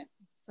 Thank you, ma'am.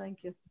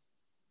 Thank you.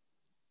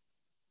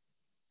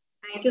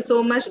 Thank you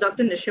so much,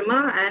 Dr.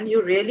 Neshima. And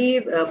you really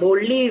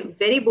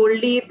very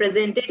boldly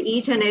presented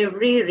each and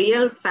every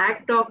real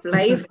fact of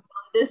life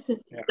on this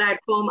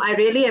platform. I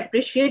really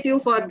appreciate you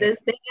for this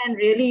thing, and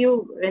really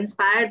you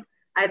inspired,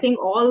 I think,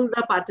 all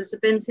the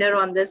participants here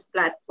on this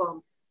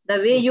platform. The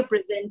way you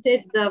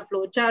presented the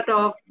flowchart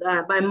of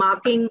by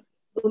marking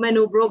women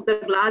who broke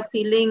the glass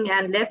ceiling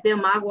and left their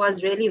mark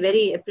was really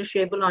very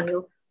appreciable on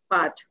your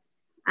part.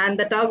 And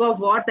the tug of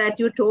war that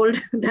you told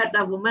that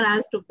a woman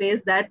has to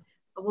face, that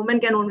a woman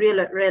can only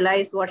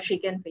realize what she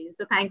can face.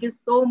 So thank you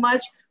so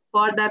much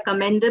for the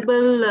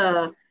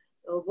commendable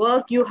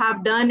work you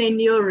have done in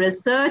your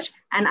research.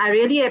 And I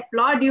really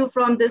applaud you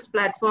from this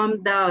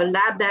platform, the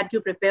lab that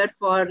you prepared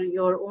for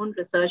your own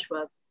research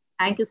work.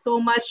 Thank you so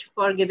much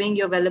for giving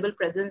your valuable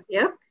presence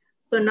here.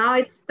 So now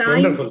it's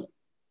time to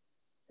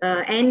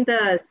end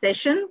the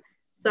session.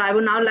 So I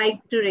would now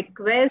like to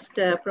request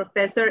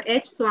Professor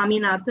H.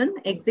 Swaminathan,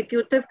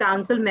 Executive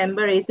Council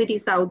Member, ACT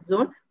South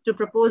Zone, to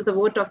propose the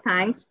vote of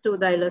thanks to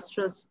the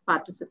illustrious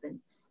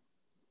participants.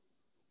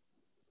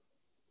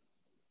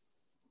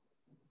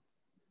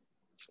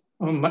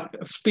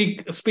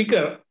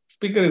 Speaker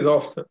is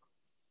off, sir.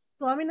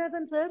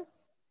 Swaminathan, sir.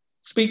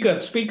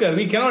 Speaker,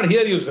 we cannot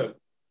hear you, sir.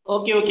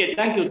 Okay,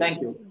 thank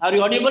you. Are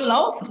you audible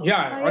now?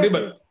 Yeah,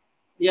 audible.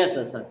 Yes.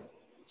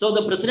 So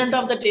the President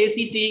of the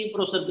ACT,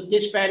 Professor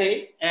Brijesh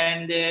Pare,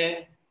 and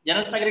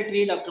General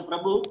Secretary, Dr.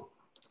 Prabhu,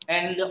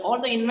 and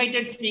all the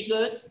invited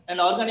speakers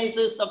and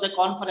organizers of the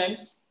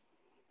conference,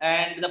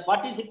 and the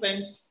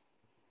participants,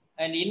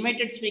 and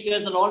invited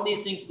speakers, and all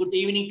these things, good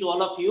evening to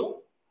all of you.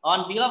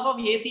 On behalf of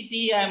ACT,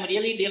 I am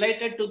really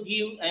delighted to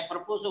give and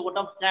propose a vote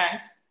of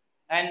thanks.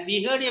 And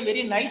we heard a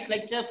very nice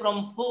lecture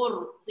from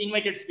 4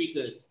 invited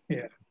speakers.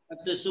 Yeah.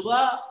 Dr.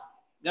 Subha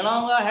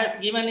Gananga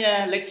has given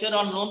a lecture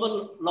on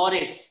Nobel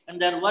laureates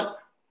and their work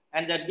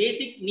and their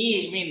basic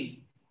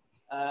need,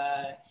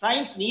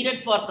 science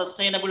needed for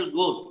sustainable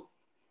growth.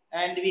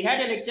 And we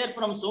had a lecture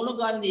from Sonu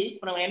Gandhi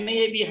from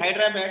NIAB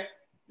Hyderabad,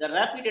 the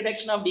rapid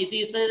detection of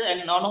diseases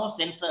and nano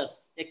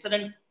sensors.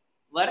 Excellent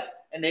work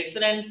and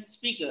excellent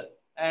speaker.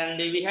 And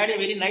we had a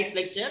very nice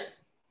lecture.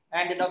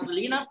 And Dr.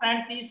 Lena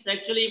Francis,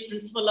 actually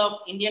principal of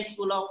Indian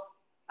School of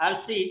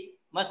Alcide,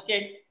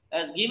 Muscat,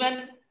 has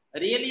given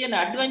really an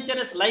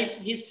adventurous life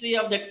history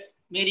of that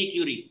Marie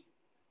Curie.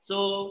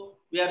 So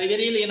we are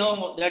really,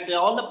 that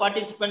all the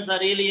participants are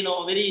really,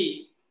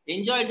 very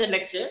enjoyed the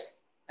lectures.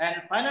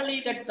 And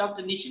finally, that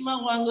Dr.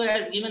 Nishima Wangu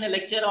has given a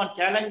lecture on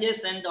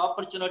challenges and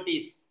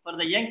opportunities for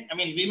the young,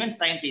 women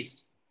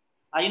scientists.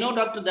 I know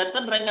Dr.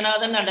 Darshan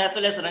Ranganathan and as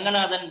well as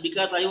Ranganathan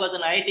because I was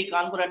an IIT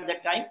Kanpur at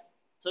that time.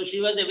 So she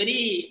was a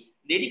very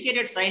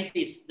dedicated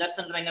scientist,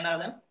 Darshan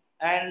Ranganathan.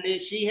 And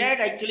she had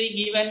actually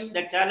given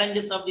the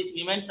challenges of these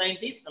women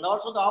scientists and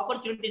also the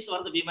opportunities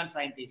for the women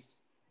scientists.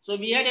 So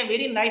we had a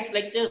very nice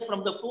lecture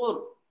from the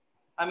 4,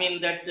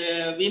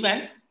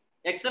 women's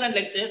excellent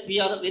lectures. We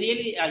are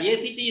really,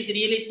 ACT is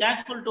really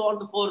thankful to all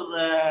the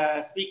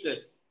 4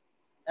 speakers.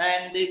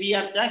 And we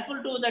are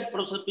thankful to that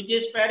Professor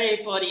Brijesh Pare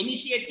for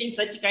initiating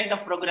such kind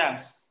of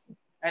programs.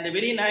 And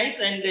very nice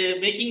and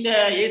making the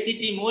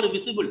ACT more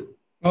visible.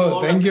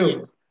 Oh, thank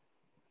you.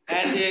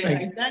 And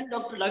I thank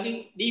Dr.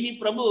 D.V.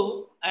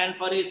 Prabhu and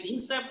for his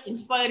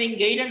inspiring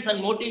guidance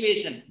and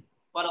motivation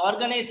for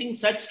organizing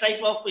such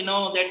type of,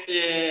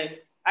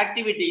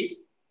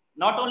 activities,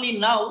 not only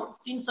now,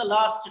 since the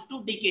last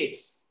 2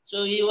 decades.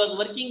 So he was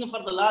working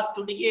for the last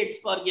 2 decades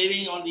for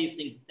giving all these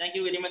things. Thank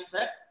you very much,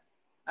 sir.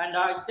 And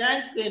I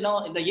thank,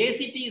 the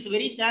ACT is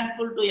very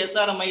thankful to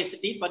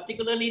SRMIST,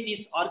 particularly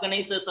these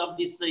organizers of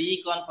this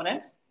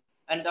e-conference,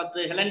 and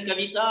Dr. Helen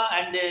Kavita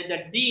and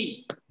the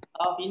Dean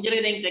of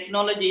Engineering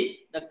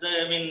Technology,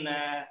 Dr.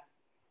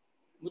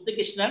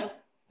 Muthukrishnan.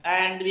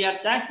 And we are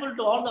thankful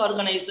to all the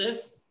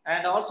organizers.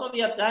 And also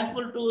we are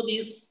thankful to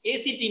these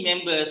ACT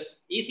members,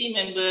 EC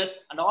members,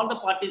 and all the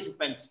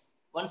participants.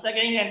 Once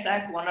again, and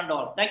thank one and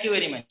all. Thank you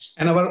very much.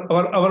 And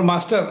our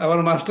master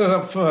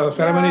of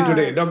ceremony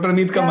today, Dr.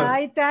 Meet Kamal.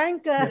 I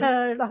thank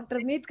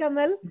Dr. Meet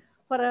Kamal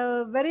for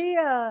a very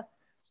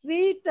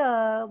sweet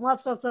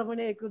master of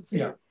ceremony, I could say.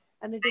 Yeah.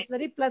 And it is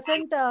very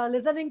pleasant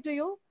listening to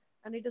you.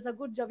 And it is a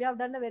good job. You have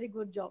done a very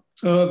good job.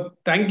 So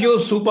thank you,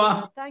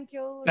 Supa. Thank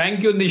you.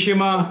 Thank you,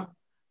 Nishima.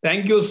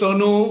 Thank you,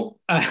 Sonu.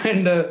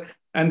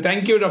 And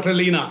thank you, Dr.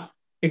 Leena.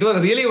 It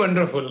was really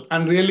wonderful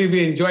and really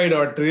we enjoyed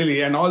it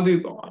really. And all the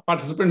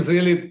participants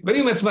really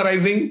very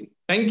mesmerizing.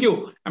 Thank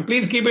you. And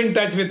please keep in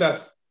touch with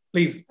us,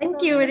 please.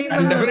 Thank you very much.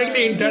 And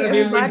definitely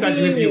we'll be in touch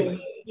with you. Thank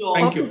you.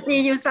 Hope to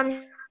see you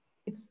some.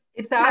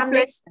 It's our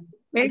place.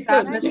 Very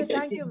soon.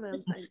 Thank you,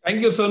 ma'am.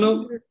 Thank you,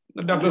 Sonu.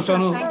 Dr.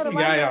 Sonu.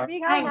 Yeah. We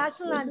have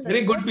national anthem.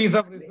 Very good piece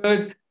of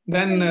research.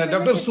 Then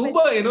Dr.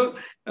 Suba,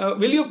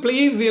 will you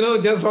please,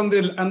 just on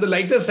the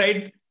lighter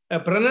side,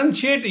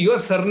 pronunciate your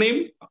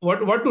surname?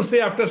 What to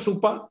say after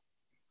Supa?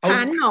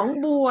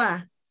 Hanong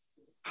Bua.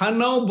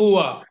 Hanong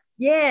Bua.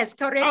 Yes,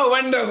 correct. Oh,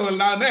 wonderful.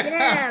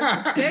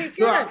 Yes, very good.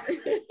 So,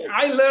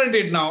 I learned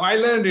it now.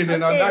 Okay,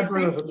 That's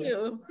wonderful. Thank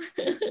you.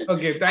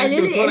 Okay, thank you.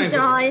 I really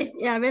enjoy.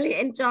 Yeah, really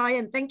enjoy.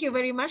 And thank you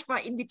very much for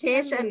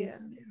invitation.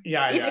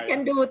 If I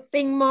can do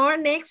thing more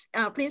next,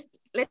 please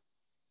let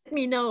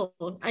me know.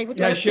 I would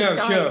like to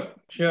join.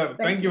 Sure.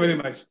 Thank you very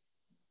much.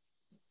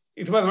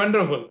 It was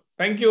wonderful.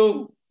 Thank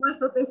you.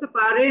 Professor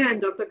Pare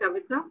and Dr.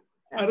 Kavita.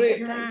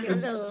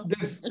 Hello.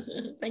 This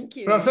Thank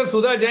you. Professor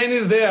Sudha Jain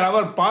is there,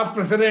 our past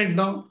president,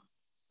 no?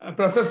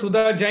 Professor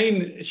Sudha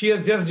Jain, she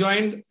has just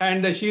joined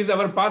and she is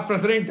our past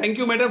president. Thank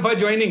you, madam, for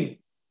joining.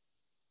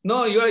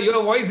 No,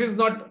 your voice is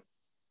not,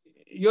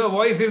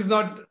 voice is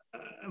not,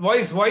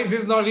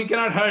 we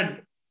cannot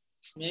heard.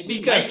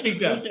 Maybe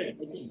Speaker.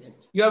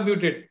 You are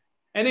muted.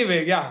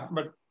 Anyway, yeah,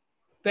 but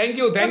thank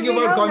you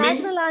for coming.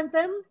 National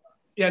anthem.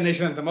 Yeah,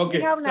 national anthem. Okay.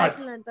 We have start.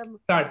 national anthem.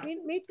 Start.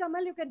 Meet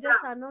Kamal, you can just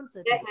announce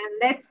it. And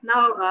let's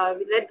now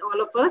let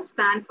all of us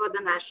stand for the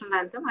national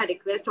anthem. I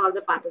request all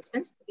the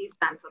participants to please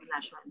stand for the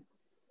national anthem.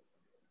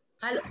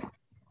 Hello.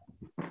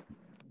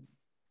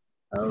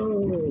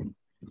 Oh.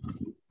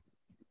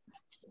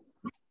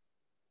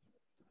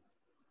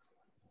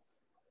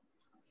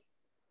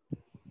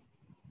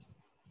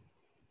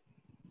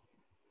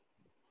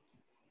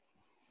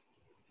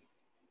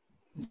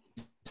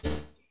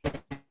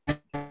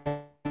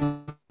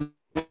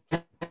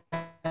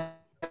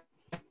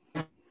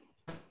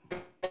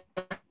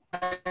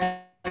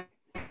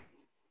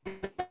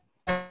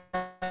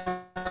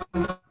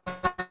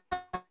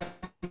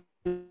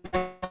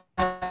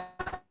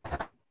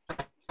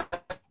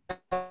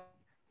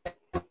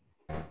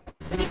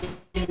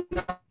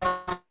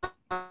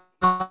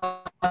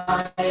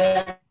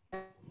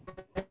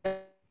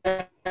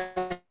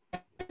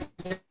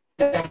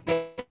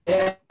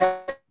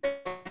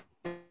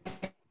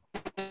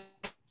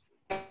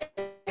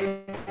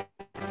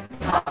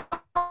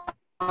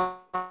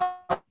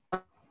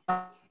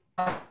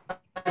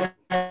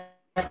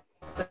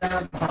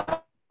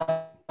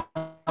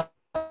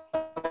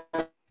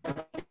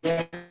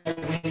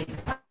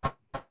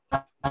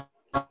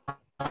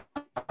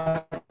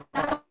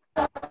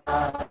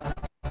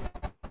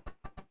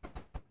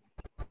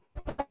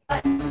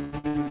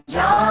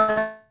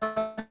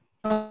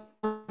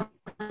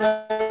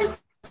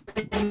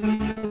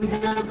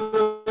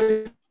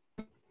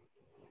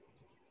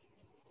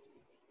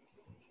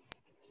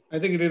 I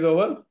think it is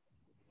over.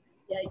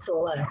 Yeah, it's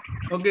over.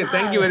 Okay,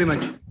 thank you very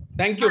much.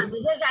 Thank you.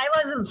 Because I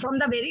was from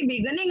the very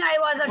beginning, I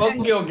was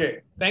attending.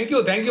 Okay. Thank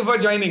you for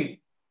joining.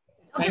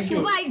 Okay,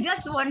 Subha, I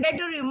just wanted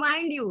to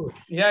remind you.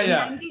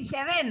 Yeah. In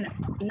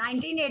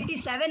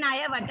 1987, I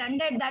have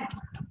attended that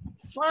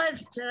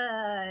first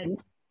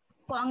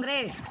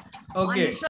Congress. Okay.